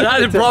not even giving it. I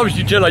didn't promise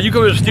you $10. You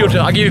come here and steal $10.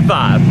 I'll give you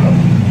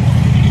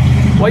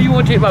 $5. Why you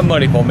want to take my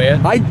money for,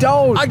 man? I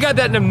don't. I got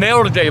that in the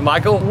mail today,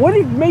 Michael. What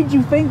made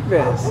you think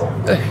this?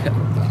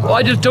 Well,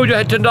 I just told you I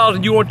had $10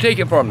 and you want to take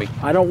it from me.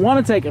 I don't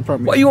want to take it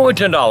from you. Why you want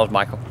with $10,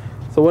 Michael?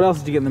 So what else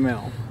did you get in the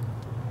mail?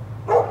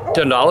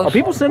 $10. Are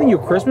people sending you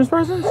Christmas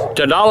presents?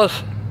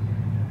 $10.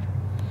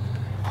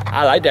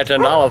 I like that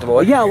 $10,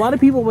 boy. Yeah, a lot of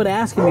people been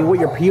asking me what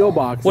your P.O.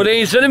 box is. Well, they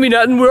ain't sending me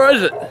nothing. Where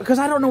is it? Because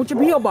I don't know what your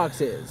P.O. box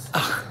is.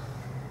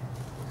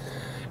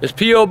 It's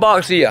P.O.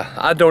 box here.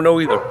 I don't know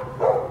either.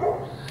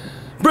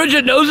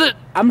 Bridget knows it.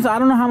 I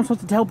don't know how I'm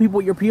supposed to tell people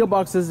what your P.O.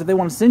 box is if they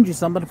want to send you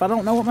something if I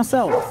don't know it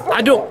myself.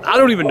 I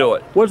don't even know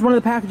it. What's one of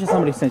the packages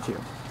somebody sent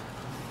you?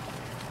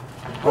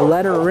 A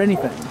letter or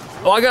anything?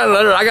 Oh, I got a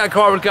letter. I got a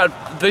card.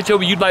 They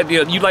told me you'd like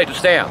the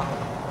stamp.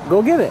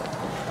 Go get it.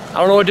 I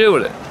don't know what to do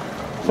with it.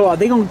 So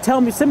they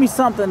gonna send me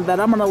something that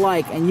I'm gonna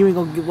like, and you ain't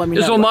gonna let me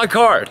know. It's on my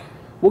card.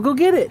 Well, go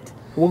get it.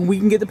 Well, we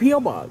can get the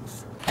P.O.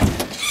 box.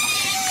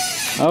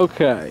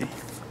 Okay.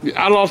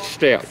 I lost the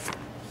stamp.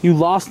 You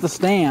lost the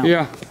stamp?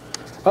 Yeah.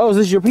 Oh, is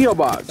this your P.O.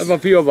 box? That's my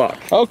P.O.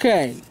 box.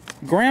 Okay.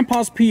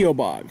 Grandpa's P.O.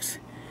 box.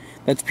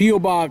 That's P.O.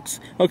 Box.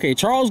 Okay,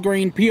 Charles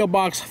Green, P.O.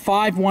 Box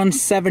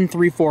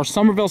 51734,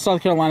 Somerville,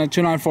 South Carolina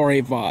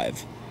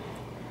 29485.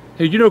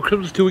 Hey, you know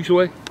Christmas is 2 weeks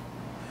away?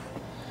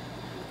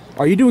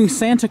 Are you doing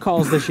Santa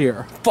calls this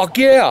year? Fuck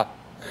yeah!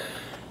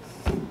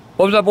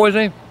 What was that boy's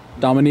name?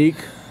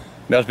 Dominique.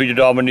 Must be your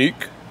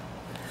Dominique.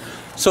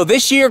 So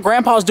this year,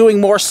 Grandpa's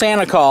doing more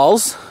Santa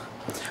calls.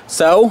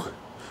 So,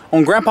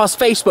 on Grandpa's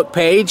Facebook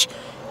page,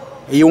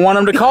 you want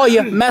him to call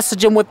you,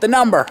 message him with the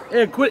number.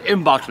 Yeah, quit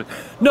inboxing me.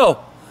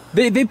 No.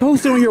 They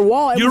posted on your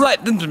wall. You're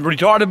right, them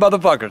retarded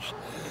motherfuckers.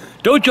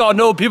 Don't y'all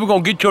know people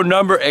gonna get your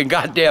number and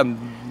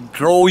goddamn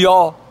troll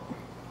y'all?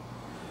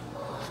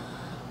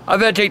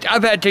 I've had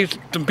to take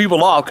some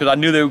people off because I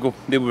knew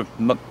they were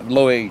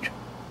low age.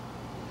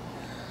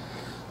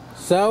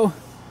 So,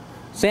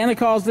 Santa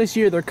calls this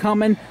year, they're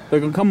coming. They're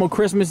gonna come on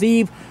Christmas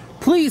Eve.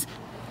 Please,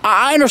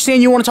 I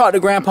understand you want to talk to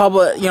Grandpa,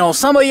 but you know,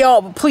 some of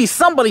y'all, please,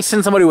 somebody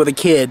send somebody with a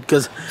kid,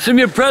 because send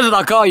me a present,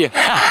 I'll call you.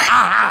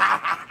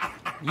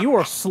 You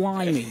are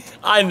slimy.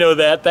 I know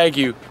that, thank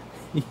you.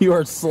 You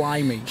are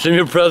slimy. Send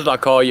me a present, I'll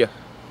call you.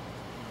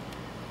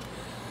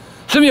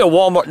 Send me a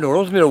Walmart, no,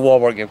 don't send me a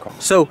Walmart gift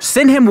card. So,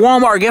 send him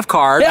Walmart gift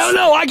cards. Hell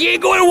no, I can't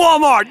go to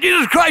Walmart.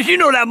 Jesus Christ, you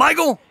know that,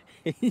 Michael.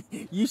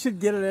 You should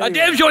get it anyway. I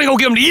damn sure ain't gonna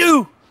give them to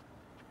you.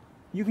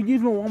 You can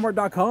use them on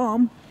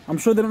Walmart.com. I'm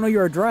sure they don't know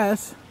your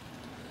address.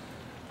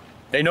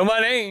 They know my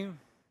name.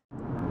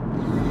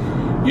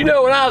 You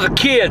know, when I was a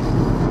kid,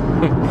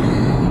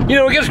 you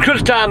know, it gets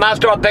Christmas time, I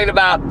start thinking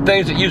about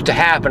things that used to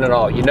happen and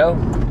all, you know?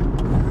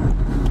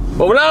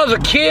 But when I was a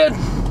kid,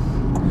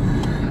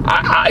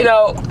 I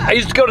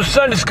used to go to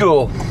Sunday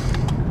school.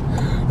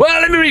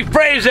 Well, let me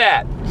rephrase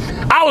that.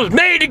 I was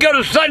made to go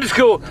to Sunday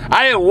school.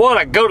 I didn't want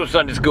to go to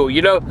Sunday school,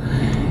 you know?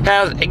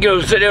 Sitting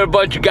there with a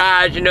bunch of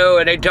guys, you know,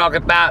 and they talk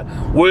about,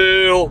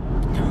 well,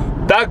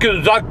 back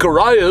in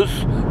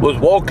Zacharias was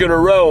walking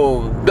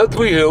around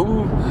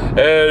Bethlehem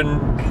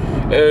and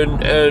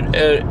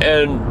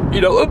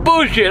you know,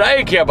 bullshit. I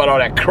ain't care about all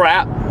that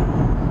crap.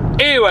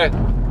 Anyway,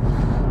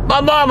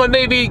 my mama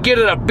made me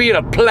be in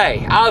a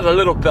play. I was a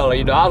little fella,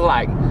 you know. I was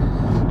like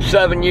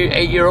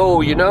 8 year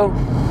old, you know.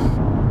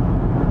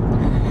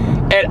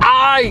 And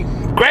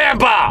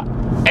Grandpa,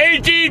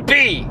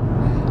 AGP,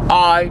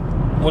 I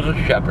was a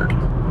shepherd.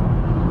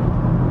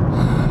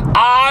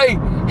 I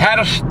had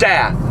a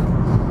staff.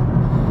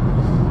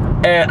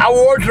 And I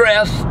wore a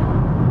dress.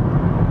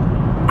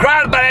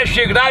 Cried about that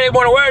shit because I didn't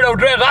want to wear no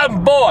dress. I'm a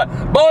boy.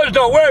 Boys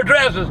don't wear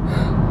dresses.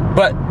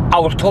 But I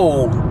was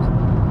told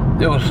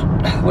it was,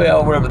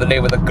 well, whatever the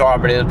name of the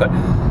garment is, but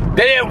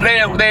they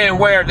didn't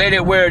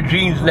wear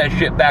jeans and that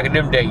shit back in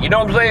them days. You know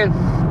what I'm saying?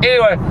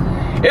 Anyway,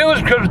 it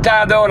was Christmas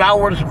time though, and I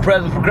wanted some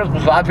presents for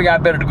Christmas, so I figured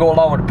I'd better to go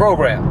along with the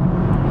program.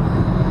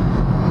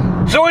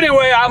 So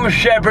anyway, I'm a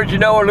shepherd, you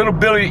know, little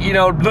Billy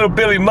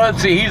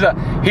Muncie. He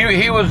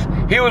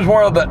was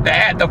one of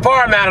the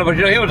farm animals,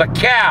 you know. He was a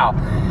cow,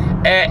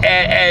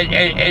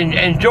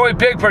 and Joey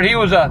Pickford, he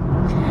was one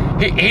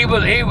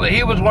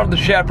of the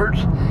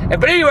shepherds.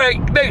 But anyway,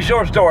 big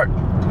short story.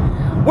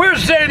 We're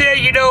sitting there,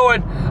 you know,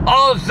 and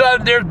all of a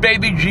sudden there's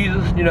baby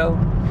Jesus, you know,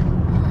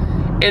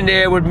 in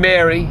there with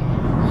Mary,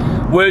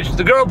 which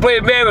the girl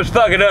playing Mary was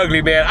fucking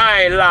ugly, man.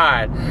 I ain't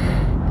lying.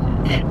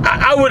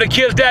 I would have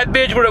kissed that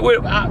bitch with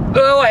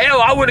oh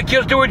hell, I would have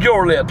kissed her with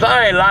your lips.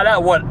 I ain't lying,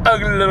 that one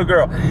ugly little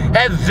girl.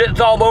 Had zits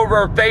all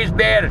over her face,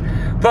 man,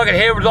 and fucking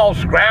hair was all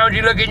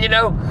scroungy looking, you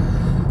know.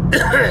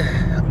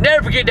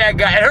 Never forget that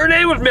guy. And her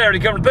name was Mary,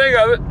 come to think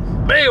of it.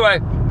 But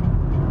anyway,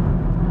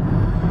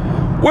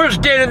 we're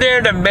standing there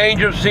in the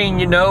manger scene,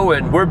 you know,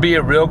 and we're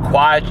being real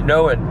quiet, you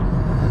know, and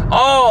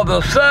all of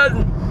a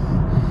sudden,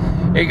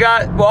 it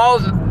got, well, all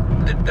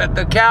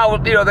the cow,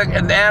 you know,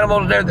 and the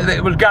animals there,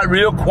 it got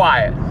real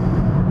quiet.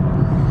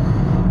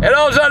 And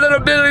all of a sudden,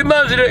 little Billy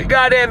Muncie, the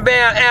goddamn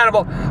bad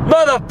animal,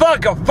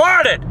 motherfucker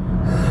farted.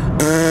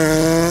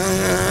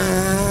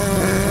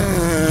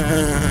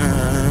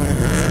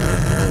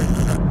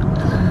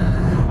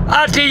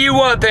 I'll tell you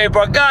one thing,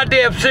 for a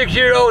goddamn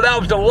 6-year-old, that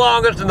was the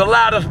longest and the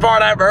loudest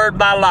fart I ever heard in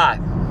my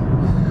life.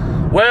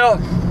 Well,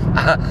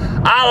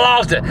 I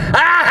lost it.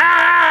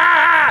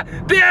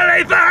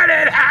 Billy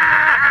farted!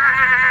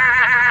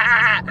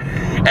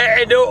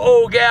 And the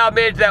old gal,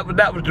 man, that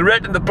was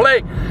directing the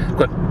play.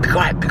 Be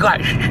quiet, be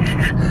quiet.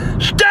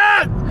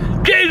 Stop!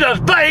 Jesus,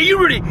 buddy,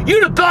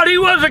 you'd have thought he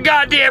was a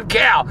goddamn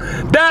cow.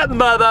 That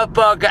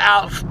motherfucker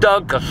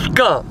outstunk a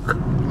skunk.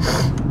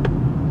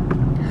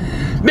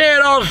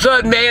 Man, all of a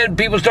sudden, man,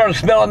 people started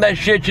smelling that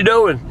shit, you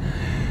know, and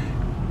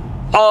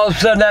all of a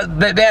sudden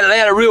they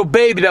had a real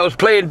baby that was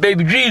playing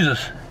baby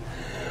Jesus.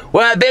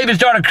 Well, that baby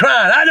started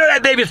crying. I know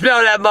that baby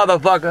smelled that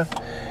motherfucker.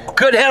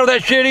 Couldn't handle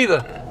that shit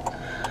either.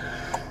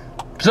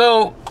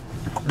 So,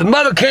 the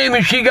mother came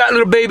and she got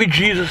little baby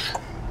Jesus.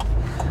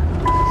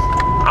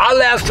 I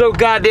laughed so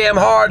goddamn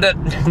hard that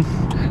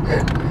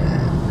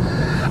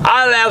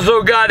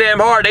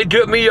they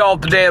took me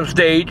off the damn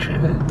stage.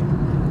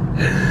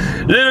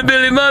 Little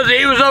Billy Muzzy,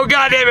 he was so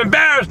goddamn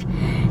embarrassed,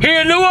 he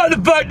didn't know what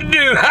the fuck to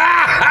do.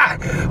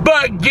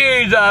 But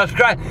Jesus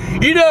Christ.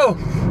 You know,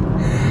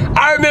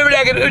 I remember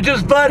that, it was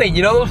just funny,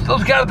 you know,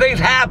 those kind of things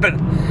happen.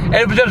 And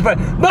it was just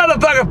funny.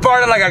 Motherfucker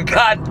farted like a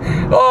cunt.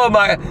 Oh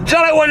my God.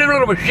 Sound like one of them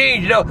little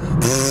machines, you know.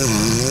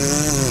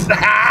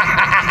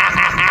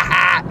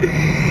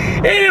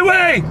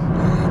 Anyway,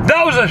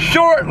 that was a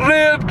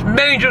short-lived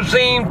manger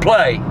scene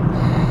play.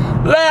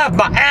 Laughed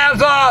my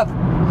ass off.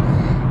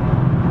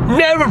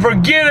 Never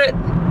forget it.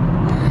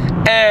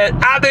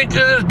 And I think to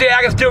this day,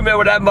 I can still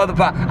remember that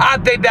motherfucker. I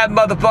think that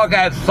motherfucker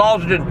had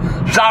sausage and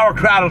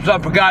sauerkraut or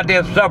something for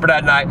goddamn supper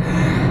that night.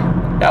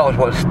 That was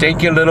one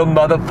stinking little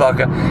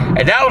motherfucker.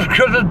 And that was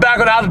Christmas back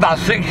when I was about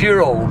 6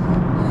 years old.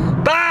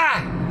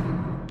 Bye!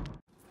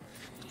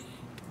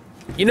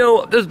 You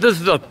know, this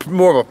is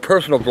more of a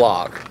personal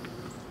vlog.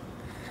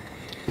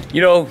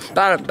 You know,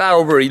 a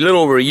little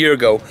over a year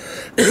ago,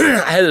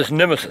 I had this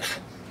nemesis.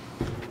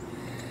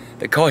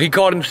 He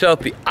called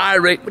himself the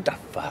irate. What the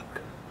fuck?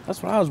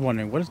 That's what I was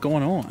wondering. What is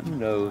going on? Who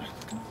knows?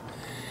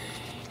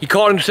 He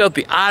called himself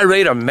the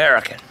irate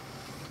American.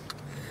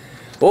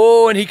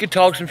 Oh, and he could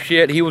talk some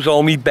shit. He was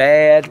on me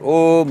bad.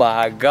 Oh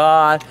my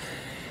God.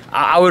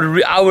 I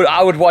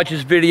would watch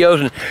his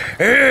videos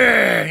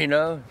and, you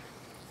know.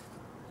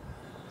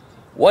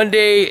 One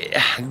day,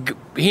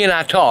 he and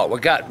I talked. We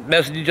got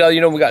messaged each other.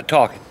 You know, we got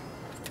talking.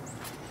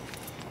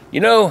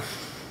 You know,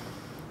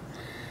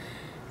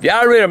 the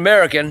irate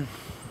American.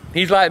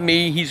 He's like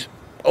me. He's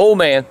old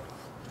man.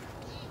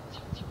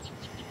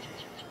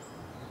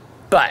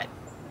 But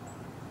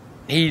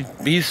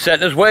he's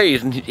set in his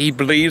ways, and he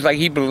believes like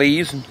he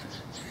believes, and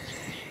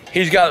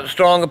he's got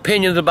strong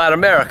opinions about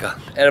America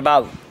and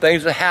about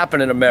things that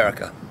happen in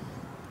America.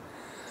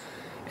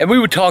 And we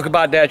would talk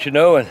about that, you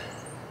know, and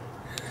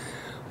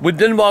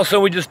then also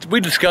we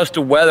discussed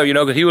the weather, you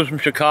know, because he was from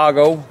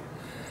Chicago,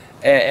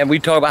 and we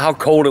talked about how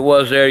cold it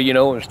was there, you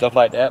know, and stuff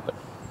like that. But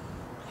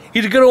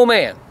he's a good old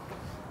man.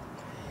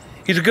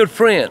 He's a good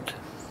friend.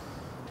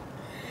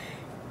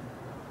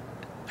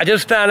 I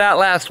just found out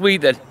last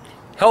week that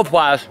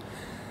health-wise,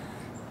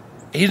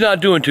 he's not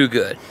doing too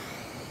good.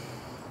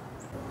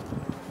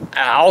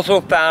 I also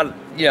found,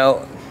 you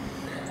know,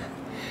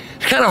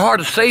 it's kind of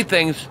hard to say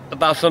things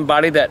about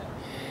somebody that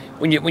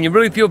when you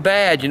really feel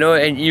bad, you know,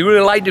 and you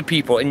really like the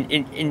people, and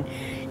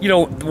you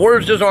know, the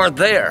words just aren't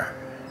there.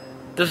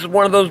 This is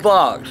one of those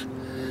vlogs.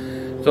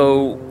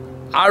 So,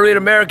 irate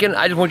American,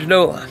 I just want you to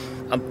know,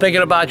 I'm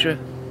thinking about you.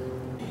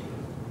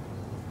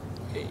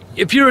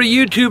 If you're a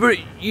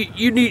YouTuber,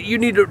 you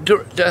need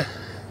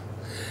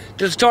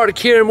to start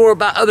caring more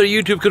about other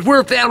YouTubers, because we're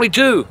a family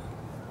too.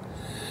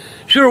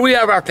 Sure, we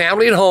have our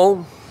family at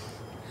home.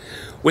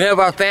 We have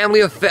our family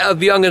of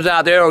youngins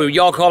out there, or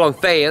y'all call them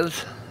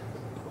fans.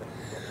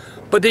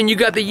 But then you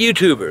got the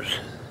YouTubers.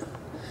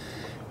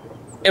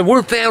 And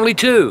we're family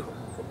too.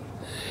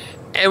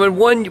 And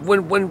when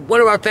one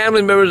of our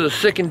family members is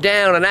sick and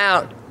down and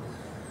out,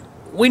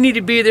 we need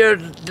to be there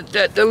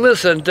to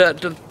listen,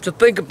 to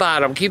think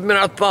about them, keep them in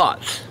our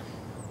thoughts.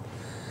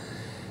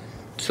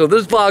 So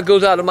this vlog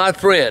goes out to my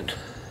friend,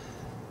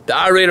 the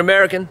irate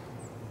American.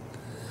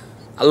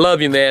 I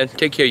love you, man.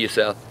 Take care of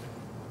yourself.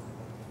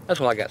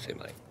 That's all I got to say,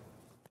 Mike.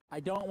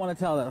 I don't want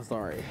to tell that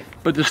story.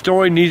 But the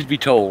story needs to be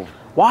told.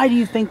 Why do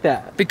you think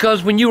that?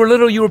 Because when you were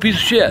little, you were a piece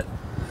of shit.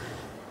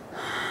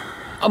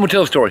 I'm going to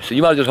tell a story, so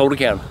you might just hold the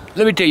camera.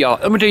 Let me tell you,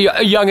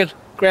 youngins,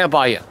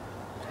 grandpa here.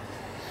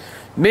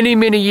 Many,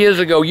 many years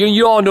ago,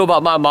 you all know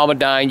about my mama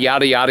dying,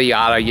 yada, yada,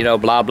 yada, you know,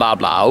 blah, blah,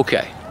 blah,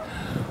 okay.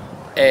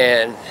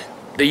 And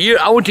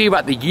I want to tell you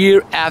about the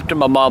year after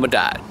my mama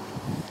died.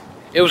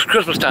 It was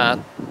Christmas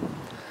time.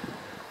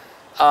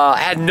 I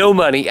had no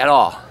money at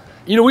all.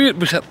 You know,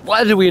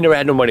 why did we never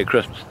have no money at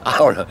Christmas? I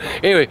don't know.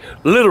 Anyway,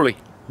 literally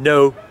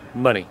no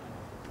money.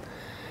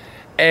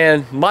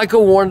 And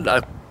Michael won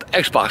an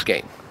Xbox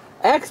game.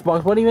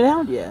 Xbox wasn't even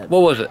out yet.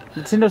 What was it?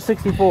 Nintendo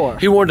 64.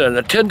 He wanted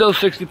a Nintendo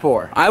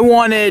 64. I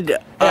wanted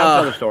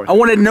the story. I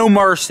wanted No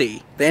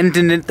Mercy,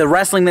 the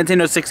wrestling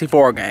Nintendo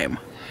 64 game.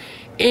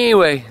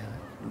 Anyway,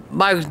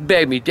 Michael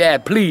begged me,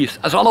 Dad, please.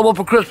 That's all I want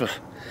for Christmas.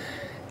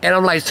 And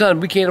I'm like, son,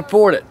 we can't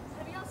afford it.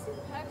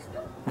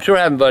 I'm sure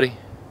I haven't, buddy.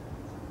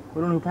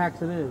 We don't know who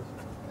PAX it is.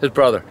 His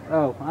brother.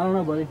 Oh, I don't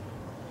know, buddy.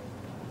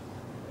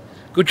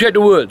 Go check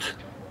the woods.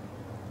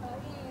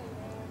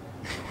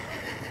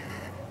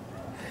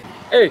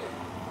 Hey,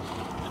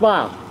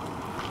 smile.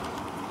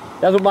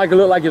 That's what Michael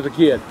looked like as a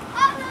kid.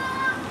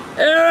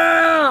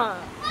 Yeah.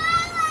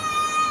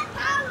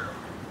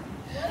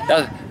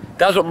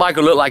 That's what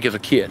Michael looked like as a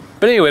kid.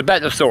 But anyway, back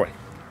to the story.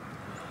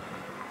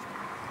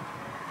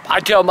 I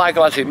tell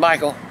Michael, I say,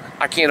 Michael,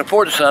 I can't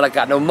afford it, son. I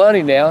got no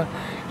money now.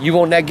 You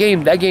want that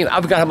game? That game,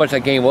 I forgot how much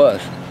that game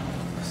was.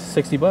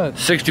 60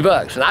 bucks. 60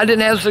 bucks. And I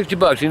didn't have 60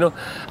 bucks, you know.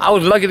 I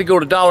was lucky to go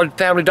to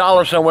Family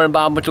Dollar somewhere and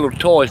buy a bunch of little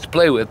toys to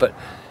play with. But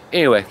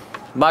anyway,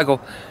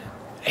 Michael,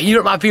 you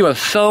hurt my feelings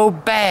so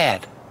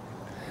bad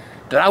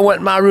that I went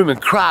in my room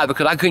and cried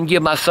because I couldn't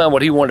give my son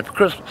what he wanted for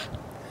Christmas.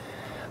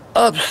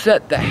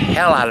 Upset the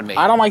hell out of me.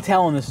 I don't like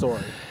telling this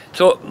story.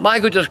 So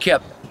Michael just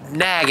kept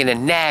nagging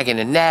and nagging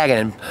and nagging,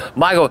 and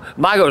Michael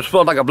was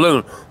full like a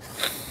balloon.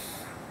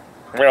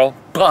 You know,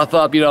 puff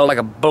up, you know, like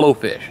a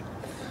blowfish.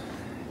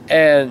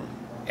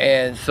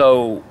 And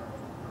so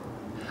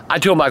I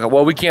told Michael,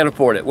 well, we can't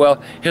afford it.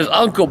 Well, his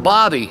Uncle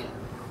Bobby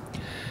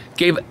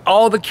gave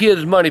all the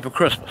kids money for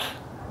Christmas.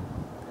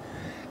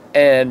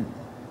 And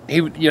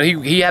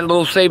he had a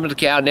little savings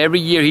account, and every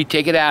year he'd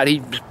take it out,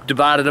 he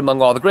divided it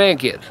among all the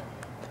grandkids.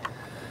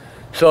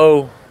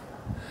 So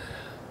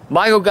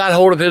Michael got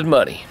hold of his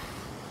money.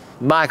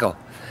 Michael,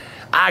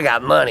 I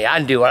got money, I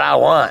can do what I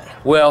want.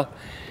 Well,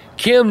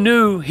 Kim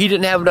knew he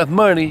didn't have enough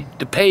money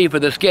to pay for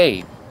this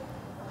game.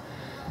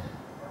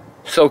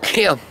 So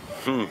Kim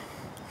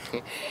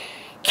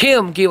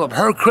gave up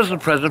her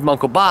Christmas present from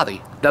Uncle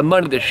Bobby, the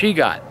money that she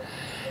got.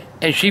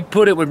 And she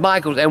put it with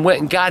Michael's and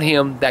went and got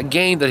him that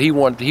game that he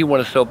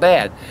wanted so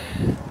bad.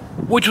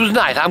 Which was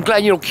nice. I'm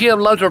glad, you know, Kim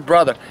loves her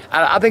brother.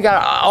 I think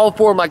all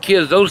four of my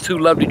kids, those two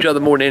loved each other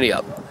more than any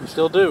of them. You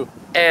still do.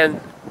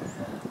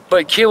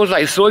 But Kim was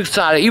like so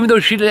excited, even though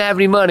she didn't have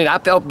any money. I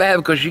felt bad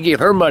because she gave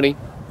her money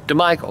to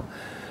Michael.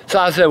 So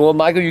I said, well,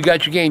 Michael, you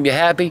got your game, you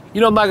happy?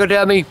 You know, Michael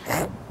tell me,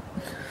 ha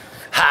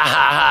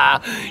ha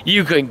ha,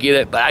 you couldn't get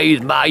it, but I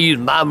used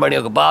my money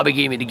Uncle Bobby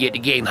gave me to get the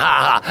game.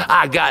 Ha ha,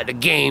 I got the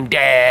game,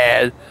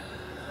 Dad.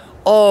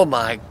 Oh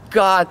my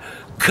God,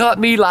 cut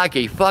me like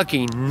a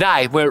fucking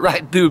knife, went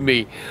right through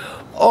me.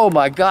 Oh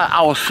my God,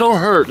 I was so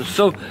hurt.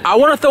 I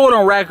want to throw it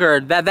on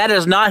record that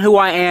is not who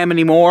I am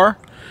anymore.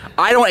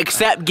 I don't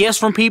accept gifts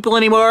from people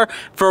anymore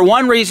for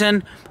one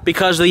reason,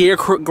 because the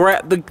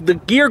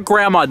year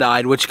Grandma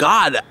died, which,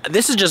 God,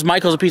 this is just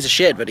Michael's a piece of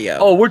shit video.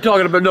 Oh, we're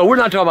talking about, no, we're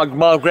not talking about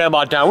Mom,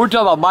 Grandma dying. We're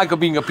talking about Michael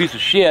being a piece of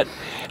shit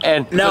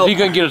and no, he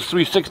couldn't get his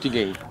 360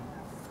 game.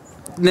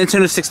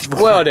 Nintendo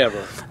 64.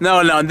 Whatever.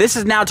 No, this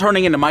is now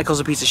turning into Michael's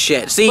a piece of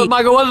shit. See, but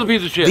Michael was a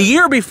piece of shit. The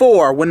year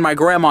before, when my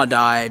grandma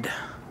died,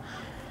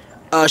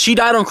 she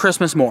died on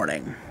Christmas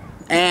morning.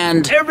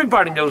 And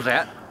everybody knows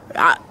that.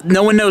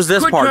 No one knows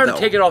this part, though. To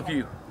take it off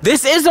you.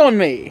 This is on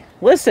me.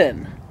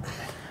 Listen.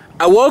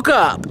 I woke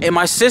up, and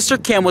my sister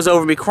Kim was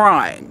over me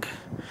crying.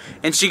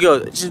 And she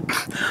goes, and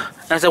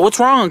I said, what's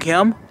wrong,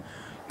 Kim?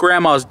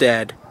 Grandma's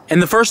dead.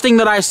 And the first thing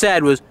that I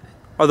said was,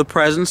 are the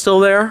presents still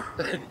there?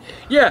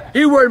 Yeah,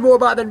 he worried more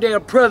about them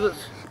damn presents.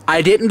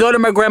 I didn't go to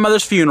my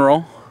grandmother's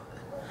funeral.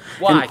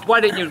 Why? Why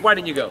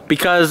didn't you go?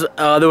 Because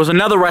there was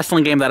another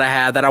wrestling game that I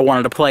had that I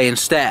wanted to play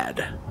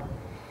instead.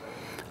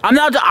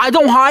 I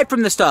don't hide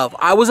from this stuff.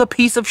 I was a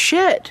piece of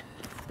shit.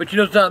 But you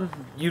know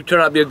something? You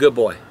turned out to be a good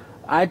boy.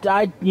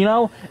 You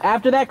know,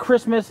 after that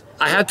Christmas,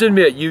 I have to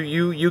admit,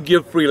 you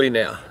give freely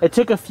now. It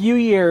took a few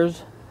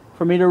years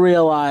for me to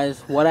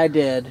realize what I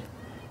did.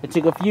 It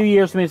took a few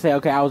years for me to say,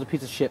 okay, I was a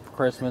piece of shit for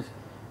Christmas.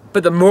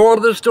 But the moral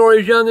of the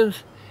story,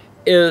 youngins,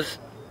 is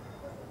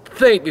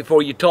think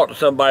before you talk to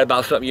somebody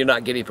about something you're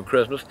not getting for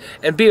Christmas,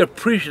 and be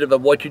appreciative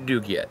of what you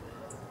do get.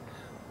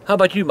 How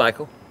about you,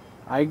 Michael?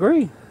 I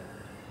agree.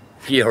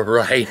 You're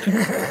right.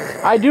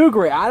 I do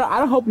agree. I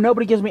don't hope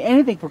nobody gives me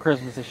anything for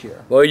Christmas this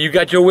year. Well, you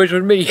got your wish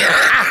with me.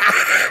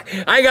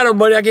 I ain't got no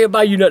money. I can't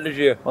buy you nothing this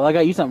year. Well, I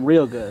got you something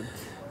real good.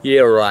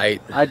 Yeah,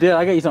 right. I did.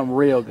 I got you something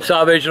real good.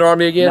 Salvation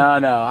Army again?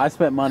 No. I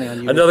spent money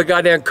on you. Another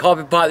goddamn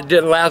coffee pot that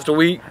didn't last a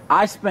week?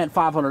 I spent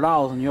 $500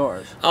 on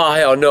yours. Oh,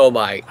 hell no,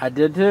 Mike. I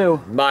did too.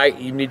 Mike,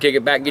 you need to take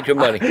it back and get your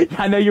money.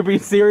 I know you're being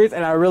serious,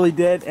 and I really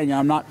did, and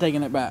I'm not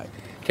taking it back.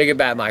 Take it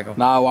back, Michael.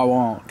 No, I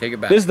won't. Take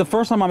it back. This is the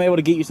first time I'm able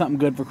to get you something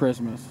good for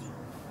Christmas.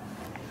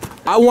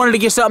 I wanted to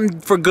get something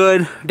for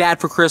good,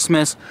 Dad, for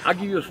Christmas. I'll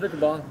give you a Snicker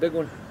bar, big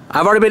one.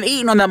 I've already been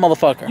eating on that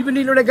motherfucker. You been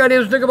eating on that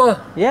goddamn Snicker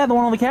bar? Yeah, the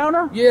one on the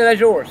counter? Yeah, that's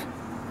yours.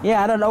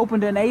 Yeah, I done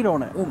opened it and ate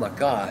on it. Oh my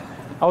God.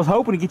 I was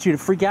hoping to get you to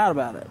freak out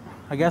about it.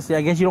 I guess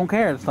you don't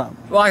care or something.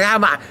 Well,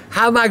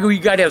 how am I going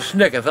to goddamn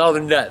Snickers, all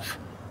the nuts?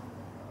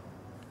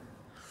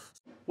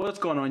 What's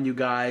going on, you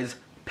guys?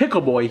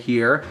 Pickleboy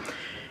here.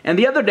 And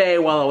the other day,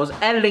 while I was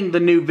editing the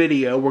new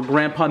video where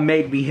Grandpa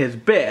made me his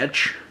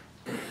bitch,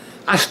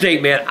 I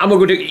stink, man. I'm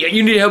gonna go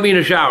you need to help me in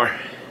the shower.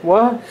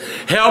 What?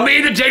 Help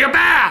me to take a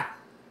bath!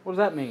 What does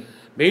that mean?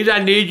 Means I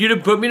need you to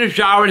put me in the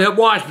shower and help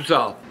wash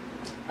myself.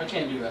 I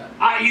can't do that.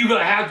 You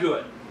gonna have to do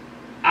it.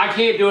 I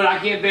can't do it. I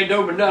can't bend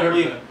over nut.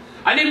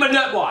 I need my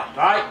nut washed,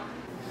 alright?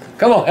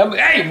 Come on, help me.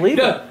 Hey!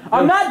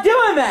 I'm not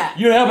doing that!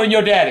 You're helping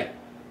your daddy.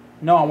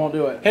 No, I won't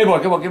do it. Hey boy,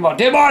 come on.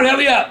 Tim Martin, help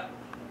me up.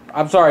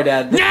 I'm sorry,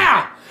 Dad.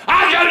 Now!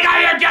 I'm so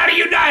goddamn tired of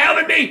you not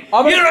helping me. You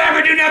don't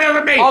ever do nothing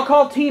for me. I'll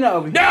call Tina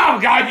over here. No,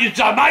 God, you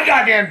suck my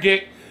goddamn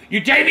dick.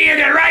 You take me in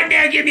there right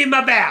now and give me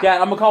my bath.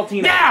 Yeah, I'm gonna call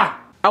Tina. Now.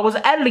 I was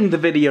editing the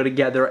video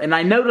together, and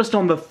I noticed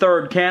on the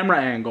third camera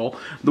angle,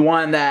 the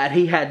one that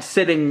he had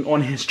sitting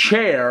on his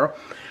chair,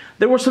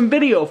 there were some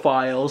video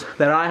files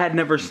that I had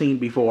never seen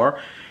before,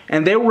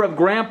 and they were of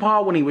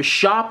Grandpa when he was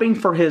shopping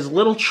for his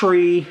little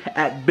tree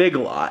at Big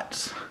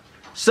Lots.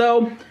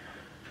 So,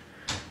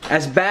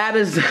 as bad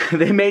as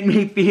they made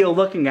me feel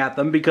looking at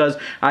them, because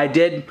I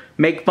did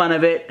make fun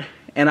of it,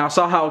 and I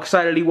saw how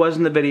excited he was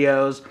in the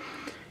videos,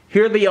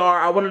 here they are.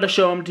 I wanted to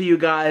show them to you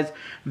guys.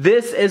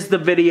 This is the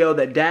video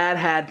that Dad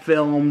had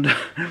filmed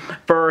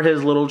for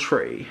his little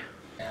tree.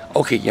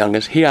 Okay,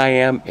 youngest, here I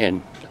am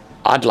in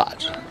Odd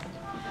Lots.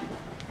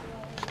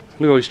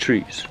 Look at these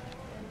trees.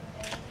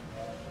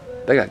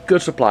 They got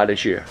good supply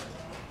this year.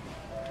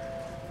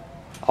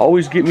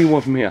 Always get me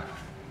one from here.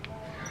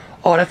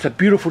 Oh, that's a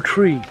beautiful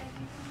tree.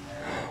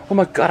 Oh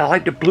my God, I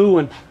like the blue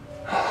one.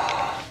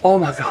 Oh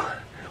my God.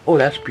 Oh,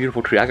 that's a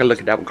beautiful tree. I gotta look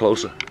at that one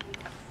closer.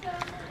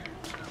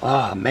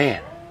 Oh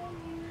man.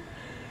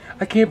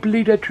 I can't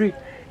believe that tree.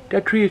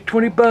 That tree is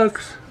 20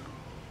 bucks.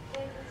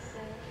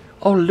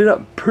 Oh, lit up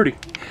and pretty.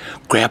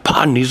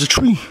 Grandpa needs a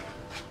tree.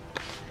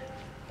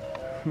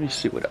 Let me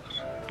see what else.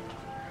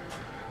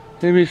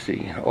 Let me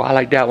see. Oh, I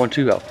like that one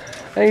too though.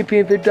 I ain't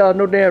paying $50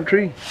 no damn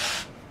tree.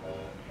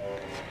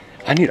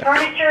 I need a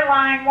Furniture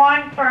line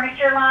 1,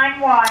 furniture line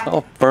 1.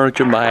 Oh,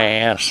 furniture my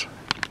ass.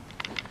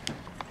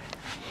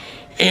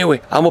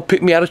 Anyway, I'm gonna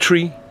pick me out a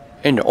tree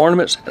and the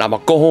ornaments, and I'm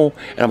gonna go home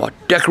and I'm gonna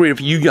decorate it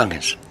for you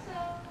youngins.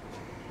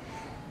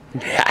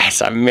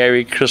 Yes, a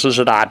Merry Christmas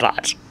at Odd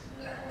Lots.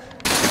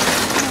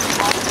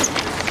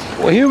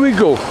 Well, here we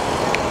go.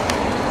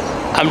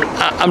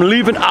 I'm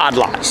leaving Odd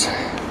Lots,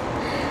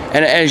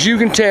 and as you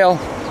can tell,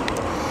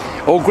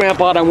 old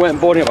Grandpa done went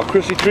and bought him a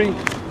Christmas tree,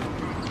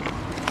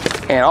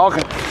 and all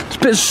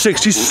spent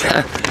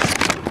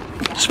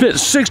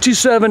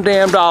 $67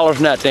 damn dollars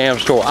in that damn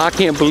store. I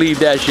can't believe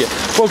that shit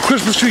for a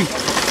Christmas tree.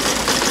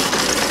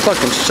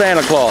 Fucking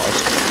Santa Claus.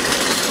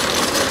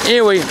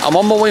 Anyway, I'm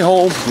on my way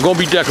home. I'm gonna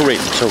be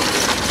decorating. So,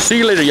 see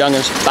you later,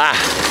 youngins. Bye.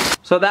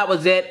 So that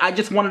was it. I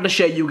just wanted to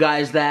show you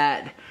guys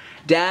that.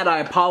 Dad, I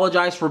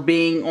apologize for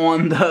being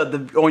on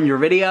on your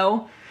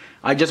video.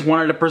 I just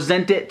wanted to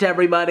present it to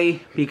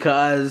everybody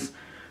because,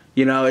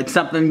 you know, it's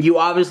something you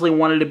obviously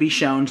wanted to be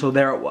shown. So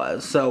there it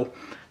was. So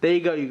there you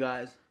go, you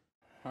guys.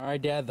 All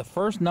right, Dad. The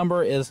first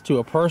number is to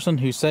a person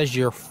who says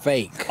you're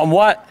fake. On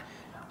what?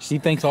 She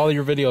thinks all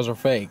your videos are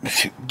fake.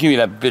 Give me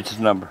that bitch's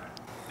number.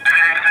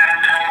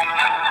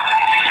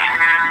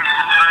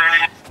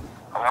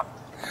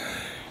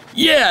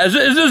 Yeah, is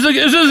this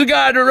the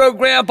guy that wrote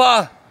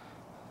Grandpa?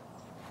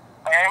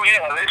 Oh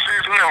yeah, this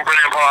is him,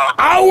 Grandpa.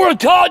 I want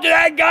to talk to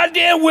that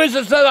goddamn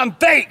wizard says I'm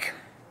fake.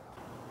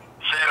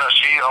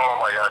 Oh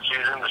my God,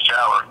 she's in the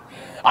shower.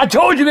 I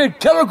told you, man,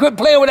 tell her to quit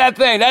playing with that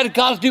thing. That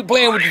constitutes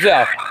playing with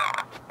yourself.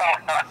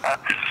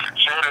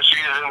 Santa, she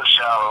is in the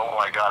shower. Oh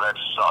my God, that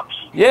sucks.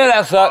 Yeah,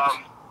 that sucks.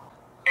 I'll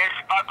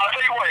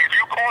tell you what, if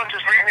you call and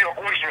just leave me a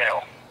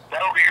voicemail,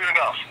 that'll be good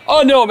enough.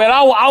 Oh no, man,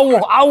 I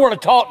want to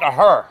talk to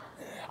her.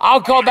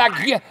 I'll call back.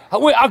 Yeah,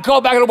 I'll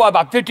call back in what,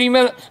 about 15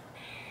 minutes?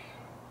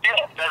 Yeah,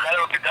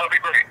 that'll be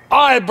great.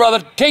 All right,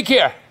 brother. Take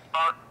care.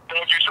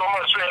 Thank you so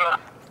much, Santa.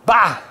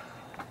 Bye.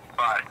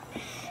 Bye.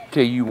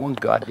 Tell you one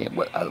goddamn.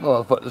 What? I don't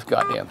know what this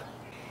goddamn.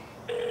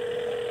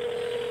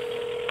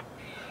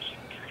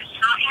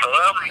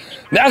 Hello?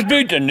 Nice to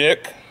meet you,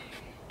 Nick.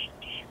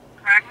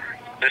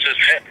 This is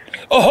Nick.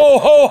 Oh ho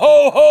ho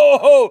ho ho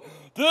ho!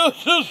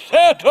 This is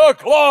Santa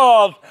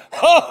Claus.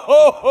 Ho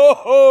ho ho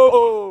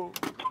ho!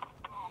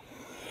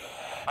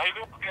 How you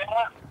doing,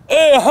 Santa?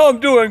 Hey, I'm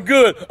doing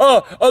good.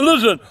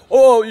 Listen.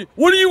 Oh,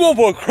 what do you want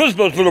for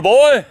Christmas, little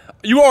boy?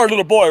 You are a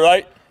little boy,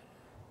 right?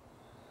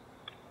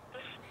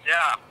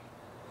 Yeah.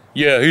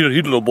 Yeah, he's a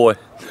little boy.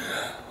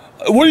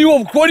 What do you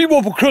want? What do you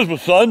want for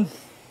Christmas, son?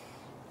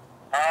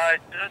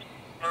 Just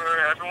for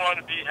everyone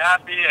to be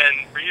happy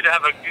and for you to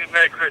have a good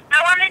Merry Christmas.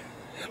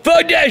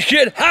 Fuck that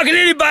shit. How can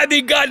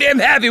anybody be goddamn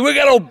happy? We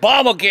got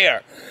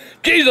Obamacare.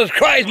 Jesus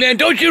Christ, man.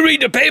 Don't you read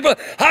the paper?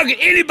 How can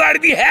anybody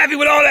be happy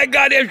with all that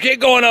goddamn shit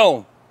going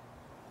on?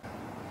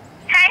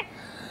 Hey.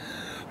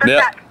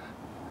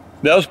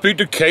 Now speak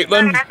to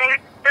Caitlin. Stay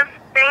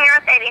here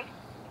with Sadie.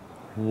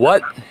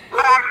 What?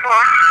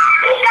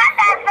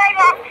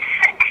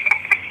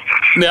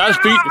 May I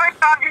speak?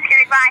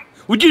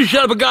 Would you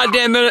shut up a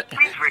goddamn minute?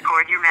 Please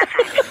record your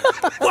message.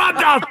 What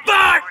the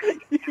fuck?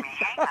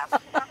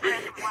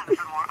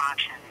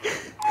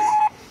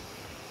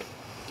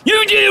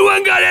 You did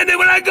one goddamn thing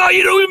when I called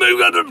you.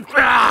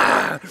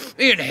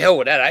 In hell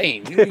with that, I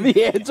ain't.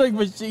 The answering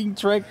machine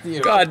tricked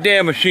you.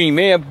 Goddamn machine,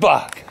 man.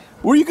 Buck.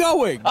 Where you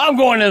going? I'm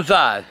going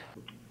inside.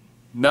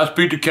 Now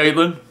speak to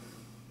Caitlin.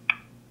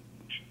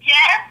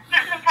 Yes,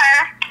 this is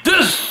her.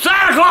 This is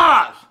Santa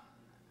Claus!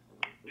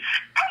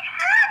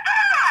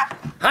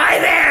 Hi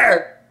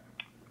there!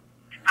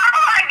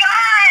 Oh my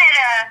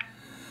God!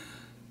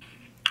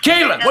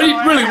 Caitlin,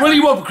 what do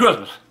you want for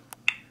Christmas?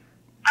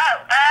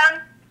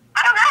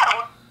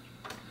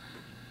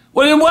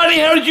 Well, then why the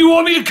hell did you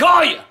want me to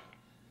call you?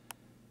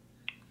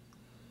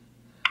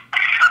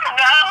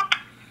 No.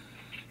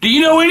 Do you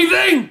know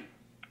anything?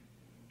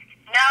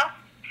 No.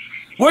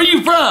 Where are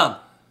you from?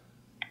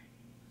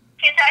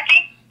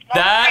 Kentucky.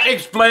 That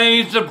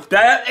explains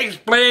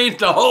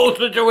the whole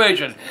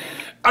situation.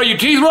 Are your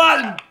teeth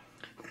rotten?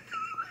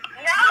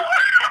 No.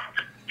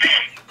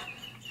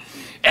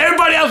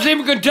 Everybody else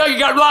in Kentucky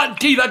got rotten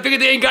teeth. I figured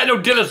they ain't got no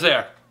dentist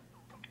there.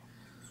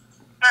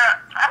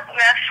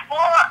 Well,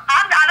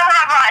 I don't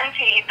have rotten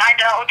teeth. I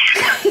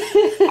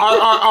don't.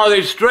 Are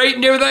they straight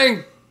and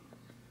everything?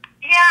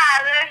 Yeah,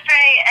 they're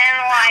straight and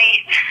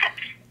white.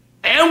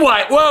 And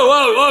white.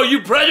 Whoa,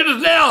 you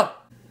prejudiced now?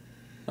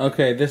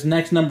 Okay, this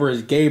next number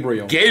is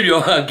Gabriel.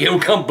 Gabriel,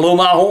 come blow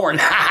my horn.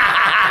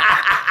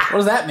 What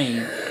does that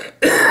mean?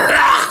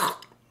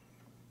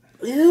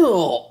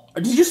 Ew.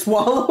 Did you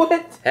swallow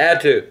it?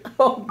 Had to.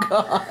 Oh,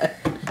 God.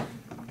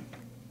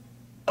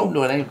 Oh,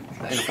 no, it ain't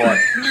fun.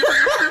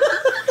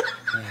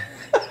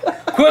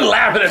 Quit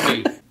laughing at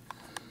me.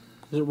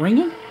 Is it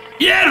ringing?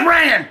 Yeah, it's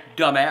ringing,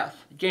 dumbass.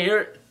 You can't hear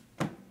it?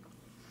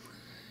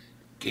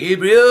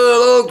 Gabriel,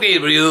 oh,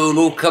 Gabriel,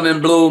 oh, come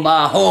and blow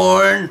my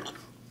horn.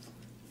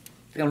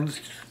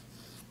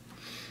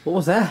 What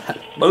was that?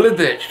 My lip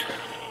itched.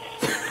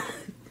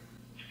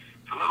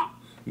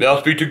 May I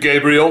speak to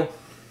Gabriel?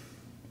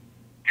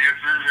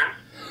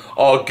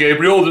 Yes,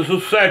 Gabriel, this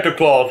is Santa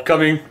Claus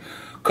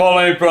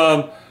calling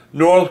from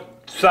North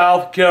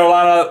South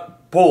Carolina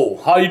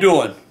Pole. How you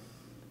doing?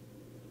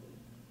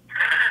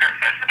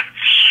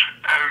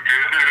 I'm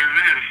good. Who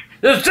is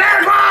This is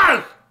Santa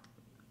Claus!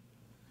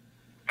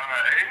 this?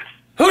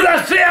 Who did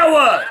I say I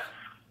was?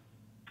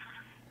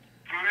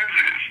 Who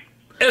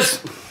is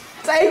this?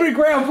 It's Angry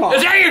Grandpa.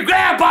 It's Angry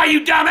Grandpa,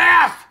 you dumbass!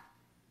 I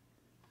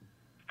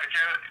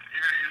can't.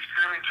 You're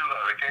screaming too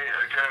loud. I can't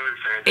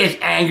understand. It's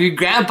Angry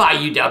Grandpa,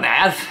 you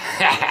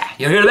dumbass.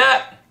 You hear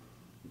that?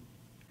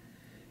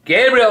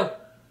 Gabriel,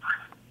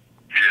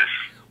 Yes.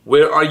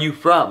 where are you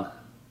from?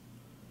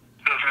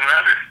 Doesn't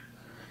matter.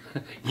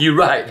 You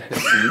right.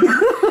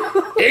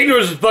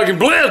 Ignorance is fucking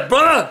bliss,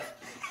 brother.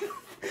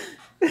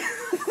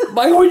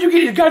 Mike, where'd you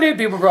get these goddamn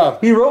people from?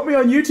 He wrote me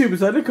on YouTube and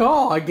said to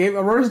call. I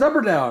wrote his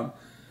number down.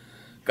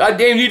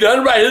 Goddamn, you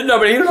done right his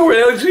number. He don't know where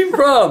the hell he's even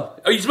from.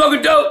 Are you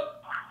smoking dope?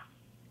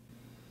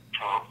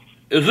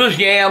 Is this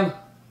Yam?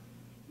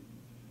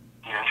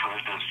 Yes, who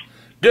is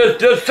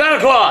this? This Santa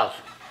Claus.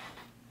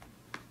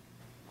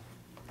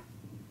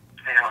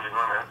 Hey, how's it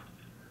going, man?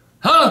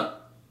 Huh?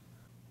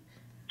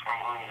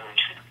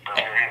 I'm going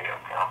to hang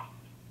up now.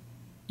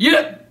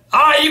 Yeah.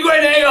 Alright, you go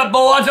ahead and hang up, boy.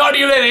 I'll talk to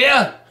you later,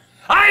 yeah?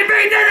 I ain't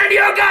paying nothing to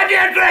your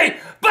goddamn thing!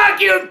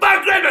 Fuck you and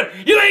fuck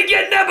Christmas! You ain't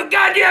getting up a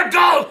goddamn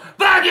calls!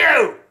 Fuck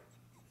you!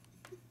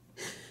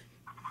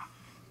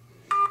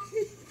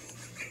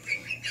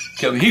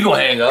 Tell me he gonna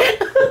hang up.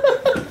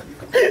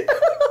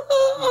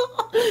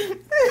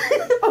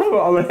 I'm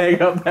gonna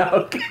hang up now.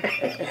 Okay.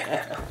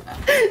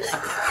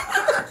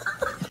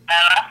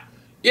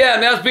 Yeah,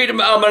 may I speak to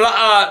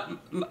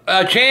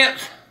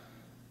Chance?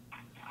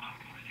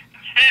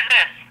 Who's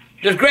this?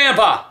 This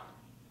Grandpa.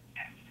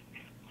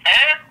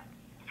 Who?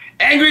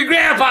 Angry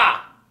Grandpa.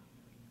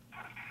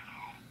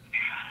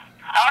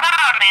 Hold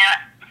on a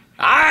minute.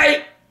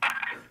 Alright.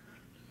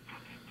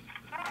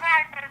 Who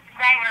has this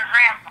angry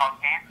grandpa,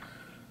 man?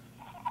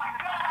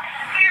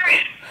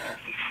 Serious.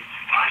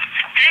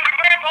 Angry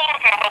grandpa,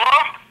 hello?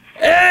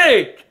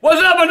 Hey!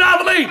 What's up,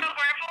 Monopoly? Angry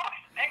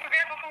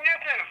grandpa from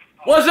YouTube.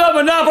 What's up,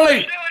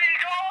 Monopoly?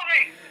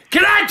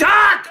 Can I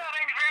talk?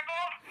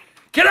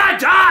 Can I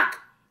talk?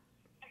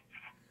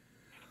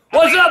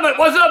 What's up,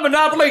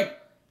 Monopoly?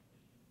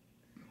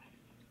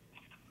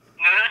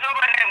 No, there's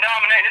nobody named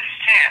Dominic. This is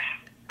Chance.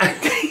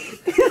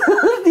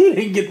 He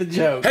didn't get the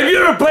joke. Have you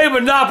ever played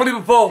Monopoly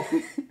before? Oh,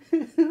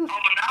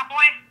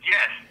 Monopoly?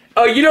 Yes.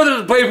 Oh, you know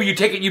there's a place where you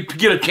take it, you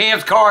get a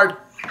chance card?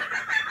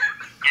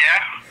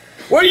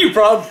 Yeah. Where are you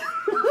from? Yeah,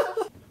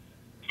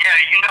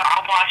 you know,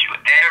 I watch you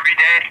every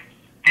day.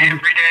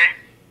 Every day.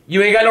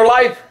 You ain't got no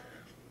life?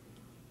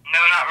 No,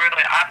 not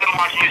really. I've been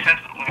watching you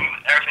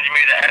ever since you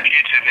made that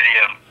YouTube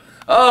video.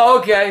 Oh,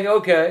 okay.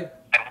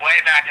 Like way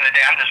back in the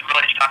day. I'm just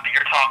really shocked that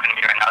you're talking to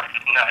me right now. This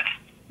is nuts.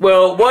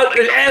 Well, what Like,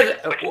 is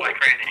which is like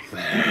crazy.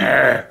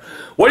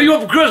 what do you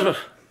want for Christmas?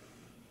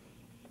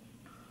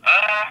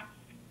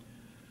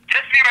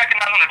 Just be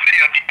recognized on the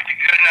video. Be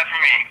good enough for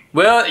me.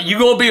 Well, you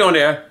gonna be on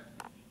there.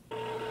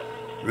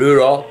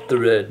 Rudolph the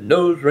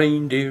red-nosed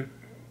reindeer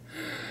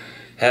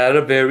had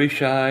a very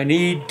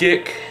shiny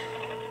dick,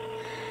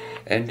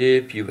 and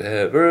if you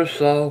ever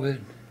saw it,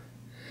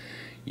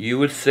 you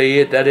would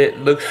say that it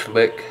looks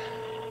slick.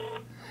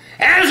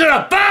 Answer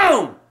the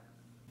phone!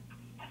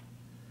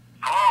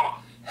 Hello?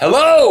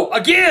 Hello,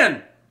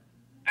 again!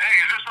 Hey,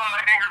 is this on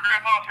the Angry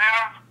Grandpa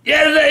channel?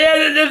 Yeah,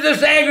 this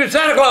is Angry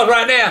Santa Claus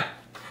right now.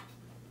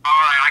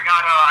 Alright,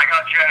 I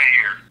got Jenna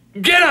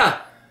here.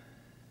 Jenna!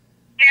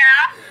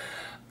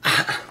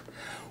 Yeah?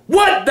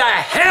 What the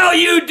hell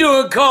you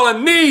doing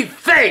calling me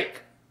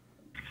fake?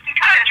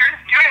 Because you're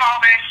doing all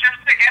this just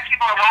to get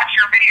people to watch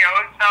your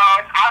videos, so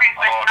it's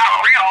obviously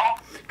not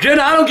real.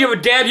 Jenna, I don't give a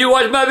damn if you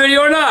watch my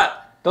video or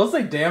not. Don't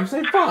say damn,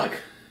 say fuck.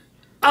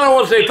 I don't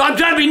want to say fuck. I'm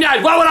trying to be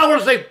nice. Why would I want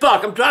to say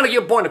fuck? I'm trying to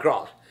get a point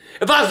across.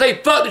 If I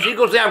say fuck, then she's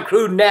going to say I'm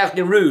crude,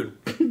 nasty, and rude.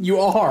 You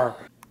are.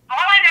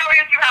 All I know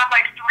is you have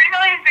like 3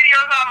 million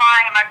videos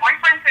online, and my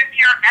boyfriend sits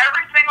here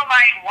every single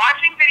night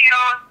watching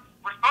videos.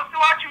 We're supposed to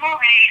watch a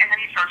movie, and then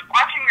he starts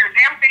watching your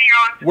damn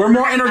videos. We're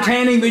more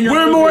entertaining than your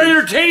We're more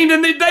entertaining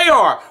than they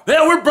are.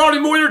 Hell, we're probably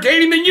more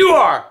entertaining than you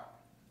are.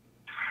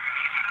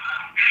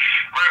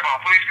 Grandpa,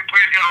 please get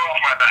her off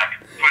my back.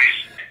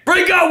 Please.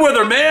 Break up with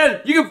her,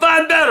 man. You can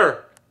find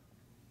better.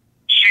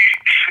 She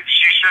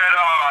said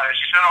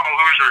I'm a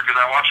loser because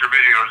I watch her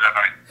videos at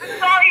night. This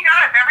is all he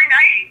does every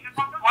night. He just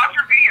wants to watch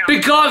her videos.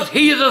 Because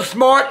he is a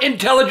smart,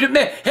 intelligent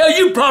man. Hell,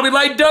 you probably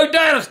like Doug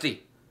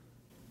Dynasty.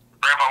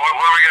 Grandpa, what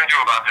are we going to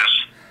do about this?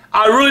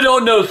 I really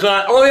don't know,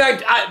 son. Only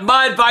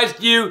my advice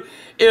to you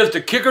is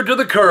to kick her to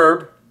the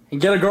curb. And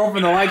get a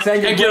girlfriend that likes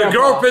hanging And get a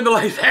girlfriend that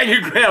likes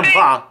hanging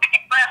Grandpa.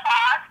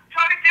 Grandpa,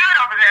 tone it down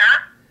over there.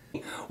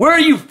 Where are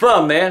you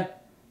from, man?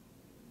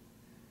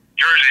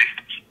 Jersey.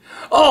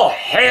 Oh,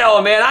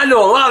 hell, man. I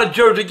know a lot of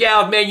Jersey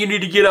gals, man, you need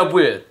to get up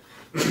with.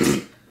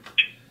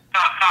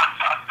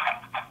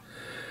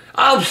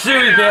 I'm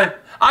serious, man.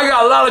 I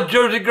got a lot of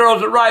Jersey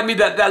girls that write me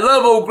that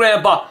love old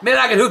Grandpa. Man,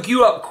 I can hook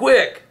you up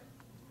quick.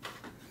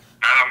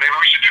 Maybe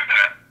we should do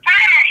that.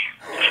 Hey!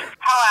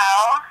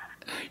 Hello?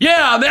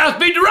 Yeah, may I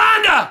speak to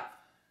Rhonda?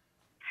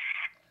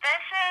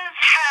 This is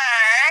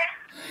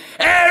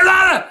her. Hey,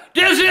 Rhonda,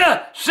 this is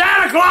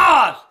Santa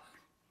Claus. Oh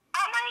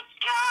my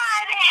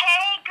god,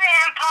 hey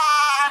Grandpa.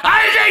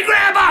 I didn't say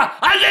Grandpa,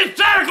 I said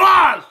Santa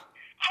Claus.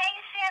 Hey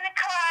Santa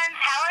Claus,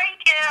 how are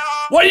you?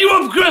 What do you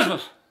want for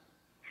Christmas?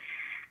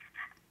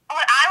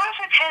 What I want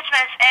for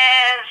Christmas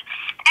is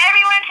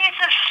everyone to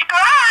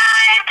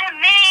subscribe to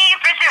me,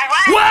 Bridget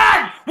West.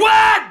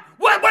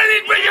 What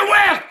is Bridget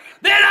West?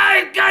 Then I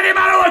ain't got him.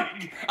 I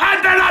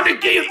better not be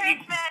you.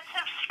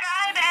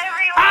 Subscribe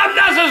everyone. I'm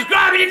not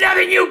subscribing to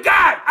nothing you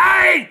got.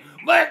 I ain't.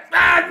 But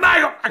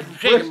Michael, I'm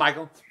shaking,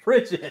 Michael.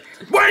 Bridget.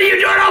 What are you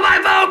doing on my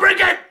phone,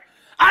 Bridget?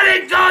 I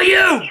didn't call you. You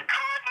called me.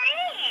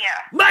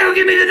 Michael,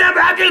 give me the number.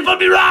 I'm just supposed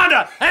to be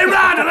Rhonda. Hey,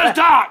 Rhonda, let's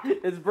talk.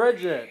 It's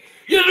Bridget.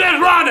 Yes, that's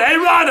Rhonda. Hey,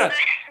 Rhonda.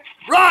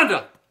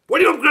 Rhonda. What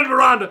do you want for Christmas,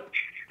 Rhonda?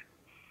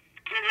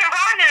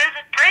 Rhonda, this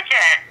is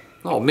Bridget.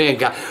 Oh, man,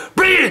 God.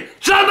 Bridget,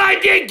 somebody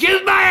did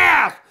kiss my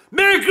ass.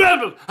 Merry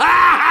Christmas. Ha,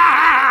 ha,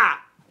 ha,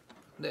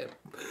 ha.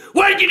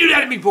 What did you do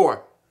that to me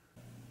for?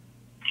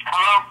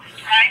 Hello?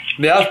 Hi.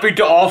 May I speak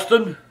to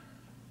Austin?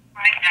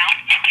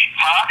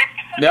 Huh?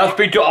 May I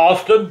speak to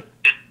Austin? No,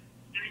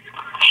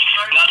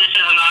 this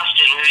isn't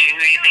Austin. Who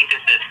do you think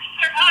this is?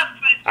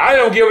 I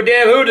don't give a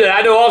damn who did.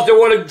 I know Austin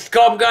wanted to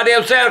call him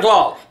goddamn Santa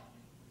Claus.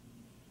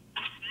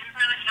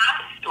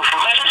 Mom,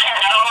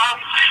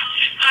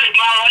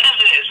 what is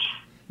this?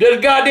 This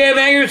goddamn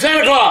angry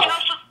Santa Claus.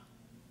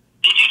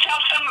 Did you tell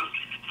some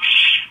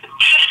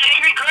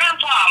angry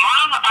grandpa,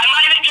 Mom? I'm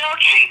not even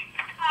joking.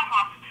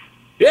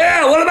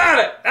 Yeah, what about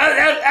it?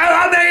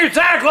 I'm angry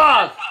Santa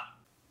Claus.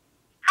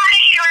 Hi,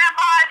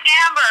 Grandpa. It's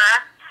Amber.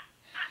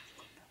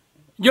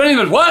 Your name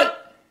is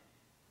what?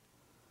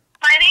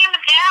 My name is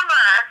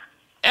Amber.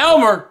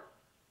 Elmer.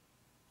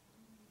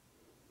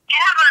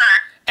 Amber.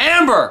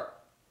 Amber.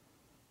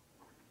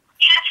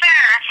 Yes, sir.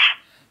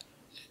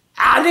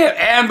 I did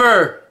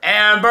Amber.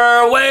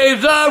 Amber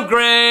waves of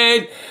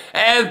grain.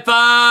 And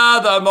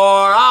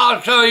furthermore,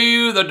 I'll show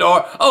you the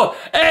door. Oh,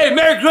 hey,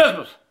 Merry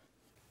Christmas.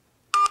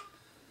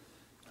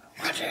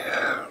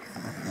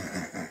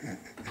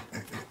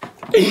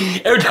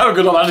 Every time it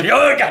goes on, I was like,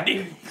 oh,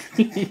 goddamn.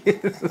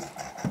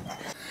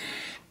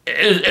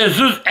 Is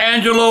this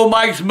Angelo,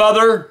 Mike's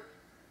mother?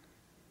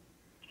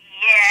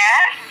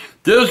 Yes.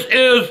 This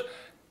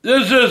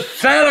is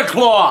Santa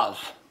Claus.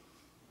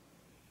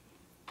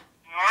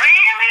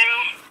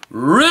 Really?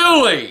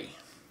 Really?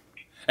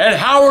 And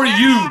how are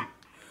you?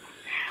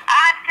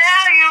 I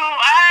tell you,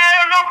 I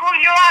don't know who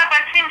you are, but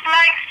it seems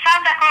like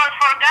Santa Claus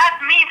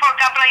forgot me for a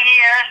couple of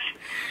years.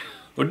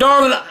 Well,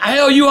 darling,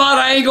 hell, you out.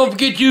 I ain't gonna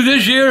forget you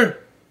this year.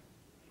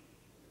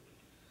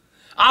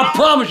 I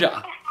promise you. Wait a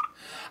minute.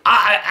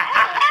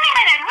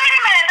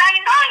 I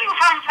know you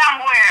from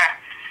somewhere.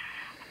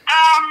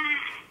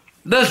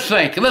 Let's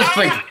think.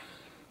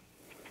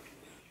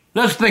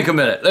 Let's think a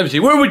minute. Let me see.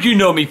 Where would you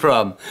know me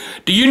from?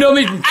 Do you know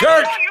me from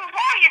church? I know your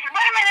voice.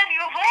 Wait a minute,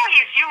 your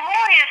voice.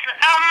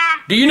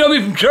 Do you know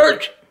me from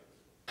church?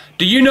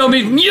 Do you know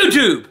me from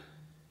YouTube?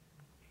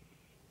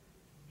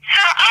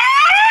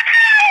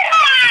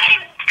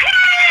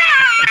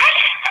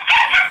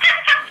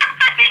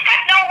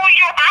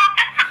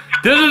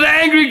 This is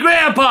Angry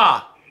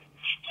Grandpa. Oh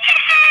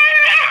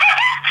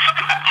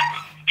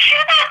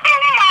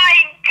my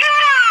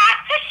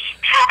gosh!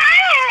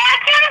 I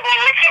can't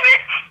believe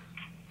it.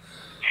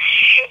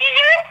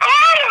 You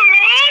called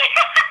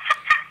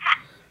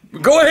me.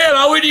 Go ahead.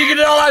 I'll wait till you get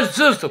it all out of the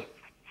system.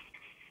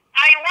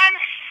 I want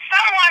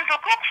someone to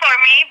cook for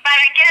me, but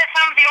I guess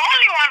I'm the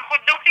only one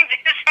who's doing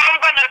this, so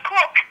I'm gonna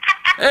cook.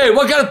 Hey,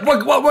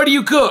 what do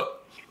you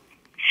cook?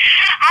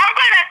 I'm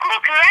gonna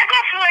cook Lego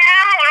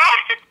flam,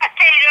 roasted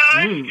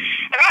potatoes,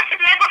 roasted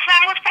Lego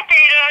flam with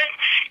potatoes,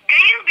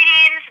 green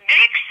beans,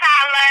 Greek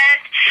salad,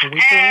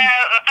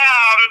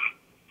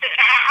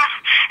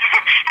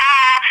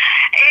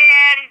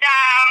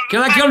 Can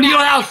I come to your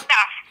house?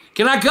 Stuff.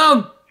 Can I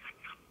come?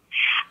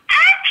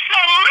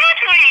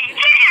 Absolutely,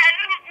 yes.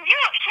 You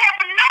have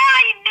no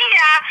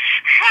idea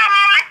how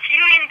much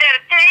you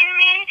entertain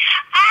me.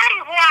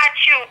 I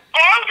watch you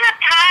all the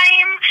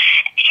time.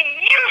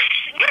 You're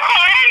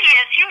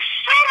hilarious. You're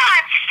so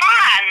much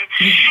fun.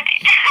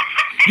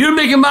 You're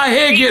making my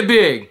head get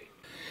big.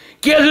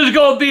 Guess who's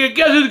gonna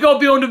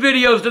be on the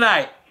videos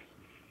tonight?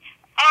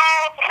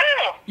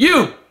 Who?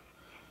 You.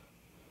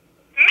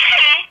 Me?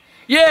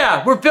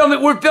 Yeah, we're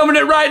filming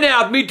it right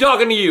now. Me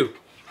talking to you.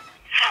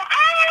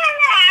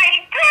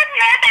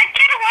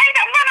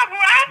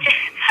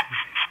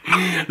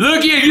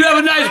 Look here, you have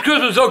a nice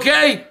Christmas,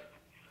 okay? Okay,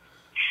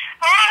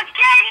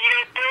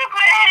 you too,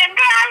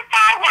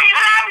 Grandpa. We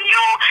love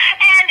you,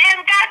 and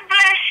God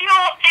bless you,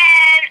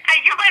 and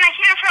you're gonna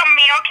hear from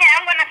me, okay?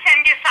 I'm gonna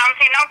send you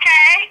something,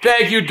 okay?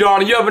 Thank you,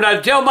 darling. You have a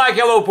nice. Tell Mike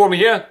hello for me,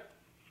 yeah?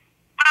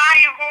 I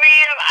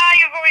will.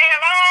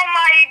 Oh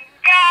my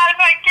God,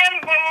 I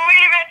can't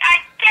believe it.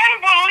 I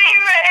can't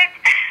believe it.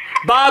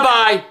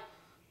 Bye-bye. Bye.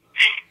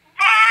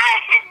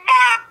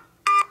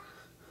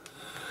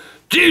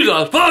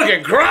 Jesus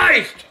fucking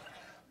Christ!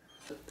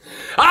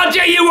 I'll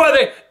tell you one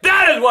thing,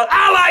 that is what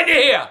I like to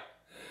hear.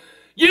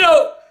 You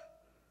know,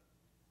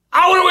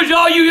 I want to wish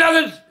all you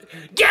youngins,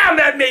 damn,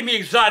 that made me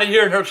excited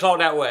hearing her song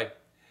that way.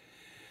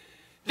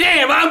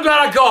 Damn, I'm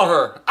glad I called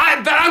her.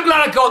 I'm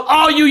glad I called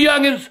all you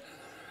youngins.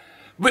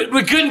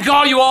 We couldn't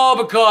call you all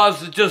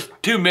because it's just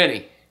too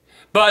many.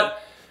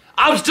 But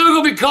I'm still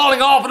going to be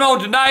calling off and on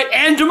tonight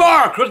and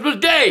tomorrow, Christmas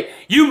Day.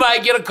 You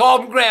might get a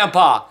call from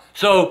Grandpa.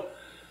 So,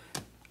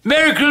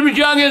 Merry Christmas,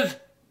 youngins.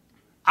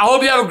 I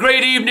hope you have a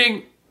great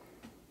evening.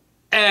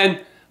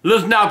 And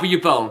listen out for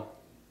your phone.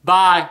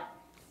 Bye.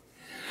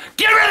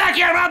 Get rid of that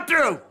camera, I'm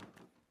through.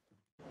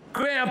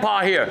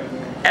 Grandpa here,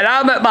 and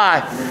I'm at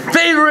my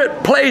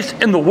favorite place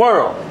in the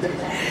world.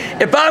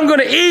 If I'm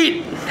gonna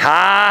eat,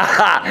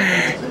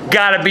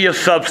 gotta be a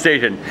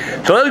substation.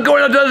 So let's go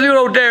and see what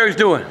old Derek's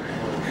doing.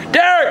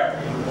 Derek!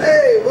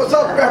 Hey, what's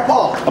up,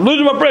 Grandpa? I'm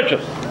losing my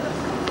britches.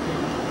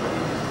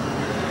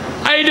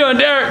 How you doing,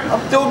 Derek?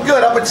 I'm doing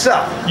good. How about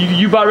yourself?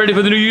 You about ready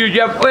for the New Year's?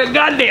 Yeah. Well,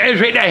 God damn,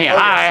 shake that hand. Oh,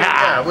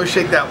 yeah, we'll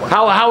shake that one.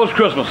 How was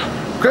Christmas?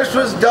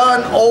 Christmas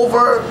done,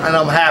 over, and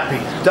I'm happy.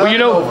 Done,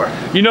 well, over.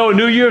 You know,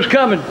 New Year's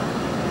coming.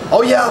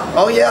 Oh yeah,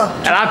 oh yeah.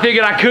 And I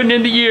figured I couldn't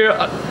end the year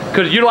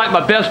because you're like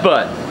my best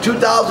bud.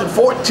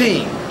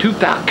 2014.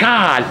 2000.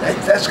 God,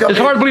 that's gonna. It's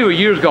hard to believe a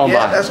year's gone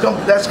by. That's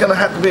gonna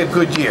have to be a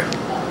good year.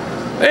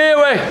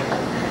 Anyway,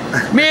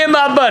 me and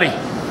my buddy,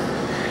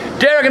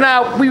 Derek and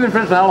I, we've been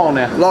friends for how long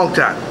now? Long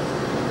time.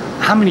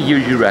 How many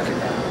years you reckon?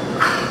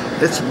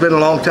 It's been a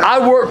long time. I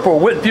worked for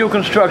Whitfield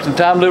Construction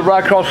time, lived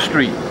right across the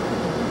street.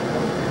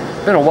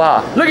 Been a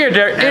while. Look here,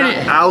 Derek.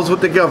 I was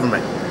with the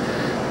government.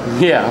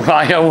 Yeah,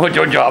 well, what's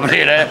your job?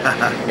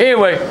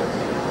 Anyway,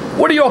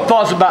 what are your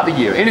thoughts about the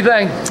year?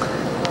 Anything?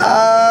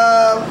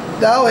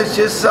 No, it's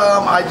just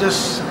I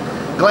just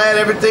glad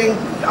everything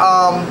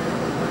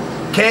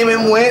came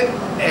and went,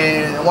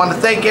 and I want to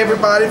thank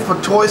everybody for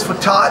Toys for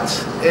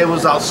Tots. It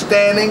was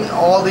outstanding.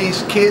 All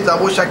these kids, I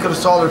wish I could have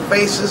saw their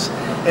faces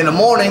in the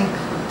morning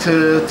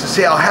to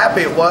see how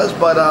happy it was,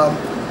 but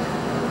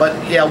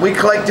yeah, we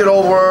collected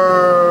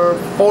over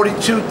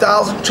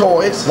 42,000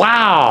 toys.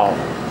 Wow.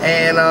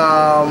 And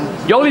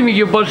y'all even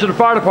give a bunch to the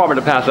fire department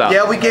to pass out.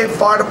 Yeah, we gave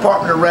fire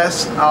department a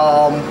rest.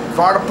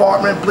 Fire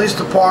department, police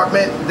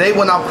department, they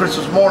went out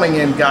Christmas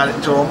morning and got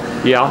it to them.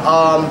 Yeah.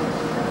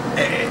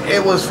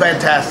 It was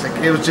fantastic.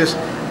 It was just,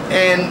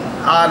 and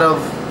out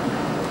of,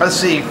 let's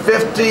see,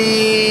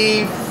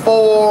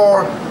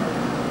 54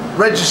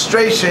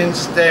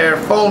 registrations, their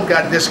phone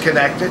got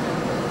disconnected,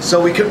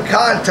 so we couldn't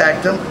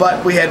contact them.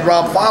 But we had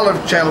Rob Fowler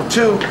of Channel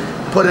 2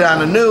 put it on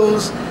the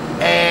news,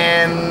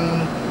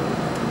 and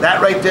that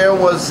right there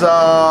was,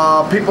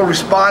 people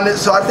responded.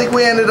 So I think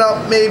we ended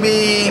up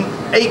maybe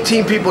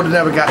 18 people that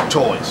never got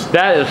toys.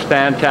 That is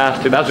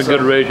fantastic. That's a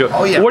good ratio.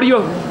 Oh yeah. What are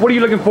you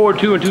looking forward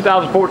to in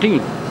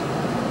 2014?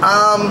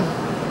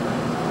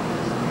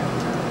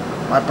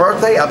 My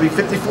birthday, I'll be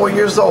 54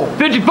 years old.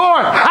 54?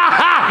 Ha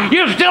ha!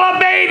 You're still a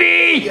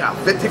baby! Yeah,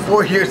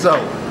 54 years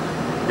old.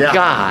 Yeah.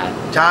 God.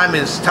 Time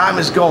is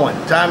going.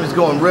 Time is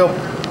going real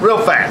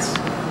fast.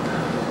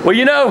 Well,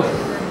 you know,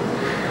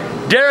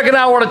 Derek and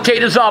I want to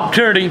take this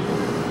opportunity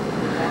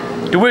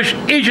to wish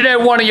each and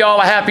every one of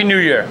y'all a Happy New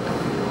Year.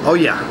 Oh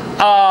yeah.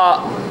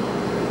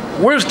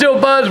 We're still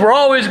buds. We're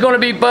always going to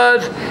be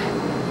buds.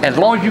 As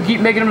long as you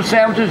keep making them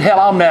sandwiches, hell,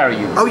 I'll marry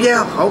you. Oh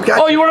yeah. Okay.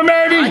 Oh, you want to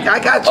marry me? I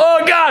got you.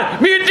 Oh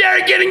God, me and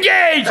Derek get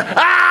engaged.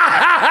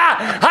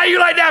 How you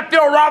like that,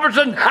 Phil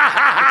Robertson?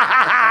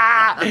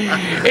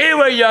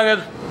 Anyway,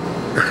 youngins,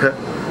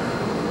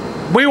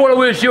 we want to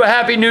wish you a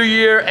happy new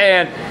year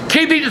and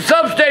keep eating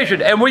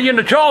substation. And when you're in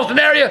the Charleston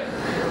area,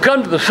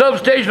 come to the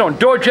substation on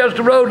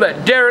Dorchester Road.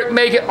 Let Derek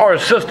make it, or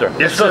his sister.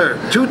 Yes, sir.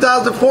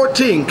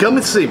 2014. Come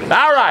and see me.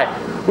 All right.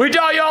 We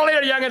talk y'all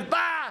later, youngins.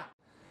 Bye.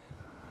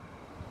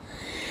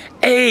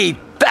 Hey,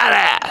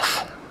 fat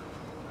ass.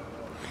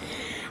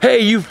 Hey,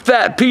 you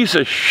fat piece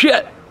of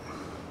shit.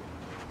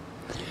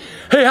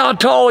 Hey, how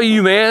tall are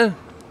you, man?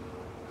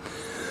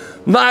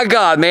 My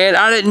God, man,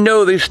 I didn't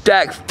know they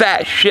stacked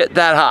fat shit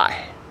that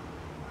high.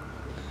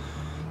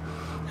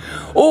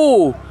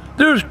 Oh,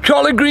 there's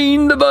Charlie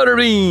Green the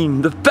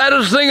Butterbean, the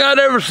fattest thing I'd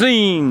ever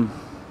seen.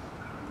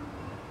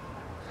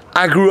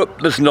 I grew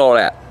up listening to all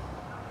that.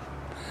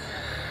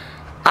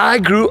 I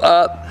grew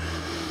up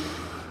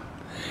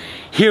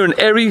hearing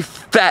every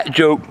fat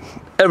joke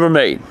ever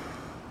made.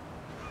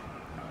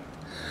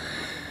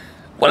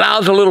 When I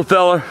was a little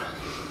fella,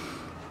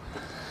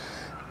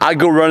 I'd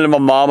go run to my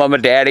mom and my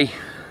daddy.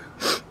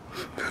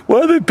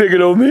 Why are they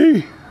picking on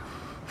me?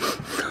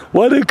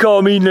 Why they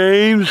call me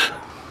names?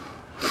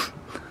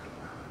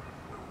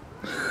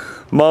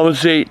 Mom would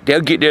say,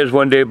 they'll get theirs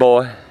one day,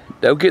 boy.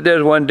 They'll get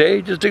theirs one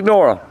day. Just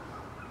ignore them.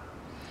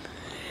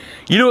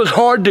 You know, it's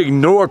hard to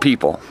ignore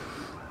people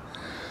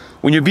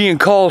when you're being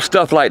called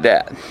stuff like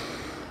that.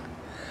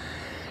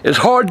 It's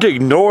hard to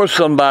ignore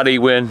somebody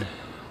when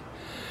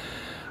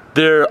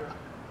they're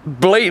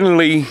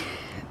blatantly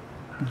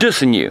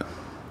dissing you.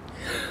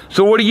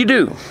 So what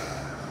do?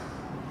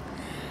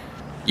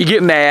 You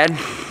get mad.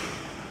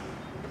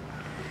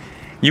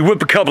 You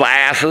whip a couple of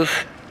asses.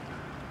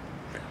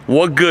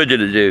 What good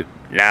did it do?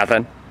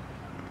 Nothing.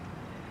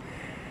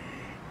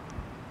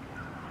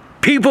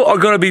 People are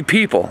going to be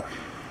people.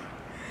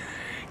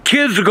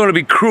 Kids are going to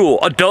be cruel.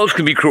 Adults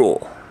can be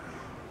cruel.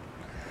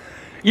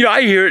 You know,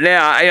 I hear it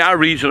now. I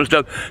read some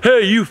stuff.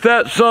 Hey, you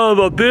fat son of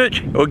a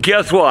bitch. Well,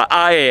 guess what?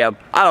 I am.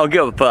 I don't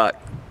give a fuck.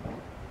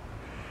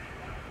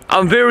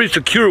 I'm very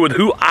secure with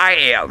who I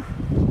am.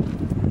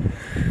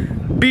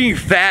 Being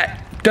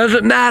fat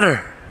doesn't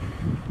matter.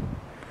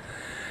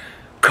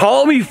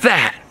 Call me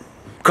fat.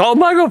 Call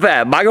Michael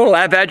fat. Michael will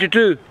laugh at you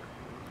too.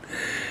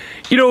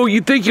 You know,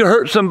 you think you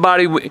hurt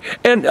somebody,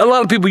 and a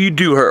lot of people you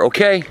do hurt,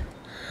 okay?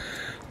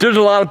 There's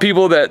a lot of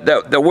people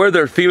that wear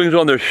their feelings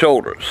on their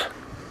shoulders.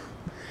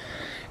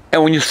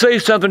 And when you say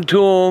something to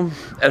them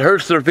that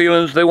hurts their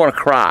feelings, they want to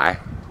cry.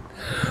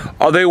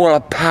 Or they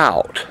want to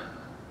pout.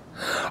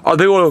 Or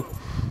they want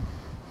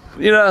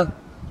to, you know.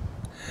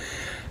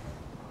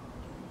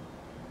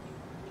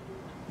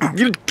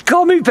 You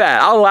call me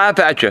fat, I'll laugh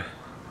at you.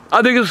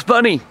 I think it's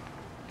funny.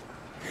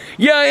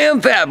 Yeah, I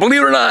am fat,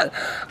 believe it or not.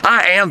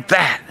 I am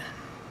fat.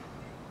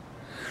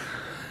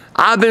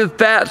 I've been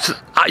fat,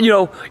 you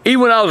know,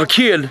 even when I was a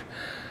kid,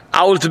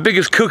 I was the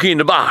biggest cookie in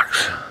the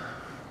box.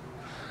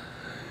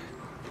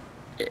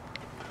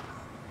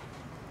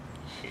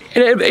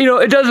 And you know,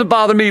 it doesn't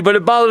bother me, but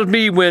it bothers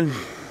me when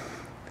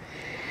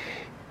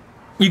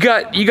you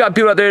got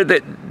people out there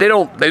that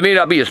they may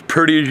not be as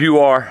pretty as you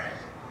are.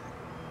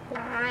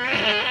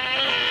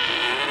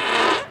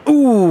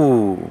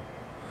 Ooh.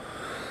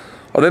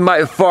 Or they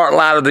might fart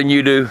louder than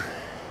you do.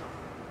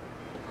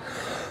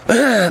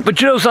 But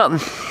you know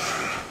something?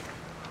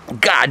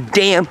 God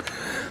damn,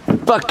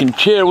 fucking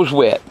chair was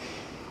wet.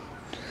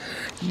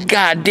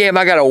 God damn,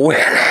 I got a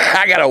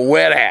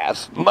wet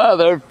ass.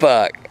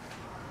 Motherfuck.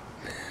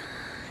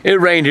 It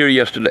rained here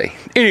yesterday.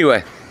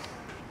 Anyway,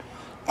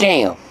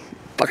 damn,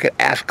 fucking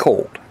ass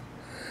cold.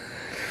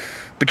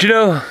 But you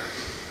know,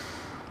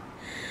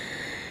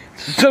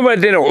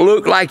 somebody they don't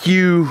look like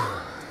you.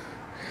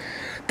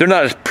 They're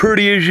not as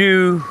pretty as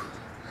you.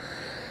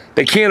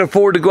 They can't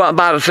afford to go out and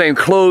buy the same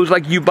clothes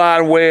like you buy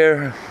and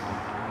wear.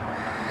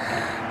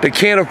 They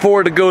can't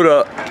afford to go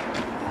to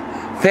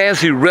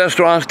fancy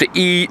restaurants to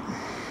eat.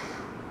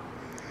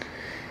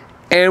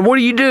 And what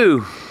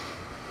do?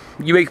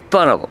 You make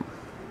fun of them.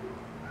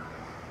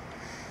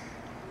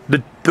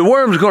 The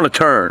worm's gonna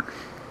turn.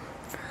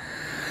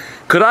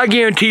 Could I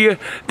guarantee you,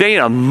 there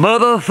ain't a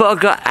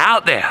motherfucker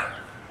out there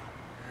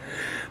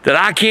that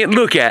I can't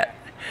look at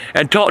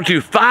and talk to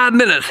 5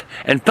 minutes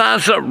and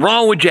find something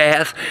wrong with your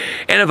ass.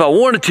 And if I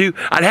wanted to,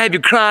 I'd have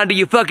you crying to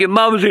your fucking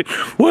mama and say,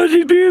 why is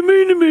he being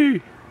mean to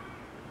me?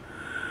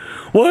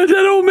 Why is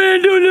that old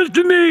man doing this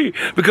to me?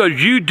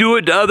 Because you do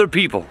it to other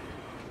people.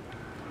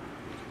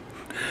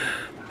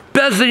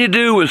 Best thing you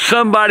do when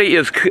somebody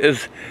is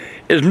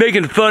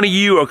making fun of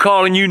you or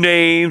calling you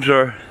names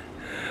or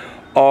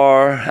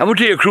I'm gonna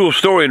tell you a cruel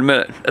story in a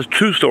minute. It's a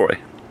true story.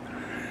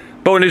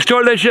 But when they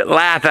start that shit,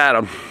 laugh at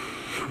them.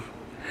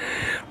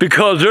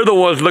 Because they're the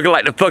ones looking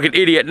like the fucking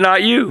idiot,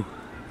 not you.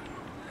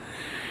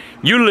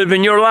 You live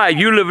in your life.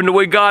 You live in the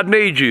way God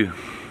made you.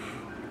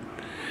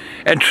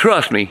 And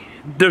trust me,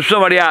 there's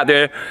somebody out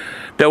there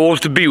that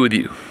wants to be with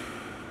you.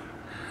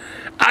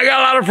 I got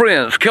a lot of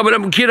friends. Coming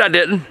up a kid, I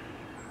didn't.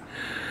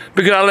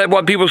 Because I let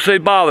what people say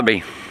bother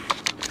me.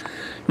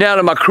 Now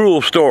to my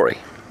cruel story.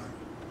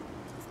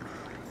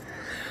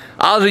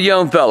 I was a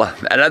young fella,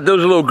 and there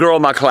was a little girl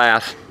in my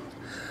class.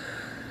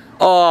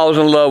 Oh, I was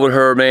in love with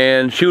her,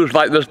 man. She was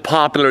like this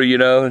popular, you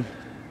know.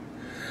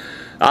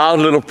 I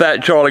was a little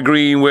fat Charlie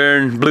Green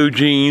wearing blue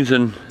jeans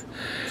and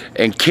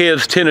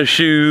kids' tennis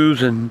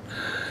shoes and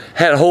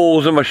had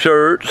holes in my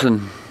shirts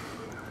and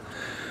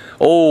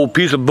old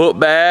piece of book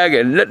bag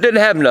and didn't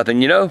have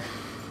nothing, you know.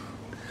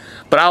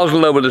 But I was in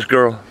love with this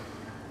girl.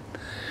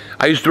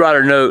 I used to write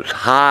her notes.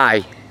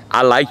 Hi,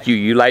 I like you.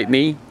 You like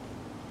me?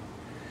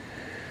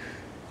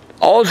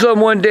 All of a sudden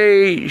one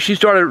day she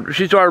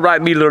started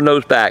writing me little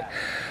notes back.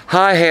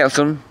 Hi,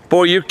 handsome.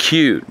 Boy, you're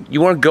cute. You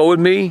want to go with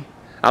me?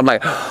 I'm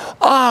like,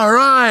 all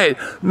right,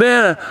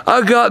 man,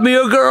 I got me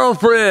a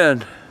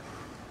girlfriend.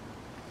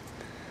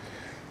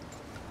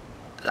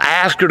 I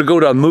asked her to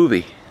go to a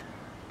movie.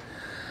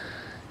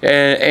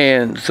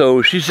 And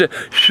so she said,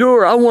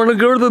 sure, I want to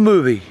go to the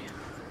movie.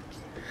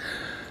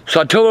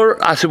 So I told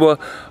her, I said, well,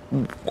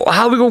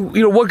 how are we going to,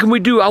 you know, what can we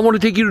do? I want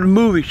to take you to the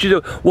movie. She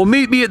said, well,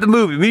 meet me at the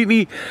movie.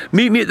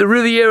 Meet me at the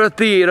Riviera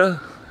Theater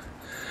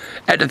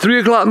at the 3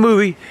 o'clock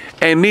movie,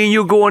 and me and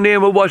you'll go in there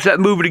and we'll watch that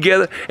movie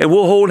together and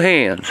we'll hold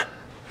hands.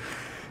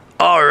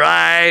 All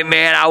right,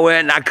 man, I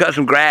went and I cut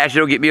some grass, you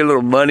know, get me a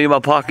little money in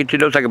my pocket, you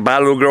know, so I could buy a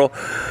little girl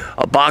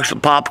a box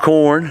of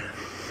popcorn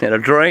and a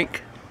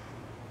drink.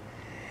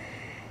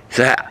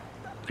 So I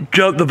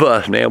jumped the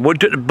bus, man.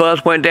 Took the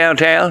bus, went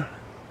downtown,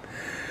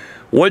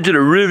 went to the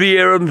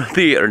Riviera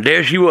Theater, and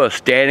there she was,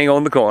 standing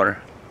on the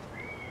corner.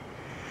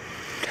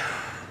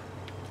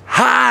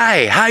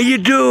 Hi, how you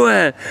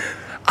doing?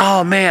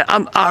 Oh man,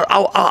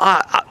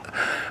 I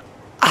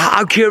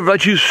care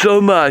about you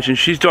so much. And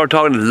she started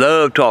talking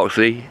love talk,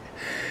 see?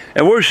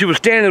 And where she was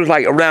standing was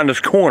like around this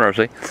corner,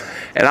 see?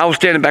 And I was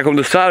standing back on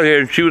the side of here,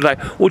 and she was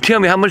like, well,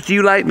 tell me, how much do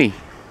you like me?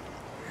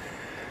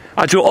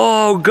 I told her,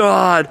 oh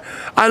God,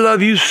 I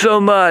love you so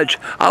much.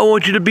 I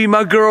want you to be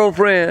my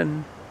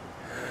girlfriend.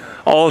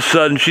 All of a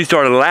sudden, she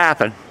started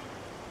laughing.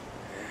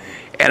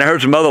 And I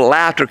heard some other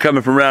laughter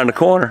coming from around the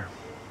corner.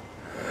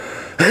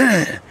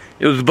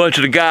 It was a bunch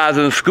of the guys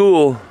in the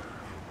school.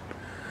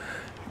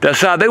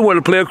 That's how they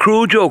wanted to play a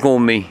cruel joke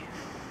on me.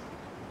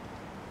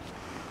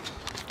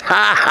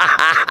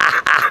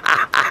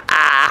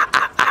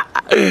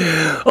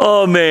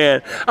 Oh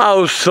man, I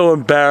was so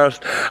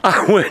embarrassed.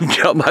 I went and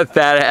jumped my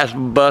fat ass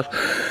on the bus.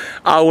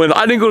 I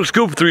didn't go to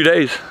school for 3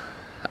 days.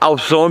 I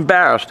was so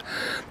embarrassed.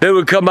 They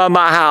would come by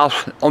my house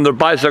on their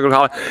bicycles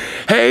hollering,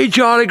 hey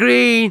Charlie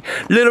Green,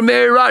 little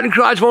Mary Rotten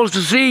Christ wants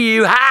to see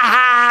you. Ha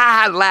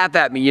ha! Laugh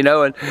at me, you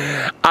know, and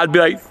I'd be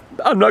like,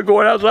 I'm not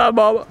going outside,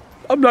 Mama.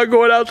 I'm not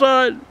going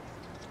outside.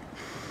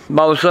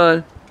 Mama,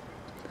 son,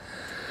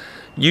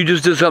 you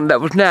just did something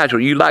that was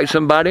natural. You liked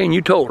somebody and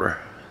you told her.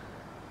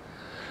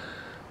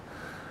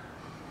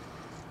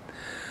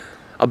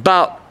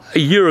 About a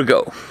year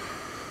ago,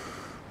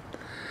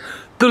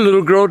 the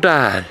little girl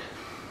died.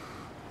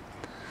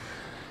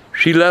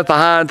 She left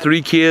behind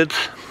 3 kids,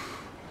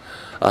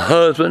 a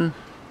husband,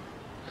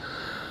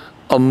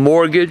 a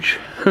mortgage,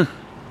 and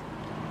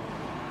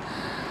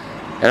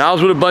I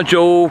was with a bunch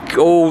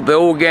of the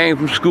old gang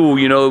from school,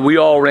 you know, we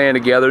all ran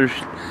together.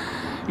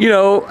 You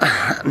know,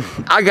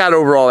 I got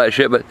over all that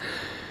shit, but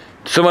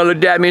somebody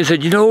looked at me and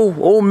said, you know,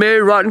 old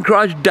Mary Rotten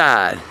Christ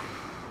died.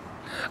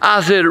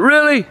 I said,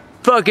 really?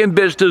 Fucking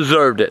bitch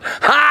deserved it.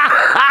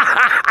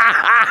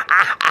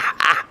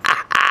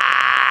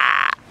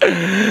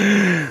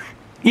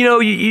 You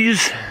know, you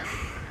just,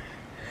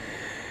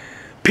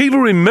 people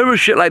remember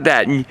shit like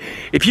that. And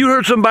if you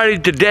heard somebody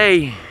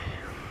today,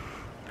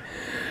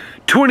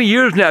 20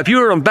 years now, if you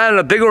heard them bad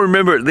enough, they're gonna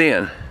remember it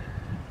then.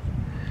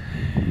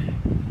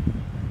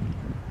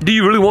 Do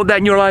you really want that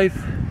in your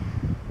life?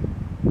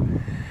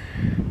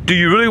 Do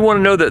you really want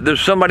to know that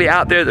there's somebody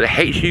out there that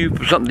hates you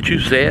for something that you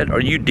said or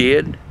you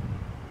did?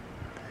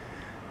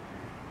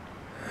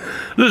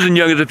 Listen,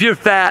 youngins, if you're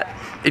fat,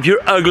 if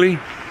you're ugly,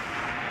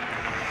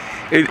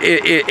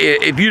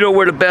 if you don't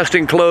wear the best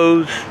in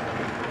clothes,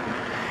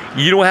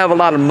 you don't have a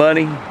lot of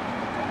money,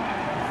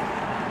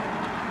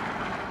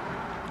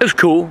 it's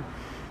cool.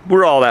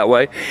 We're all that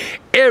way.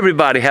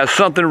 Everybody has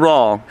something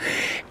wrong.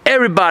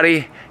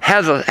 Everybody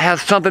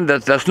has something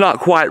that's not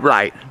quite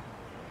right.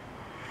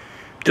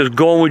 Just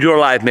go on with your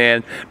life,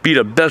 man. Be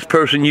the best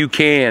person you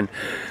can.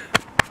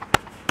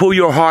 Pull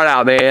your heart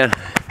out, man.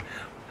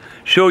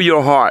 Show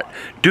your heart.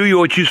 Do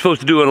what you're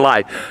supposed to do in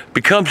life.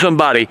 Become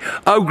somebody.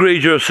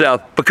 Upgrade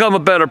yourself. Become a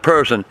better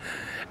person.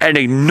 And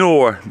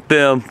ignore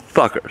them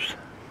fuckers.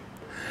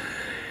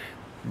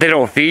 They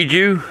don't feed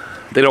you.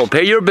 They don't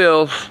pay your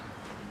bills.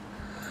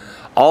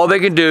 All they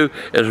can do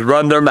is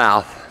run their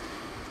mouth.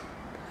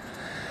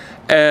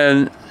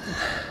 And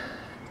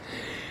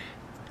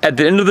at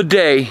the end of the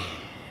day,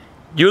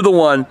 you're the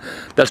one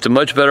that's the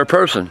much better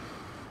person.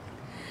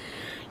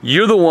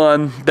 You're the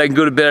one that can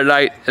go to bed at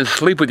night and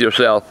sleep with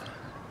yourself,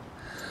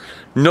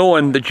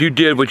 knowing that you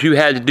did what you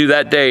had to do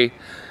that day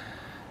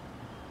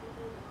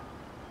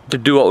to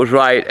do what was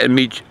right and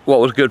meet what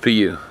was good for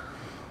you.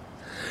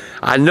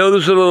 I know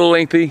this is a little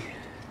lengthy,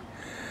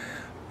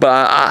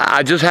 but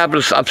I just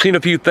happen to, I've seen a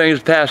few things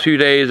the past few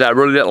days. I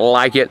really didn't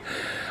like it.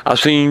 I've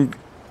seen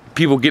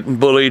people getting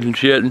bullied and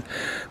shit. And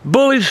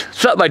bullies,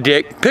 suck my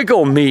dick, pick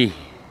on me.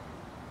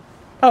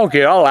 I don't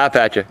care, I'll laugh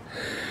at you.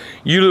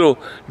 You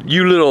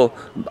little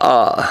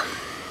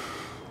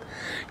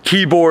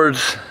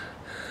keyboards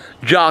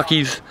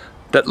jockeys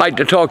that like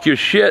to talk your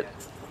shit.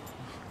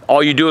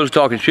 All you do is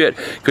talking shit,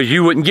 because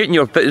you wouldn't get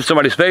in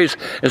somebody's face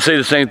and say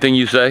the same thing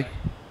you say.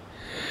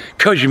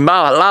 Because you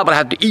might liable to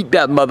have to eat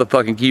that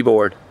motherfucking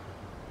keyboard.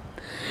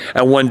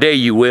 And one day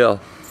you will.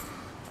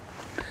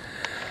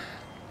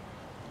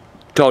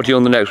 Talk to you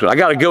on the next one. I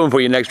got a good one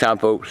for you next time,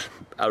 folks.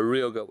 A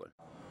real good one.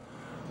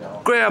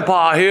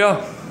 Grandpa here.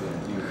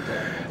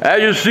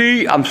 As you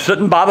see, I'm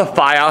sitting by the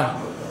fire,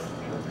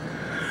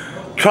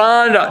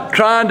 trying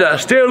to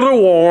stay a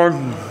little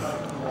warm.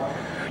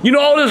 You know,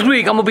 all this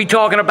week I'm gonna be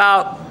talking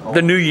about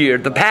the new year,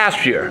 the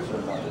past year.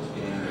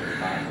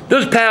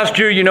 This past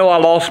year, you know, I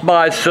lost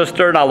my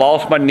sister and I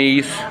lost my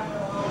niece.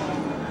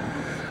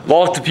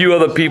 Lost a few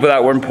other people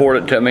that were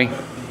important to me.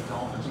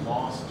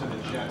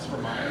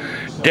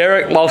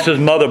 Derek lost his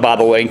mother, by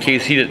the way, in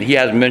case he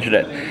hasn't mentioned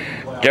it.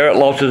 Derek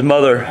lost his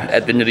mother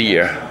at the end of the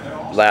year,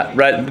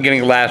 right at the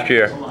beginning of last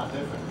year.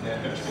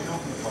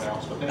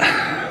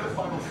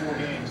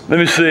 Let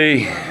me see.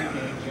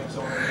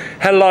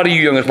 Had a lot of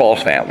you youngest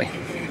lost family.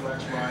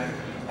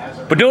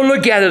 But don't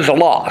look at it as a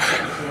loss.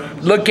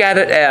 Look at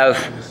it as,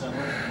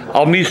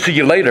 I'll see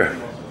you later.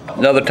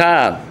 Another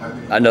time,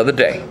 another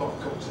day.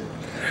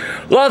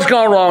 A lot's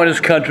gone wrong in this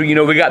country. You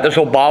know, we got this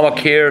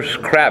Obamacare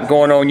crap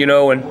going on, you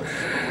know, and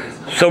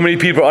so many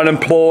people are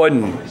unemployed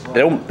and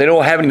they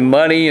don't have any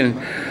money, and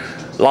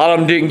a lot of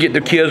them didn't get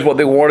their kids what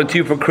they wanted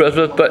to for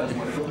Christmas, but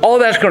all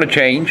that's going to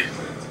change.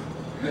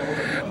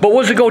 But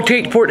what's it going to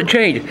take for it to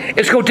change?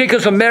 It's going to take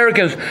us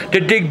Americans to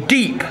dig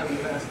deep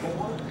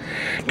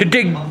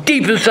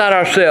inside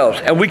ourselves,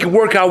 and we can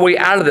work our way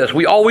out of this.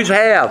 We always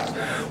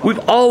have.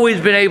 We've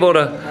always been able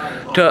to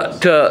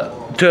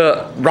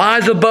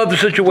rise above the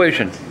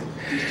situation.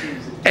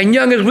 And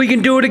youngins, we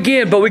can do it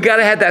again, but we got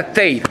to have that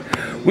faith.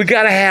 We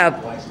got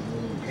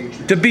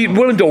to be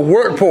willing to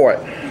work for it.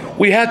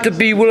 We have to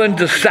be willing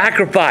to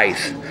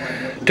sacrifice,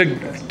 to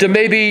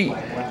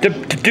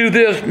do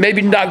this,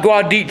 maybe not go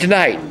out to eat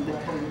tonight.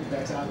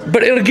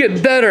 But it'll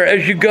get better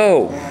as you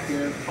go.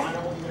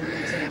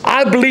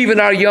 I believe in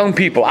our young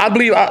people. I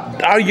believe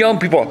our young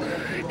people,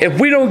 if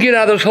we don't get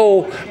out of this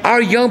hole,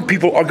 our young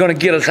people are going to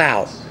get us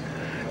out.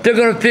 They're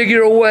going to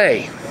figure a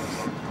way.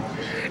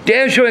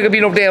 Damn sure ain't going to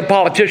be no damn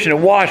politician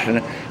in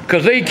Washington,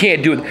 because they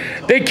can't do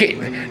it.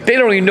 They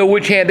don't even know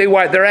which hand they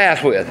wipe their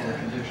ass with.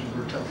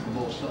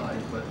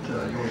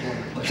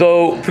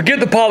 So forget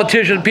the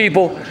politician,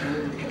 people.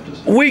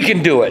 We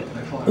can do it.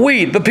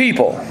 We, the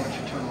people,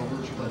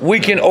 we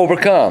can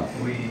overcome.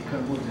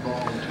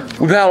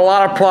 We've had a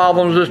lot of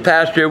problems this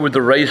past year with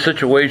the race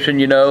situation,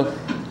 you know.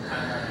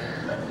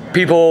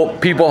 People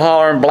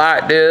hollering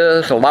black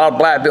this, a lot of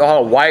black people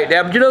hollering white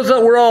that. But you know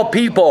something? We're all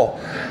people.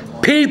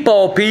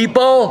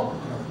 People.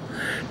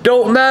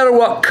 Don't matter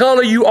what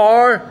color you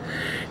are.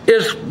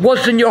 It's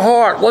what's in your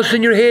heart, what's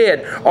in your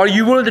head. Are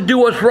you willing to do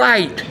what's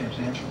right?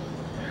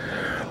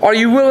 Are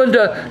you willing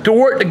to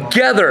work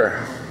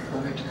together?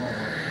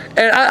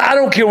 And I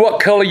don't care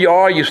what color you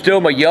are, you're still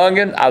my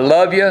youngin'. I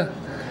love you.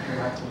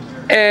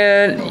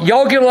 And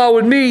y'all get along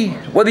with me,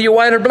 whether you're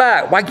white or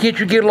black. Why can't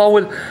you get along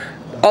with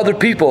other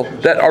people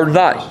that are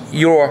not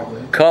your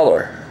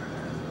color?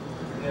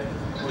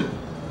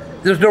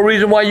 There's no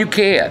reason why you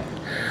can't.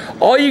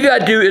 All you got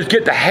to do is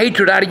get the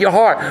hatred out of your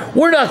heart.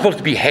 We're not supposed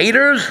to be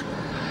haters.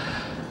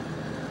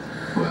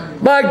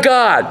 My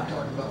God,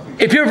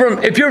 if you're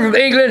from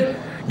England,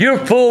 you're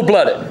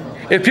full-blooded.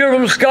 If you're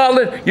from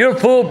Scotland, you're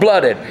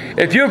full-blooded.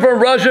 If you're from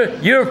Russia,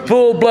 you're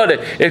full-blooded.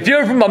 If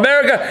you're from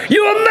America,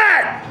 you're a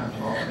man.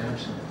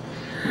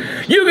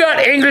 You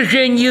got English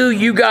in you.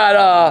 You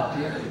got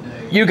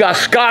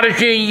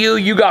Scottish in you.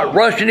 You got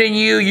Russian in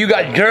you. You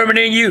got German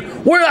in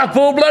you. We're not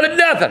full-blooded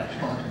nothing.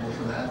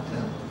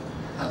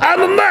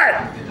 I'm a mutt.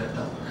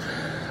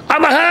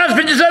 I'm a Heinz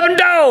 57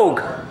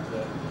 dog.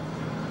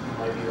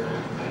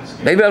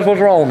 Maybe that's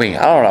what's wrong with me.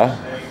 I don't know.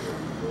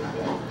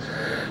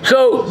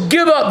 So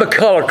give up the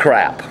color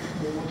crap.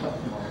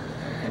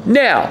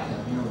 Now,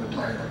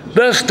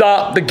 let's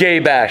stop the gay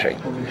bashing.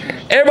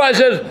 Everybody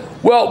says,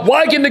 well,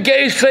 why can the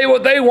gays say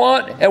what they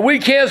want and we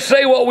can't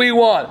say what we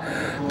want?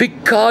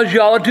 Because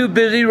y'all are too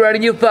busy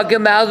running your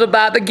fucking mouths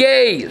about the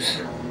gays.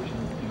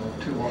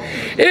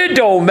 It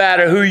don't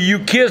matter who you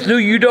kiss, who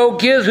you don't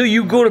kiss, who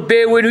you go to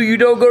bed with, who you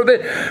don't go to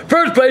bed.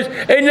 First place,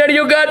 ain't none of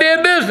your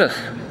goddamn business.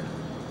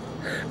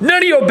 None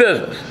of your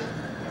business.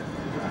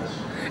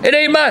 It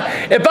ain't mine.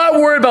 If I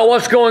worry about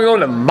what's going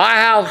on in my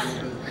house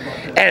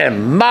and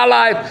in my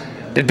life,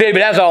 then baby,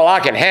 that's all I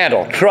can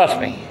handle.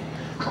 Trust me.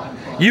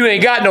 You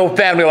ain't got no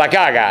family like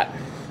I got.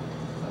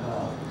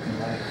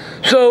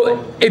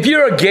 So if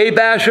you're a gay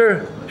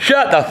basher,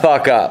 shut the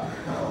fuck up.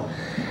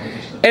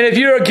 And if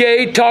you're a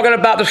gay talking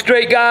about the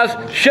straight guys,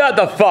 shut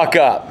the fuck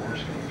up.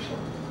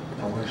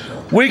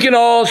 We can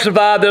all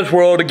survive this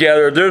world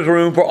together. There's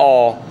room for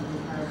all.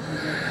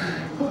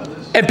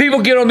 And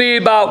people get on me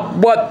about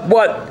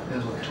what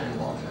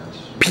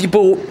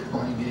people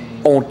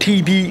on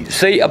TV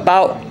say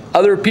about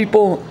other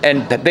people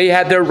and that they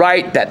have their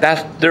right,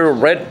 that's their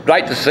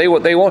right to say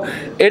what they want.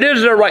 It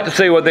is their right to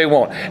say what they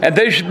want, and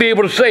they should be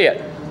able to say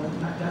it.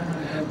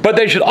 But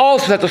they should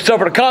also have to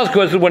suffer the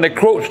consequences when they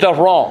quote stuff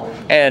wrong.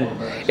 And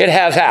it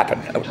has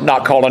happened. I'm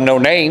not calling no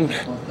names.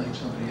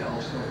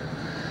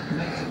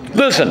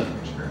 Listen,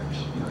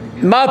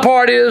 my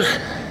part is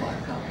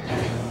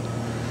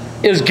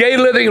gay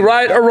living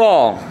right or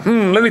wrong?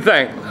 Let me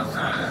think.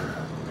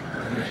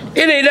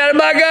 It ain't none of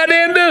my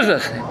goddamn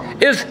business.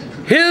 It's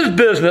his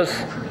business.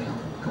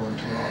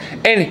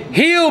 And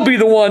he'll be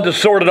the one to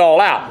sort it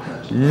all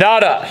out,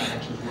 not us.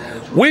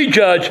 We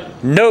judge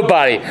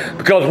nobody,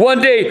 because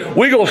one day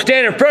we're going to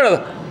stand in front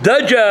of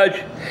the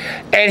judge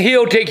and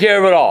he'll take care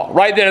of it all,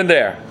 right then and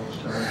there.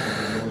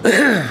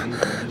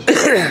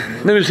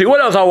 Let me see, what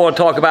else I want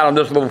to talk about on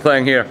this little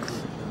thing here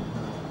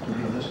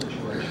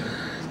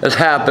that's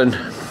happened.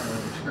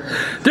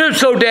 There's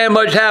so damn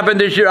much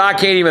happened this year, I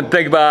can't even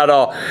think about it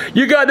all.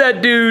 You got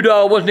that dude,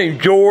 what's his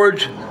name,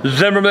 George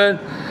Zimmerman,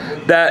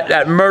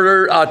 that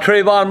murdered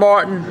Trayvon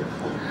Martin.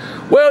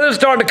 Well, it's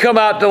starting to come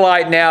out to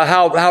light now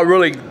how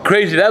really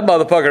crazy that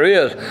motherfucker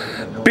is.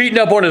 Beating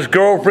up on his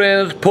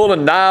girlfriends,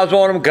 pulling knives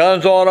on them,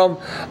 guns on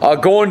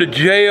them, going to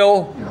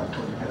jail.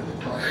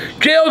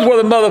 Jail's where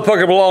the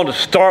motherfucker belonged to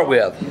start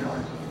with.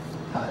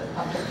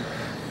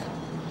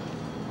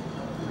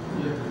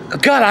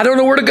 God, I don't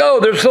know where to go.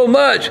 There's so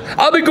much.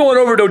 I'll be going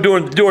over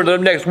during the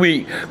next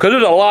week, because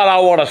there's a lot I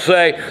want to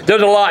say.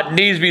 There's a lot that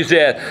needs to be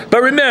said.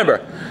 But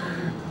remember,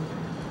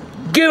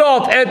 get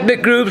off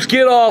ethnic groups,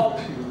 get off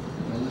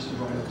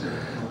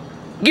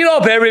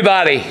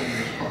everybody.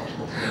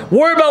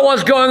 Worry about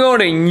what's going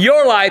on in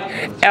your life.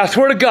 I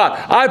swear to God,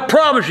 I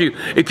promise you,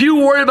 if you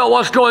worry about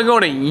what's going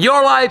on in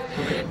your life,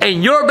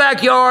 in your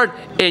backyard,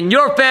 in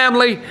your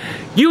family,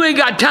 you ain't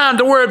got time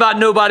to worry about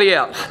nobody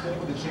else.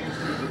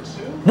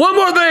 One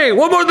more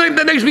thing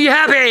that makes me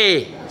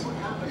happy.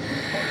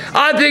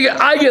 I think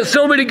I get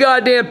so many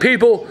goddamn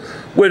people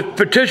with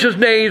fictitious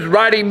names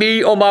writing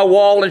me on my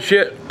wall and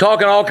shit,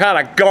 talking all kind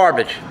of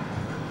garbage.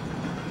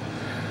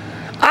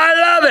 I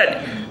love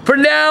it. For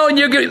now,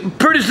 and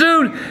pretty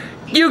soon,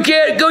 you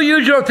can't go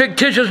use your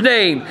fictitious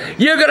name.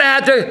 You're gonna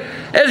have to.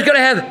 It's gonna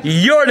have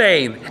your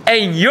name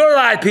and your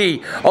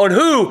IP on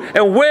who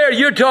and where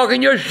you're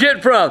talking your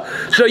shit from.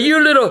 So you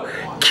little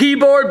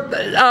keyboard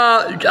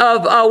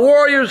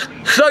warriors,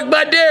 suck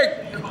my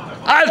dick.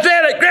 I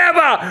said it,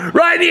 Grandma.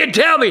 Write me and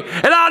tell me,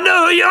 and I'll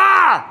know who you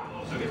are.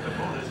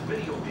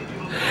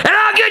 And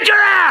I'll get your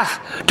ass.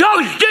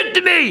 Talk shit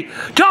to me.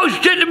 Talk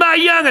shit to my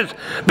youngins.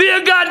 Be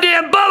a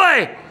goddamn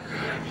bully.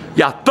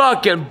 You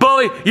fucking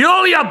bully. You're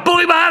only a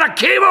bully behind a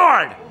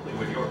keyboard.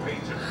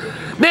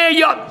 Man,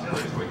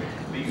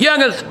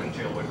 youngins,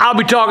 I'll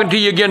be talking to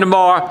you again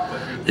tomorrow.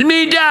 In the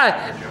meantime,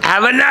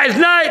 have a nice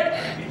night.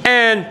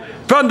 And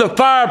from the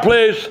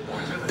fireplace,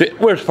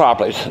 where's the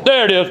fireplace?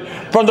 There it is.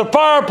 From the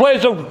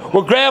fireplace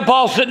where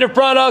Grandpa's sitting in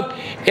front of,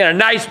 in a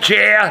nice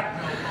chair,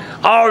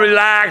 all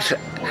relaxed,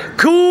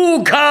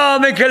 cool,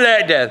 calm, and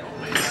collected.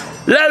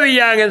 Love you,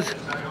 youngins.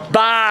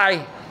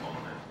 Bye.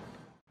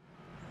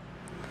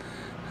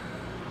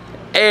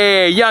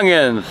 Hey,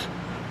 youngins.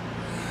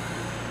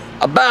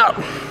 About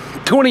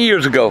 20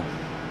 years ago,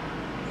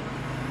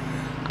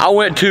 I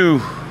went to,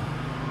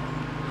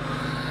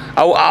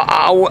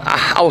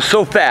 I was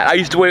so fat. I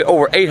used to weigh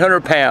over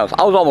 800 pounds.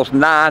 I was almost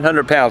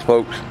 900 pounds,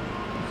 folks.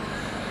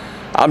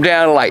 I'm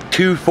down to like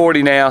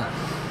 240 now.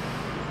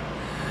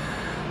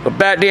 But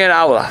back then,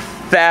 I was a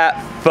fat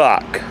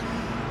fuck.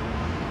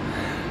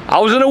 I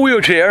was in a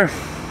wheelchair.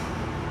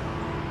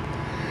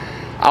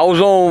 I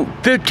was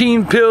on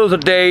 15 pills a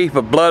day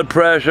for blood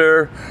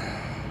pressure,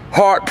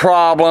 heart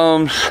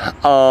problems,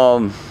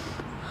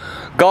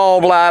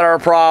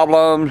 gallbladder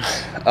problems,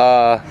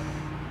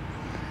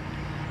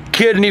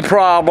 kidney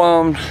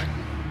problems,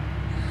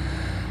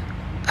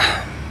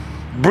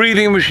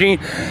 breathing machine.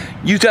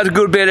 Used to have to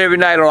go to bed every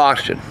night on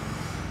oxygen.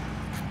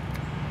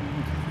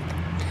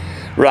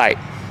 Right.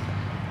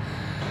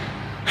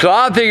 So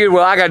I figured,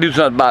 well, I gotta do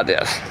something about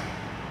this.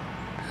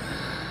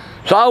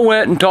 So I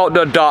went and talked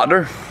to a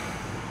doctor,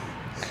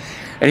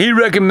 and he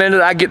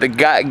recommended I get the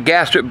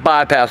gastric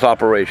bypass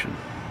operation.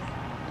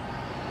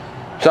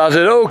 So I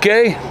said,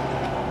 okay.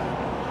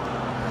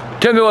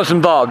 Tell me what's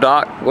involved,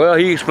 Doc. Well,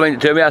 he explained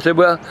it to me. I said,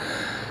 well,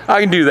 I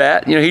can do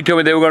that. You know, he told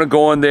me they were going to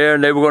go in there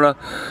and they were going to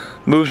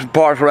move some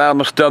parts around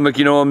my stomach,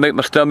 you know, and make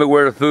my stomach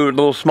wear the food in a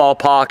little small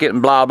pocket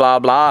and blah, blah,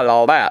 blah, and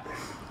all that.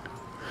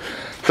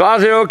 So I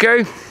said,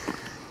 okay,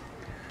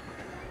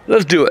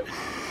 let's do it.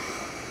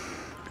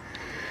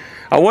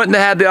 I went and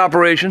had the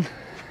operation.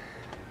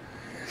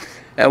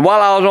 And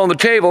while I was on the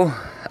table,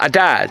 I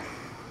died.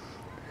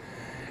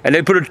 And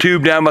they put a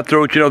tube down my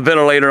throat, you know,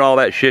 ventilator and all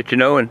that shit, you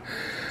know. And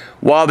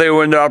while they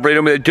were in there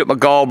operating me, they took my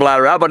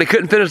gallbladder out, but they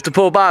couldn't finish the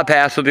full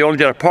bypass, so they only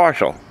did a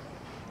partial.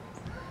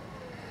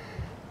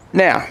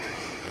 Now,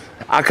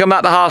 I come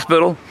out the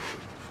hospital,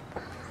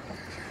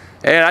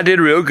 and I did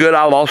real good.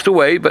 I lost the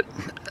weight, but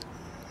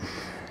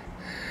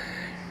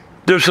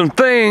there's some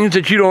things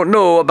that you don't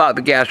know about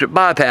the gastric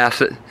bypass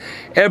that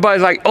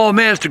Everybody's like, oh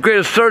man, it's the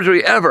greatest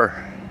surgery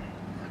ever.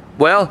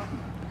 Well,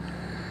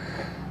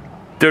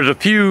 there's a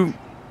few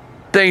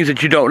things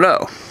that you don't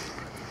know.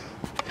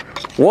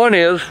 One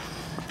is,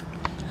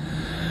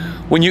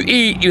 when you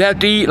eat, you have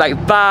to eat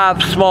like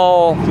 5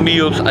 small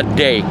meals a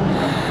day.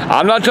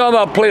 I'm not talking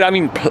about plate, I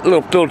mean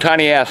little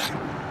tiny ass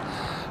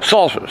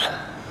saucers.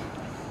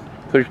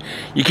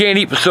 You can't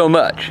eat for so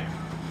much.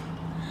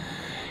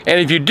 And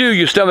if you do,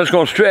 your stomach's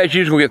gonna stretch,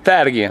 you're just gonna get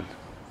fat again.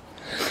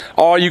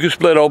 Or you can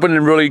split open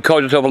and really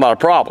cause yourself a lot of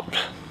problems.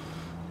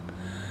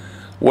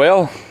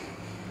 Well,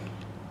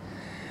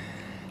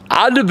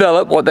 I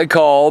developed what they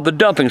call the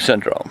dumping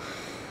syndrome.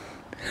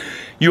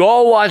 You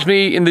all watch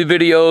me in the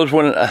videos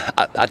when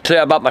I tell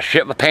you about my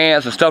shit my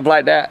pants and stuff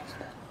like that.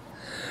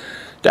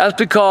 That's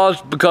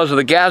because of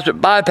the gastric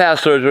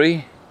bypass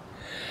surgery,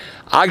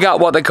 I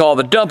got what they call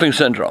the dumping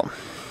syndrome.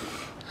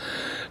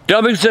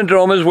 Dumping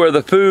syndrome is where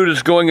the food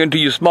is going into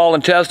your small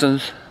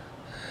intestines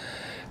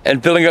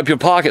and filling up your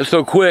pockets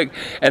so quick,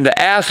 and the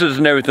acids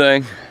and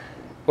everything.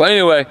 Well,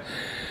 anyway,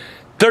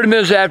 30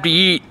 minutes after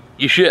you eat,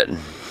 you're shitting.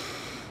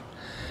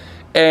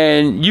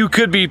 And you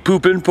could be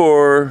pooping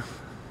for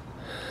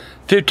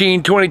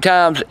 15, 20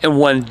 times in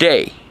one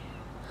day.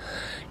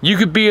 You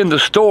could be in the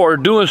store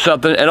doing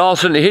something and all of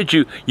a sudden it hits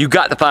you, you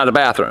got to find a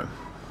bathroom.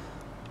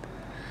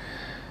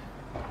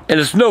 And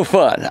it's no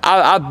fun.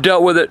 I've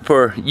dealt with it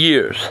for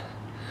years.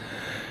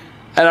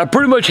 And I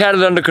pretty much had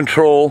it under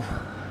control,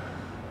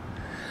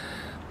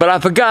 but I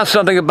forgot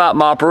something about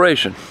my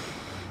operation.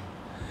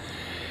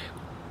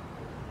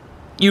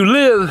 You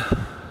live,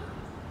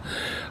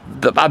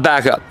 I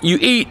back up, you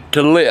eat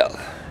to live.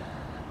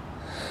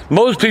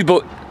 Most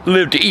people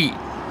live to eat.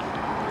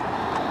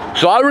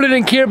 So I really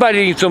didn't care about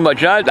eating so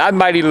much. I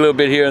might eat a little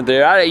bit here and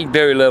there. I eat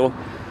very little.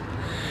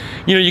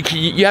 You know,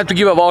 you have to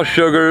give up all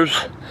sugars.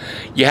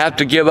 You have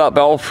to give up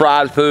all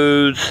fried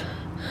foods.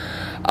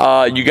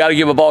 You got to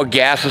give up all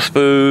gaseous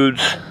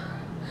foods.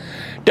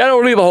 That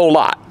don't leave a whole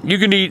lot. You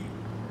can eat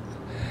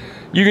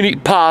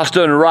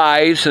pasta and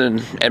rice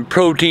and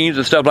proteins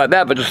and stuff like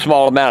that, but just a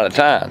small amount at a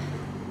time.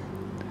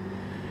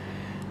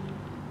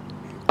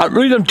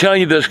 I'm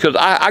telling you this because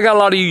I got a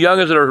lot of you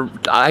youngers that are,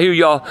 I hear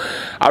y'all,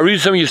 I read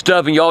some of your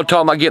stuff and y'all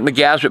talking about getting the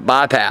gastric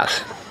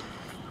bypass.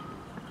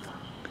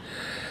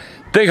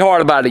 Think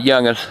hard about it,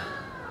 youngers.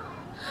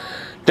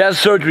 That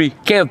surgery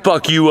can't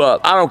fuck you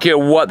up. I don't care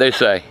what they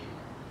say.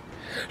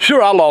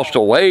 Sure, I lost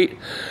the weight.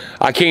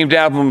 I came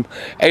down from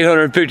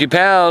 850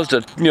 pounds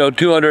to,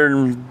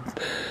 200,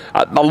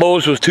 my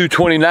lowest was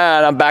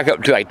 229. I'm back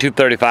up to like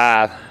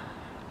 235.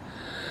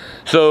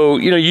 So,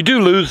 you do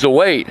lose the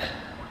weight.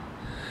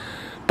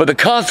 But the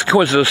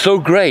consequences are so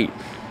great.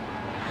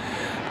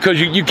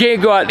 Because you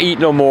can't go out and eat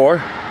no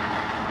more.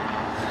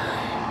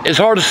 It's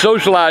hard to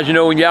socialize,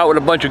 when you're out with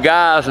a bunch of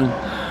guys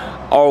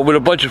or with a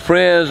bunch of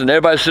friends and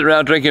everybody's sitting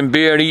around drinking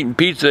beer and eating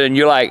pizza and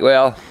you're like,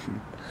 well,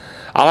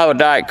 I'll have a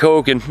Diet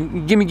Coke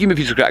and give me a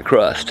piece of cracked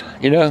crust,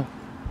 Your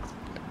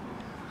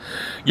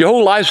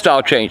whole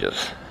lifestyle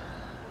changes.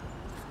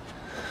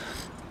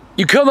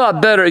 You come out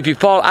better if you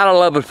fall out of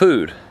love with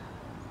food.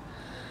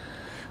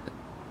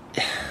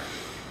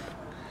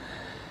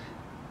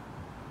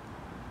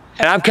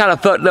 And I'm kind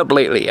of fucked up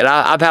lately, and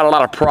I've had a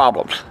lot of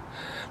problems.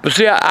 But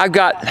see, I've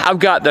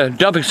got the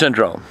dumping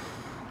syndrome.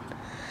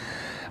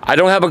 I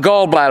don't have a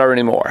gallbladder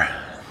anymore.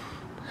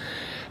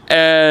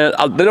 And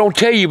they don't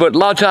tell you, but a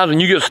lot of times when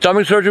you get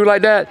stomach surgery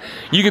like that,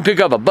 you can pick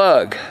up a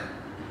bug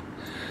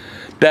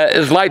that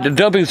is like the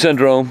dumping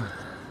syndrome,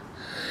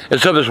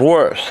 except it's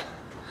worse.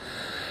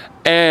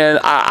 And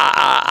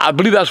I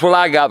believe that's what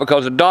I got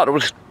because the doctor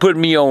was putting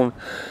me on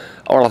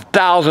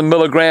 1,000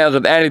 milligrams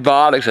of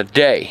antibiotics a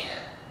day.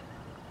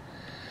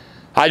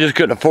 I just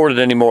couldn't afford it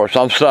anymore,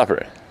 so I'm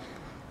suffering.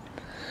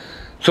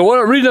 So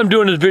the reason I'm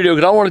doing this video,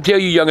 because I want to tell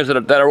you youngers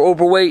that are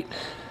overweight,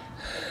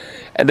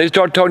 and they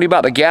start talking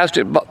about the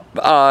gastric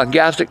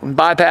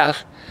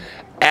bypass,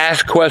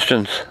 ask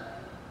questions.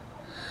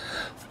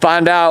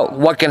 Find out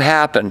what can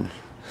happen.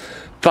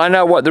 Find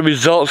out what the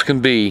results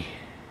can be.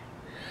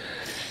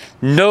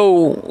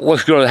 Know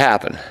what's going to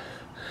happen.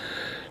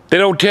 They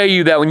don't tell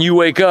you that when you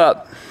wake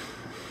up,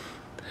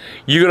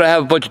 you're going to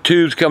have a bunch of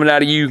tubes coming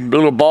out of you,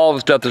 little balls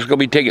and stuff that's going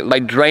to be taken,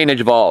 like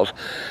drainage balls.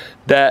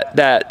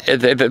 That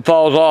if it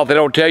falls off, they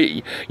don't tell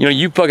you,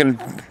 you fucking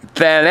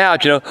fan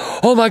out,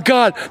 oh my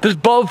God, this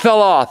bulb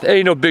fell off. It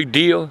ain't no big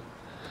deal.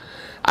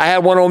 I had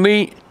one on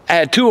me, I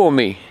had 2 on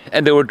me,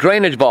 and they were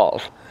drainage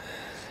balls.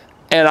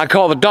 And I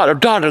called the doctor,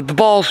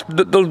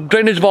 the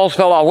drainage balls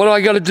fell off. What do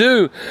I got to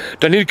do?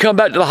 Do I need to come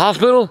back to the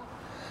hospital?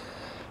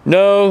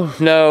 No,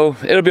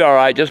 it'll be all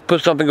right. Just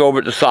put something over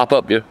it to sop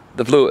up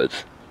the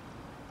fluids.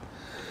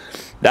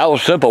 That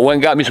was simple. Went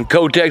and got me some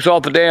Kotex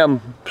off the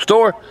damn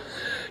store,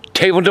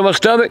 taped them to my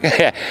stomach.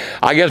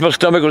 I guess my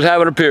stomach was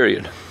having a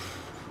period.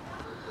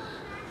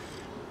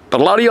 But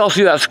a lot of y'all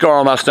see that scar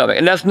on my stomach,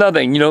 and that's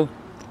nothing, So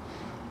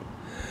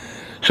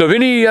if any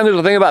of you youngers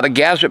are thinking about the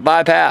gastric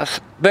bypass,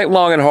 think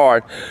long and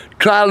hard.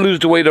 Try to lose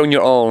the weight on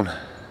your own.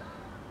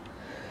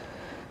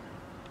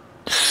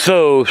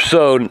 So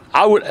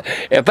I would,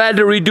 if I had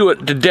to redo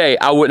it today,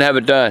 I wouldn't have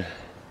it done.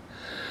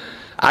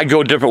 I'd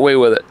go a different way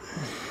with it.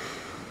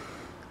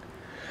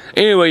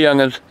 Anyway,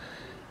 youngins,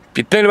 if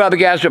you're thinking about the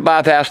gastric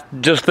bypass,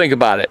 just think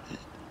about it.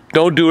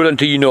 Don't do it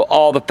until you know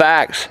all the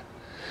facts,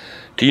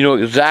 till you know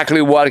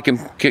exactly what can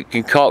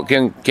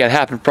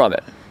happen from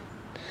it.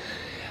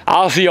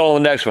 I'll see you all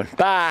in the next one.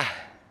 Bye.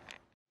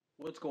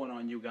 What's going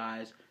on, you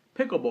guys?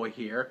 Pickleboy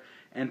here.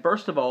 And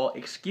first of all,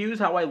 excuse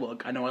how I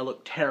look. I know I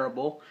look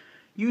terrible.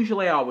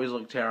 Usually I always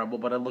look terrible,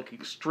 but I look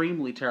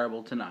extremely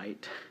terrible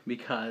tonight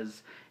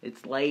because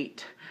it's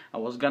late. I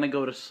was gonna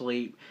go to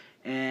sleep,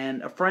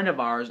 and a friend of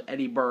ours,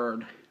 Eddie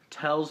Bird,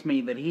 tells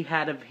me that he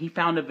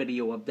found a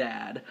video of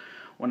Dad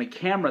on a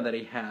camera that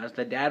he has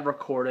that Dad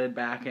recorded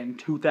back in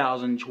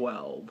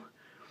 2012.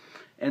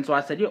 And so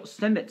I said, yo,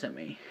 send it to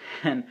me.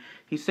 And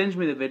he sends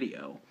me the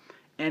video.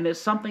 And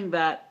it's something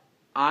that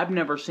I've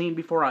never seen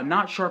before. I'm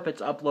not sure if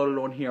it's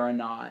uploaded on here or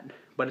not.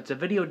 But it's a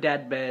video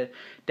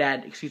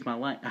excuse my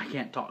language, I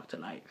can't talk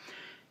tonight.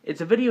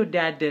 It's a video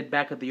Dad did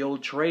back at the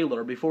old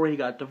trailer before he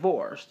got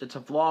divorced. It's a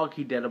vlog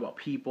he did about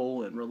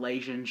people and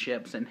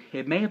relationships, and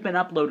it may have been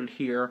uploaded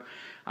here.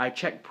 I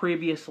checked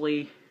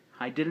previously,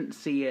 I didn't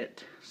see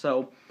it,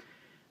 so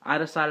I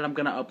decided I'm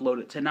going to upload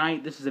it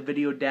tonight. This is a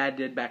video Dad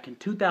did back in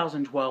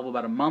 2012,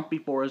 about a month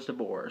before his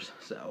divorce.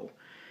 So,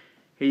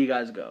 here you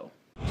guys go.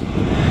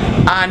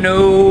 I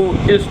know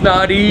it's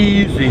not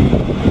easy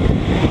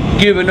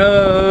giving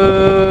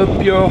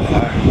up your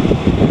heart.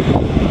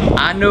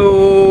 I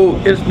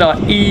know it's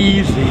not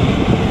easy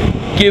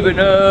giving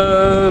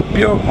up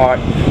your heart.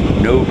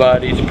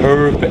 Nobody's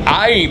perfect.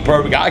 I ain't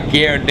perfect, I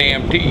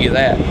guarantee you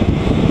that.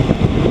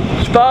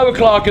 It's 5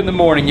 o'clock in the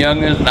morning,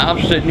 youngins, and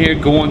I'm sitting here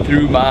going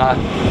through my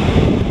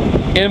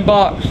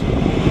inbox.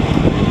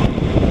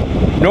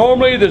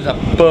 Normally there's a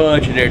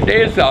bunch in there.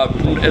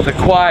 It's a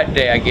quiet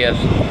day, I guess.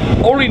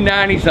 Only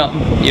 90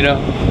 something, you know.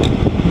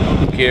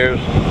 Who cares?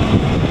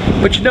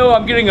 But you know,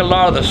 I'm getting a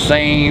lot of the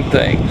same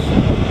things.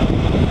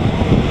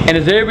 And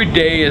as every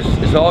day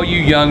is all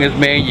you youngins,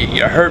 man,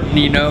 you're hurting,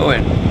 you know,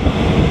 and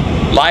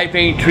life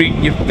ain't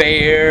treating you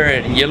fair,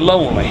 and you're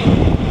lonely.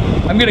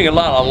 I'm getting a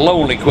lot of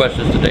lonely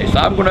questions today, so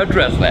I'm going to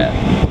address that.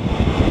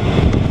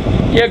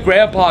 Yeah,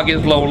 Grandpa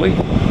gets lonely.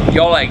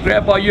 Y'all like,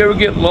 Grandpa, you ever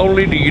get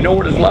lonely? Do you know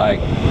what it's like?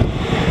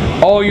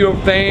 All your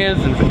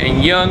fans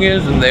and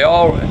youngins, and they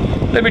all,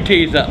 let me tell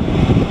you something.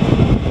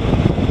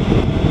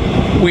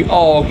 We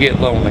all get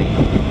lonely.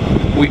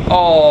 We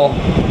all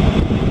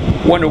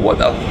wonder what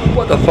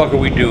the fuck are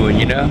we doing,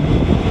 you know?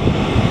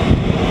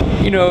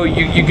 You know,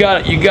 you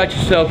got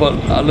yourself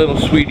a little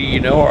sweetie, you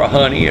know, or a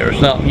honey or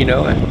something, you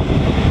know,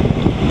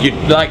 and you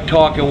like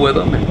talking with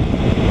them,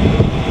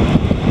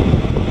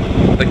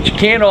 but you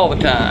can't all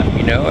the time,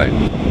 you know,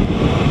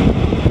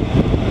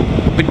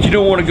 but you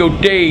don't want to go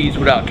days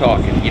without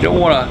talking. You don't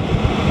want to,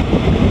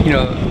 you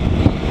know,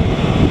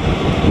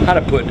 how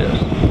to put this?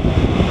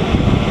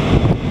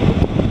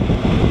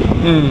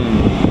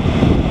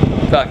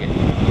 Fuck it.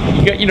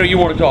 You know, you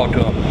want to talk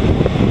to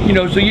him. You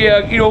know, so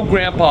yeah, you know,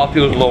 Grandpa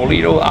feels lonely.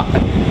 You know,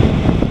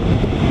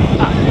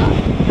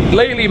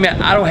 lately,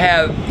 man, I don't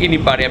have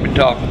anybody I've been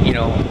talking, you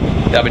know,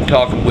 that I've been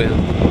talking with,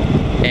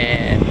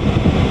 and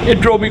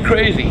it drove me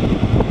crazy.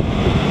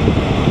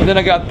 And then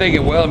I got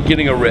thinking, well, I'm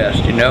getting a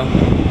rest, you know.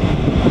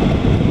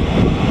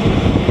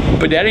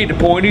 But that ain't the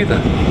point either.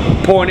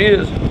 The point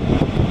is,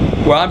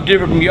 well, I'm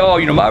different from y'all.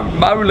 You know,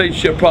 my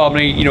relationship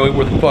problem ain't, you know,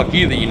 worth the fuck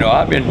either. You know,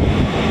 I've been,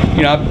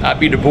 you know, I'll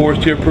be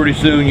divorced here pretty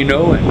soon, you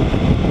know,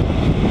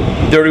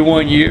 and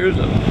 31 years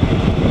of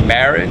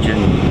marriage,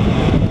 and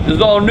this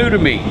is all new to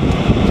me.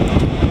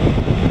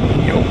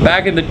 You know,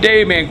 back in the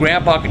day, man,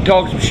 Grandpa could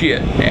talk some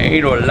shit.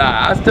 Ain't no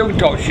lie, I still can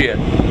talk shit.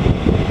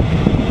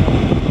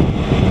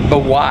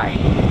 But why?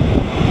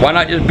 Why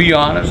not just be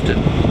honest and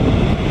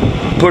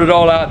put it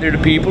all out there to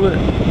people,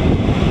 and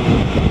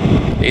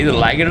they either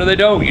like it or they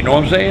don't, you know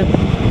what I'm saying?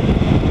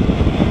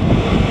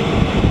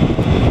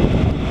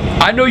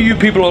 I know you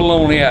people are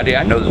lonely out there.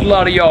 I know there's a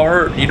lot of y'all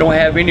hurt. You don't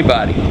have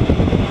anybody.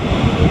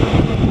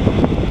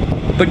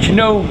 But you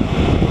know,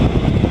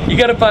 you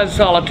gotta find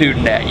solitude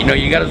in that. You know,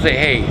 you gotta say,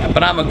 hey,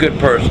 but I'm a good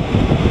person.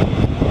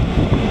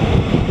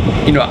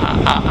 You know,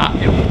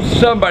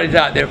 somebody's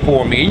out there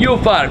for me, and you'll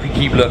find it if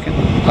you keep looking.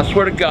 I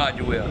swear to God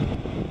you will.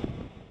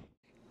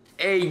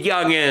 Hey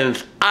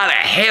youngins, how the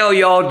hell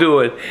y'all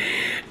doing?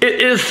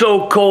 It is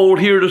so cold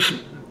here the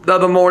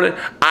other morning.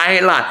 I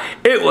ain't lying.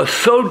 It was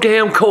so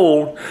damn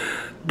cold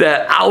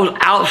that I was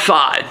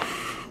outside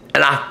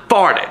and I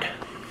farted.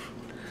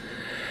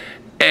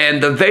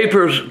 And the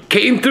vapors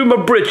came through my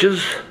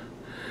britches,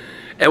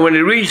 and when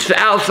they reached the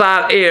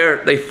outside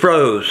air, they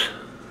froze.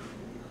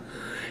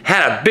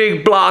 Had a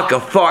big block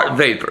of fart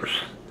vapors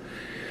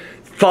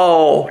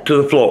fall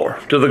to the floor,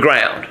 to the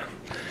ground.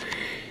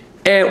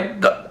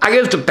 And I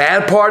guess the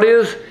bad part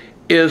is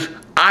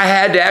I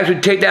had to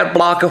actually take that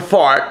block of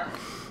fart,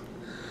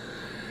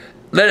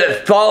 let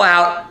it fall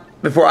out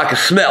before I could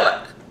smell it.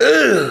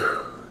 Ugh.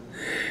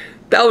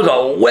 That was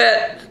a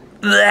wet,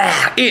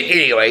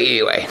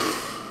 anyway.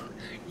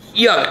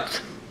 Youngins,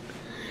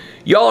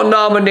 y'all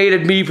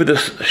nominated me for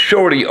this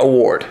Shorty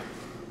Award.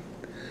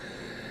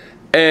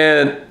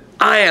 And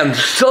I am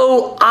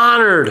so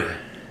honored.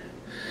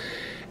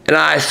 And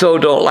I so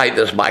don't like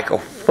this, Michael.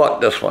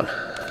 Fuck this one.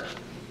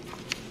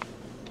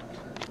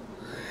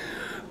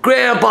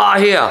 Grandpa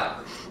here.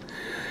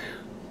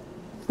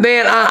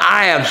 Man,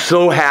 I am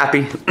so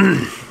happy.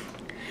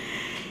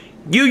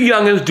 You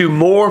youngins do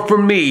more for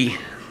me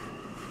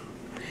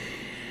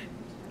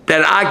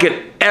than I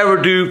could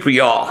ever do for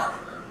y'all.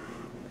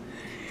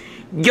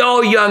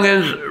 Y'all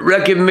youngins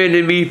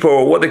recommended me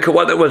for what it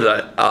was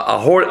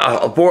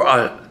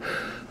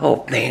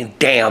oh man,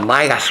 damn,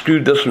 Mike, I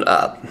screwed this one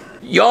up.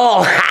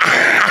 Y'all,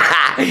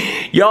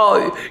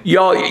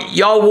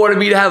 y'all wanted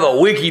me to have a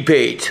wiki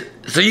page,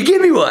 so you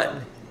give me one.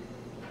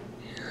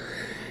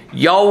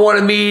 Y'all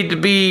wanted me to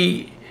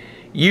be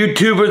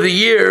YouTuber of the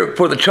Year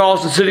for the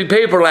Charleston City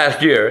paper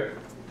last year.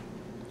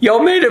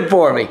 Y'all made it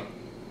for me.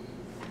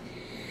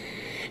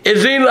 It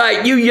seemed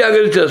like you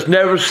youngins just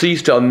never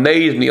cease to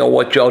amaze me on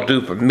what y'all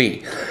do for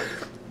me.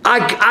 I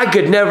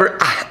could,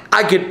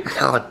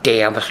 oh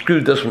damn, I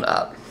screwed this one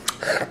up.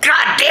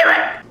 God damn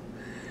it!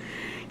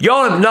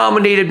 Y'all have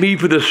nominated me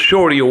for this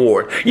Shorty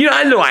Award. You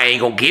know I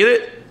ain't gonna get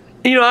it.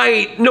 You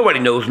know, nobody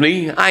knows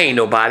me. I ain't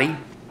nobody.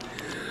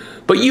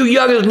 But you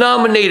youngins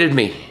nominated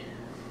me.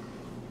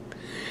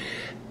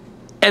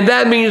 And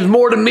that means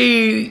more to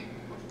me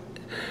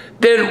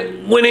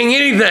than winning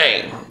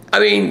anything. I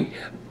mean,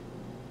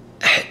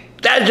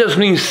 that just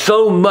means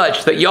so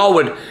much that y'all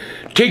would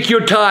take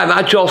your time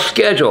out y'all's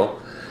schedule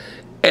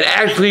and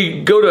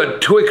actually go to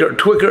Twitter,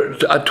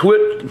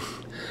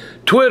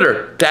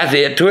 that's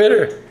it,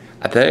 Twitter,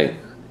 I think.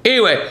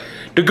 Anyway,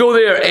 to go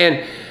there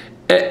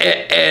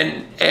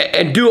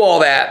and do all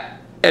that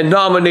and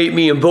nominate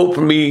me and vote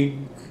for me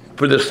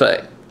for this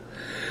thing.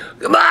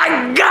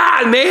 My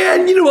God,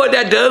 man, you know what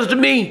that does to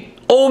me?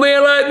 Old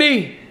man like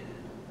me.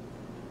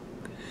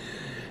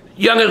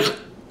 Youngins,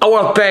 I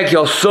want to thank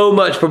y'all so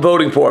much for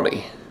voting for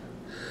me.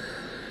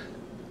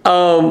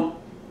 Hell,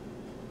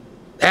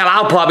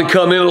 I'll probably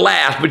come in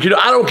last, but you know,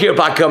 I don't care if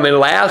I come in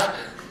last.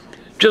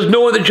 Just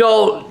knowing that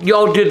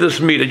y'all did this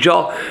to me, that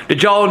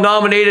y'all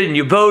nominated and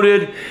you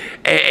voted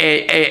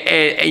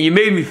and you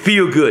made me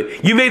feel good.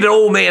 You made an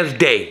old man's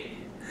day.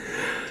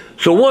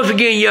 So once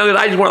again, youngins,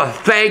 I just want to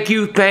thank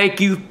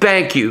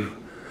you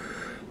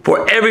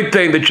for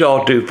everything that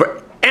y'all do,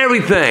 for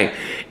everything.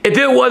 If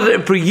it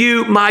wasn't for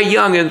you, my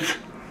youngins,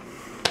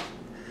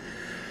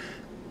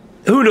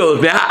 who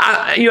knows, man?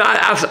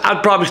 I'd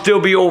probably still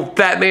be old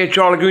fat man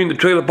Charlie Green in the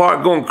trailer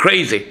park going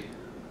crazy.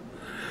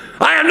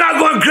 I am not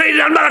going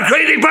crazy. I'm not a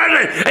crazy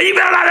person. And you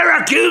better not ever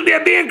accuse me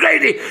of being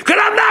crazy, because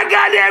I'm not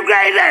goddamn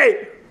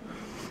crazy.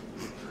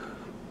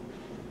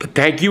 But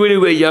thank you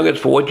anyway, youngins,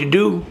 for what you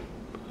do.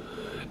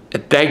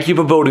 And thank you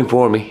for voting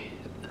for me.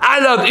 I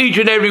love each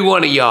and every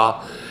one of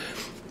y'all.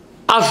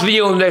 I'll see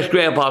you on the next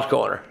Grandpa's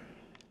Corner.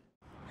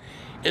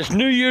 It's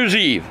New Year's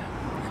Eve.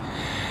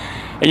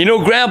 And you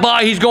know Grandpa,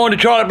 he's going to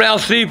Charlie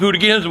Brown's Seafood to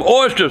get him some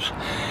oysters.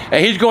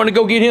 And he's going to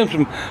go get him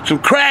some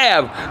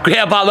crab.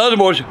 Grandpa loves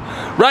them oysters.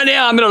 Right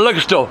now, I'm in a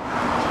liquor store.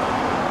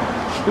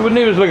 What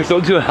name is liquor store?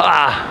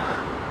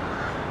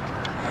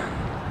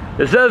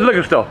 It says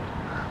liquor store.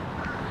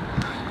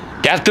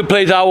 That's the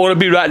place I want to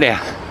be right now.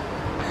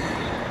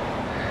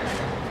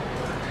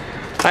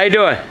 How you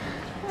doing?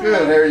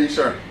 Good, how are you,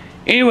 sir?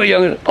 Anyway,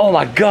 young, oh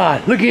my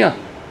God, look here.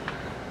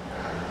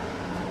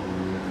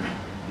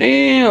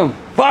 Damn,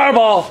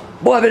 Fireball.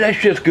 Boy, I bet that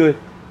shit's good.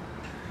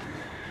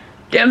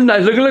 Damn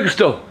nice looking liquor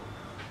store.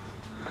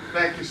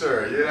 Thank you,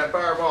 sir. Yeah, that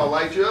Fireball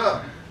light you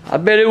up. I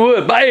bet it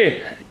would. But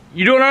hey,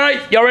 you doing all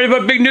right? Y'all ready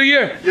for a big new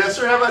year? Yes,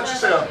 sir. How about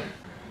yourself?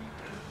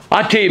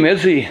 I'll tell you, man,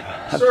 let's see.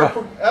 Sir,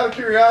 out of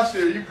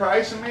curiosity, are you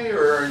pricing me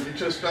or are you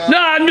just... No,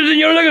 I'm just in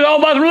your liquor, all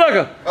about some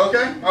liquor.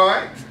 Okay, all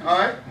right, all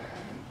right.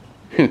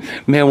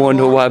 Man, wanna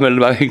know why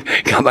I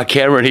got my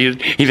camera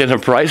and he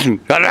doesn't price me.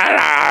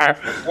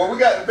 Well, we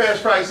got the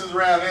best prices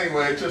around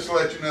anyway, just to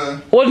let you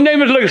know. What's the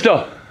name of the liquor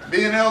store?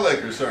 B&L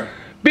Liquor, sir.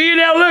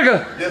 B&L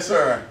Liquor? Yes,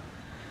 sir.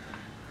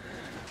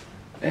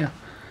 Yeah.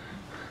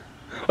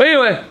 Well,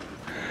 anyway,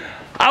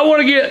 I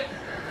want to get...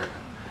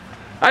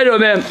 How you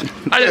doing, man?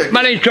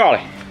 My name's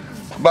Charlie.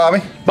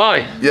 Bobby?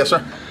 Bobby. Yes, sir.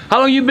 How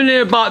long you been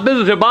in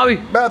business here, Bobby?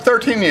 About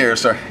 13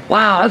 years, sir.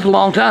 Wow, that's a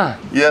long time.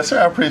 Yes,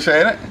 sir. I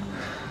appreciate it.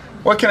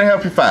 What can I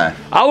help you find?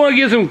 I want to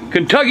get some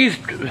Kentucky's...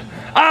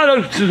 I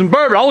don't know, some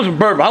bourbon. I want some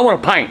bourbon. I want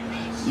a pint.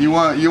 You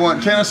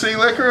want Tennessee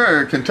liquor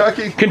or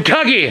Kentucky?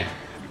 Kentucky.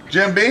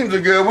 Jim Beam's a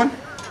good one.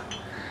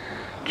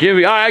 Jim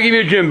Beam. All right, I'll give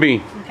you a Jim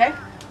Beam. Okay.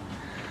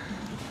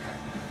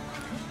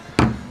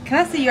 Can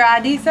I see your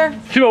ID, sir?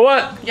 See my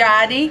what? Your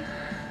ID.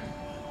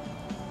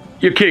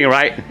 You're kidding,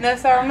 right? No,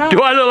 sir, I'm not.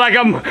 Do I look like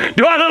I'm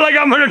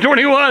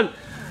 121?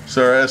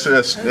 Sir,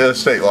 that's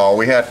state law.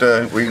 We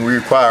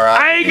require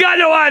ID. I ain't got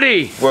no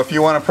ID. Well, if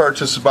you want to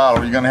purchase a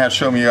bottle, you're going to have to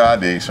show me your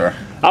ID, sir.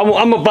 Hey, I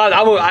want a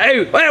bottle. No,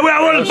 Give me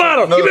a sir.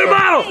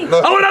 bottle. No,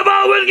 I want a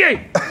bottle of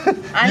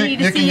whiskey. I need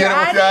to see your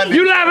ID.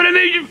 You laughing at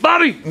me,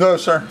 Bobby? No,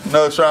 sir.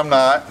 No, sir, I'm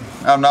not.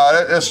 I'm not.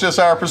 It's just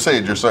our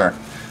procedure, sir.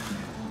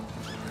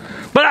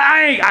 But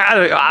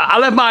I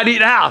left my ID at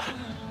the house.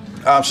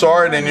 I'm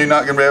sorry, then you're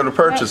not going to be able to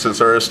purchase it,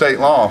 sir. It's state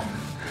law.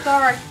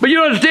 Sorry. But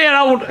you understand,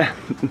 I won't. Wait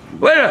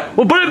a minute.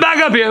 Well, put it back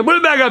up here. Put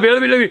it back up here.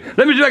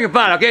 Let me see if I can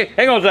find it, okay?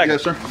 Hang on a second.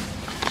 Yes, sir.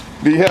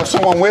 Do you have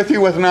someone with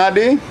you with an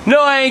ID?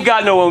 No, I ain't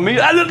got no one with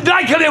me.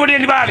 I come in with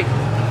anybody.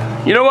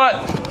 You know what?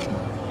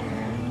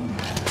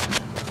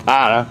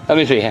 I don't know. Let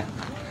me see here.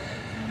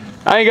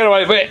 I ain't got no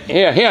way. Wait,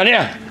 here.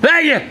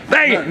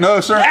 Thank you.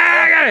 No, sir.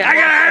 I got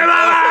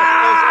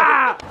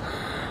it.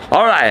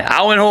 All right,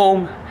 I went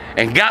home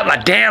and got my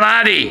damn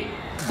ID.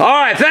 All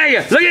right, thank you.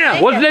 Look at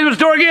that. What's the name of the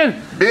store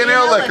again?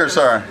 B&L Liquor,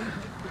 sir.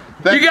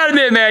 You gotta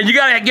admit, man,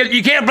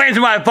 you can't blame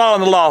somebody for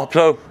following the law.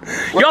 So,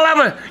 y'all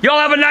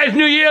have a nice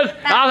New Year's.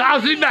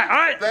 I'll see you back. All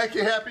right. Thank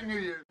you. Happy New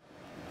Year.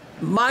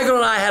 Michael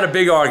and I had a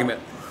big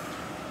argument,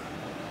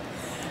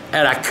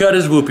 and I cut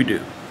his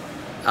whoopie-doo.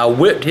 I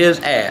whipped his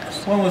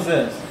ass. When was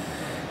this?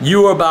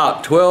 You were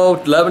about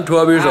 11,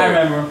 12 years old.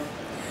 I remember.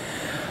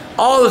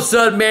 All of a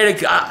sudden, man,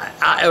 it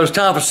was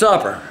time for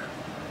supper.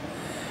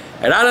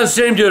 And I done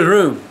sent him to his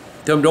room.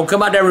 Told him, don't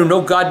come out that room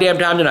no goddamn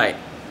time tonight.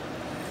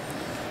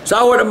 So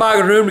I went to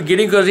Michael's room to get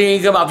him because he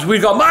ain't come up. So we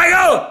called,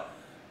 Michael!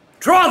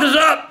 Troth is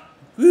up!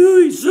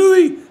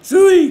 Suey!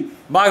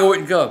 Michael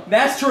wouldn't come.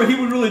 That's true, he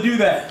would really do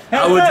that.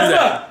 I would do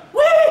that.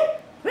 Wee!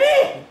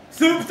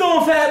 Soup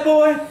stone, fat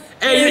boy!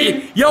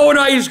 Hey, y'all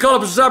know I used to call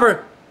up for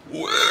supper? I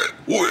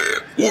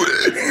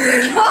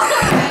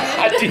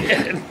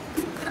did.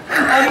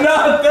 I'm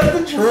not, that's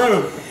the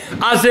truth.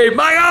 I said,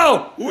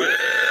 Michael!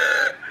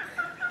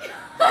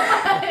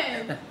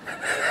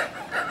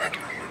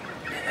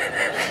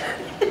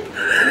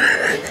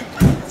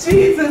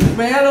 Jesus,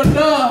 man, I'm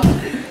done.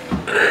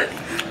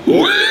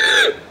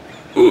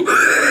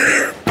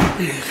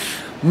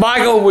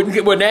 Michael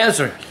wouldn't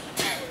answer.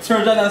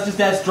 Turns out that's just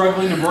that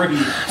struggling to breathe.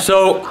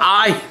 So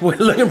I went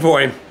looking for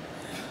him.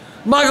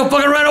 Michael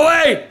fucking ran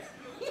away.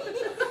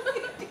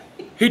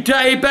 He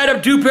packed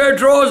up 2 pair of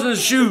drawers and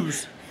his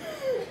shoes.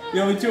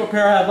 The only 2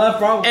 pair I have left,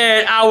 probably.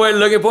 And I went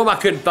looking for him. I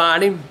couldn't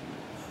find him.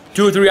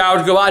 2 or 3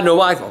 hours go by, no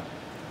Michael.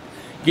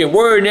 Get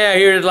word now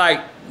here it's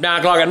like 9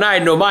 o'clock at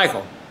night, no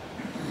Michael.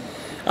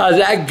 I was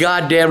that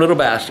goddamn little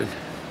bastard.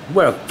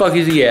 Where the fuck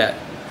is he at?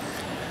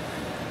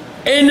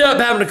 Ended up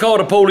having to call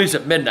the police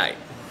at midnight.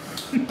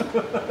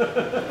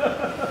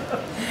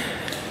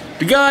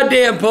 The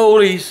goddamn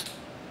police,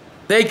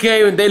 they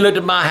came and they looked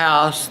at my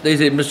house. They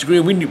said, Mr.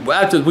 Green,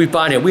 after we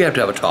find him, we have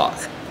to have a talk.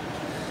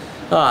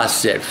 I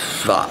said,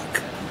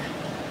 fuck.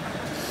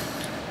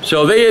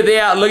 So they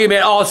out looking at me,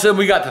 and all of a sudden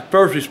we got the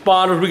first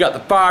responders, we got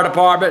the fire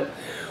department,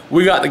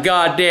 we got the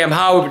goddamn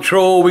highway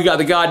patrol, we got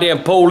the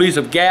goddamn police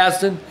of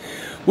Gaston.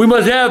 We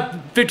must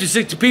have 50,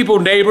 60 people,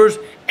 neighbors,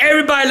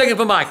 everybody looking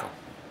for Michael.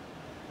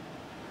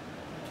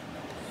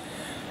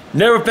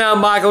 Never found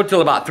Michael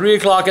till about 3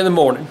 o'clock in the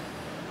morning.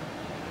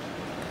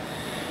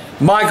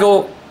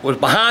 Michael was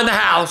behind the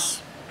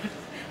house,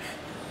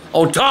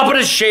 on top of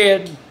the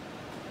shed,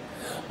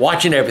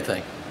 watching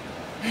everything.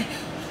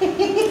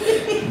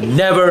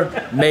 Never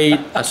made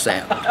a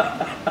sound.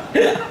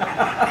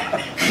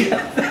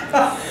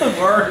 That's the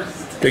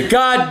worst. The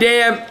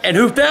goddamn, and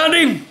who found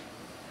him?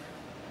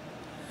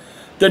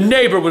 The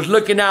neighbor was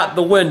looking out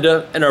the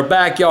window in her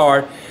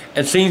backyard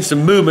and seen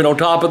some movement on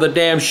top of the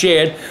damn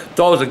shed,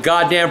 thought it was a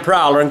goddamn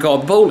prowler and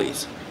called the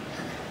police.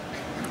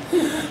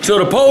 So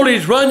the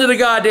police run to the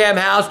goddamn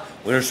house.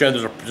 We understand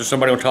there's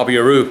somebody on top of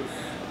your roof.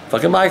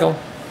 Fucking Michael.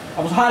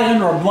 I was hiding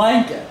under a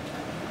blanket.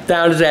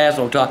 Found his ass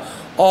on top.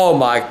 Oh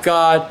my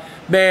God,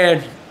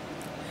 man.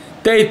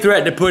 They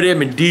threatened to put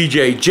him in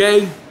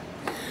DJJ.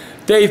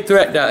 They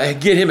threatened to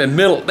get him in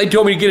mental, they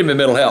told me to get him in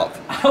mental health.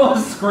 I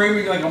was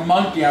screaming like a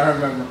monkey, I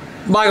remember.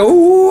 Michael,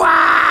 ooh,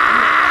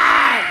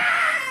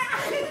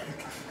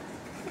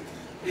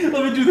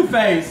 Let me do the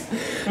face.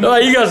 No,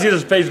 you gotta see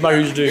this face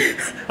Michael used to do.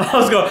 I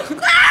was going,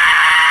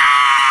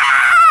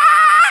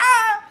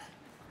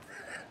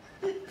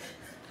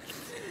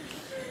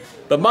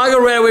 But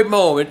Michael ran away from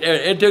home.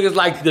 It took us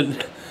like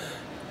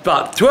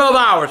about 12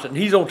 hours, and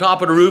he's on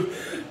top of the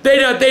roof. They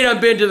done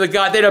been to the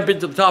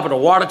top of the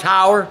water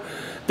tower.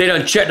 They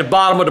done checked the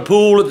bottom of the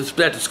pool at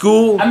the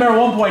school. I remember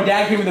one point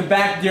Dad came in the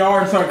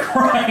backyard and started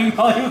crying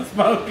while he was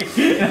smoking,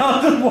 and I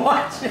was just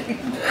watching.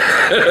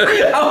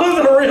 I was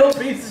a real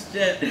piece of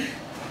shit.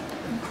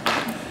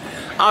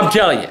 I'm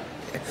telling you.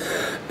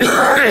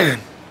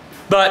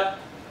 But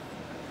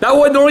that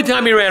wasn't the only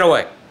time he ran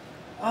away.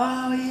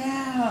 Oh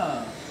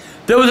yeah.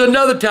 There was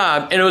another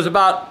time, and it was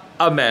about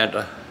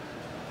Amanda.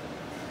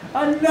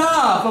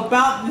 Enough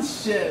about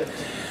this shit.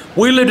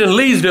 We lived in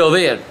Leesville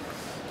then.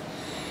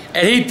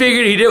 And he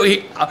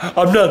figured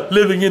I'm not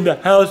living in the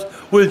house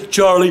with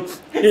Charlie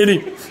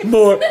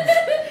anymore.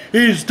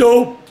 He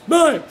stole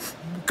my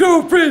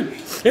girlfriend,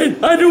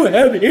 and I don't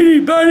have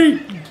anybody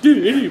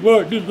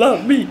anymore to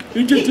love me.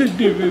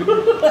 Enough.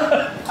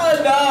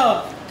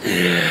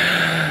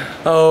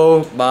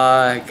 Oh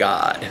my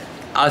God.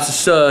 I said,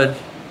 son,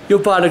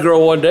 you'll find a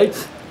girl one day.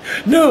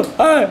 No,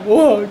 I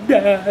won't,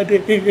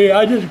 Daddy.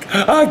 I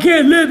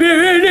can't live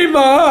here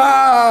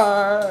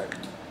anymore.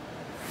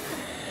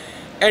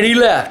 And he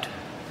left.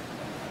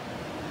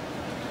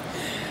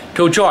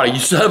 Told Charlie, you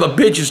son of a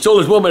bitch, you stole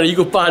his woman and you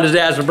go find his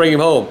ass and bring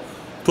him home.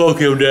 Fuck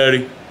him,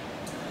 Daddy.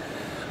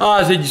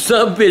 I said, you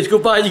son of a bitch, go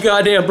find your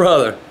goddamn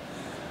brother.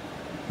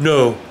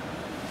 No.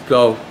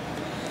 So,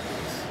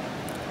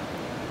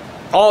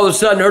 all of a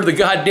sudden heard the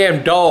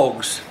goddamn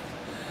dogs.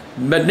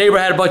 My neighbor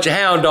had a bunch of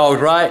hound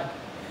dogs, right?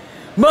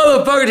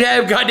 Motherfuckers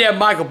had goddamn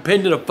Michael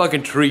pinned in a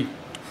fucking tree.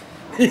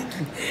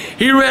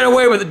 He ran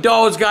away with the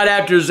dogs, got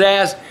after his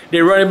ass. They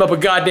run him up a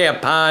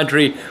goddamn pine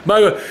tree.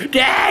 Michael,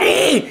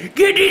 Daddy,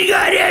 get these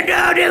goddamn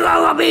dogs, they're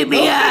gonna beat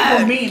me up.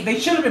 Those people mean. They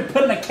should have been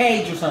put in a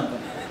cage or something.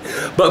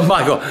 But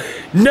Michael,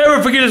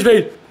 never forget his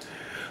face.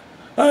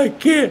 I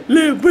can't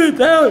live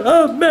without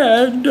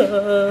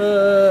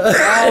Amanda.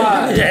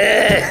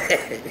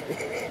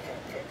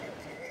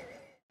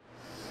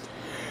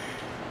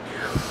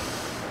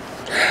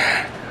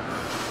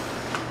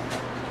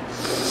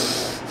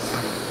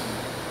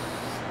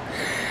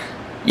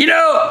 You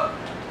know,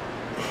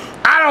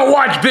 I don't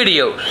watch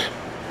videos.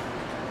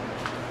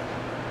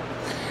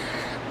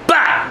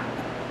 But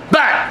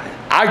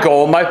I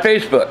go on my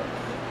Facebook.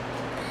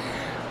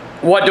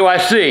 What do I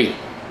see?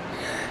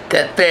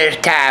 The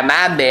first time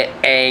I met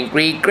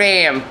Angry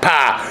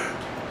Grandpa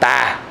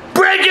by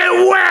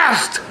Bridget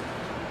West.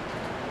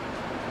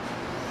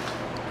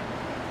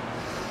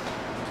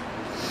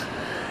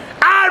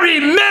 I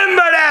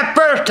remember that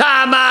first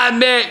time I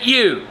met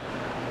you.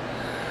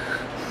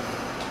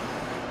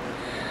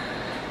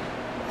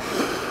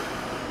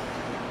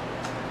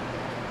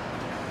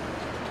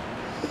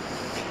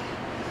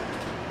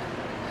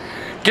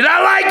 Did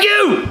I like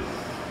you?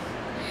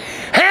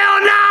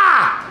 Hell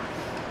nah!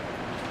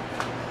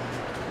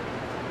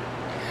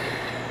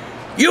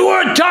 You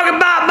weren't talking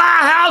about my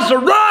house or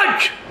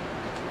lunch.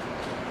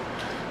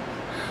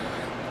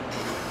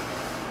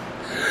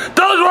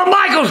 Those were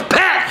Michael's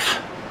pets.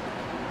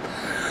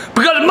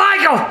 Because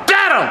Michael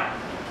fed them.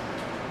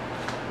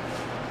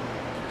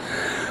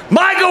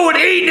 Michael would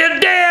eat the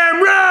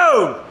damn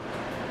road.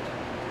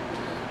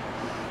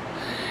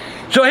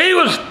 So he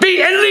was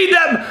feeding, and leave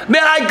that,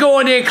 man, I'd go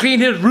in there and clean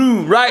his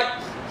room, right?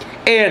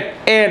 And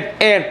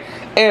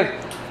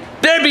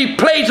there'd be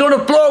plates on the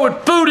floor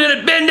with food in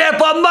it, been there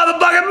for a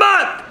motherfucking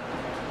month.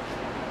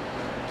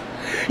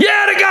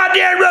 Yeah, the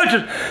goddamn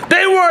roaches,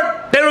 they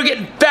were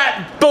getting fat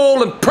and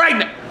full and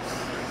pregnant.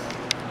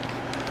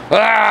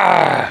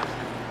 Ah.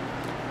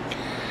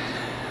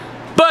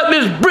 But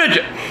Miss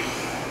Bridget,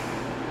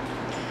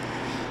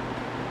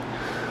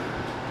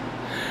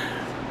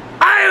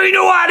 I don't even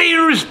know why I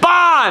didn't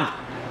respond.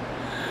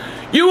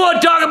 You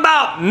want to talk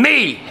about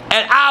me,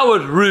 and I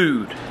was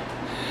rude.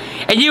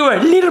 And you were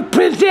little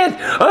princess,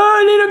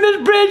 oh little Miss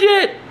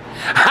Bridget.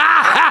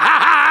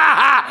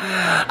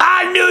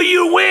 I knew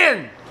you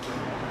win.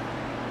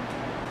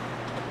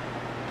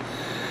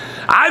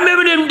 I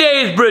remember them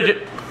days,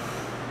 Bridget.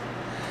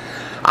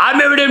 I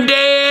remember them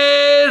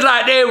days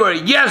like they were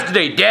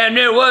yesterday. Damn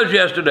near was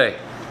yesterday.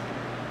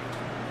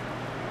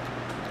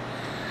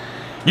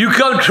 You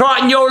come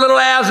trotting your little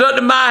ass up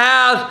to my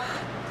house.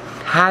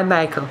 Hi,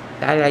 Michael.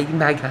 I like you,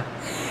 Michael.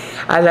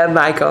 I love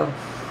Michael.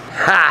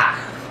 Ha!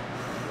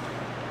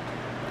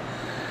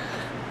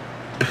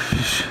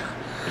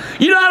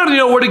 You know, I don't even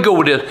know where to go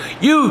with this.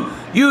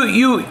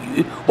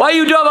 Why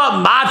you talking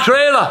about my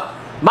trailer?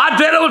 My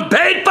trailer was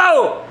paid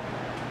for.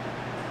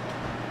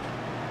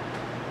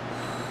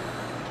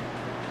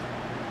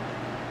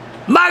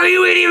 Michael,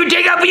 you didn't even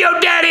take up for your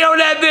daddy on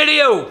that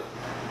video.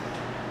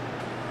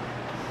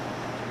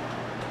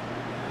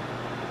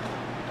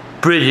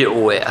 Bridget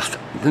West.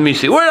 Let me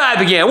see. Where do I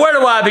begin? Where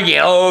do I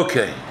begin?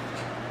 Okay.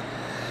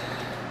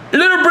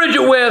 Little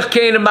Bridget West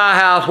came to my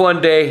house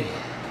one day.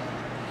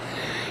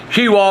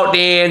 She walked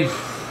in.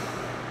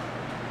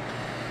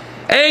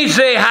 Ain't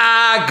say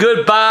hi,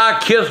 goodbye,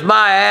 kiss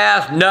my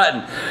ass,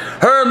 nothing.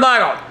 Her and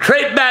Michael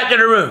straight back to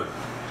the room.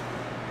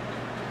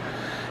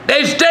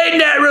 They stayed in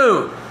that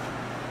room.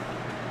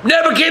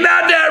 Never came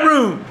out that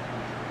room.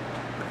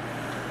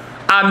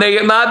 I make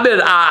it my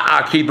business.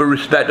 I keep a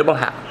respectable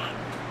house.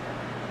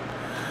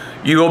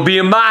 You gonna be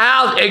in my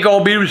house, it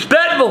gonna be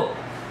respectable.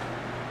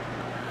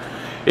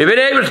 If it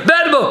ain't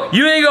respectable,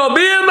 you ain't gonna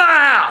be in my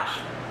house.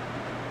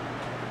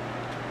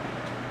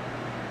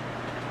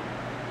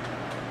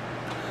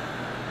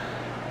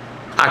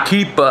 I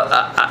keep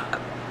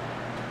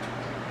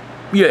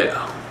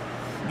yeah,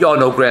 y'all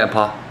know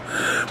Grandpa.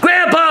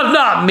 Grandpa's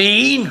not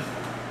mean.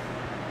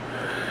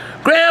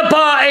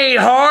 Grandpa ain't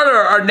hard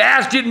or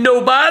nasty to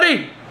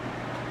nobody.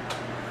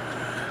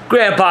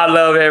 Grandpa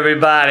love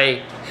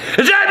everybody.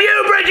 Is that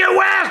you, Bridget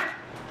West?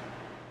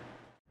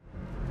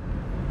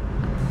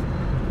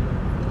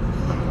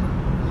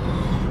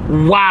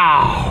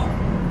 Wow.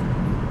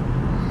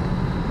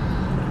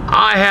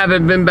 I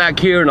haven't been back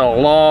here in a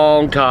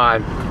long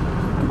time.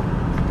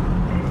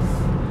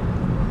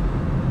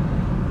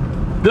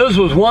 This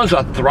was once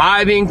a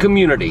thriving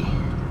community.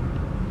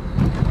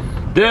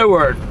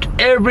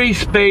 Every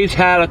space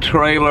had a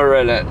trailer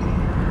in it.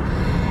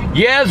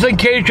 Yes, in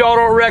case y'all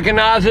don't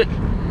recognize it,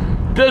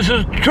 this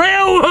is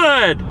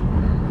Trailwood.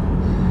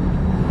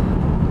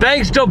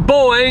 Thanks to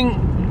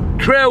Boeing,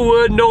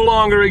 Trailwood no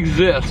longer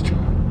exists.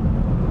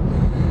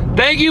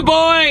 Thank you,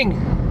 Boeing.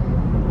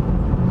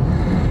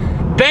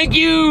 Thank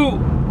you.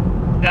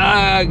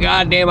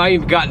 God damn, I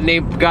even forgot the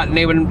name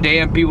of them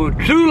damn people.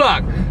 True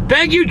Luck.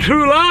 Thank you,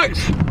 True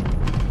Lucks.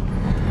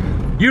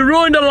 You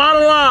ruined a lot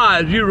of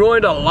lives. You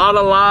ruined a lot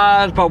of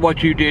lives by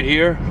what you did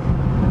here.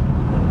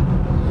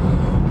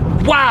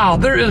 Wow,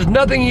 there is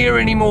nothing here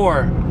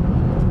anymore.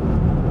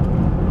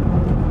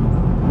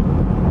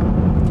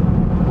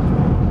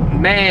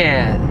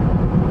 Man.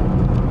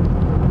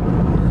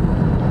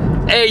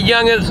 Hey,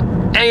 youngins,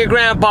 and your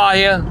grandpa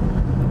here.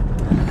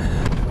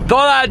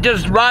 Thought I'd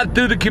just ride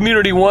through the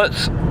community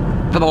once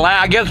for the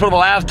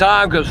last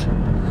time, because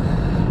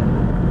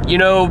you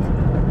know,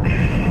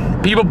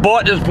 people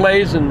bought this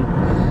place and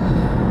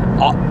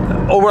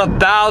over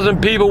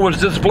 1,000 people was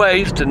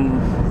displaced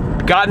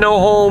and got no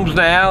homes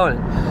now.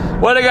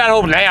 And well, they got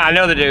homes now, I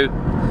know they do,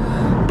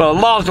 but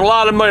lost a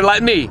lot of money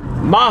like me.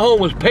 My home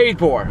was paid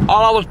for.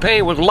 All I was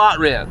paying was lot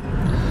rent.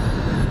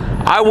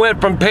 I went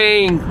from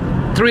paying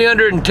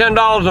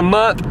 $310 a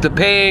month to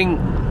paying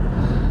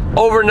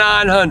over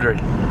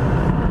 $900.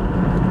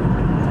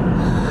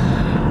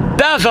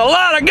 That's a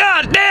lot of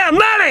goddamn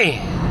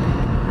money!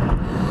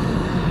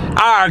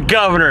 Our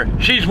governor,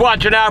 she's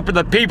watching out for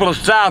the people of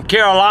South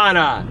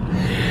Carolina.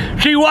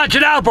 She's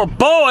watching out for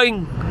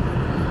Boeing.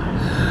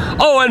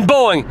 Oh, and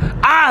Boeing,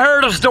 I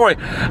heard a story.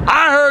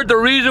 I heard the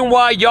reason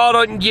why y'all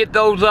don't get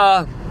those,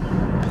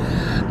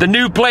 the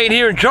new plane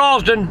here in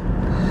Charleston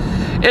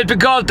is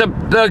because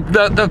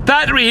the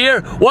factory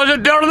here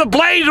wasn't building the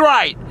planes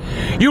right.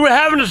 You were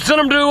having to send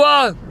them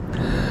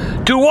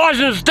to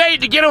Washington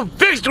State to get them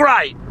fixed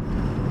right.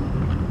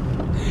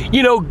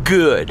 You know,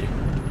 good.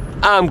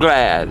 I'm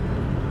glad.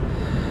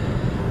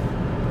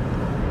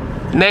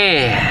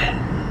 Man.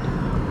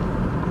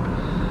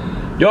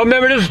 Y'all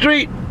remember this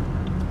street?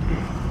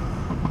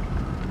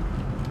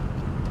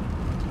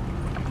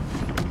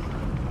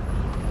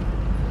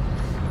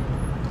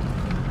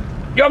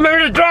 Y'all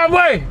remember this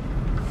driveway?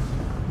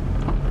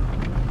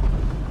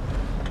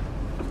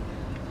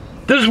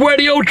 This is where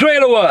the old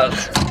trailer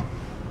was.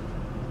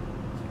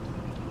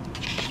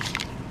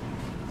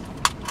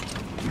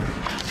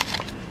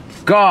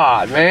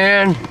 God,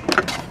 man.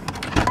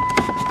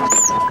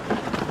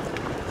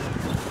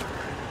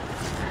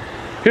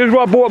 Here's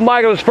where I bought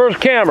Michael his first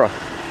camera.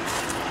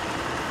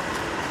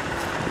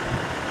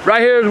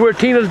 Right here is where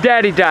Tina's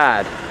daddy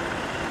died.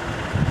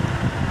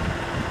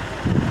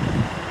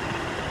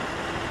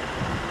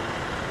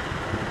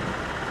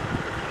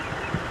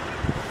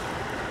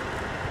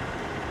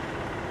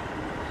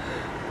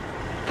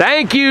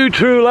 Thank you,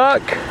 True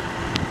Luck.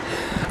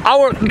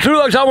 True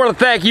Lucks, I want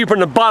to thank you from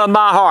the bottom of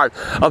my heart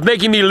of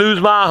making me lose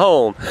my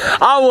home.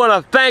 I want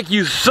to thank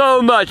you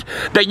so much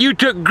that you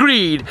took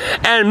greed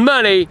and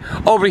money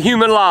over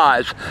human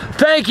lives.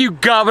 Thank you,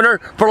 Governor,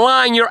 for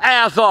lying your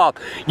ass off.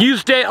 You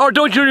stand, or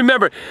don't you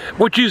remember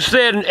what you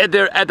said at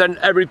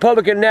the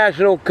Republican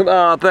National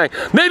thing?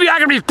 Maybe I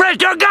can refresh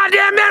your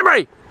goddamn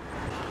memory.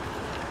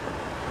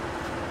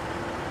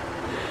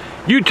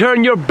 You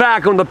turned your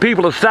back on the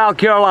people of South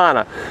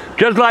Carolina,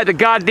 just like the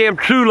goddamn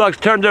True Lucks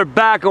turned their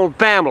back on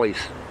families.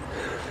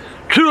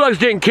 True Lucks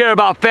didn't care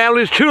about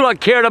families, True Luck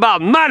cared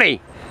about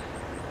money.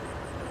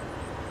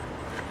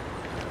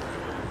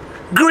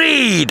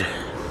 Greed.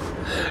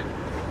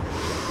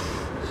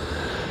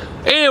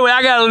 Anyway,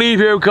 I gotta leave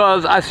here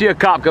because I see a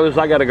cop coming,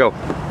 so I gotta go.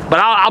 But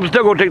I'm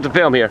still gonna take the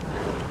film here.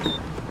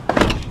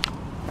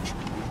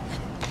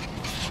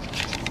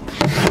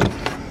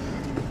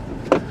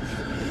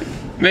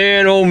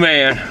 Man, oh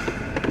man.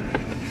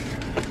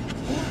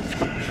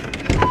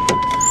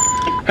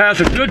 Had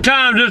some good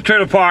times in this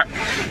trailer park.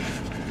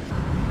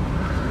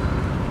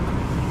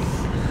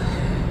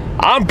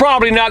 I'm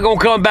probably not gonna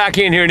come back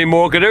in here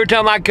anymore because every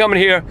time I come in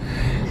here,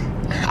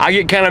 I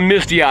get kind of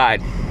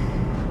misty-eyed.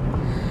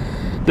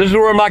 This is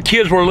where my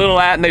kids were little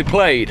at and they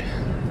played.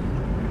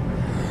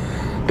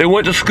 They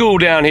went to school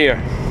down here.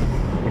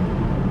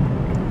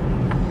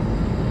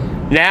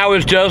 Now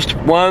it's just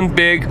one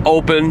big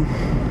open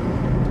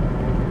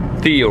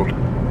field.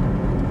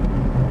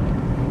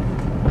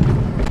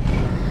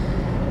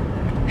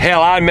 Hell,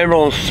 I remember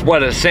on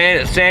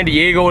San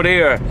Diego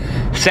Day or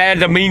San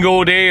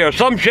Domingo Day or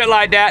some shit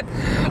like that.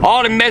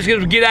 All the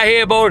Mexicans would get out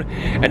here, boy,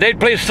 and they'd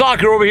play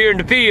soccer over here in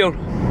the field.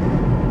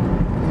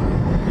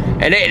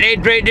 And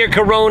they'd drink their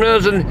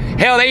Coronas and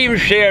hell, they even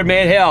shared,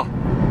 man, hell.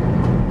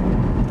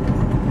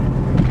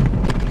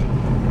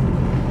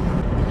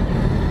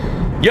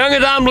 Young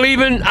as I'm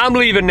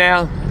leaving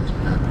now.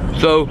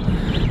 So,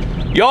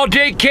 y'all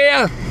take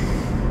care.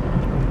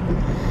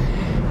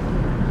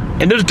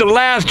 And this is the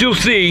last you'll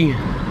see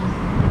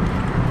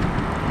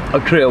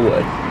of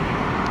Trailwood.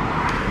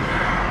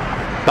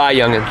 Bye,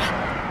 youngins.